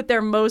both at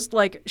their most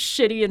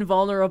shitty and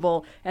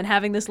vulnerable and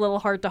having this little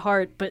heart to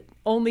heart, but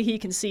only he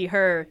can see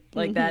her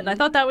like that. And I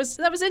thought that was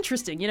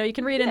interesting. You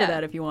can read into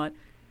that if you want.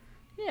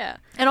 Yeah.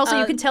 And also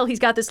you can tell he's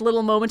got this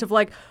little moment of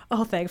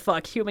oh, thank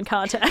fuck, human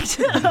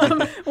contact,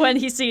 when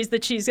he sees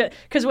that she's got,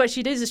 because what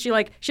she does is she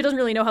doesn't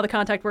really know how the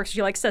contact works.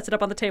 She sets it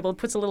up on the table and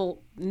puts a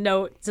little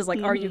note, says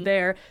are you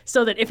there?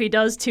 So that if he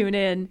does tune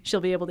in, she'll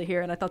be able to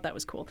hear. And I thought that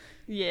was cool.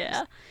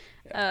 Yeah.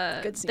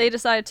 They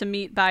decide to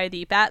meet by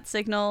the bat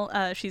signal.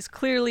 She's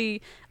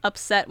clearly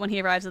upset when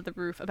he arrives at the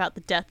roof about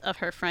the death of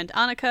her friend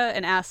Annika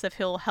and asks if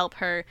he'll help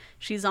her.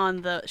 She's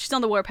on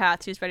the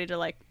warpath. She's ready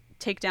to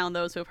take down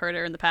those who have hurt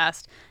her in the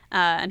past.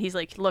 And he's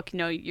like, look,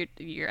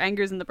 your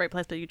anger's in the right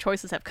place, but your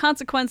choices have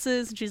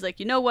consequences. And she's like,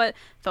 you know what?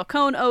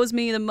 Falcone owes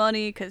me the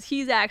money because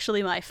he's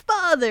actually my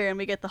father. And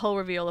we get the whole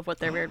reveal of what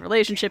their weird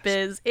relationship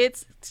is.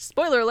 It's,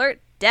 spoiler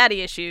alert,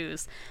 daddy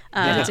issues.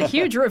 It's a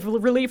huge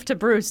relief to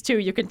Bruce, too,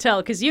 you can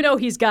tell, because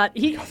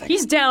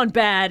he's down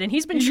bad, and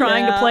he's been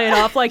trying to play it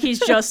off like he's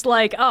just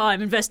oh,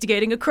 I'm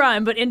investigating a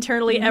crime, but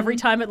internally every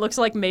time it looks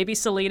like maybe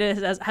Selina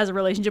has a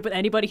relationship with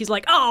anybody, he's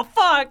like, oh,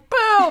 fuck,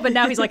 boo! But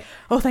now he's like,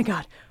 oh, thank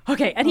God.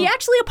 Okay, and he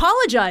actually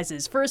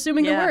apologizes for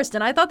assuming the worst,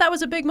 and I thought that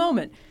was a big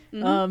moment.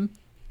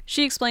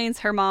 She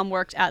explains her mom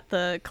worked at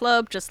the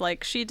club just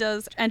like she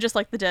does, and just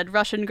like the dead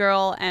Russian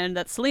girl, and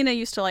that Selena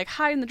used to like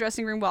hide in the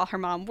dressing room while her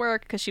mom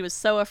worked because she was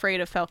so afraid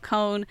of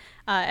Falcone.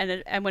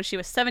 And when she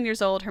was 7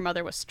 years old, her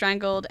mother was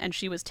strangled, and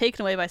she was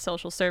taken away by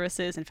social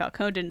services, and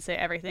Falcone didn't say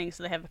everything,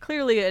 so they have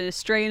clearly an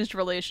estranged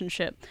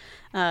relationship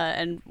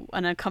and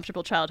an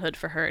uncomfortable childhood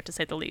for her, to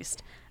say the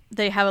least.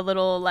 They have a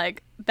little,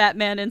 like,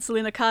 Batman and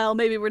Selena Kyle,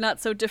 maybe we're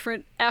not so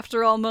different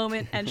after all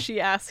moment, and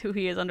she asks who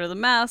he is under the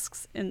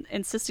masks,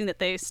 insisting that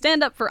they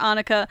stand up for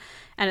Annika,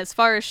 and as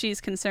far as she's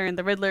concerned,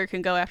 the Riddler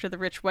can go after the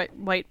rich,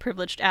 white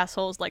privileged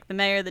assholes like the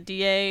mayor, the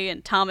DA,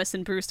 and Thomas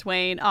and Bruce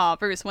Wayne. Aw,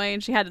 Bruce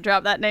Wayne, she had to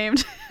drop that name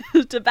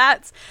to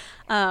Bats.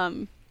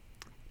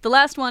 The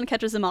last one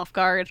catches him off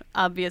guard,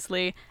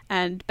 obviously,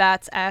 and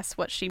Bats asks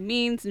what she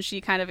means, and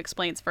she kind of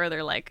explains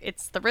further, like,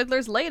 it's the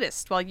Riddler's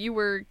latest. While you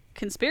were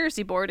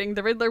conspiracy boarding,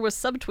 the Riddler was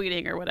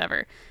subtweeting or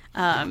whatever.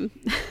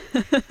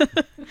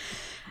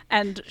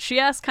 And she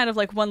asks kind of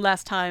like one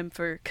last time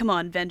for, come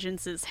on,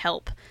 Vengeance's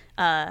help.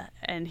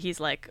 And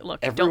he's like, look,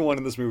 everyone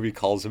in this movie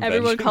calls him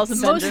everyone Vengeance. calls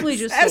him Vengeance. Mostly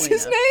just As Selena.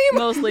 his name.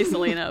 Mostly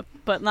Selena,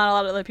 but not a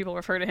lot of other people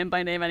refer to him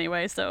by name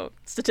anyway, so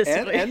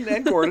statistically.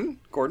 And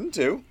Gordon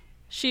too.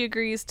 She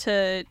agrees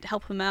to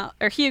help him out,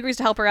 or he agrees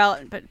to help her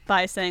out, but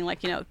by saying, like,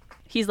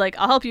 he's like,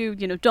 I'll help you,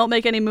 don't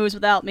make any moves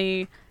without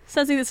me.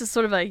 Sensing this is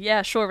sort of a,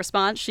 yeah, sure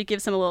response, she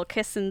gives him a little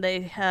kiss, and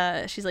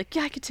she's like,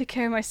 yeah, I could take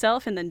care of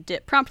myself, and then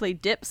promptly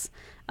dips.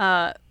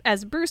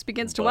 As Bruce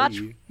begins to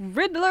watch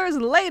Riddler's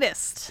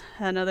latest,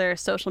 another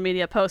social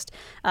media post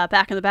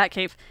back in the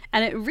Batcave,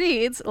 and it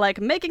reads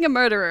like Making a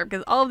Murderer,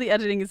 because all of the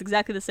editing is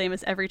exactly the same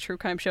as every true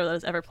crime show that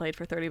has ever played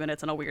for 30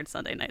 minutes on a weird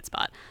Sunday night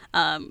spot.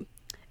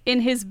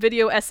 In his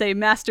video essay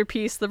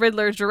masterpiece, the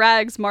Riddler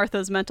drags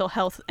Martha's mental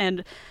health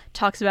and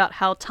talks about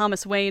how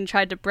Thomas Wayne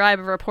tried to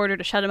bribe a reporter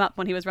to shut him up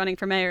when he was running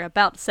for mayor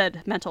about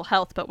said mental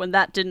health, but when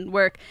that didn't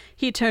work,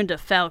 he turned to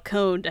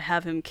Falcone to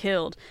have him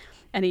killed.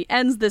 And he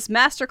ends this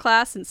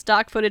masterclass in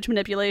stock footage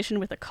manipulation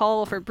with a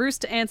call for Bruce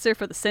to answer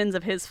for the sins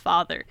of his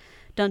father.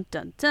 Dun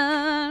dun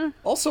dun.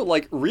 Also,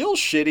 like, real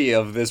shitty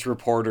of this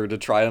reporter to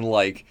try and,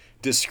 like,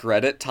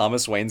 discredit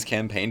Thomas Wayne's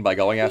campaign by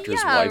going after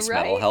his wife's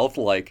mental health.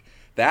 Like,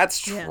 that's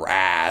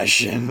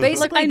trash.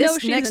 Basically, I know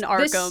she's in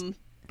Arkham,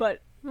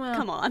 but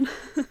come on.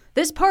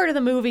 This part of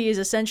the movie is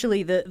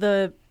essentially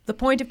the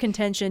point of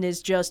contention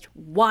is just,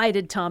 why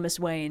did Thomas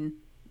Wayne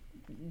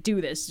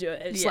do this?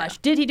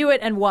 / did he do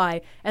it, and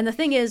why? And the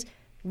thing is,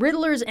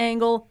 Riddler's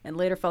angle, and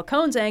later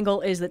Falcone's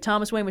angle, is that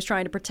Thomas Wayne was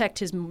trying to protect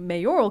his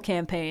mayoral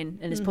campaign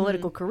and his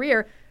political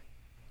career.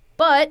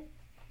 But,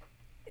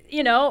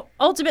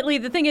 ultimately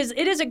the thing is,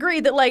 it is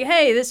agreed that, like,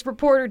 hey, this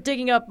reporter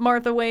digging up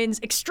Martha Wayne's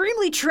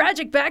extremely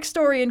tragic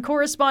backstory and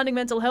corresponding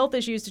mental health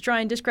issues to try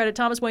and discredit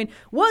Thomas Wayne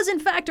was, in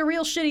fact, a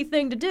real shitty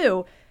thing to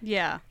do.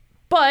 Yeah.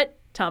 But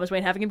Thomas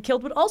Wayne having him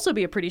killed would also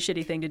be a pretty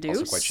shitty thing to do.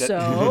 Also quite shit.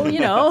 So,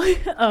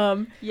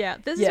 yeah,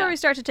 this is where we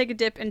start to take a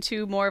dip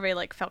into more of a,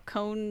 like,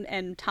 Falcone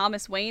and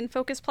Thomas Wayne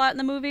focused plot in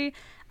the movie,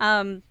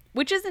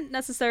 which isn't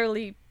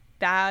necessarily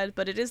bad,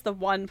 but it is the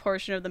one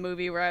portion of the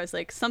movie where I was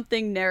like,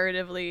 something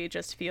narratively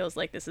just feels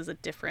like this is a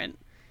different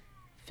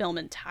film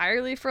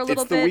entirely for a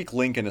little bit. It's the weak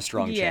link in a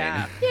strong chain.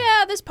 Yeah,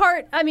 this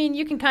part, I mean,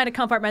 you can kind of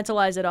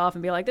compartmentalize it off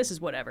and be like, this is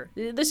whatever.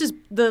 This is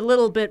the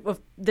little bit of,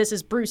 this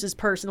is Bruce's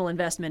personal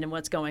investment in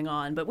what's going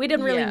on, but we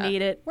didn't really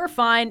need it. We're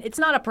fine. It's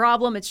not a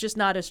problem. It's just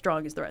not as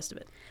strong as the rest of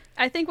it.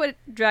 I think what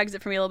drags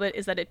it for me a little bit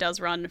is that it does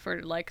run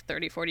for like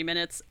 30-40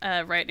 minutes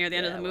right near the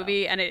end of the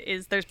movie, and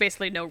there's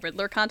basically no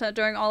Riddler content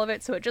during all of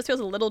it, so it just feels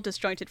a little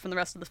disjointed from the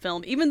rest of the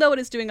film, even though it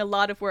is doing a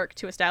lot of work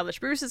to establish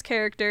Bruce's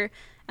character,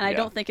 and I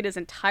don't think it is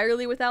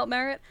entirely without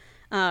merit.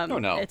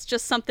 No. It's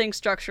just something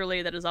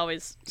structurally that has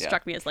always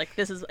struck me as like,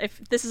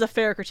 if this is a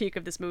fair critique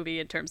of this movie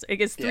in terms, it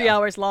gets 3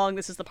 hours long,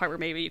 this is the part where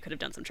maybe you could have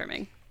done some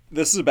trimming.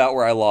 This is about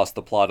where I lost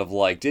the plot of,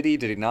 like, did he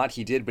not?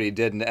 He did, but he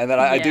didn't. And then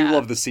I do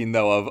love the scene,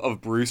 though,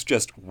 of Bruce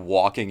just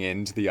walking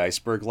into the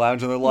Iceberg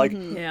Lounge, and they're like,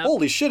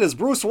 holy shit, it's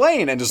Bruce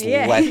Wayne, and just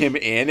let him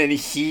in, and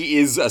he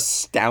is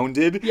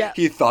astounded. Yeah.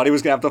 He thought he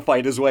was going to have to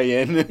fight his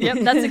way in. Yep,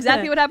 that's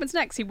exactly what happens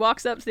next. He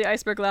walks up to the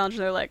Iceberg Lounge,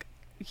 and they're like,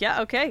 yeah,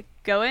 okay,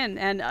 go in.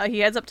 And he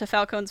heads up to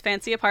Falcone's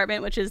fancy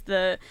apartment, which is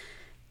the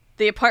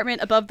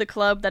apartment above the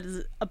club that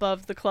is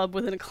above the club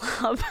within a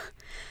club.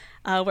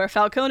 Where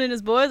Falcone and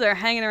his boys are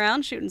hanging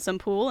around shooting some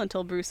pool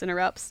until Bruce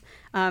interrupts.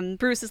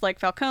 Bruce is like,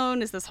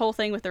 Falcone, is this whole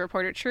thing with the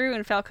reporter true?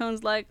 And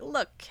Falcone's like,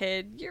 look,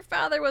 kid, your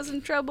father was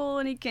in trouble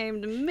and he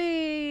came to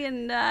me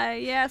and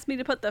he asked me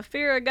to put the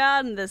fear of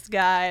God in this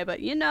guy. But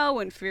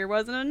when fear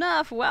wasn't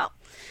enough, well,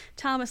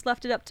 Thomas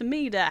left it up to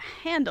me to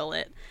handle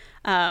it.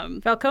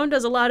 Falcone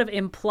does a lot of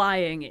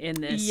implying in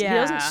this. He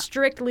doesn't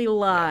strictly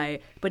lie,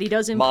 but he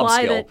does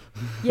imply that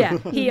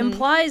he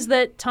implies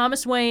that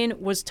Thomas Wayne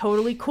was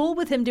totally cool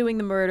with him doing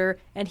the murder,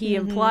 and he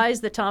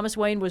implies that Thomas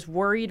Wayne was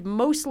worried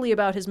mostly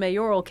about his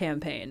mayoral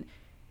campaign.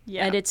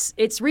 Yeah. And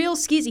it's real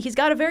skeezy. He's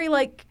got a very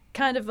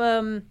kind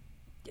of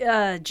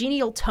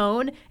genial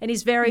tone, and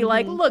he's very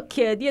like, look,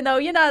 kid, you're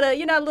not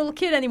a little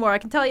kid anymore. I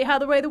can tell you how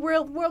the way the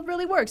world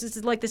really works. This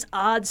is like this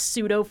odd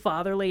pseudo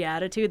fatherly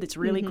attitude that's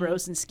really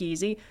gross and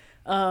skeezy.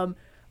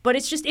 But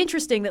it's just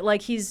interesting that,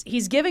 like, he's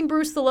giving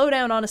Bruce the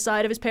lowdown on a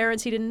side of his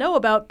parents he didn't know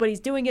about, but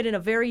he's doing it in a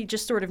very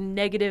just sort of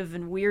negative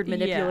and weird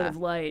manipulative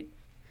light.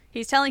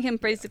 He's telling him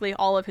basically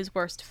all of his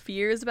worst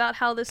fears about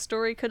how this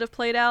story could have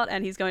played out,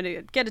 and he's going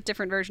to get a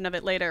different version of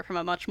it later from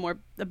a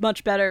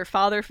much better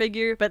father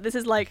figure. But this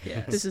is like,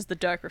 this is the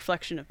dark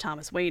reflection of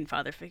Thomas Wayne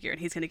father figure,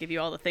 and he's going to give you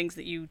all the things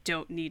that you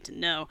don't need to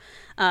know.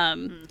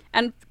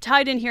 And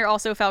tied in here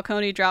also,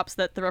 Falcone drops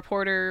that the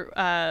reporter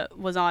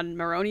was on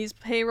Maroni's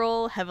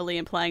payroll, heavily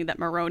implying that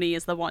Maroni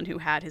is the one who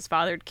had his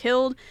father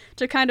killed,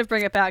 to kind of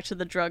bring it back to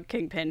the drug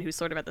kingpin who's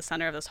sort of at the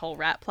center of this whole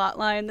rat plot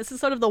line. This is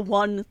sort of the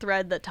one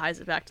thread that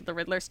ties it back to the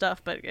Riddler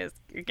stuff, but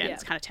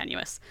it's kind of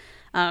tenuous.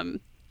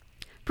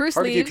 Bruce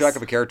Hard leaves. to keep track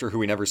of a character who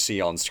we never see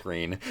on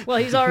screen. Well,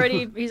 he's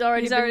already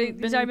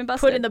been busted.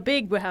 Put in the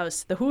big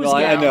house, the Who's Well,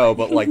 gal. I know,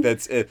 but like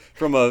that's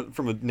from a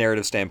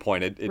narrative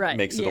standpoint, it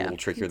makes it a little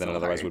trickier than it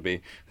otherwise would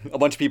be. A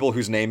bunch of people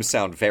whose names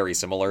sound very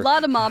similar. A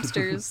lot of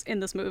mobsters in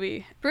this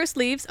movie. Bruce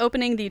leaves,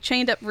 opening the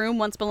chained-up room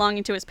once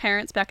belonging to his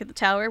parents back at the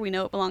tower. We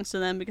know it belongs to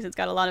them because it's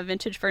got a lot of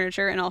vintage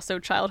furniture and also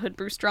childhood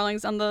Bruce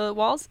drawings on the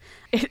walls.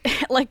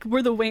 Like,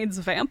 were the Waynes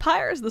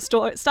vampires? The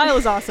style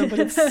is awesome, but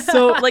it's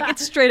so like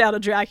it's straight out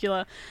of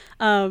Dracula.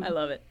 I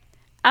love it.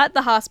 At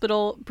the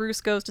hospital,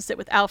 Bruce goes to sit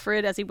with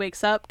Alfred as he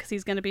wakes up because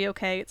he's going to be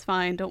okay. It's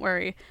fine. Don't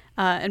worry.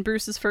 And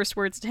Bruce's first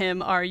words to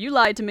him are, "You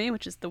lied to me,"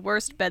 which is the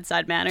worst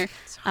bedside manner.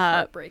 It's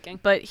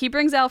heartbreaking. But he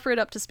brings Alfred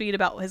up to speed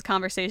about his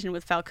conversation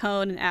with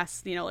Falcone and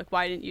asks,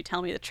 why didn't you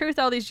tell me the truth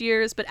all these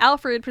years? But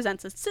Alfred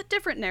presents a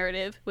different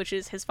narrative, which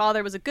is his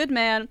father was a good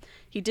man.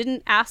 He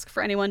didn't ask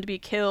for anyone to be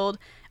killed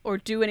or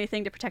do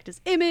anything to protect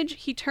his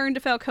image. He turned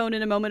to Falcone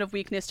in a moment of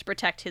weakness to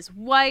protect his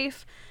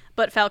wife.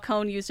 But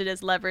Falcone used it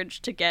as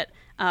leverage to get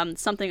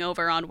something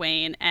over on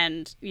Wayne.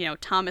 And,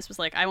 Thomas was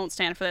like, I won't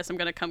stand for this. I'm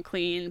going to come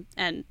clean.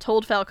 And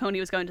told Falcone he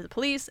was going to the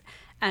police.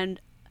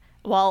 And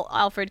while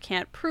Alfred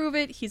can't prove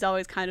it, he's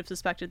always kind of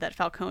suspected that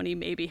Falcone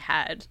maybe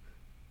had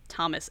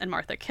Thomas and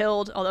Martha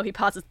killed. Although he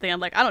posits at the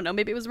end, like, I don't know,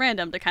 maybe it was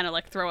random to kind of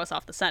like throw us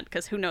off the scent.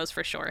 Because who knows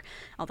for sure.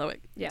 Although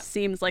it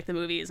seems like the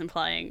movie is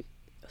implying it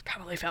was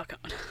probably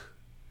Falcone.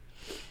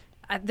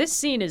 This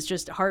scene is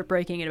just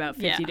heartbreaking in about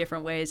 50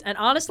 different ways. And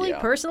honestly,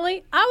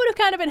 personally, I would have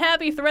kind of been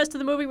happy if the rest of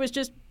the movie was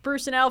just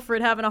Bruce and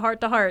Alfred having a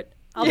heart-to-heart.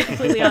 I'll be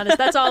completely honest.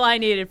 That's all I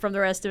needed from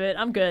the rest of it.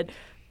 I'm good.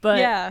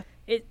 But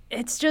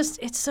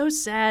it's so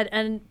sad.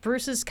 And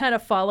Bruce's kind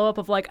of follow-up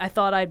of like, I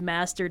thought I'd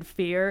mastered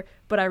fear,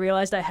 but I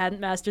realized I hadn't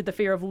mastered the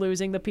fear of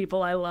losing the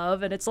people I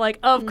love. And it's like,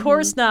 of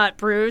course not,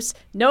 Bruce.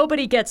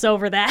 Nobody gets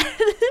over that.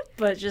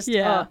 But just,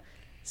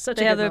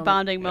 They have their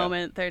bonding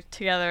moment. They're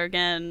together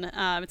again.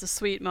 It's a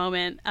sweet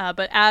moment.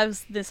 But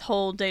as this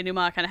whole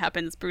denouement kind of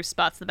happens, Bruce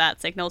spots the bat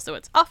signal, so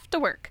it's off to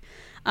work.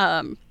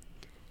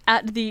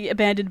 At the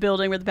abandoned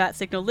building where the bat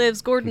signal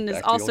lives, Gordon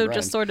is also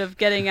just sort of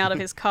getting out of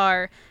his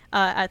car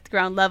at the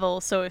ground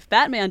level. So if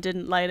Batman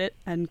didn't light it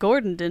and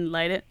Gordon didn't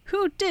light it,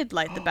 who did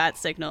light the bat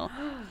signal?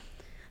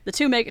 The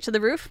two make it to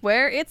the roof,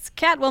 where it's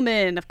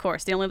Catwoman, of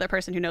course, the only other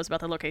person who knows about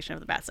the location of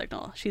the bat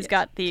signal. She's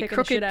got the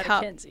crooked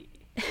cop.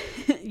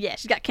 Yeah,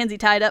 she's got Kenzie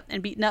tied up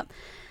and beaten up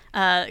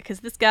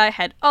because this guy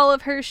had all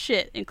of her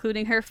shit,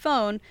 including her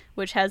phone,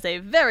 which has a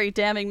very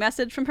damning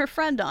message from her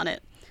friend on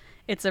it.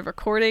 It's a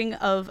recording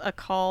of a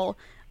call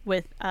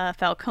with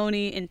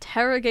Falcone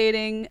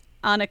interrogating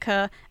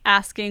Annika,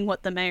 asking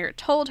what the mayor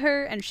told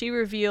her, and she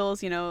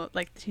reveals,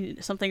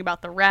 something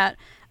about the rat,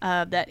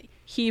 that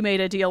he made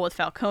a deal with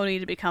Falcone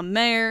to become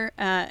mayor,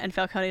 and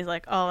Falcone's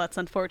like, oh, that's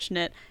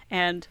unfortunate,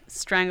 and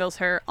strangles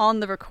her on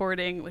the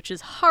recording, which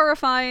is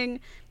horrifying.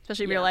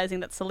 Especially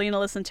realizing that Selena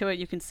listened to it,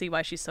 you can see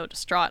why she's so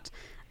distraught.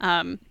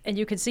 And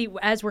you can see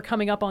as we're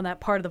coming up on that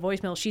part of the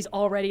voicemail, she's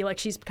already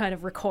she's kind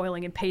of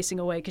recoiling and pacing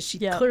away because she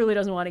clearly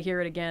doesn't want to hear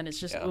it again. It's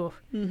just,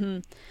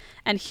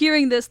 And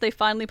hearing this, they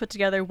finally put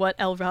together what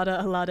El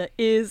Rada Alada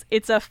is.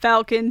 It's a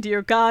falcon.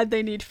 Dear God,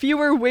 they need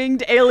fewer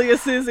winged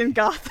aliases in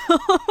Gotham.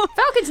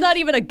 Falcon's not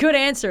even a good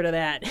answer to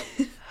that.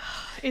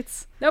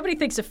 Nobody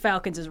thinks of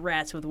falcons as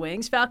rats with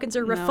wings. Falcons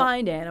are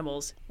refined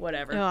animals.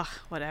 Whatever. Ugh,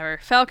 whatever.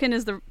 Falcone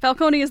is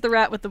the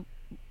rat with the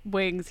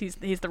wings. He's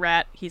the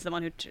rat. He's the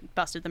one who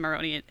busted the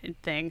Maroni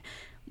thing.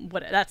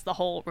 That's the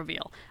whole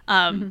reveal.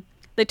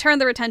 They turn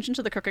their attention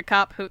to the crooked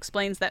cop, who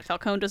explains that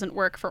Falcone doesn't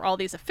work for all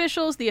these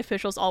officials. The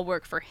officials all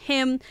work for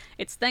him.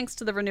 It's thanks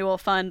to the renewal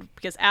fund,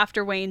 because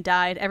after Wayne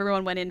died,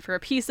 everyone went in for a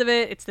piece of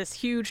it. It's this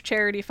huge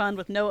charity fund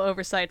with no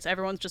oversight, so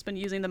everyone's just been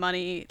using the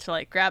money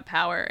to grab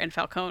power, and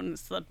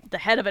Falcone's the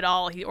head of it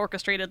all. He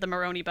orchestrated the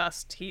Maroni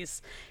bust.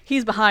 He's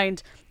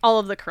behind all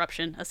of the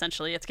corruption,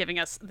 essentially. It's giving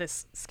us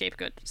this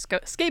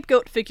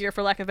scapegoat figure,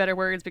 for lack of better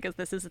words, because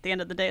this is, at the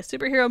end of the day, a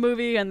superhero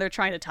movie, and they're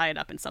trying to tie it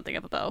up in something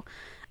of a bow.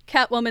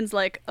 Catwoman's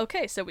like,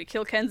 okay, so we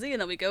kill Kenzie and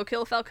then we go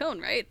kill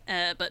Falcone, right?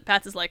 But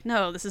Pats is like,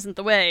 no, this isn't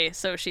the way.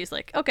 So she's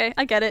like, okay,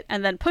 I get it.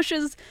 And then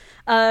pushes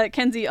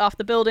Kenzie off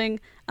the building.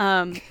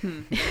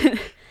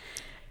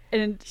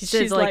 And she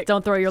says, like,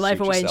 don't throw your life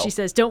away. yourself. And she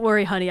says, don't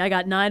worry, honey, I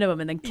got 9 of them,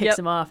 and then kicks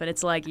him off. And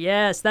it's like,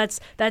 yes, that's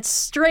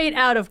straight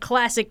out of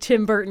classic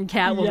Tim Burton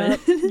Catwoman.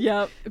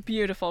 Yep.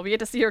 Beautiful. We get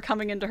to see her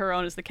coming into her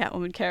own as the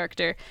Catwoman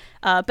character.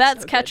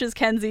 Bats catches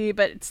Kenzie,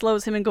 but it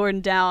slows him and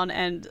Gordon down,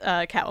 and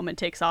Catwoman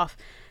takes off.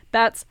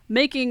 Bats,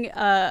 making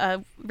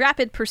a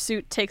rapid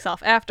pursuit, takes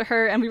off after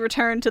her, and we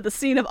return to the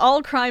scene of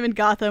all crime in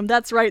Gotham.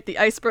 That's right, the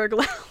Iceberg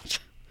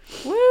Lounge.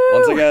 Woo!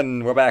 Once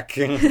again, we're back.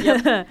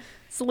 Yep.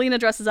 Selena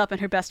dresses up in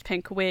her best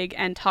pink wig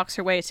and talks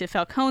her way to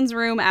Falcone's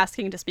room,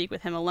 asking to speak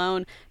with him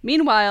alone.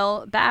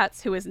 Meanwhile,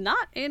 Bats, who is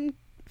not in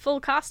full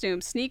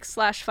costume,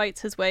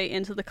 sneaks/fights his way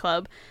into the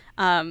club.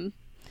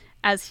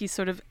 As he's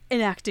sort of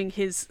enacting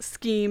his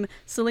scheme,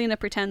 Selena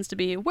pretends to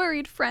be a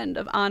worried friend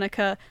of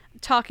Annika,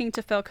 talking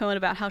to Falcone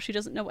about how she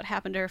doesn't know what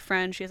happened to her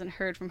friend. She hasn't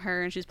heard from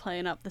her, and she's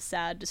playing up the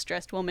sad,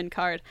 distressed woman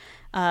card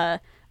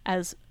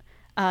as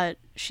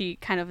she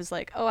kind of is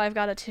like, oh, I've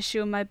got a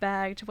tissue in my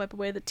bag to wipe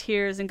away the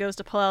tears, and goes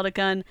to pull out a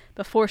gun.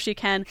 Before she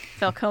can,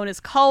 Falcone is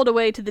called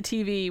away to the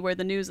TV where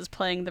the news is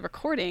playing the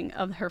recording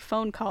of her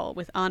phone call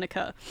with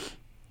Annika.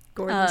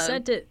 Gordon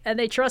sent it, and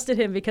they trusted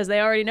him because they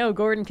already know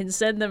Gordon can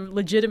send them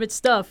legitimate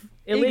stuff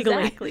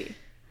illegally.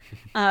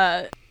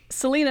 Exactly.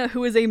 Selena,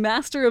 who is a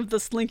master of the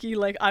slinky,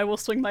 like, I will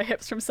swing my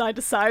hips from side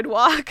to side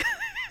walk.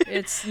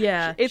 It's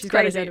it's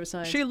crazy.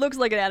 She looks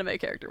like an anime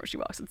character when she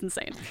walks. It's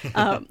insane.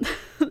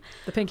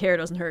 The pink hair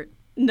doesn't hurt.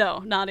 No,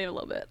 not even a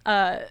little bit.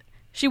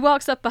 She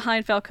walks up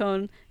behind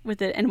Falcone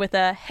with it, and with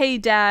a "Hey,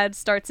 Dad,"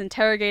 starts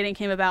interrogating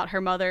him about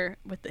her mother,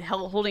 with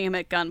holding him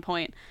at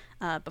gunpoint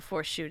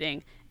before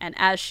shooting. And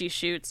as she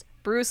shoots,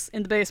 Bruce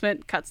in the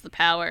basement cuts the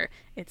power.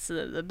 It's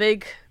the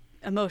big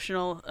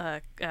emotional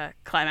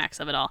climax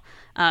of it all.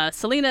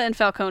 Selena and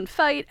Falcone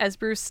fight as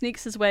Bruce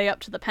sneaks his way up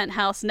to the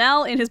penthouse,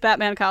 now in his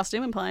Batman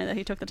costume, implying that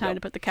he took the time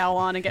to put the cowl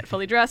on and get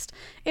fully dressed,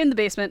 in the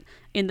basement,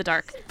 in the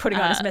dark. Putting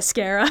on his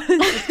mascara.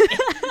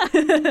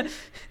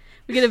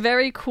 We get a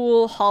very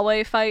cool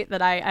hallway fight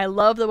that I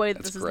love the way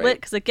that this is lit,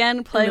 because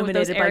again, playing with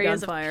those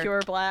areas of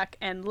pure black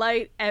and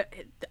light.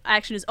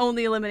 Action is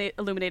only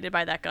illuminated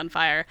by that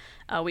gunfire.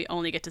 We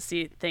only get to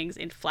see things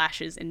in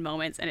flashes, in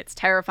moments, and it's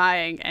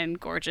terrifying and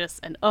gorgeous.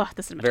 And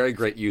this is very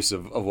great use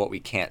of what we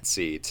can't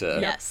see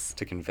to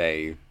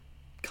convey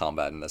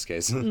combat in this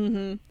case.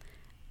 Mm-hmm.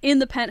 In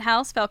the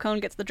penthouse,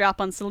 Falcone gets the drop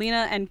on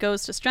Selena and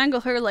goes to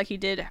strangle her like he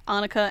did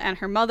Annika and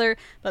her mother,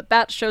 but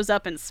Bat shows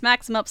up and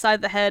smacks him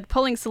upside the head,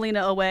 pulling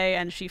Selena away,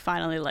 and she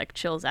finally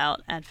chills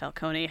out, and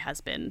Falcone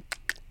has been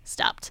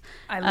stopped.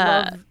 I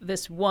love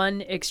this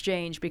one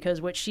exchange,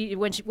 because when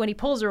he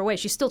pulls her away,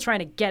 she's still trying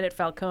to get at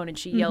Falcone, and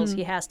she yells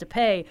he has to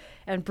pay,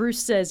 and Bruce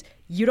says,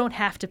 you don't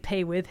have to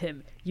pay with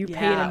him. You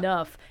paid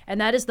enough. And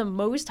that is the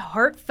most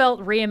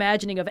heartfelt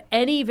reimagining of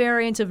any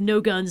variant of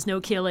no guns, no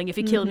killing. If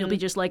you kill him, you'll be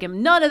just like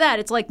him. None of that.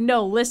 It's like,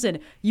 no, listen,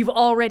 you've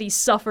already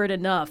suffered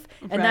enough.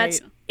 And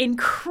that's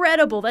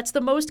incredible. That's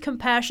the most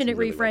compassionate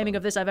reframing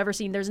of this I've ever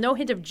seen. There's no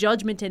hint of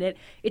judgment in it.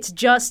 It's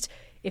just,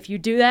 if you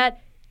do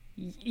that,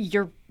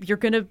 you're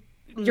gonna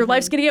your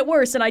life's gonna get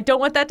worse, and I don't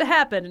want that to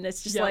happen. And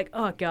it's just like,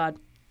 oh God,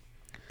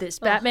 this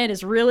Batman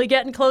is really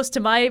getting close to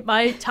my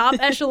top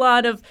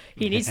echelon of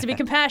he needs to be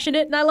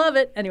compassionate, and I love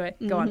it. Anyway,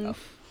 go on.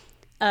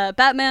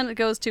 Batman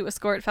goes to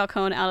escort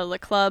Falcone out of the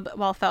club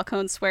while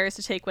Falcone swears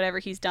to take whatever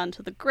he's done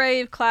to the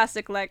grave.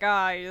 Classic,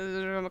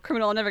 I'm a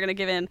criminal, I'm never going to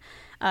give in.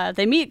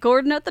 They meet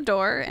Gordon at the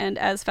door, and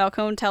as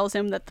Falcone tells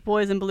him that the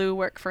boys in blue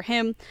work for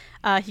him,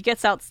 he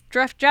gets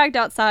dragged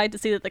outside to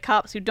see that the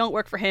cops who don't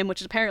work for him,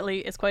 which apparently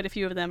is quite a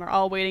few of them, are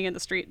all waiting in the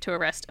street to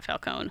arrest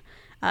Falcone.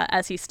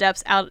 As he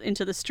steps out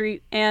into the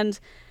street, and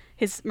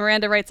his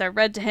Miranda rights are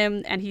read to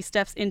him, and he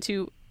steps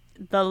into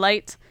the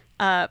light,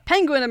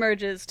 Penguin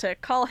emerges to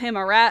call him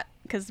a rat,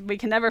 because we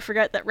can never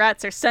forget that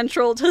rats are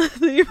central to the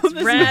theme of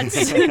this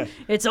rats. movie.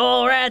 It's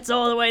all rats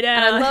all the way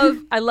down.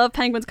 And I love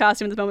Penguin's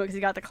costume in this moment, because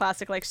he got the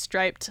classic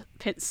striped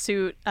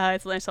suit.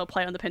 It's a nice little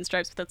play on the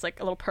pinstripes, but that's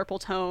a little purple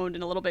toned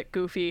and a little bit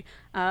goofy.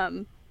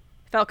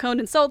 Falcone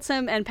insults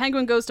him, and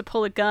Penguin goes to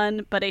pull a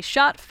gun, but a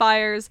shot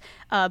fires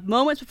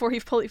moments before he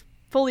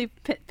fully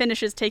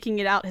finishes taking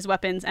it out his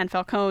weapons, and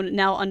Falcone,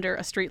 now under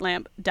a street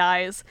lamp,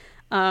 dies.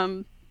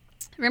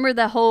 Remember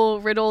that whole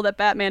riddle that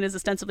Batman is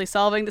ostensibly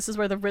solving? This is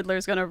where the Riddler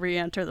is going to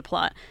re-enter the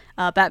plot.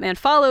 Batman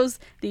follows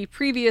the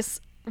previous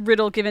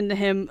riddle given to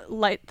him,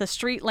 the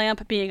street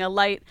lamp being a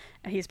light,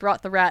 and he's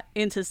brought the rat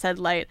into said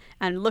light,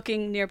 and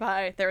looking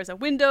nearby, there is a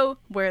window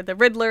where the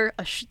Riddler,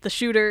 the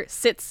shooter,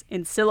 sits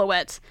in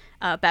silhouette.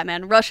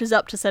 Batman rushes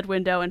up to said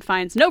window and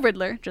finds no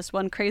Riddler, just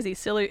one crazy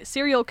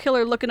serial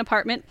killer-looking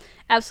apartment,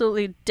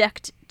 absolutely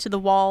decked to the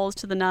walls,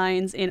 to the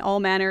nines, in all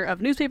manner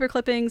of newspaper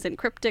clippings and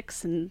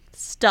cryptics and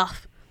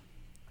stuff.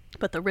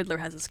 But the Riddler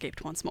has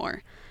escaped once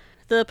more.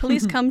 The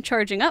police come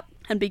charging up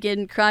and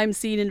begin crime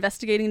scene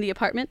investigating the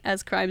apartment,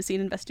 as crime scene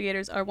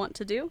investigators are wont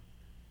to do.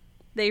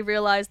 They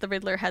realize the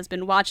Riddler has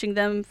been watching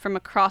them from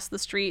across the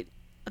street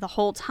the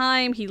whole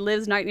time. He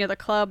lives right near the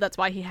club. That's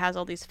why he has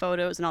all these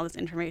photos and all this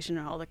information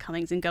and all the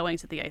comings and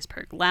goings at the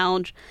Iceberg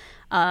Lounge.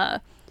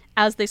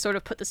 As they sort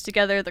of put this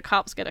together, the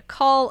cops get a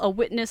call. A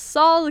witness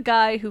saw the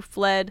guy who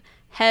fled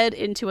head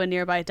into a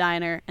nearby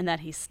diner and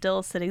that he's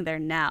still sitting there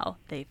now.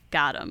 They've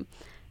got him.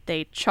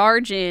 They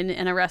charge in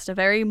and arrest a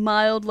very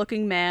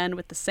mild-looking man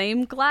with the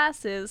same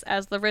glasses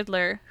as the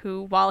Riddler,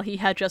 who, while he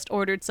had just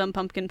ordered some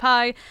pumpkin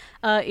pie,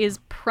 is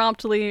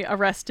promptly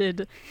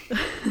arrested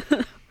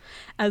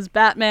as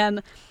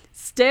Batman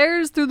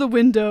stares through the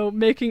window,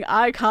 making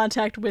eye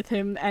contact with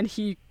him, and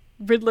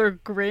Riddler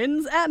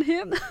grins at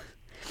him.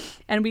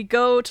 And we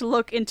go to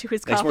look into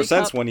his coffee cup. Makes more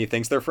sense when he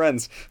thinks they're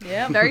friends.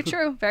 Yeah, very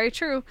true, very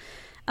true.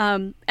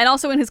 And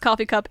also in his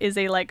coffee cup is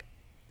a,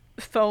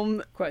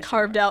 foam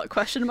carved out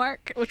question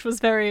mark, which was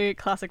very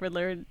classic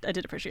Riddler. I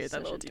did appreciate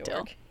that little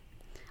detail.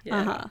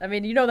 Yeah, I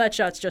mean, that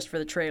shot's just for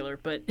the trailer,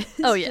 but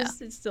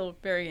it's still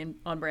very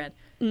on brand.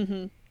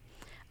 Mm-hmm.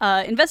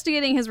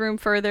 Investigating his room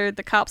further,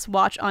 the cops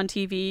watch on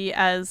TV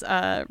as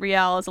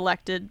Real is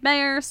elected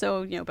mayor.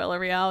 So, Bella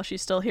Real,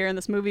 she's still here in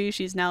this movie.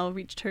 She's now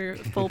reached her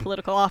full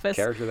political office.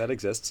 Character that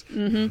exists.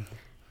 Mm-hmm.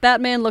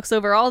 Batman looks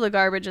over all the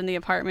garbage in the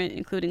apartment,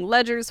 including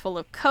ledgers full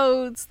of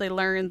codes. They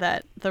learn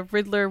that the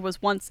Riddler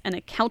was once an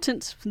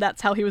accountant.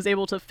 That's how he was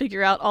able to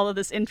figure out all of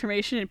this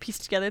information and piece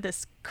together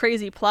this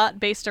crazy plot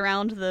based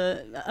around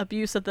the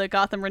abuse of the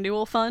Gotham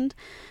Renewal Fund.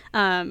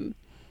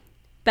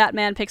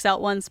 Batman picks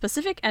out one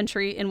specific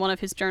entry in one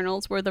of his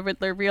journals where the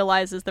Riddler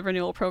realizes the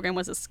renewal program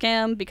was a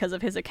scam because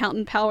of his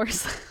accountant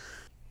powers.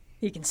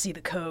 He can see the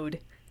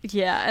code.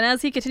 Yeah, and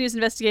as he continues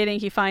investigating,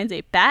 he finds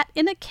a bat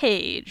in a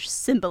cage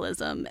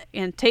symbolism,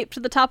 and taped to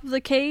the top of the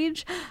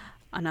cage,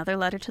 another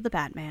letter to the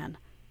Batman,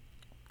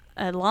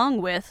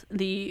 along with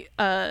the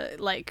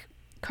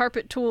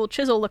carpet tool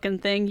chisel looking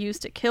thing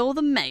used to kill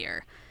the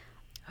mayor.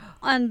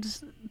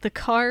 And the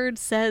card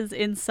says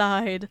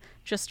inside,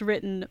 just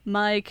written,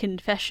 "My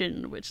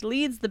confession," which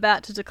leads the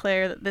bat to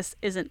declare that this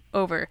isn't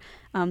over,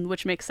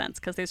 which makes sense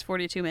because there's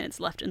 42 minutes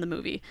left in the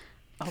movie.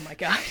 Oh my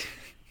god.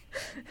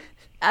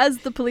 As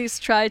the police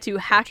try to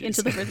hack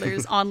into the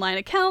Riddler's online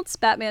accounts,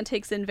 Batman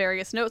takes in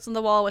various notes on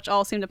the wall, which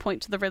all seem to point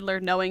to the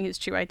Riddler knowing his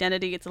true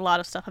identity. It's a lot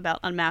of stuff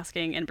about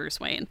unmasking and Bruce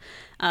Wayne.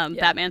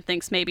 Batman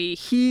thinks maybe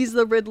he's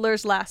the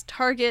Riddler's last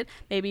target.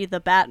 Maybe the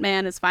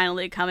Batman is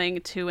finally coming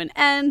to an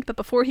end. But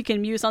before he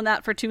can muse on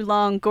that for too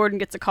long, Gordon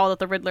gets a call that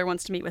the Riddler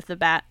wants to meet with the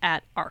Bat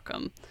at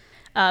Arkham.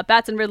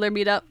 Bats and Riddler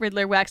meet up,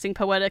 Riddler waxing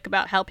poetic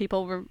about how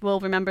people will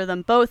remember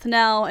them both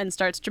now, and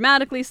starts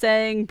dramatically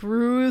saying,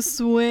 "Bruce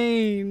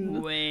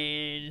Wayne.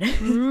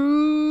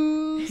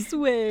 Bruce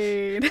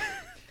Wayne."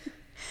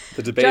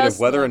 The debate of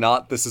whether or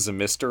not this is a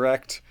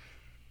misdirect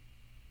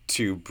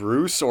to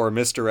Bruce or a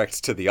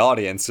misdirect to the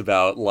audience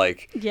about,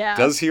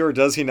 does he or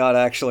does he not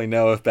actually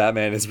know if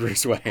Batman is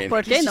Bruce Wayne?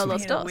 ¿Por qué no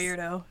los dos?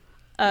 Weirdo.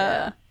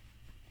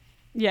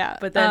 Yeah.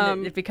 But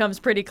then it becomes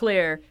pretty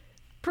clear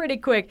pretty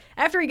quick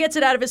after he gets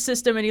it out of his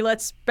system and he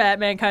lets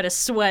Batman kind of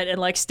sweat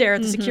and stare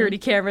at the security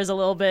cameras a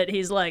little bit.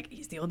 He's like,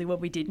 he's the only one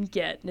we didn't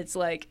get. And it's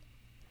like,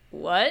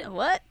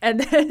 what? And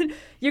then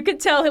you can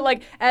tell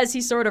him, as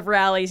he sort of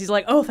rallies, he's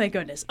like, oh, thank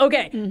goodness.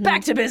 Okay,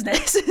 back to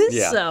business.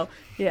 Yeah. So,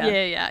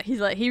 yeah. He's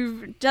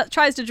he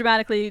tries to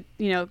dramatically,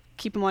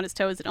 keep him on his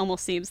toes. It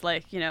almost seems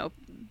like,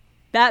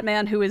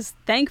 Batman, who is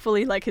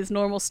thankfully his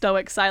normal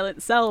stoic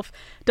silent self,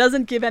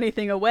 doesn't give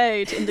anything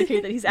away to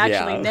indicate that he's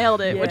actually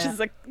nailed it, which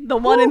is the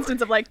one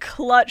instance of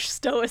clutch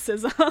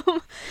stoicism.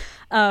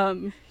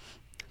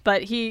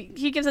 But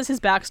he gives us his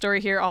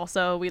backstory here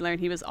also. We learn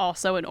he was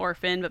also an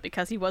orphan, but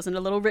because he wasn't a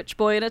little rich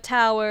boy in a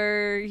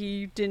tower,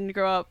 he didn't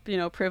grow up,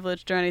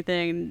 privileged or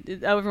anything.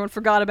 Everyone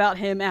forgot about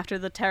him after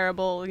the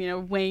terrible,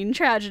 Wayne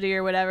tragedy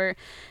or whatever.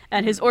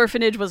 And his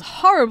orphanage was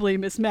horribly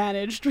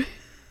mismanaged.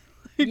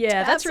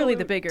 Yeah, that's really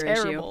the bigger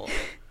terrible issue.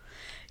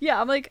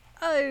 Yeah, I'm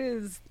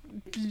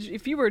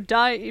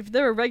if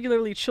there were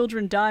regularly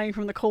children dying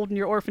from the cold in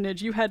your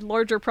orphanage, you had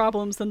larger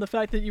problems than the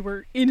fact that you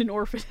were in an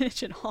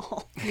orphanage at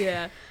all.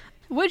 Yeah.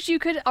 Which you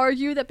could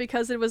argue that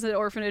because it was an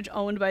orphanage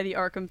owned by the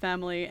Arkham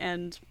family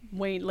and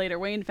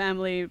Wayne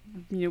family,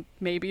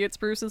 maybe it's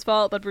Bruce's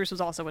fault, but Bruce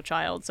was also a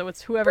child, so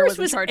it's whoever was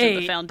in charge of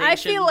the foundation. I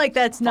feel like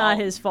that's not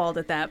his fault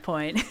at that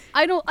point.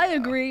 I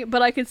agree,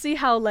 but I can see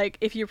how,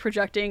 if you're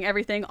projecting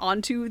everything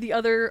onto the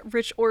other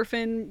rich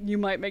orphan, you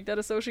might make that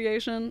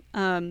association.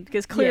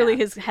 Because clearly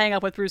his hang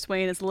up with Bruce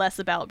Wayne is less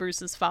about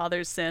Bruce's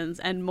father's sins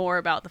and more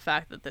about the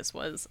fact that this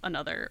was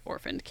another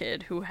orphaned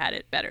kid who had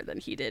it better than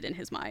he did in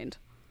his mind.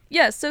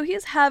 Yeah, so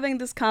he's having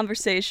this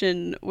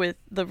conversation with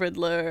the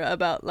Riddler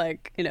about,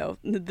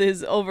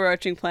 his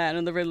overarching plan,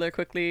 and the Riddler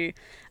quickly,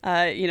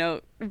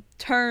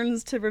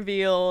 turns to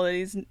reveal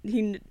that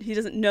he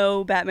doesn't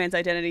know Batman's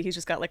identity. He's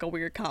just got, a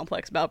weird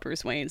complex about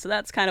Bruce Wayne. So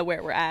that's kind of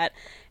where we're at.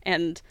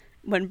 And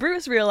when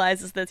Bruce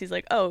realizes this, he's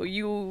like, oh,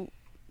 you've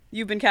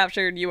been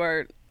captured. You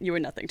are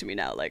nothing to me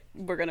now.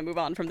 We're going to move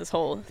on from this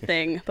whole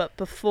thing. But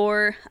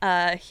before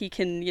he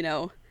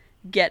can,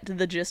 get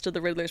the gist of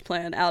the Riddler's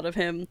plan out of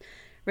him,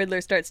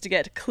 Riddler starts to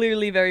get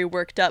clearly very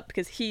worked up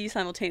because he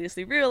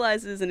simultaneously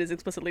realizes and is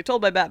explicitly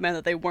told by Batman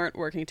that they weren't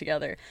working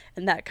together.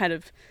 And that kind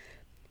of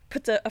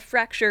puts a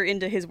fracture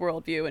into his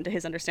worldview, into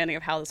his understanding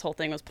of how this whole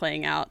thing was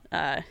playing out,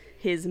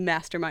 his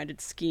masterminded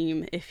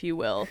scheme, if you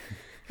will.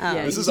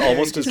 This is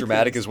almost as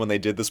dramatic as when they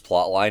did this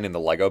plot line in the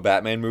Lego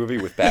Batman movie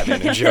with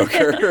Batman and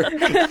Joker.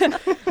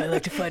 I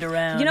like to fight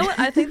around. You know what?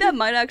 I think that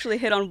might actually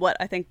hit on what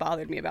I think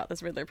bothered me about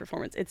this Riddler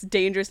performance. It's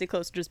dangerously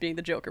close to just being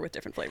the Joker with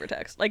different flavor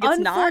text. Like, it's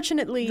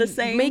unfortunately, not the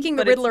same, making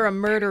the Riddler a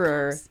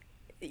murderer,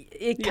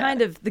 it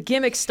kind of, the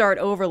gimmicks start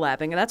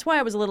overlapping. And that's why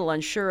I was a little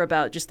unsure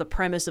about just the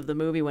premise of the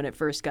movie when it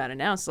first got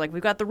announced. Like,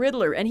 we've got the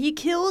Riddler, and he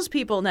kills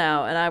people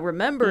now. And I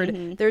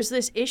remembered there's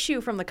this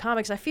issue from the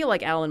comics. I feel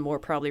like Alan Moore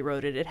probably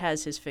wrote it. It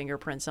has his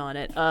fingerprints on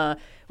it.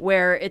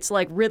 Where it's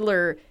like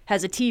Riddler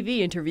has a TV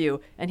interview,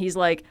 and he's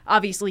like,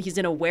 obviously he's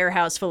in a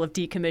warehouse full of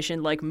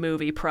decommissioned like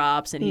movie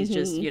props, and he's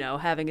just,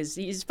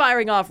 he's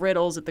firing off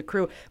riddles at the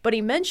crew. But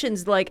he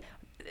mentions like,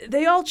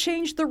 they all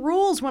changed the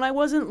rules when I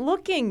wasn't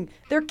looking.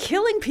 They're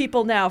killing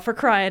people now, for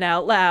crying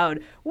out loud.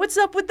 What's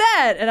up with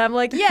that? And I'm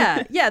like,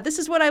 yeah, this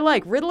is what I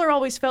like. Riddler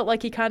always felt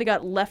like he kind of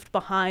got left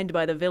behind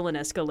by the villain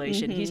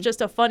escalation. He's just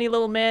a funny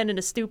little man in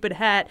a stupid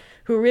hat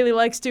who really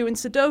likes doing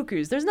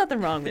Sudokus. There's nothing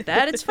wrong with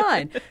that. It's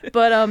fine.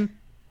 But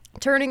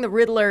turning the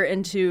Riddler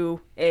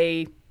into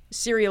a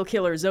serial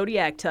killer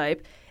Zodiac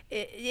type,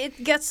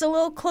 it gets a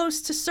little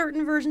close to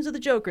certain versions of the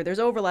Joker. There's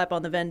overlap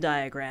on the Venn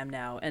diagram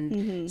now,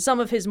 and some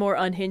of his more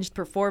unhinged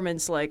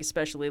performance, like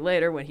especially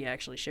later when he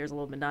actually shares a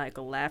little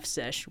maniacal laugh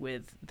sesh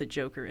with the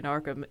Joker in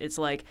Arkham, it's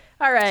like,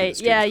 all right,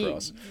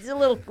 it's a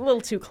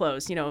little too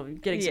close,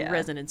 getting some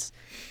resonance.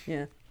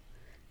 Yeah,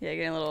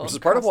 getting a little. Which is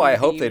part of why I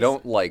hope they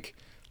don't like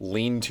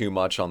lean too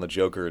much on the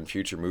Joker in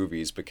future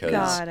movies, because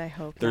God, I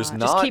hope there's not.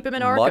 Just keep him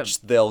in Arkham.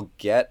 Much they'll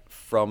get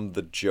from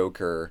the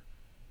Joker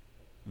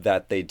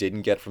that they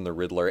didn't get from the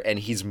Riddler, and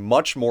he's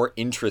much more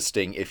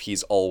interesting if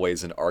he's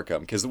always in Arkham,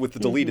 because with the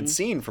deleted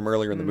scene from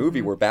earlier in the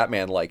movie where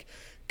Batman like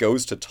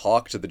goes to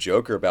talk to the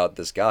Joker about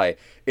this guy,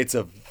 it's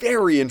a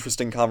very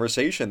interesting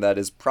conversation that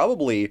is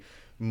probably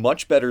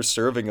much better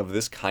serving of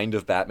this kind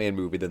of Batman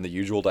movie than the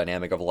usual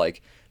dynamic of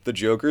like, the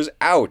Joker's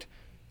out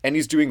and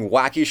he's doing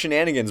wacky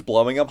shenanigans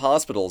blowing up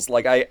hospitals.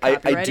 Like,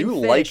 I do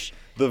like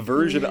the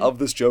version of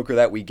this Joker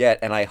that we get,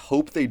 and I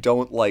hope they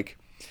don't like,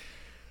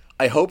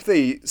 I hope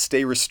they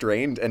stay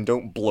restrained and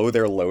don't blow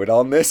their load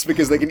on this,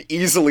 because they can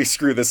easily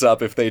screw this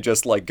up if they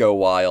just like go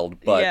wild.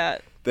 But I'm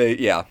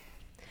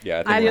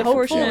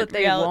hopeful that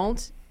they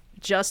won't,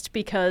 just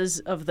because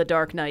of the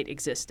Dark Knight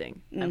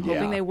existing. I'm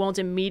hoping they won't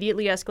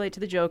immediately escalate to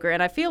the Joker,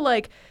 and I feel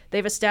like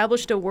they've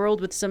established a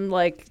world with some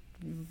like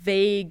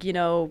vague,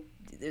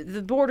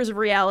 the borders of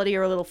reality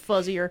are a little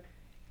fuzzier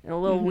and a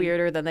little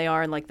weirder than they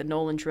are in like the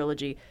Nolan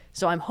trilogy.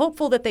 So I'm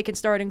hopeful that they can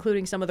start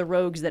including some of the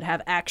rogues that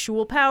have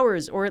actual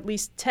powers, or at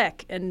least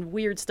tech and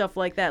weird stuff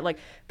like that. Like,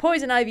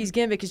 Poison Ivy's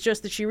gimmick is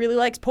just that she really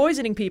likes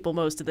poisoning people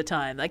most of the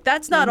time. Like,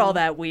 that's not all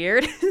that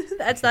weird.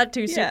 That's not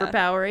too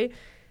superpowery.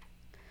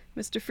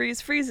 Mr.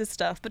 Freeze freezes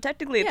stuff, but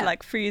technically it's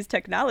like freeze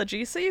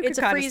technology, so you could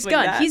kind of freeze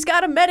gun. That. He's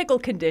got a medical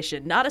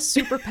condition, not a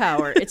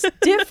superpower. It's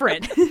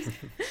different.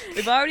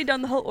 We've already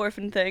done the whole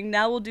orphan thing.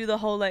 Now we'll do the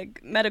whole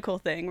like medical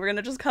thing. We're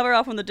gonna just cover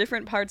off on the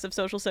different parts of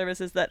social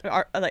services that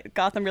are like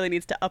Gotham really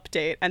needs to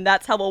update, and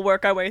that's how we'll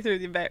work our way through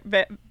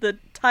the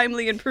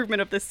timely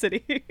improvement of this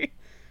city.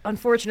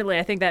 Unfortunately,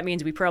 I think that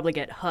means we probably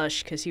get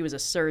Hush, because he was a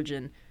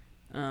surgeon.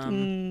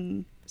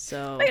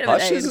 So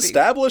Hush is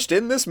established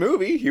in this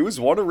movie. He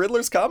was one of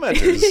Riddler's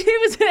commenters. He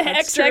was an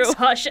XX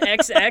Hush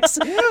XX.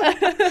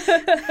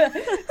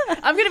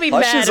 I'm gonna be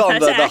Hush mad is if on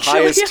that's the actually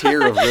highest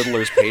tier of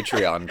Riddler's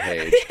Patreon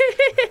page.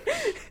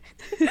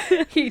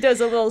 He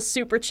does a little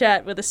super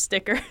chat with a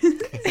sticker.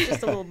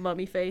 Just a little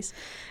mummy face.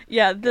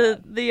 Yeah,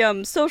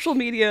 the social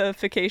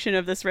mediaification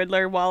of this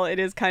Riddler, while it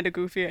is kind of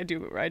goofy, I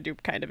do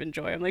kind of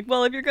enjoy. I'm like,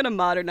 well, if you're gonna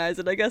modernize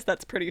it, I guess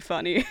that's pretty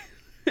funny.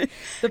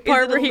 The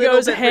part where he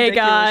goes, "Hey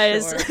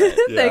guys, sure,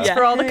 thanks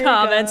for all the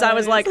comments." Guys. I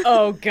was like,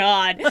 "Oh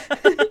God."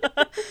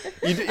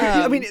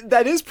 I mean,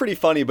 that is pretty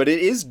funny, but it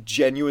is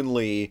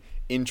genuinely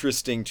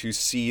interesting to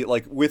see,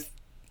 like,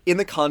 in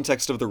the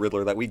context of the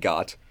Riddler that we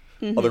got,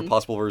 other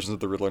possible versions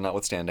of the Riddler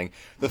notwithstanding,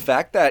 the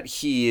fact that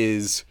he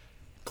is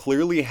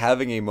clearly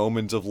having a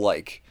moment of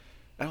like,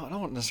 I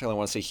don't necessarily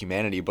want to say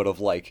humanity, but of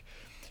like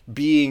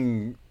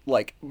being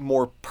like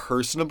more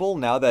personable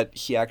now that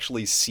he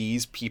actually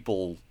sees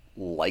people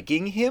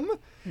liking him.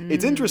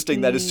 It's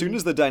interesting that as soon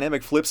as the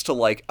dynamic flips to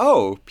like,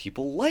 oh,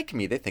 people like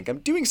me, they think I'm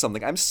doing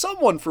something, I'm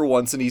someone for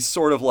once, and he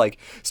sort of like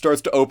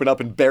starts to open up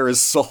and bare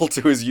his soul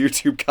to his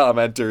YouTube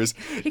commenters.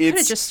 He could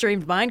have just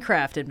streamed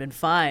Minecraft and been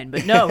fine,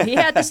 but no, he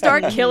had to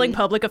start killing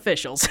public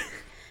officials.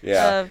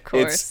 Yeah, of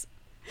course.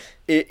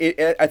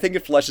 I think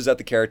it fleshes out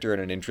the character in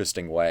an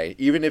interesting way,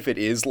 even if it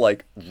is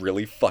like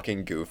really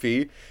fucking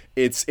goofy.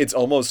 It's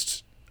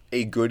almost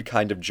a good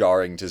kind of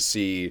jarring to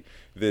see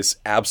this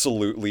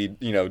absolutely,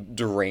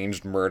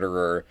 deranged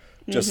murderer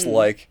just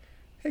like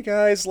hey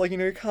guys, like,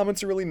 your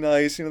comments are really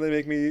nice, they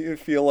make me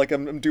feel like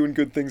I'm doing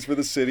good things for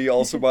the city.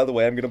 Also, by the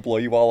way, I'm gonna blow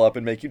you all up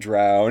and make you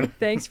drown.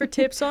 Thanks for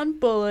tips on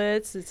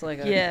bullets. It's like,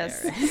 okay,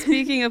 yes.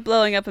 Speaking of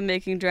blowing up and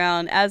making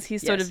drown, as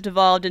he's sort of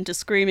devolved into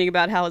screaming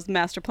about how his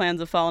master plans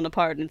have fallen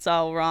apart and it's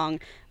all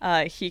wrong,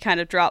 he kind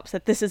of drops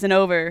that this isn't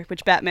over,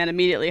 which Batman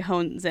immediately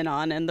hones in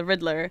on, and the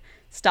Riddler,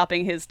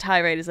 stopping his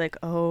tirade, is like,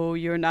 oh,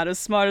 you're not as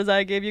smart as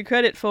I gave you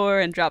credit for,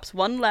 and drops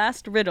one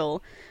last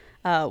riddle.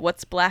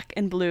 What's black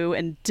and blue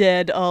and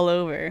dead all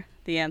over?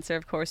 The answer,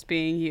 of course,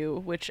 being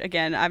you, which,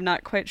 again, I'm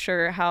not quite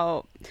sure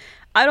how...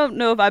 I don't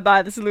know if I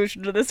buy the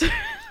solution to this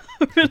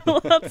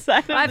riddle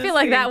outside of I feel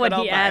like scene, that one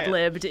but he I'll buy it.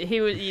 ad-libbed. He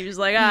was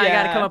like, I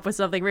gotta come up with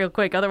something real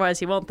quick, otherwise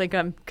he won't think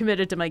I'm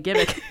committed to my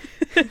gimmick.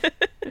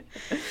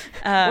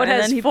 What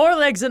has 4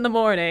 legs in the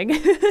morning,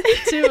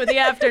 2 in the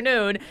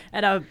afternoon,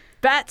 and a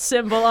bat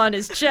symbol on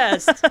his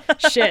chest.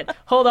 Shit,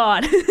 hold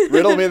on.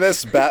 Riddle me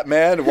this,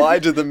 Batman. Why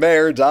did the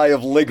mayor die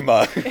of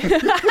ligma?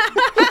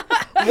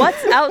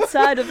 What's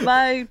outside of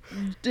my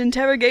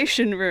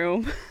interrogation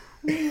room?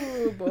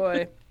 Oh,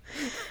 boy.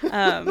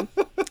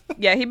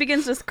 Yeah, he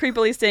begins just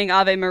creepily saying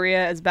Ave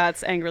Maria as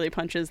Bats angrily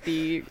punches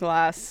the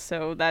glass.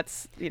 So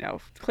that's,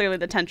 clearly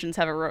the tensions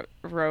have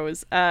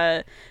arose.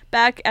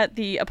 Back at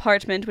the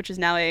apartment, which is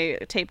now a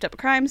taped-up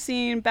crime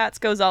scene, Bats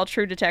goes all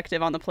true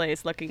detective on the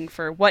place, looking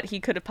for what he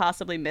could have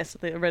possibly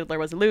missed the Riddler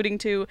was alluding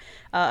to,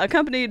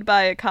 accompanied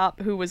by a cop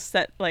who was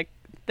set,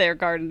 their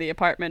guard in the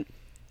apartment.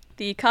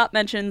 The cop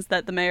mentions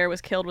that the mayor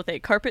was killed with a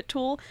carpet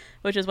tool,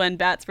 which is when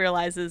Bats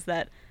realizes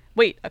that,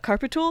 wait, a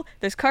carpet tool?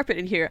 There's carpet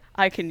in here.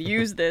 I can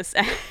use this.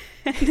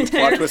 The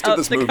plot twist of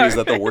this movie is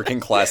that the working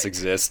class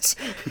exists.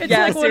 It's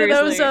like one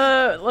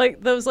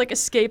of those,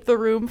 escape the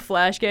room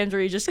flash games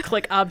where you just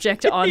click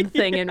object on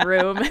thing in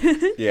room.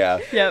 Yeah.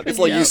 Yep. It's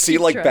like you see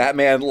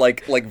Batman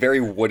like very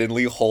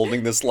woodenly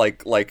holding this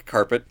like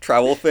carpet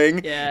trowel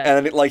thing. Yeah.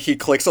 And then he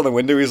clicks on the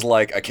window, he's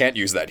like, I can't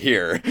use that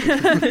here.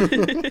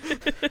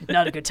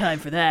 Not a good time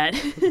for that.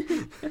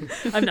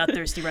 I'm not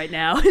thirsty right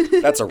now.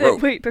 That's a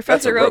rope. Wait,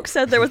 Professor Oak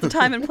said there was a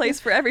time and place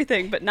for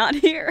everything, but not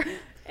here.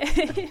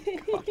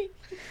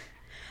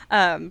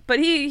 But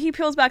he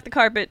peels back the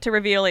carpet to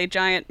reveal a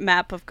giant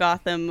map of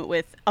Gotham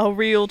with a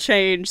real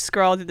change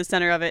scrawled through the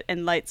center of it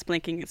and lights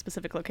blinking at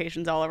specific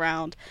locations all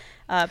around.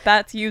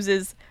 Bats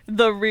uses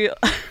a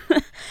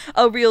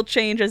real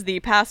change as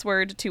the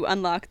password to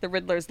unlock the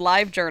Riddler's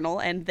live journal,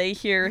 and they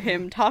hear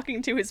him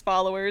talking to his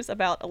followers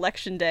about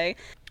Election Day,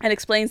 and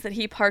explains that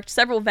he parked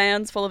several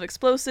vans full of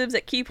explosives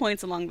at key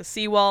points along the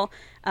seawall.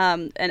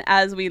 And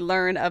as we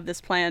learn of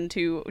this plan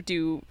to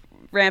do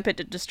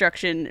rampant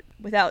destruction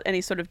without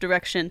any sort of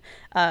direction,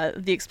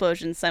 the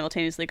explosions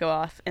simultaneously go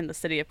off and the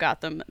city of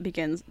Gotham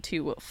begins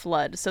to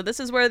flood. So this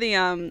is where the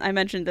I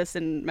mentioned this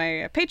in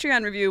my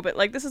Patreon review, but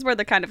this is where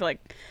the kind of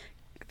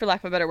for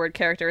lack of a better word,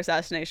 character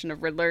assassination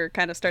of Riddler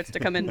kind of starts to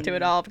come into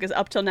it all, because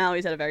up till now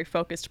he's had a very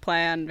focused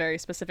plan, very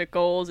specific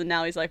goals, and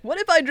now he's like, what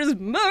if I just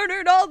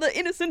murdered all the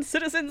innocent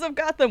citizens of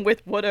Gotham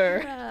with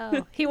water?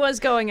 Well, he was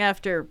going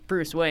after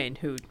Bruce Wayne,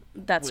 who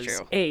That's was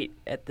true. 8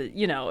 at the,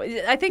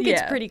 I think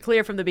it's pretty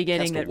clear from the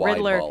beginning that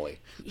Riddler,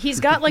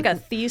 he's got a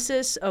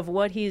thesis of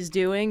what he's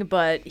doing,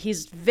 but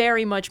he's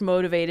very much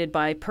motivated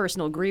by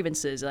personal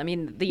grievances. I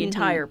mean, the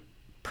entire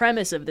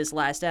premise of this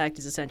last act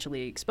is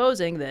essentially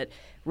exposing that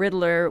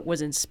Riddler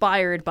was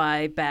inspired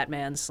by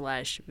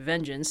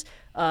Batman/Vengeance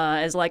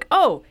as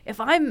if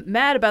I'm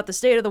mad about the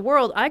state of the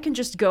world, I can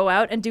just go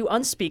out and do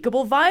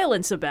unspeakable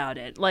violence about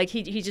it.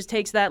 He just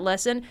takes that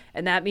lesson,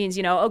 and that means,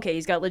 okay,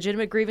 he's got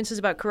legitimate grievances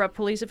about corrupt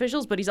police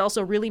officials, but he's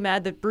also really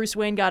mad that Bruce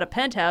Wayne got a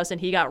penthouse and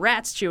he got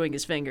rats chewing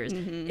his fingers.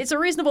 It's a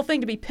reasonable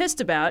thing to be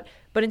pissed about,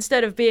 but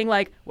instead of being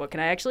like, what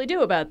can I actually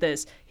do about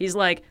this? He's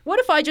like,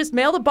 what if I just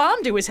mailed a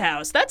bomb to his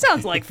house? That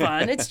sounds like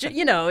fun. It's just,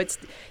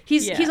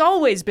 he's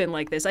always been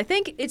like this. I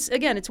think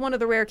it's one of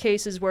the rare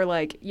cases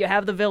where you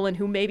have the villain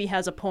who maybe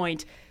has a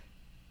point,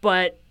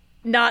 but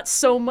not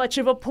so much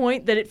of a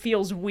point that it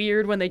feels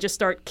weird when they just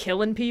start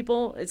killing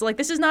people. It's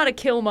this is not a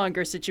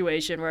Killmonger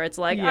situation where it's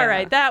all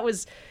right, that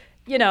was,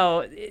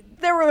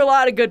 there were a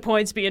lot of good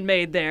points being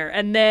made there.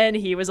 And then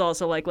he was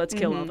also let's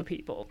kill all the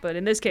people. But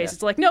in this case,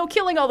 it's no,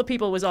 killing all the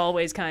people was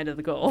always kind of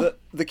the goal.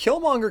 The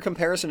Killmonger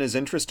comparison is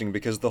interesting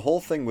because the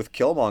whole thing with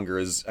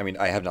Killmonger is,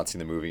 I have not seen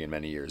the movie in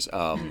many years,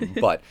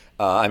 but,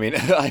 I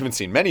haven't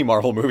seen many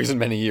Marvel movies in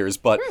many years,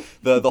 but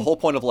the whole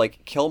point of,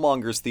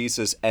 Killmonger's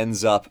thesis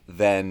ends up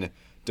then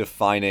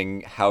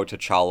defining how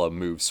T'Challa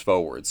moves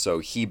forward. So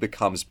he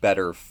becomes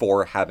better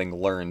for having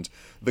learned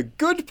the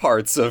good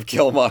parts of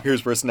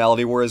Killmonger's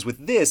personality, whereas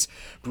with this,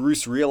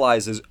 Bruce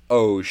realizes,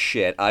 oh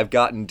shit, I've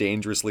gotten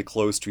dangerously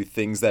close to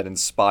things that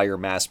inspire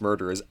mass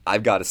murderers.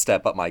 I've got to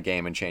step up my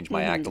game and change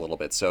my act a little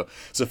bit. So,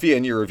 Sophia,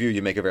 in your review,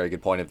 you make a very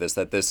good point of this,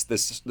 that this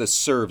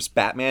serves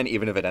Batman,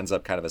 even if it ends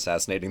up kind of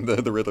assassinating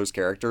the Riddler's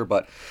character,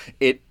 but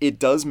it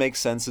does make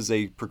sense as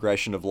a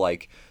progression of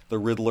the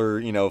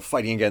Riddler,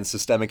 fighting against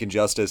systemic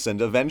injustice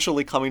and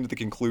eventually coming to the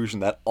conclusion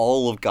that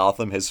all of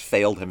Gotham has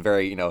failed him.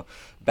 Very,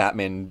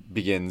 Batman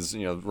Begins,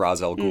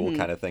 Ra's al Ghul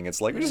kind of thing.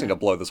 It's like, we just need to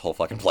blow this whole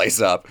fucking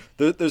place up.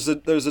 There's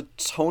a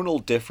tonal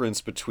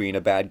difference between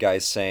a bad guy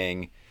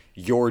saying,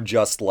 "You're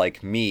just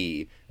like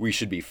me, we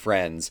should be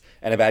friends,"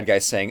 and a bad guy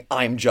saying,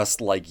 "I'm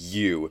just like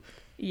you."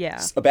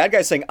 Yeah. A bad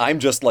guy saying, "I'm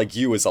just like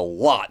you" is a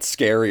lot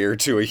scarier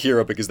to a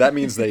hero, because that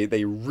means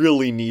they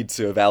really need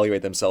to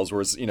evaluate themselves.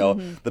 Whereas,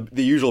 the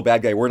usual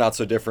bad guy, "We're not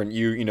so different,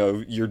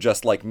 you're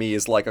just like me,"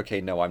 is like, okay,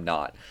 no, I'm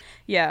not.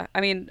 Yeah,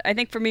 I mean, I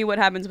think for me what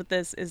happens with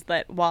this is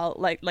that while,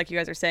 like you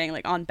guys are saying,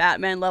 like on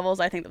Batman levels,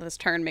 I think that this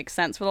turn makes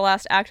sense for the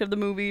last act of the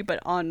movie, but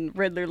on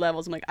Riddler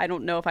levels, I'm like, I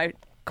don't know if I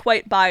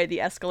quite buy the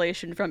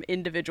escalation from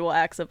individual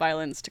acts of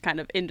violence to kind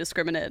of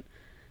indiscriminate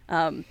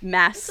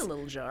mass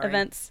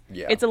events.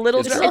 Yeah. It's a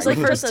little It's also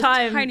the first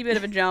time, tiny bit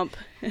of a jump.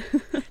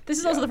 This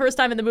is also the first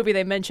time in the movie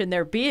they mentioned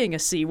there being a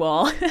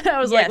seawall. I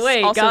was Yes, like,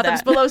 wait, also Gotham's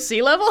that. below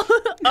sea level?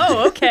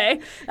 Oh,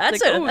 okay.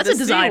 That's Like, a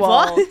design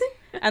flaw.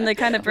 And they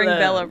kind of bring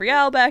Bella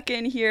Real back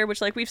in here,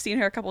 which, like, we've seen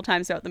her a couple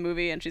times throughout the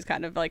movie, and she's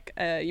kind of like,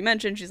 you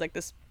mentioned, she's like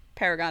this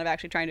paragon of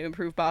actually trying to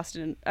improve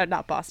Boston.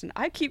 Not Boston.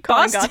 I keep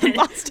calling Gotham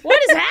Boston.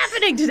 What is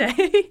happening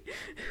today?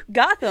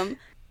 Gotham.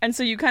 And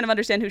so you kind of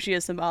understand who she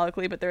is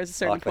symbolically, but there is a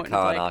certain point of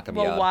like,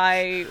 well,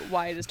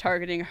 why does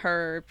targeting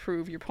her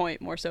prove your point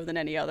more so than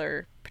any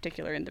other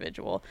particular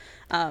individual?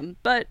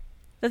 But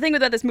the thing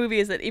about this movie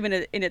is that even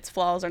in its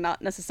flaws are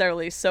not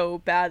necessarily so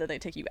bad that they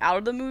take you out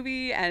of the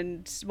movie.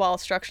 And while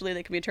structurally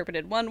they can be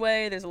interpreted one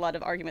way, there's a lot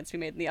of arguments to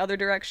be made in the other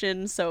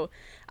direction. So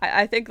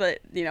I think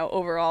that,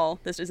 overall,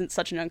 this isn't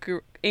such an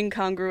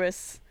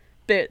incongruous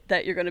bit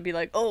that you're going to be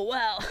like, oh,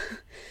 wow,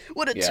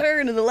 what a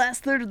turn in the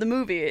last third of the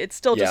movie. It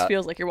still just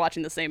feels like you're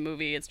watching the same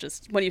movie. It's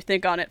just when you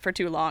think on it for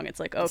too long, it's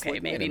like, okay,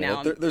 maybe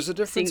now there's a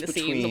difference seeing the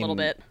seams a little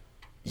bit.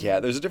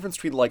 Yeah, there's a difference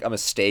between, like, a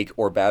mistake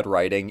or bad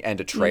writing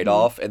and a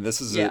trade-off, and this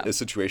is a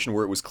situation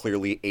where it was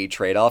clearly a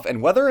trade-off,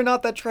 and whether or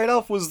not that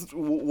trade-off was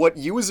what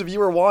you as a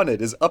viewer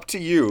wanted is up to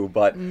you,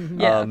 but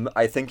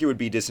I think it would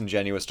be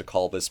disingenuous to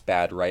call this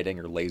bad writing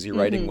or lazy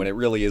writing when it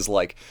really is,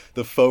 like,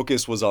 the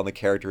focus was on the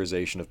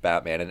characterization of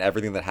Batman, and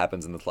everything that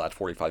happens in the last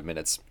 45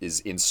 minutes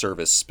is in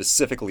service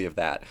specifically of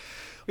that.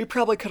 We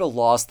probably could have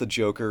lost the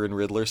Joker and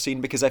Riddler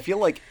scene, because I feel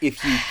like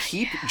if you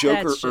keep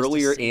Joker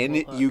earlier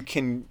in, you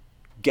can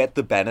get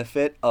the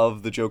benefit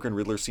of the Joker and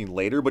Riddler scene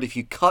later, but if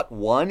you cut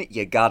one,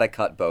 you gotta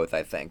cut both,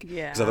 I think.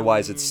 Yeah. Because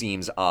otherwise it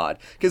seems odd.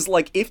 Because,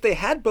 like, if they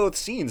had both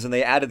scenes and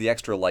they added the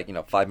extra,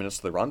 5 minutes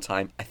to the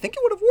runtime, I think it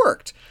would have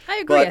worked. I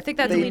agree. I think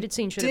that deleted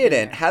scene should have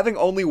been there. Having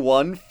only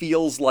one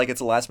feels like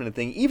it's a last-minute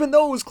thing, even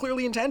though it was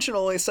clearly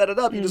intentional. They set it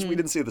up. We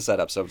didn't see the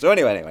setup. So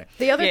anyway.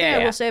 The other thing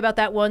I will say about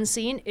that one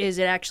scene is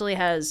it actually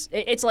has,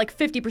 it's like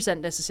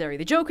 50% necessary.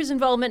 The Joker's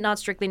involvement, not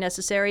strictly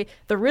necessary.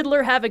 The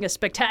Riddler having a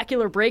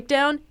spectacular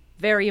breakdown,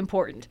 very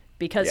important,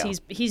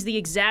 because he's the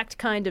exact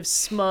kind of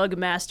smug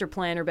master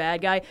planner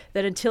bad guy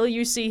that until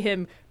you see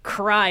him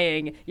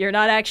crying, you're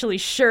not actually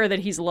sure that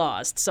he's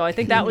lost. So I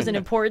think that was an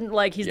important,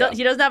 he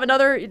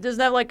doesn't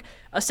have like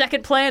a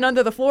second plan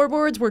under the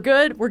floorboards. We're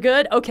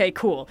good. Okay,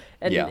 cool.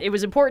 And it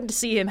was important to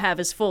see him have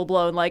his full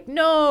blown,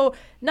 no,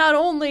 not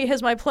only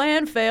has my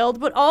plan failed,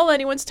 but all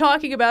anyone's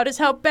talking about is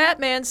how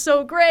Batman's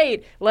so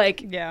great.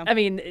 I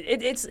mean,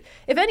 it's,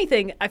 if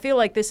anything, I feel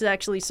like this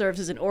actually serves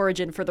as an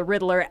origin for the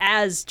Riddler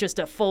as just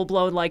a full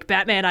blown,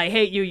 Batman, I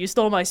hate you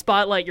stole my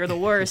spotlight, you're the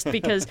worst,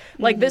 because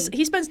this,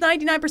 he spends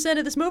 99%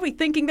 of this movie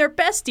thinking they're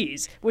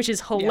besties, which is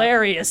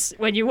hilarious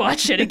when you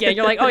watch it again.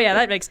 You're like, oh yeah,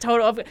 that makes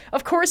total,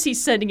 of course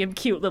he's sending him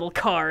cute little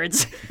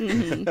cards.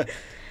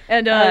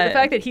 And the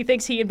fact that he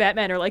thinks he and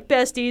Batman are like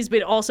besties,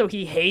 but also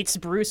he hates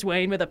Bruce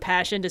Wayne with a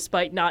passion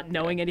despite not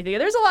knowing anything.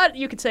 There's a lot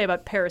you could say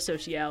about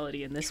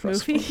parasociality in this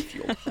movie.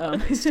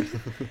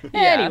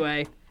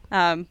 Anyway.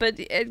 But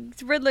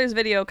Riddler's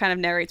video kind of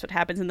narrates what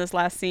happens in this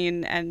last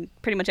scene, and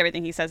pretty much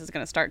everything he says is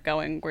going to start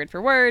going word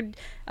for word.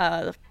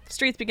 The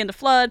streets begin to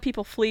flood.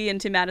 People flee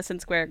into Gotham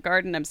Square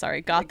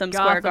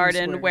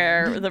Garden,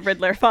 where the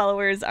Riddler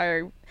followers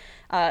are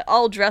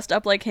all dressed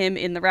up like him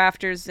in the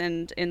rafters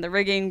and in the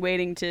rigging,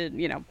 waiting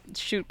to,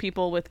 shoot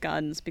people with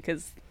guns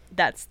because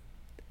that's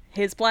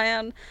his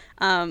plan.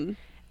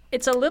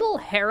 It's a little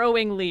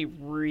harrowingly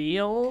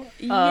real.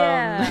 This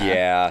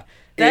part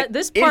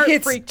it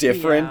hits freaked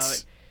different me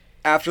out.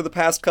 After the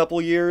past couple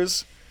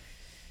years.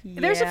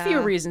 There's a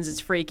few reasons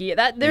it's freaky.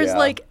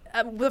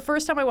 The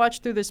first time I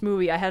watched through this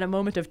movie, I had a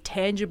moment of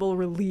tangible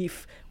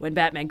relief when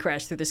Batman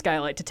crashed through the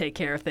skylight to take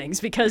care of things,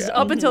 because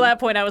up until that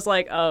point I was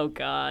like, oh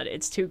god,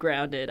 it's too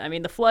grounded. I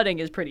mean, the flooding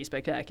is pretty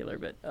spectacular,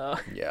 but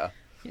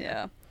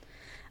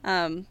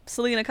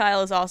Selena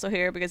Kyle is also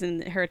here because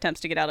in her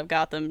attempts to get out of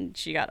Gotham,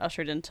 she got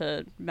ushered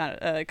into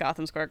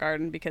Gotham Square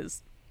Garden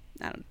because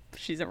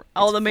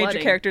all the major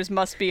characters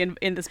must be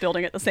in this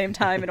building at the same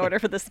time in order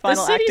for this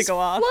final act to go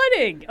off.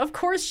 Flooding. Of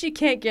course she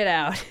can't get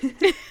out.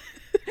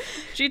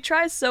 She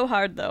tries so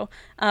hard, though.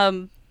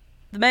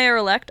 The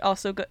mayor-elect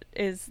also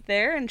is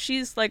there, and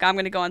she's like, I'm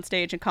going to go on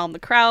stage and calm the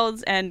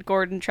crowds, and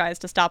Gordon tries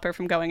to stop her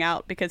from going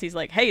out because he's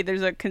like, hey,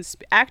 there's a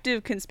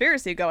active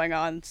conspiracy going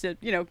on to,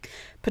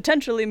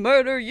 potentially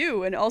murder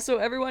you and also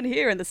everyone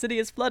here, and the city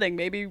is flooding.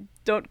 Maybe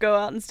don't go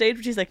out on stage.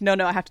 But she's like, no,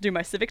 I have to do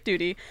my civic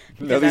duty.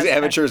 No, these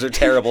amateurs are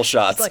terrible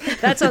shots.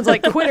 That sounds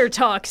like quitter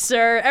talk,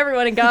 sir.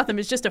 Everyone in Gotham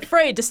is just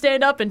afraid to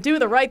stand up and do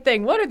the right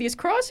thing. What are these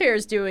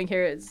crosshairs doing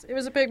here? It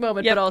was a big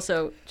moment, but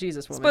also,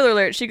 Jesus, woman. Spoiler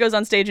alert, she goes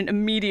on stage and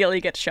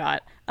immediately gets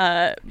shot.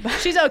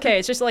 She's okay.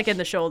 It's just like in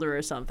the shoulder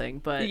or something.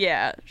 But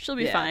yeah, she'll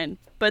be fine.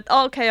 But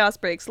all chaos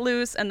breaks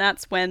loose, and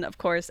that's when, of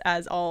course,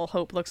 as all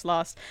hope looks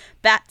lost,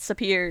 Bats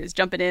appears,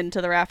 jumping into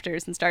the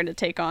rafters and starting to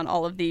take on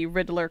all of the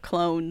Riddler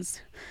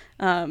clones.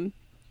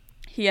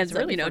 He ends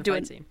up,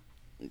 doing.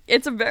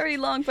 It's a very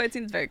long fight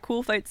scene. It's a very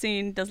cool fight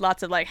scene. Does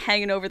lots of like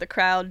hanging over the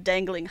crowd,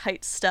 dangling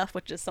heights stuff,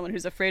 which is someone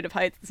who's afraid of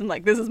heights. I'm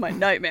like, this is my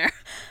nightmare.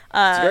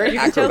 It's a very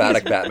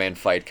acrobatic Batman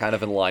fight, kind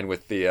of in line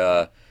with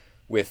the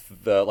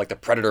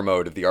Predator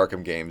mode of the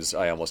Arkham games.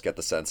 I almost get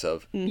the sense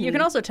of. Mm-hmm. You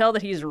can also tell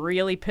that he's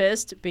really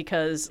pissed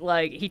because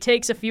like he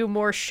takes a few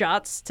more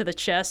shots to the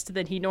chest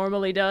than he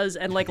normally does,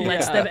 and like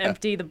lets them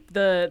empty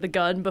the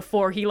gun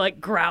before he like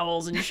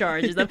growls and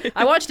charges them.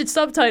 I watched it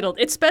subtitled.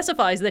 It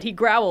specifies that he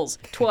growls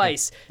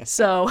twice.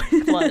 So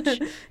clutch.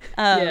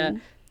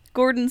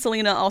 Gordon and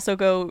Selina also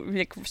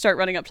start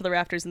running up to the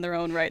rafters in their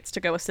own rights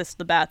to go assist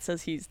the Bats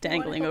as he's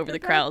dangling over the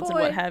crowds and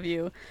what have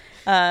you.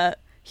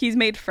 He's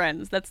made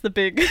friends. That's the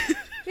big.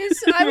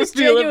 I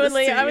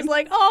was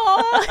like,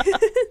 oh.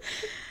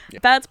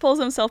 Bats pulls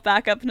himself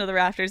back up into the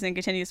rafters and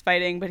continues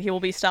fighting, but he will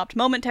be stopped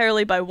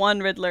momentarily by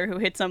one Riddler who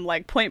hits him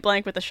like point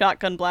blank with a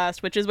shotgun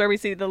blast, which is where we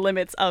see the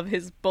limits of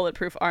his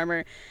bulletproof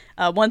armor,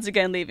 once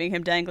again leaving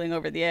him dangling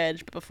over the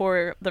edge. But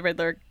before the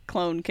Riddler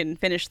clone can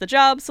finish the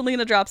job,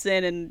 Selina drops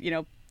in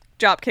and,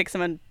 drop kicks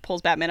him and pulls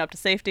Batman up to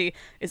safety.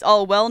 Is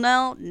all well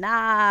now?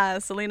 Nah,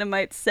 Selina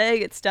might say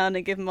it's done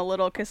and give him a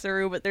little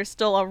kisseroo, but there's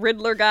still a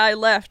Riddler guy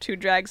left who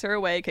drags her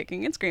away,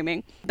 kicking and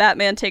screaming.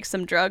 Batman takes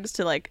some drugs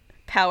to like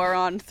power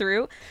on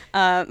through.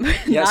 Some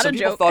not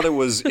people thought it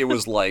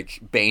was like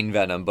Bane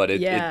venom, but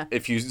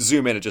if you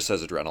zoom in, it just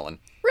says adrenaline.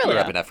 Really?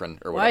 Or epinephrine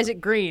or whatever. Why is it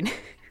green?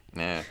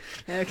 Yeah.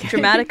 Okay.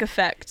 Dramatic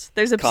effect.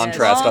 There's a strong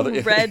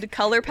red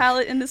color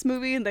palette in this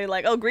movie, and they're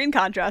like, "Oh, green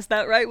contrast.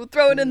 That right? We'll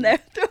throw it in there.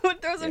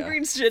 Throw some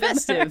green shit in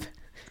there."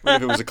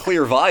 If it was a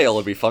clear vial,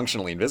 it'd be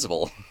functionally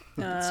invisible.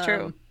 That's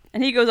true.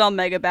 And he goes all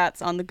mega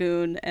bats on the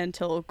goon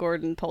until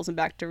Gordon pulls him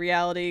back to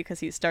reality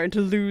because he's starting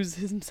to lose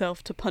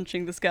himself to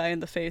punching this guy in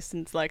the face,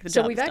 and it's like the job is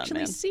done, So we've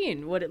actually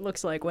seen what it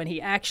looks like when he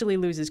actually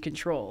loses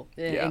control,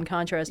 in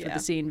contrast with the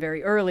scene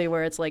very early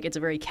where it's like it's a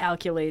very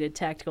calculated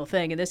tactical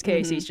thing. In this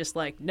case, he's just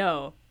like,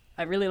 no,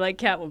 I really like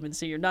Catwoman,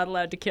 so you're not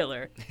allowed to kill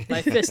her.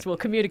 My fist will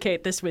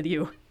communicate this with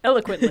you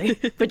eloquently,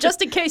 but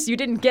just in case you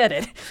didn't get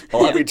it.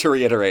 Allow me to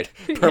reiterate,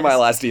 per my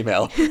last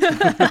email.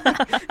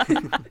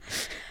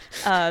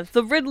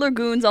 The Riddler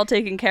goons all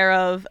taken care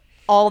of.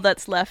 All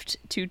that's left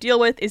to deal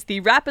with is the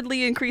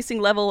rapidly increasing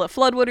level of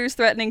floodwaters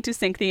threatening to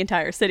sink the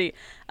entire city.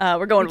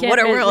 We're going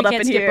water world up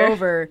in here. We can't skip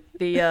over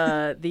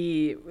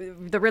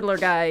the Riddler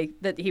guy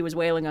that he was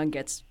wailing on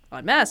gets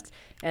unmasked,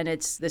 and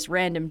it's this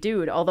random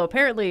dude. Although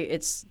apparently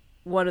it's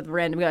one of the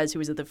random guys who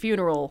was at the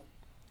funeral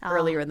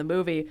earlier in the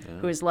movie,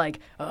 who is like,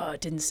 oh, it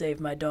didn't save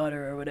my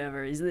daughter or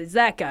whatever. Is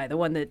that guy, the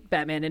one that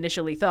Batman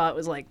initially thought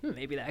was like,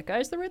 maybe that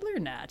guy's the Riddler?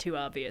 Nah, too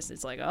obvious.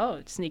 It's like,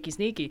 oh,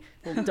 sneaky.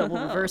 Little double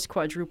reverse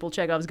quadruple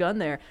Chekhov's gun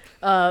there.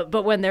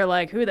 But when they're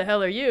like, who the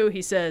hell are you?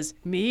 He says,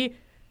 me?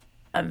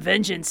 I'm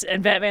Vengeance.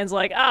 And Batman's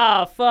like,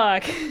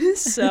 fuck.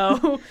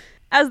 So...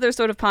 As they're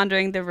sort of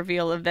pondering the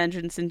reveal of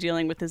Vengeance and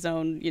dealing with his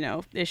own,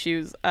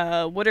 issues,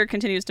 Woodard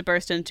continues to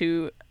burst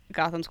into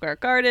Gotham Square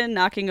Garden,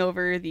 knocking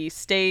over the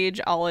stage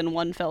all in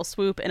one fell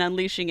swoop and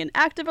unleashing an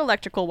active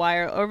electrical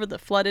wire over the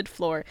flooded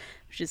floor,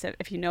 which is,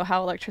 if you know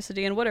how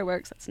electricity and water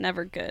works, that's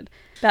never good.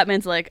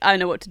 Batman's like, I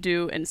know what to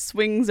do, and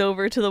swings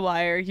over to the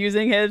wire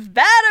using his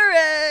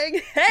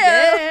batarang!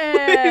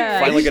 Yeah!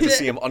 Finally get to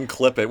see him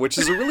unclip it, which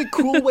is a really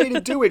cool way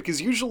to do it,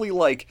 because usually,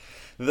 like,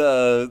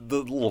 the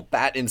little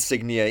bat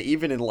insignia,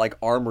 even in, like,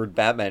 armored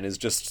Batman, it's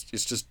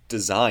just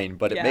design,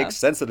 but it makes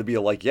sense that it'd be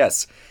like,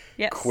 yes.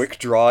 Quick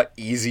draw,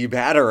 easy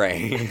batarang.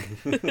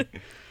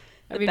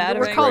 I mean,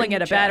 we're calling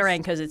it a batarang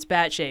because it's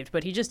bat-shaped,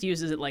 but he just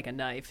uses it like a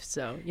knife,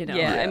 so,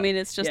 Yeah, I mean,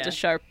 it's just a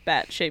sharp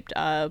bat-shaped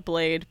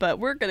blade, but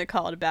we're going to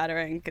call it a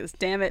batarang because,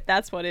 damn it,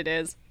 that's what it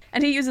is.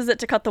 And he uses it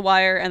to cut the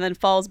wire and then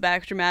falls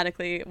back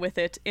dramatically with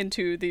it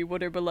into the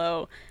water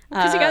below.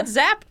 Because he got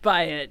zapped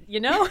by it,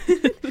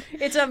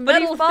 It's a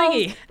metal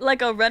thingy.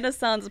 Like a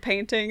Renaissance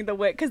painting,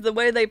 because the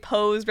way they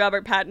posed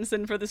Robert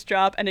Pattinson for this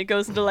drop, and it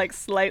goes into like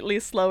slightly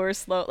slow.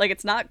 Like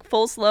it's not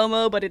full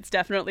slow-mo, but it's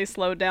definitely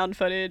slowed down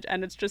footage,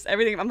 and it's just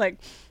everything. I'm like,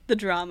 the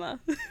drama.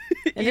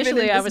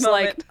 Initially, I was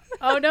like,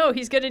 oh no,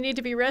 he's going to need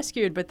to be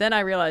rescued. But then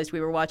I realized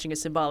we were watching a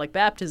symbolic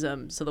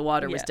baptism, so the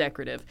water was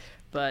decorative.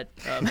 but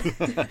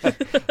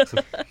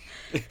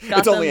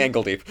it's only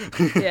ankle deep.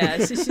 Yeah,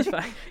 it's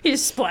fine. He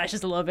just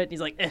splashes a little bit and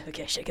he's like,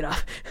 okay, shake it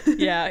off.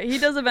 Yeah, he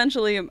does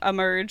eventually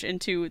emerge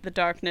into the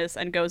darkness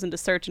and goes into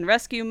search and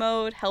rescue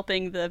mode,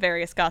 helping the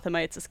various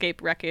Gothamites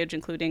escape wreckage,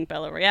 including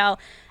Bella Royale,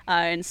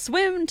 and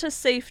swim to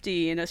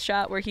safety in a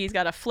shot where he's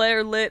got a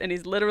flare lit and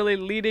he's literally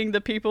leading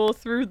the people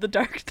through the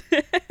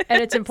darkness.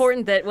 And it's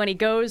important that when he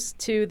goes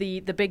to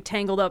the big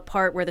tangled up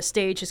part where the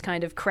stage has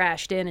kind of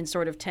crashed in and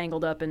sort of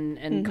tangled up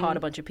and caught a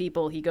bunch of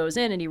people, he goes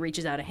in and he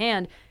reaches out a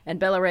hand, and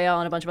Bella Royale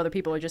and a bunch of other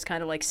people are just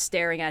kind of like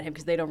staring at him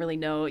because they don't really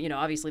know,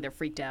 obviously they're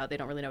freaked out. They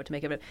don't really know what to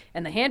make of it.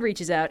 And the hand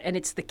reaches out and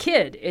it's the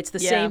kid. It's the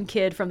same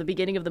kid from the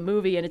beginning of the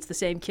movie, and it's the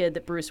same kid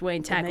that Bruce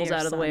Wayne tackles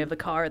out of the way of the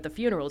car at the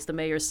funeral. It's the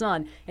mayor's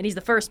son. And he's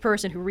the first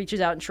person who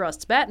reaches out and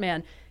trusts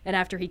Batman. And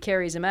after he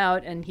carries him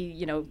out and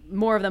he,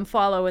 more of them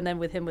follow, and then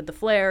with him with the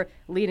flare,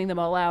 leading them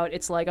all out,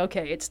 it's like,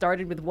 okay, it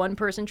started with one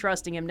person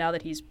trusting him. Now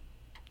that he's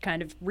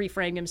kind of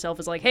reframed himself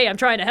as like, hey, I'm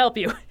trying to help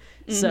you.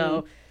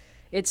 So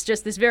it's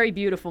just this very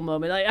beautiful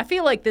moment. I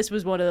feel like this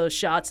was one of those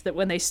shots that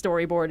when they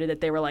storyboarded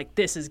it, they were like,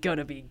 this is going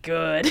to be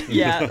good.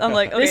 Yeah, I'm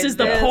like, okay, this is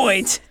the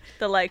point.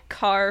 The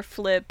car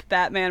flip,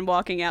 Batman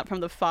walking out from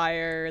the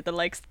fire,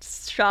 the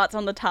shots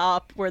on the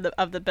top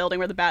of the building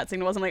where the bat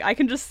signal was. I'm like, I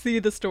can just see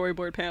the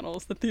storyboard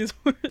panels that these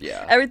were.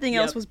 Yeah. Everything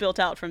else was built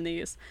out from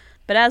these.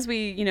 But as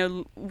we,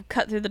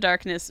 cut through the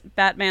darkness,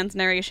 Batman's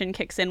narration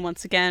kicks in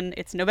once again.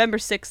 It's November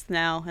 6th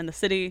now, and the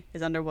city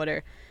is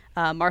underwater.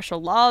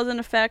 Martial law is in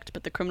effect,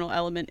 but the criminal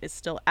element is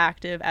still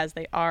active, as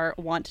they are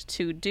wont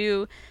to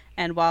do.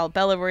 And while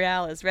Bella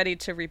Royale is ready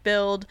to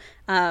rebuild,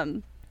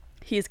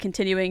 he is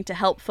continuing to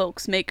help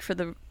folks make for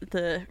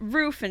the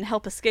roof and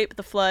help escape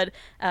the flood,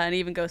 and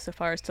even goes so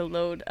far as to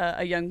load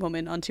a young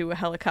woman onto a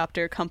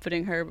helicopter,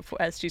 comforting her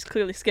as she's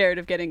clearly scared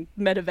of getting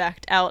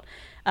medevaced out.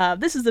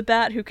 This is a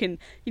Bat who can,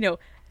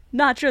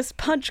 not just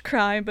punch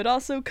crime, but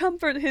also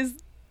comfort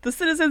the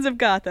citizens of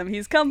Gotham.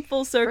 He's come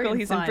full circle.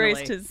 He's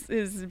embraced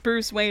his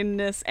Bruce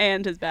Wayne-ness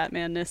and his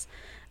Batman-ness.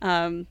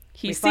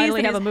 We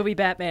finally have a movie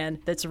Batman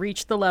that's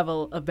reached the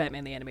level of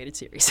Batman the Animated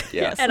Series.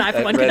 Yes. And I,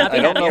 for one, cannot be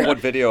I don't happier. know what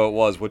video it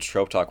was, which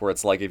trope talk, where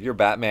it's like, if your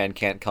Batman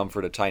can't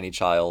comfort a tiny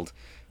child,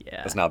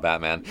 it's not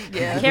Batman.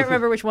 Yeah. I can't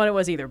remember which one it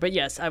was either, but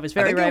yes, I was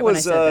very right when I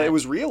said that. It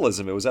was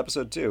Realism. It was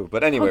episode 2.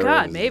 But anyway. Oh,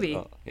 God,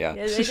 maybe. Yeah.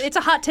 It's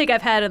a hot take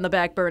I've had in the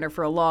back burner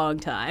for a long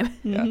time.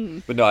 Yeah.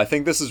 But no, I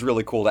think this is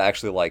really cool to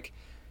actually,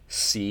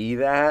 see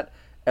that.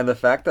 And the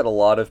fact that a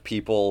lot of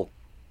people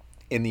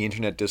in the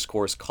internet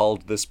discourse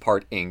called this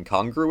part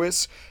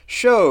incongruous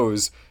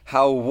shows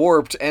how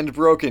warped and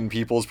broken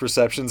people's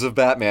perceptions of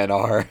Batman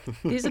are.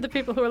 These are the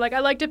people who are like,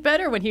 I liked it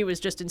better when he was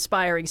just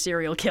inspiring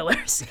serial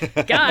killers.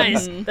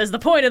 Guys, that's the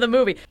point of the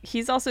movie.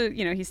 He's also,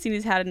 he's seen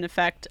he's had an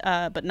effect,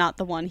 but not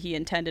the one he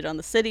intended on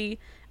the city.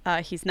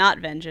 He's not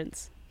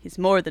vengeance. He's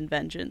more than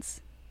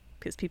vengeance,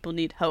 because people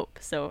need hope.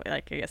 So,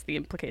 I guess the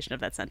implication of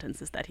that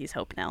sentence is that he's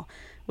hope now,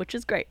 which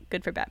is great.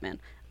 Good for Batman.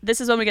 This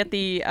is when we get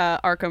the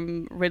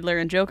Arkham Riddler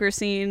and Joker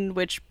scene,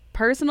 which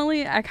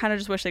personally, I kind of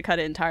just wish they cut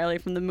it entirely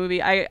from the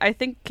movie. I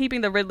think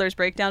keeping the Riddler's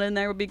breakdown in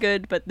there would be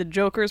good, but the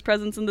Joker's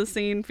presence in the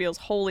scene feels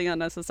wholly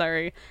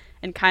unnecessary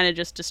and kind of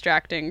just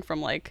distracting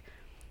from,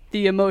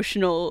 the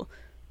emotional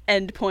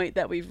end point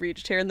that we've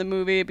reached here in the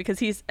movie, because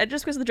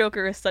because the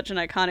Joker is such an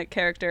iconic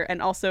character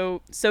and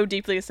also so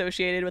deeply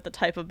associated with the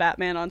type of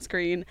Batman on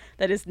screen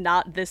that is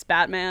not this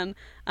Batman.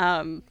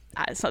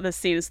 So this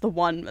scene is the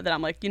one that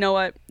I'm like, you know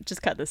what,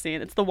 just cut this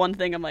scene. It's the one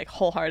thing I'm like,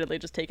 wholeheartedly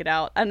just take it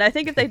out. And I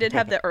think if they did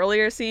have the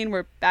earlier scene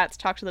where Bats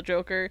talk to the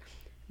Joker,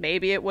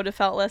 maybe it would have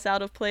felt less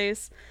out of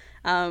place.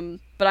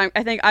 But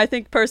I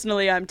think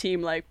personally I'm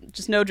team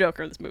just no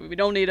Joker in this movie. We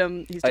don't need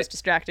him. He's just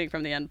distracting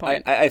from the end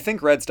point. I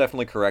think Red's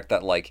definitely correct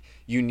that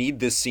you need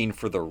this scene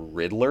for the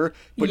Riddler,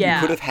 but you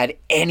could have had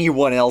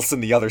anyone else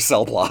in the other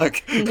cell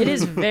block. It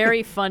is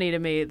very funny to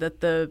me that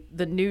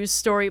the news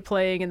story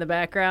playing in the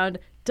background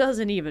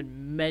doesn't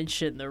even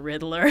mention the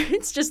Riddler.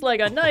 It's just like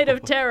a night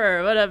of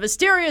terror, but a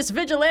mysterious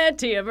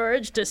vigilante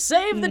emerged to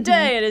save the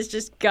day, and it's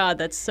just, God,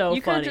 that's so funny.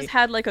 You could have just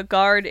had a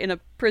guard in a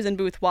prison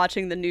booth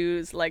watching the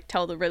news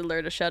tell the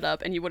Riddler to shut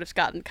up, and you would have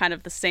gotten kind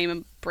of the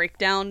same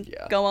breakdown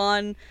go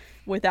on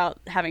without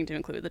having to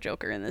include the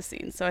Joker in this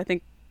scene. So I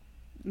think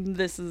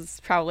this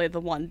is probably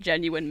the one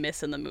genuine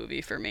miss in the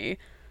movie for me.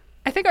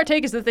 I think our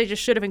take is that they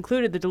just should have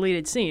included the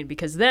deleted scene,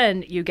 because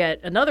then you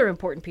get another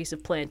important piece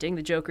of planting,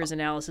 the Joker's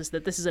analysis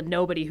that this is a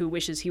nobody who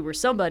wishes he were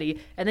somebody,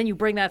 and then you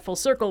bring that full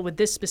circle with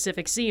this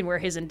specific scene where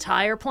his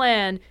entire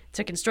plan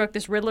to construct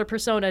this Riddler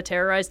persona,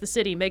 terrorize the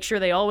city, make sure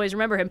they always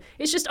remember him,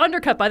 is just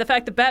undercut by the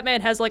fact that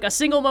Batman has a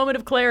single moment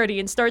of clarity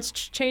and starts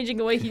changing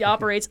the way he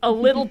operates a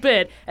little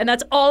bit, and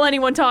that's all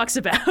anyone talks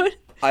about.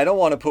 I don't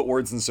want to put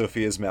words in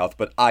Sophia's mouth,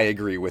 but I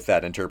agree with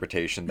that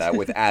interpretation, that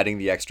with adding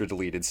the extra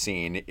deleted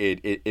scene,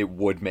 it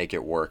would make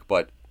it work.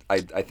 But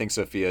I think,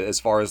 Sophia, as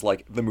far as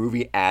the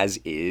movie as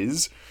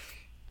is,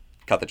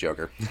 cut the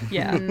Joker.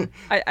 Yeah.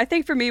 I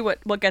think for me,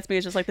 what gets me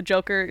is just the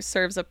Joker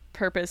serves a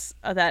purpose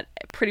that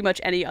pretty much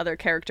any other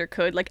character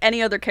could.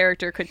 Any other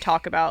character could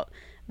talk about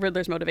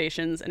Riddler's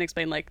motivations and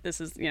explain, like, this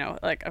is,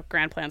 like, a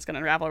grand plan's gonna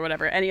unravel or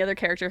whatever. Any other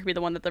character could be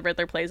the one that the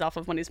Riddler plays off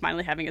of when he's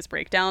finally having his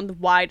breakdown.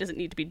 Why does it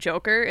need to be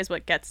Joker is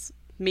what gets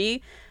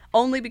me,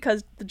 only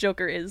because the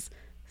Joker is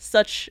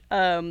such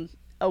a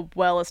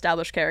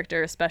well-established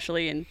character,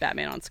 especially in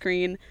Batman on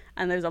screen,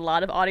 and there's a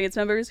lot of audience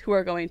members who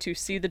are going to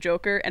see the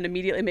Joker and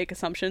immediately make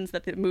assumptions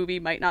that the movie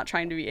might not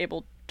try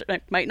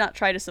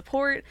to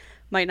support,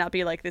 might not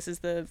be like, this is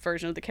the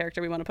version of the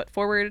character we want to put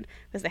forward,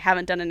 because they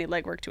haven't done any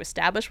legwork to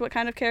establish what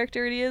kind of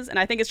character it is. And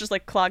I think it's just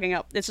like clogging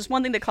up. It's just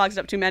one thing that clogs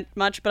it up too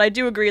much. But I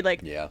do agree,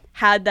 like,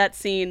 had that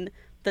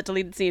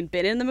deleted scene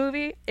been in the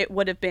movie, it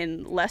would have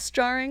been less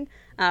jarring.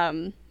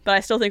 But I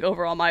still think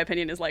overall, my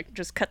opinion is, like,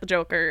 just cut the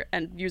Joker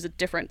and use a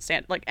different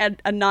add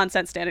a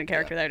nonsense stand-in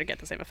character there to get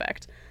the same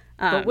effect.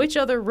 But which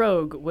other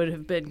rogue would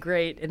have been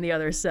great in the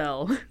other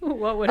cell?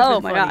 What would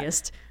have been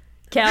funniest?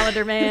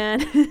 Calendar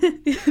Man.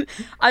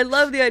 I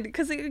love the idea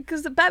because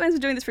the Batman's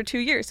been doing this for 2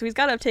 years, so he's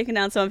got to have taken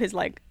down some of his,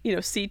 like,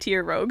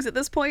 C-tier rogues at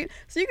this point.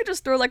 So you could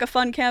just throw, like, a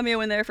fun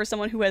cameo in there for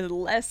someone who has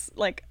less,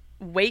 like,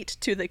 weight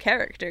to the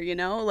character, like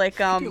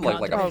do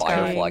like a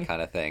Firefly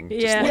kind of thing,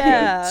 just like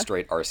a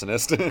straight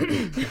arsonist.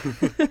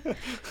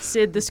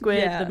 Sid the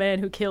Squid, the man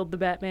who killed the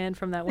Batman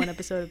from that one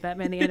episode of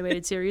Batman the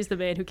Animated Series, the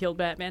man who killed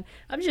Batman.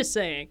 I'm just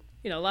saying,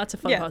 lots of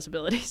fun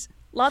possibilities.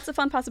 Lots of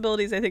fun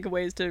possibilities, I think, of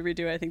ways to redo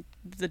it. I think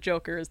the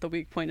Joker is the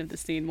weak point of the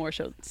scene more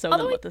so than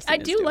what the scene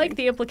is doing. I do like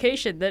the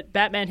implication that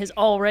Batman has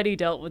already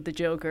dealt with the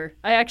Joker.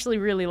 I actually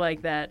really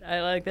like that.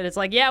 I like that it's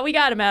like, yeah, we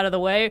got him out of the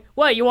way.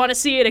 What, you want to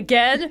see it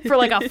again for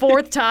like a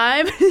fourth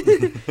time?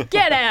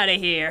 Get out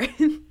of here.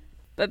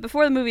 But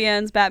before the movie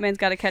ends, Batman's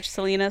got to catch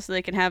Selina so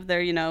they can have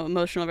their,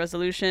 emotional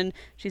resolution.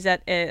 She's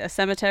at a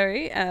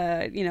cemetery.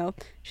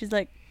 She's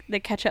like, they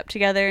catch up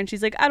together and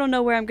she's like, I don't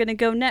know where I'm gonna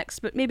go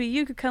next, but maybe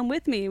you could come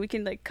with me, we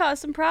can, like, cause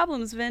some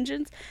problems,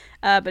 vengeance.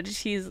 But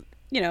he's,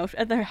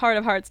 at the heart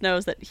of hearts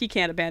knows that he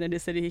can't abandon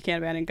his city, he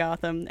can't abandon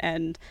Gotham,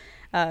 and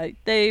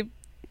they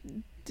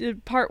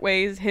part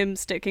ways, him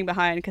sticking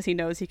behind because he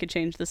knows he could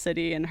change the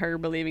city and her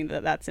believing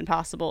that that's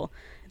impossible.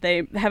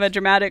 They have a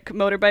dramatic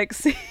motorbike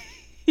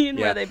scene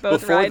where they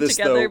both ride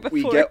together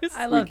before.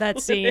 I love that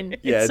scene.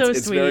 Yeah, it's so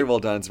it's sweet. Very well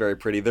done. It's very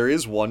pretty. There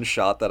is one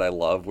shot that I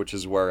love, which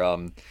is where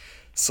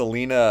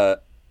Selina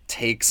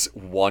takes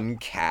one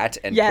cat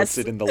and puts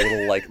it in the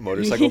little, like,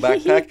 motorcycle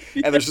backpack,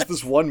 and there's just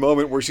this one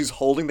moment where she's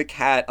holding the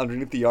cat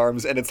underneath the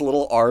arms and its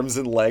little arms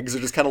and legs are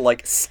just kind of,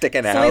 like,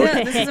 sticking out.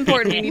 Selina, this is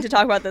important, we need to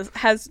talk about this,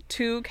 has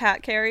 2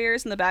 cat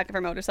carriers in the back of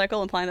her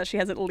motorcycle, implying that she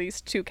has at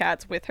least 2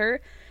 cats with her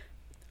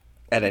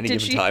at any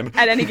given time.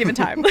 At any given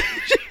time.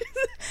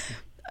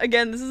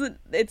 Again,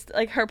 it's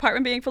like her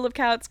apartment being full of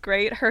cats,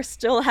 great. Her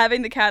still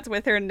having the cats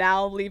with her,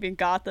 now leaving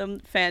Gotham,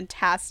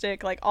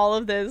 fantastic. Like, all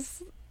of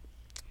this,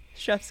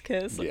 chef's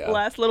kiss.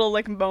 Last little,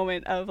 like,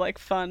 moment of, like,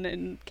 fun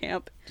and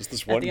camp. Just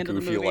this one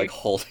goofy, like,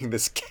 holding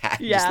this cat,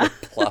 just,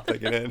 like,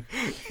 plopping it in.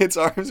 Its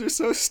arms are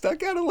so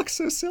stuck out, it looks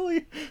so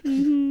silly.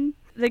 Mm-hmm.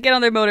 They get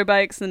on their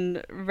motorbikes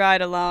and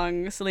ride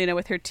along, Selina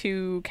with her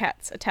 2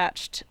 cats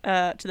attached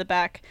to the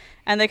back,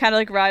 and they kind of,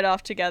 like, ride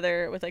off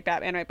together with, like,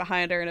 Batman right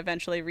behind her and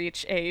eventually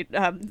reach a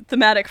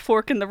thematic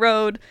fork in the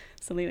road.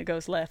 Selina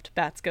goes left,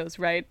 Bats goes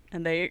right,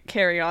 and they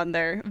carry on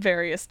their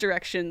various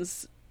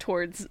directions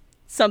towards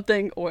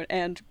something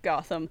and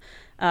Gotham.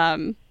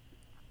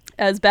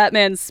 As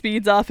Batman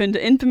speeds off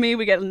into infamy,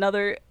 we get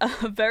another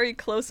very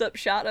close-up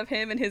shot of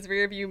him in his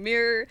rearview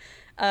mirror.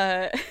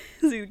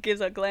 He gives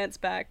a glance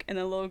back and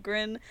a little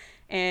grin,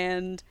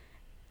 and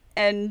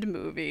end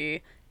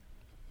movie.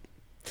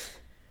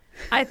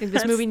 I think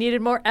this movie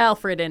needed more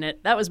Alfred in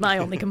it. That was my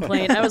only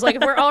complaint. I was like,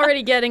 if we're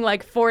already getting,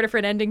 like, 4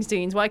 different ending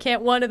scenes, why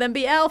can't one of them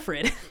be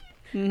Alfred?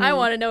 Mm-hmm. I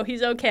want to know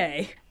he's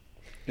okay.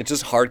 It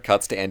just hard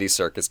cuts to Andy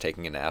Serkis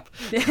taking a nap.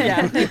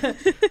 Yeah.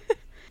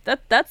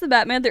 That's the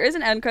Batman. There is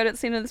an end credit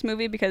scene in this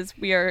movie because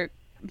we are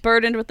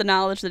burdened with the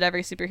knowledge that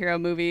every superhero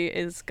movie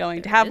is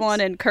going to have one,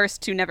 and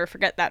cursed to never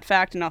forget that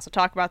fact and also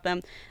talk about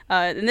them.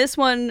 In this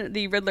one,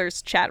 the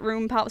Riddler's chat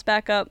room pops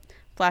back up,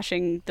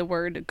 flashing the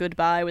word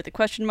goodbye with a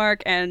question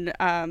mark, and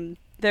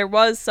there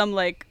was some,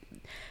 like,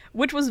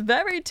 which was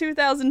very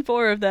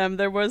 2004 of them,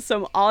 there was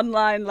some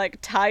online, like,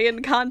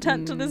 tie-in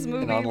content to this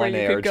movie where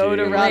you could go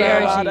to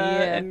Rada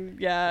and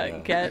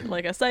get,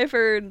 like, a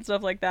cipher and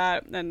stuff like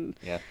that, and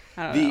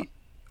I don't know.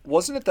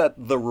 Wasn't it that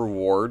the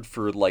reward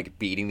for, like,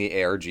 beating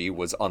the ARG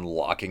was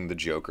unlocking the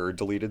Joker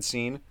deleted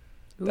scene?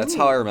 That's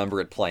how I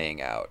remember it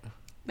playing out.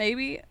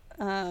 Maybe.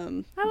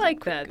 I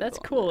like that. That's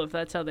cool if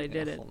that's how they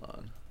did it. Hold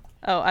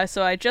on.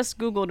 So I just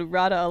Googled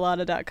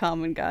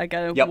radaalada.com and I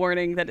got a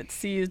warning that it's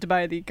seized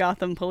by the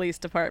Gotham Police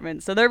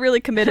Department. So they're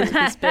really committed to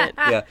this bit.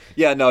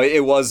 No,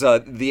 it was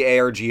the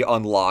ARG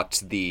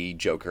unlocked the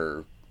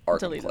Joker Arkham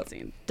deleted clip.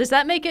 scene. Does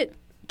that make it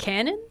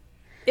canon?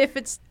 If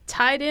it's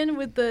tied in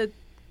with the...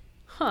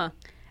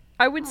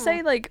 I would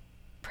say, like,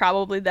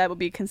 probably that would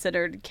be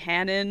considered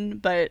canon,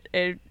 but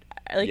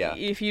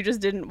if you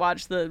just didn't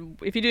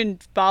if you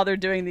didn't bother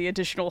doing the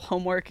additional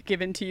homework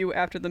given to you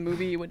after the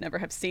movie, you would never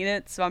have seen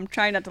it. So I'm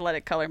trying not to let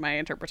it color my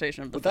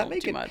interpretation of the film too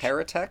much. Would that make it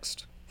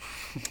paratext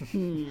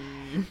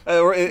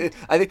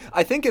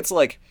I think it's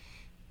like,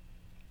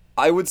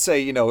 I would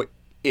say,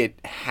 it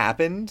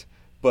happened,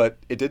 but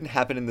it didn't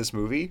happen in this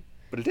movie.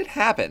 But it did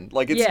happen.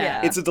 Like,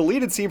 it's a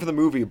deleted scene from the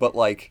movie, but,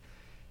 like,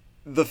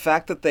 the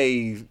fact that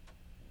they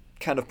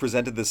kind of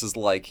presented this as,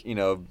 like,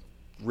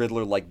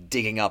 Riddler, like,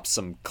 digging up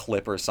some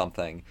clip or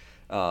something,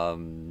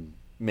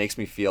 makes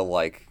me feel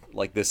like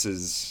this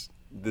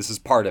is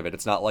part of it.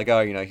 It's not like,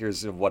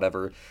 here's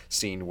whatever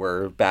scene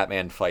where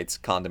Batman fights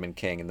Condiment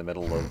King in the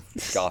middle of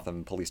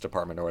Gotham Police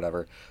Department or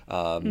whatever.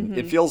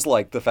 It feels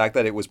like the fact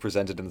that it was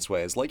presented in this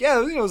way is like,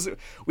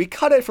 we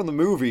cut it from the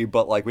movie,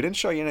 but like we didn't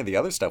show you any of the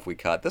other stuff we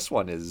cut. This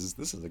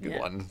is a good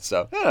one.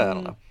 So I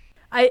don't know.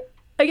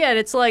 Again,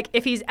 it's like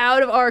if he's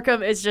out of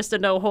Arkham, it's just a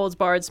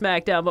no-holds-barred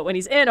smackdown. But when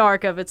he's in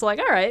Arkham, it's like,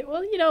 all right,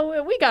 well,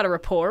 we got a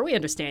rapport. We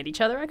understand each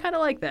other. I kind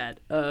of like that.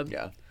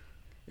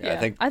 Yeah, I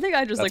think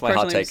I just that's like my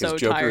hot personally take. am so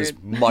is Joker tired. is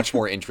much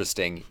more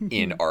interesting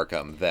in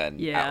Arkham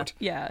than out.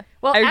 Yeah.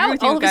 Well, I agree out,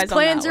 with you all of his guys on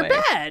plans that are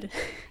way. bad.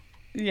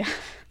 Yeah.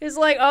 It's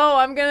like, oh,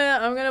 I'm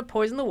gonna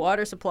poison the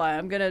water supply.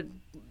 I'm gonna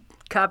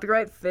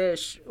copyright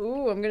fish.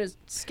 Ooh, I'm gonna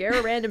scare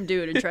a random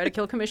dude and try to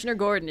kill Commissioner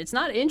Gordon. It's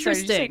not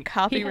interesting. Sorry, did you say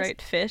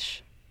copyright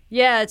fish?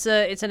 Yeah, it's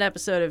an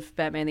episode of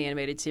Batman the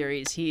Animated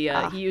Series. He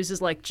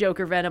uses like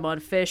Joker venom on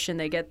fish, and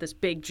they get this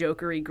big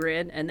jokery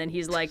grin. And then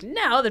he's like,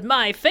 "Now that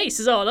my face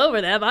is all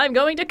over them, I'm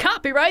going to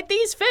copyright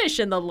these fish."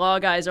 And the law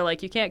guys are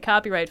like, "You can't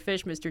copyright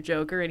fish, Mr.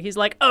 Joker." And he's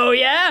like, "Oh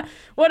yeah,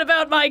 what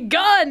about my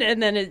gun?"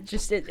 And then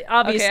obviously okay,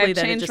 I've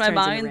then changed it just my turns into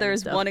mind. random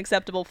There's stuff. one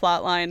acceptable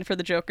plot line for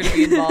the Joker to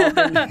be involved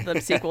in the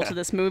sequel to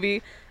this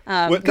movie.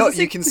 No,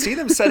 you can see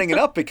them setting it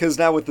up because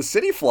now with the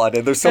city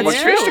flooded, there's so much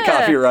Yeah. fish to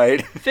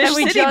copyright. Fish And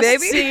we City, just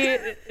baby. see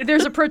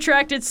there's a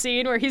protracted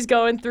scene where he's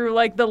going through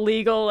like the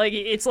legal, like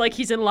it's like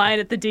he's in line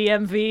at the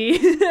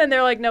DMV, and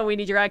they're like, "No, we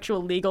need your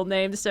actual legal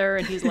name, sir."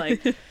 And he's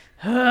like,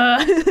 I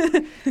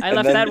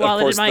left then, that of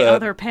wallet in course, my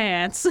other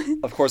pants.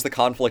 Of course, the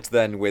conflict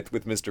then with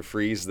Mr.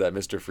 Freeze, that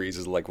Mr. Freeze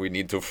is like, we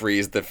need to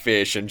freeze the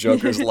fish, and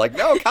Joker's like,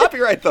 no,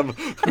 copyright them.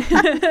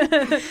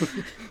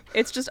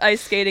 It's just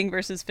ice skating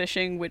versus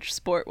fishing, which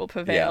sport will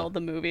prevail, Yeah.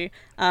 the movie.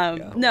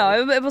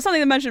 No, it was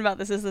something to mention about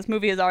this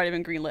movie has already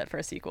been greenlit for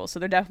a sequel, so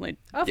they're definitely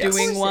Yes.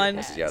 doing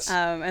one. Yes.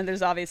 And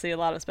there's obviously a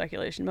lot of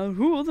speculation about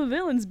who will the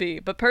villains be.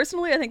 But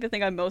personally, I think the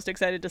thing I'm most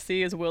excited to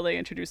see is will they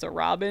introduce a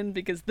Robin,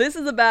 because this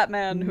is a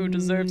Batman who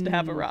deserves to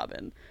have a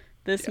Robin.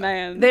 This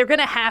man... They're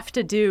gonna have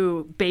to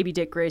do Baby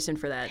Dick Grayson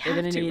for that. They're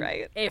gonna need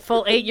right? a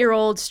full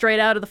 8-year-old straight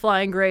out of the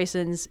Flying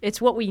Graysons. It's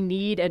what we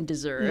need and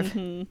deserve.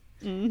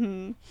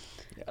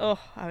 Oh,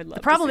 I would love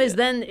The problem to see is it.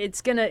 then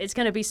it's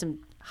gonna be some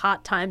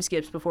hot time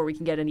skips before we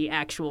can get any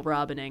actual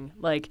Robining.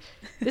 Like,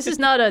 this is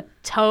not a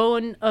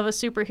tone of a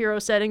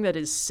superhero setting that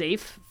is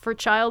safe for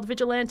child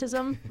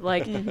vigilantism.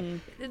 Like,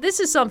 this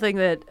is something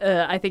that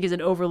I think is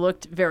an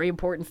overlooked, very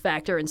important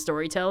factor in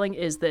storytelling,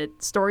 is that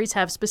stories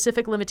have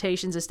specific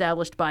limitations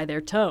established by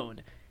their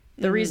tone.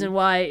 The reason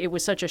why it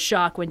was such a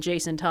shock when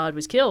Jason Todd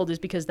was killed is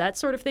because that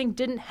sort of thing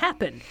didn't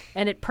happen,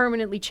 and it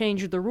permanently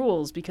changed the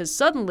rules, because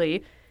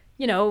suddenly...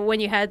 when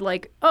you had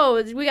like,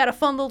 oh, we got a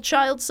fun little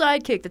child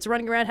sidekick that's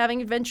running around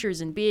having adventures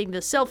and being the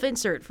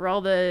self-insert for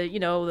all the,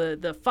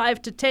 the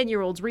 5 to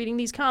 10-year-olds reading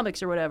these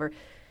comics or whatever.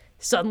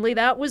 Suddenly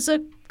that was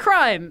a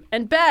crime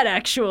and bad,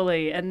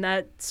 actually. And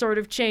that sort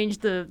of changed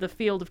the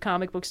field of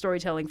comic book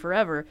storytelling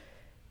forever,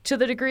 to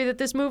the degree that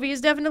this movie is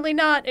definitely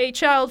not a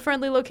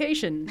child-friendly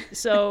location.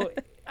 So...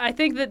 I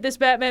think that this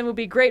Batman would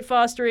be great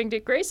fostering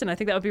Dick Grayson. I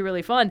think that would be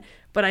really fun.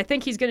 But I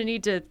think he's going to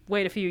need to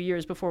wait a few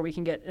years before we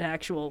can get an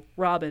actual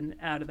Robin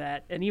out of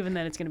that. And even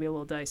then, it's going to be a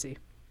little dicey.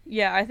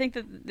 Yeah, I think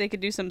that they could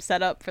do some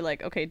setup for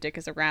like, okay, Dick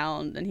is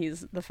around and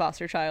he's the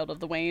foster child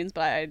of the Waynes,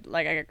 but I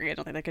agree. I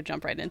don't think they could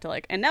jump right into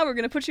like, and now we're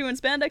going to put you in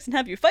spandex and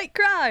have you fight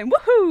crime.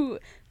 Woohoo!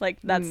 Like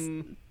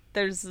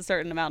there's a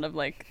certain amount of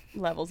like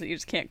levels that you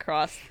just can't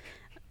cross.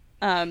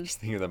 Just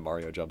thinking of the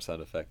Mario jump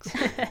sound effects.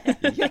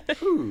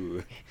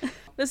 Yahoo!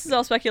 This is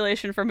all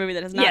speculation for a movie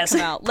that has not come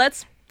out.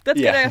 Let's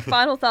get our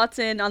final thoughts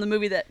in on the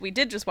movie that we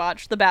did just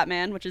watch, The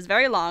Batman, which is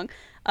very long.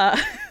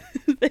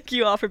 Thank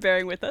you all for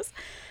bearing with us.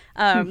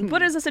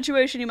 What is a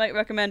situation you might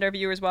recommend our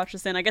viewers watch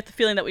this in? I get the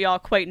feeling that we all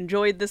quite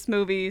enjoyed this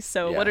movie,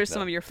 so what are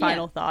some of your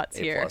final thoughts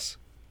here? A+.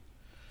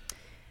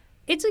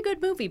 It's a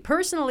good movie.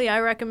 Personally,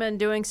 I recommend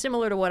doing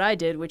similar to what I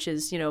did, which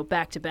is,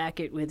 back-to-back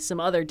it with some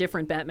other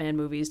different Batman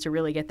movies to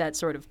really get that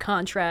sort of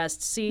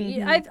contrast.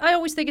 See, I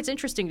always think it's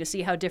interesting to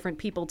see how different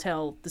people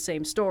tell the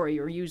same story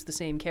or use the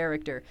same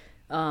character.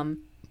 And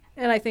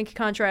I think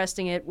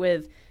contrasting it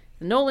with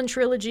the Nolan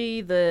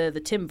trilogy,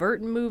 the Tim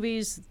Burton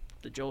movies,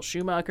 the Joel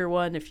Schumacher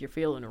one, if you're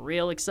feeling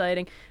real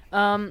exciting,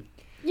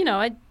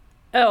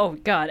 oh,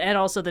 God, and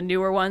also the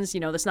newer ones, the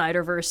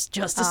Snyderverse,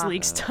 Justice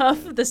League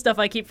stuff, the stuff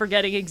I keep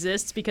forgetting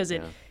exists because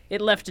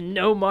it left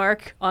no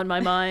mark on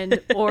my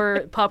mind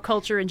or pop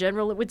culture in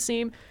general, it would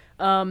seem.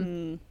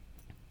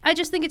 I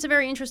just think it's a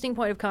very interesting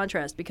point of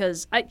contrast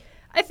because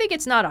I think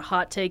it's not a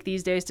hot take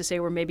these days to say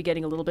we're maybe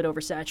getting a little bit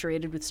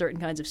oversaturated with certain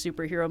kinds of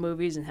superhero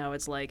movies and how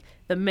it's like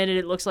the minute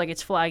it looks like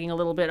it's flagging a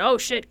little bit, oh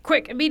shit,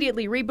 quick,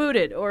 immediately reboot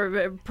it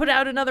or put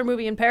out another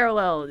movie in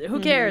parallel. Who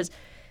cares?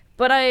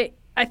 But I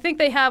think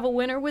they have a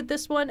winner with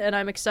this one, and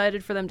I'm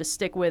excited for them to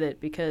stick with it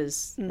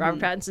because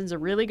Robert Pattinson's a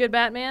really good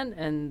Batman,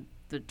 and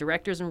the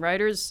directors and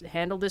writers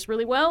handled this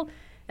really well.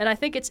 And I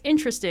think it's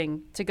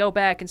interesting to go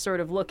back and sort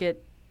of look at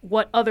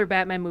what other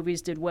Batman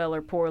movies did well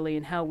or poorly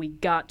and how we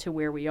got to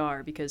where we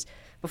are. Because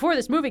before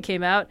this movie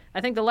came out, I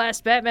think the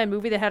last Batman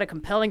movie that had a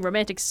compelling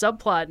romantic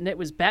subplot in it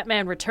was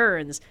Batman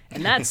Returns.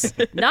 And that's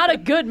not a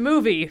good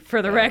movie,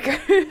 for the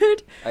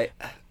record.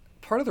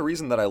 Part of the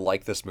reason that I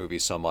like this movie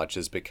so much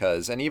is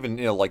because, and even,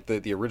 like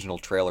the original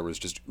trailer was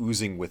just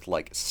oozing with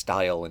like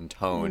style and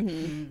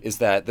tone, is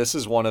that this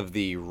is one of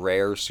the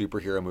rare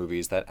superhero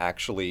movies that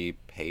actually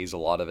pays a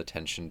lot of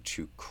attention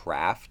to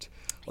craft.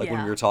 Like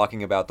when we were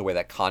talking about the way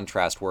that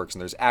contrast works,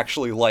 and there's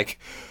actually like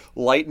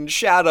light and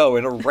shadow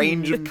and a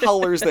range of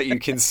colors that you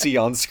can see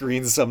on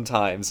screen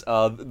sometimes.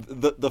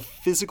 The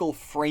physical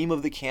frame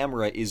of the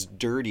camera is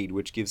dirtied,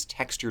 which gives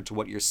texture to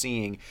what you're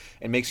seeing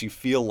and makes you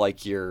feel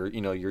like you're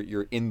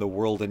in the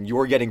world and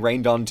you're getting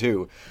rained on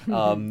too.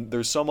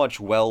 There's so much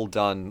well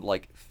done,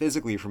 like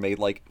physically from a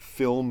like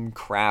film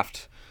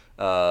craft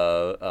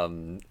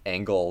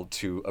angle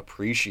to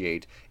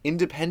appreciate,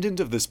 independent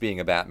of this being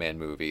a Batman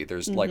movie.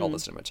 There's like all the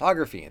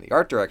cinematography and the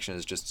art direction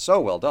is just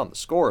so well done. The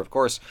score, of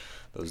course,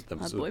 those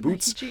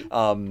boots.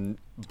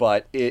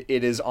 But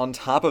it is on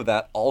top of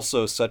that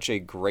also such a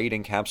great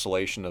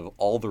encapsulation of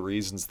all the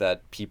reasons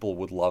that people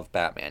would love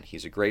Batman.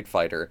 He's a great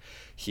fighter.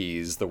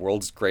 He's the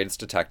world's greatest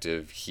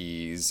detective.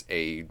 He's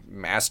a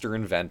master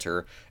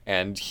inventor.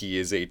 And he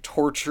is a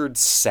tortured,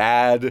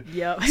 sad,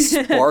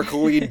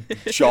 sparkly,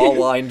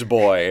 jaw-lined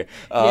boy.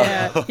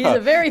 He's a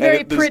very,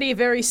 very pretty,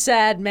 very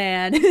sad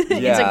man.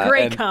 It's a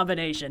great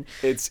combination.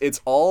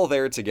 It's all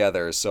there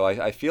together. So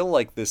I feel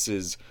like this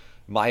is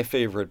my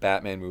favorite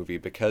Batman movie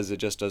because it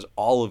just does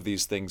all of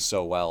these things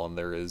so well, and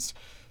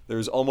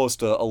there's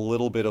almost a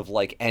little bit of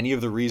like any of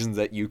the reasons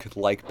that you could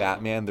like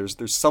Batman.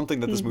 There's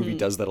something that this movie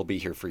does that'll be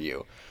here for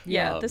you.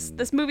 Yeah,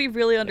 this movie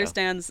really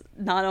understands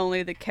not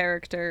only the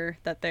character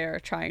that they are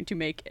trying to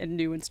make a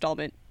new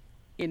installment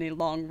in a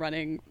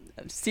long-running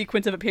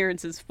sequence of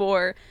appearances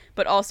for,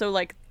 but also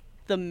like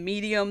the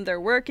medium they're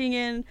working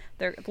in.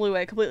 Blue,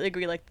 I completely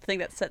agree. Like the thing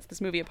that sets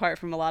this movie apart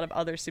from a lot of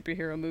other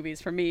superhero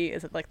movies for me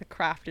is that like the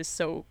craft is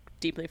so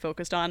deeply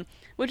focused on,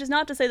 which is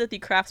not to say that the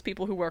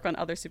craftspeople who work on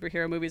other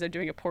superhero movies are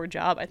doing a poor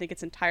job. I think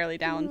it's entirely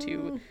down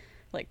to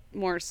like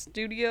more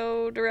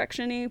studio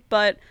direction-y,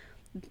 but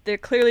they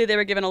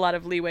were given a lot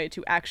of leeway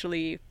to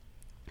actually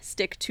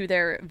stick to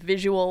their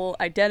visual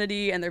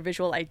identity and their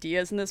visual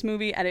ideas in this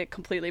movie, and it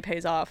completely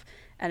pays off.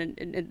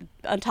 And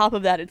on top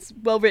of that, it's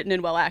well written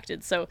and well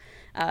acted. So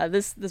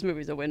this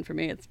movie's a win for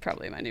me. It's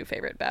probably my new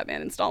favorite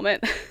Batman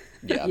installment.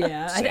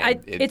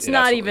 It's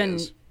not even.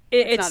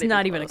 It's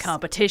not even a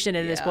competition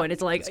at this point.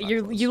 It's like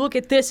you look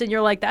at this and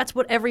you're like, that's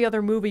what every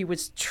other movie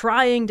was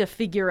trying to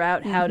figure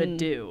out how to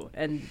do,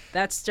 and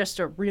that's just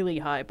a really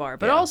high bar.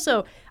 But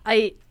also,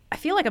 I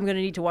feel like I'm going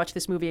to need to watch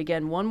this movie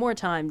again one more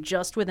time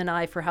just with an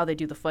eye for how they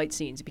do the fight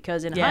scenes,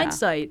 because in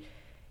hindsight,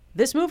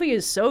 this movie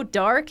is so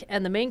dark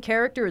and the main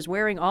character is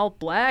wearing all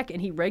black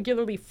and he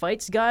regularly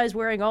fights guys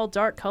wearing all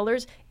dark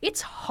colors.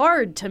 It's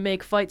hard to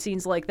make fight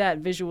scenes like that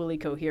visually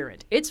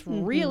coherent. It's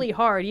really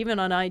hard, even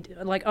on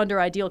under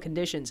ideal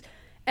conditions.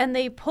 And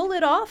they pull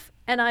it off,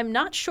 and I'm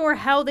not sure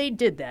how they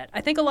did that. I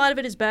think a lot of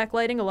it is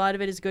backlighting, a lot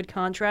of it is good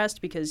contrast,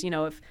 because,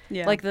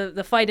 like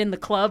the fight in the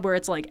club where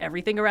it's like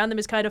everything around them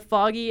is kind of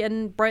foggy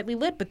and brightly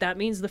lit, but that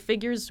means the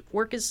figures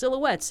work as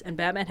silhouettes, and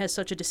Batman has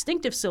such a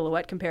distinctive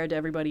silhouette compared to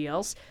everybody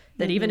else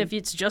that even if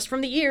it's just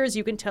from the ears,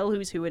 you can tell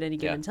who's who at any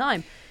given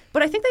time.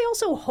 But I think they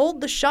also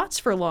hold the shots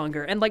for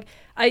longer. And like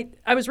I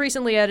was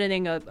recently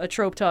editing a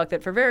trope talk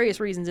that for various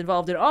reasons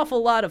involved an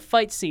awful lot of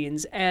fight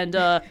scenes. And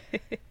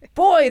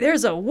boy,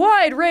 there's a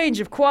wide range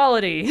of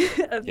quality.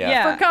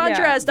 For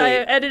contrast, I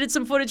edited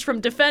some footage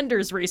from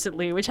Defenders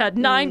recently, which had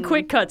 9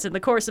 quick cuts in the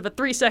course of a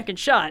 3-second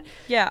shot.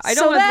 Yeah, I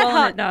don't want to dwell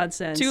on it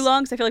nonsense too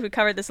long, because I feel like we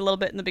covered this a little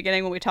bit in the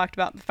beginning when we talked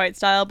about the fight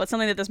style. But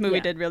something that this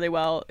movie did really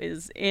well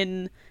is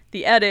in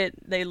the edit,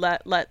 they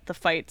let the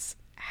fights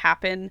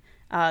happen.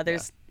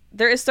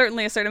 There is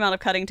certainly a certain amount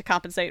of cutting to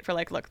compensate for,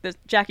 like, look,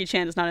 Jackie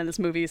Chan is not in this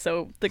movie,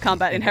 so the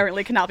combat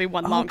inherently cannot be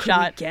one long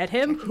shot. Could we get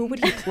him? Who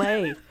would he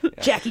play?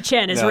 Jackie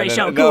Chan is Ra's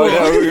al Ghul.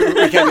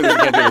 No, we can't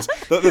do this.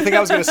 The thing I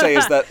was going to say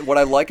is that what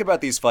I like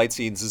about these fight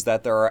scenes is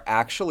that there are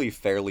actually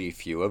fairly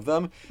few of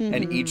them,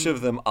 and each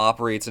of them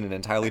operates in an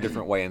entirely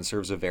different way and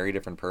serves a very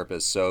different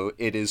purpose. So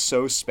it is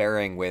so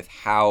sparing with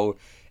how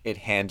it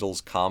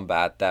handles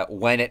combat that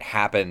when it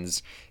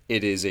happens,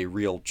 it is a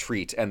real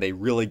treat, and they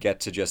really get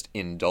to just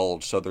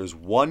indulge. So there's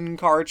one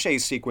car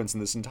chase sequence in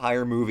this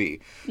entire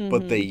movie,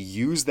 but they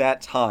use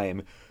that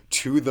time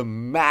to the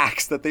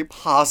max that they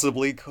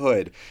possibly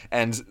could.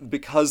 And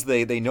because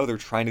they know they're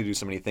trying to do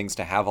so many things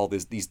to have all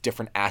these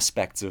different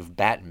aspects of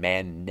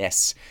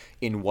Batman-ness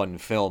in one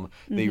film,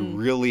 they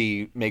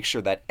really make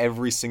sure that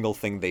every single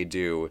thing they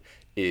do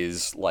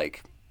is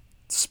like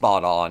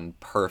spot on,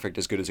 perfect,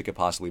 as good as it could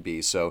possibly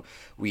be. So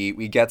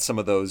we get some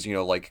of those,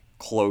 like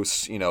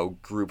close,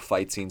 group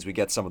fight scenes. We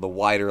get some of the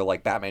wider,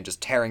 like Batman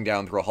just tearing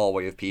down through a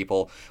hallway of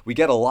people. We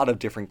get a lot of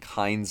different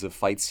kinds of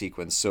fight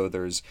sequence. So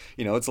there's,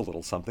 it's a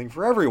little something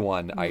for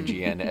everyone,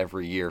 IGN,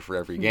 every year for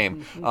every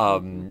game.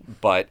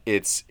 But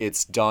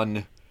it's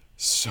done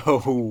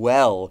so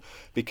well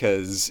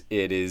because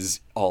it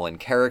is all in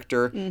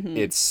character.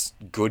 It's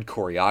good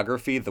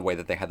choreography. The way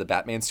that they had the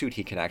Batman suit,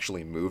 he can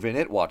actually move in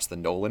it. Watch the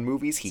Nolan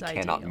movies. He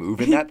cannot move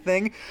in that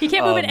thing. He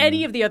can't move in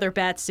any of the other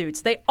bat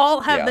suits. They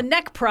all have the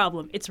neck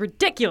problem. It's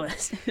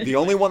ridiculous. The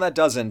only one that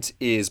doesn't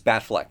is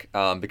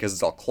Batfleck, because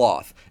it's all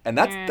cloth. And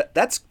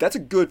that's a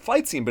good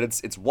fight scene, but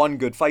it's one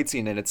good fight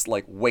scene, and it's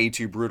like way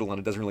too brutal, and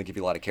it doesn't really give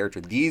you a lot of character.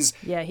 These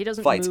he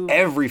doesn't fights, move.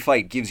 Every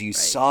fight gives you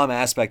some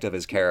aspect of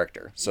his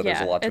character. So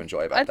there's a lot to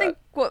enjoy about that. I think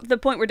the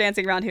point we're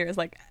dancing around here is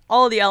like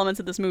all the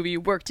elements of this movie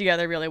work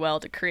together really well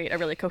to create a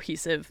really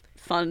cohesive,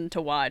 fun to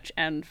watch,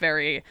 and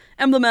very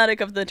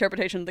emblematic of the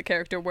interpretation of the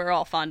character we're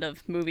all fond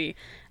of movie.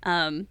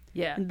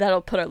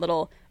 That'll put our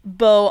little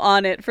bow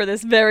on it for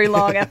this very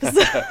long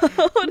episode.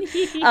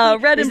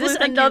 Red and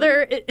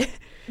Blue.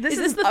 Is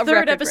this the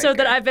third episode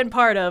that I've been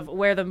part of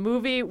where the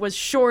movie was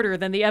shorter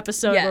than the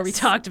episode where we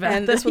talked about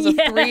and this was a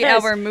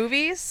 3-hour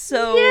movie,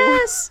 so...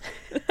 Yes!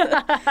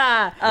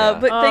 But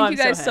thank you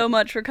guys so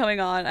much for coming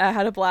on. I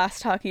had a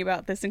blast talking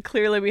about this, and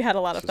clearly we had a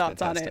lot of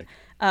thoughts fantastic.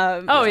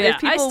 on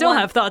it. I still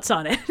have thoughts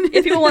on it.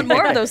 If people want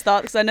more of those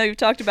thoughts, because I know you've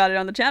talked about it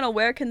on the channel,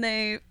 where can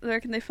they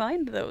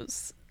find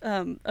those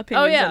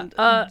opinions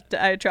and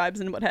diatribes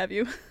and what have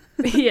you?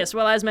 Yes,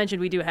 well, as mentioned,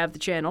 we do have the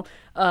channel,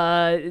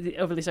 the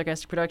Overly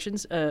Sarcastic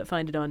Productions.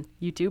 Find it on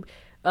YouTube.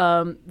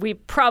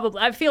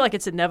 I feel like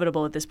it's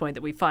inevitable at this point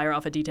that we fire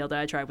off a detailed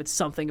diatribe with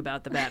something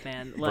about the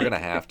Batman. We're gonna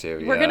have to.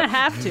 Yeah. We're gonna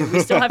have to.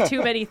 We still have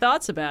too many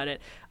thoughts about it.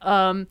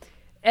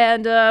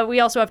 And we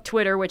also have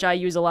Twitter, which I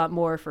use a lot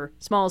more for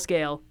small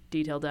scale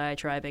detailed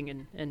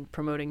diatribing and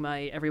promoting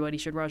my everybody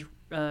should watch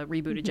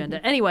reboot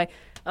agenda. Anyway.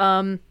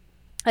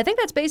 I think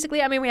that's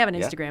basically. I mean, we have an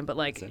Instagram, but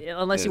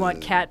unless you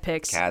want cat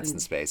pics, cats in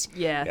space.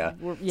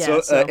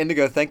 So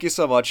Indigo, thank you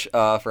so much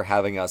for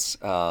having us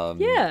on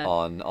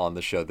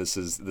the show. This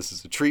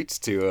is a treat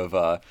to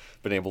have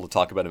been able to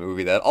talk about a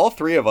movie that all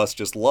three of us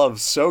just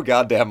love so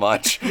goddamn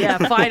much. Yeah,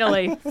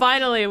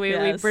 finally,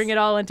 we bring it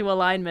all into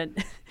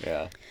alignment.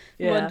 Yeah.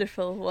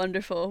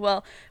 Wonderful.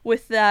 Well,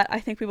 with that, I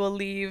think we will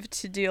leave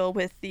to deal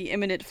with the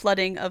imminent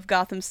flooding of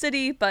Gotham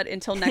City. But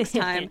until next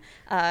time,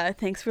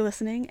 thanks for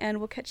listening, and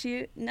we'll catch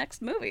you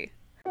next movie.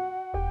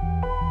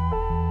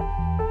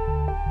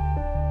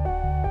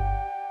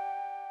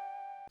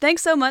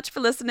 Thanks so much for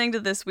listening to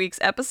this week's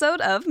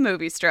episode of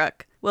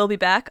Moviestruck. We'll be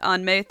back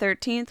on May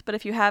 13th, but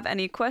if you have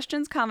any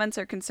questions, comments,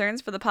 or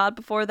concerns for the pod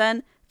before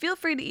then, feel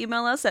free to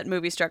email us at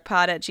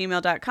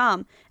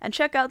moviestruckpod@gmail.com and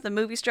check out the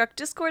Moviestruck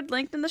Discord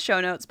linked in the show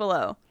notes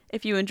below.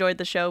 If you enjoyed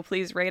the show,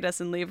 please rate us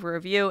and leave a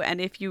review,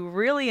 and if you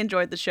really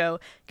enjoyed the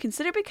show,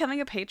 consider becoming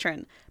a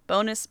patron.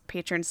 Bonus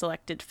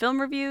patron-selected film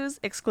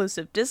reviews,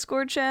 exclusive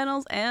Discord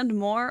channels, and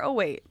more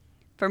await.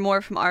 For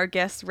more from our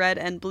guests Red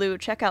and Blue,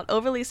 check out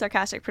Overly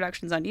Sarcastic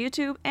Productions on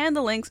YouTube and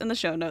the links in the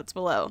show notes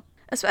below.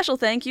 A special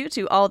thank you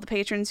to all the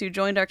patrons who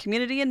joined our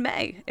community in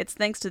May. It's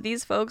thanks to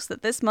these folks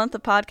that this month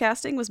of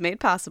podcasting was made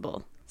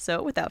possible.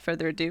 So, without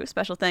further ado,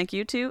 special thank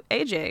you to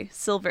AJ,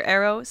 Silver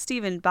Arrow,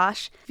 Stephen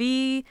Bosch,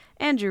 V,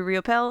 Andrew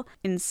Riopel,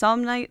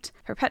 Insomnite,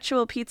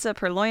 Perpetual Pizza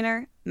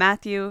Purloiner,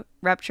 Matthew,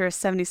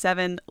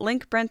 Rapture77,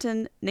 Link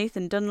Brenton,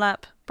 Nathan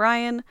Dunlap,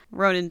 Brian,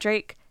 Ronan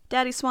Drake,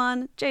 Daddy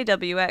Swan,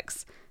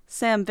 JWX,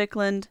 Sam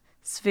Vickland,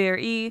 Sphere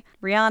E,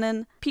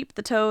 Rhiannon, Peep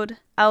the Toad,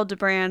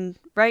 Aldebrand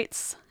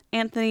Wrights,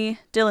 Anthony,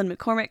 Dylan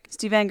McCormick,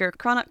 Stevanger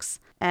Chronux,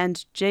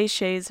 and J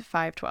Shays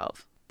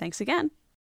 512. Thanks again.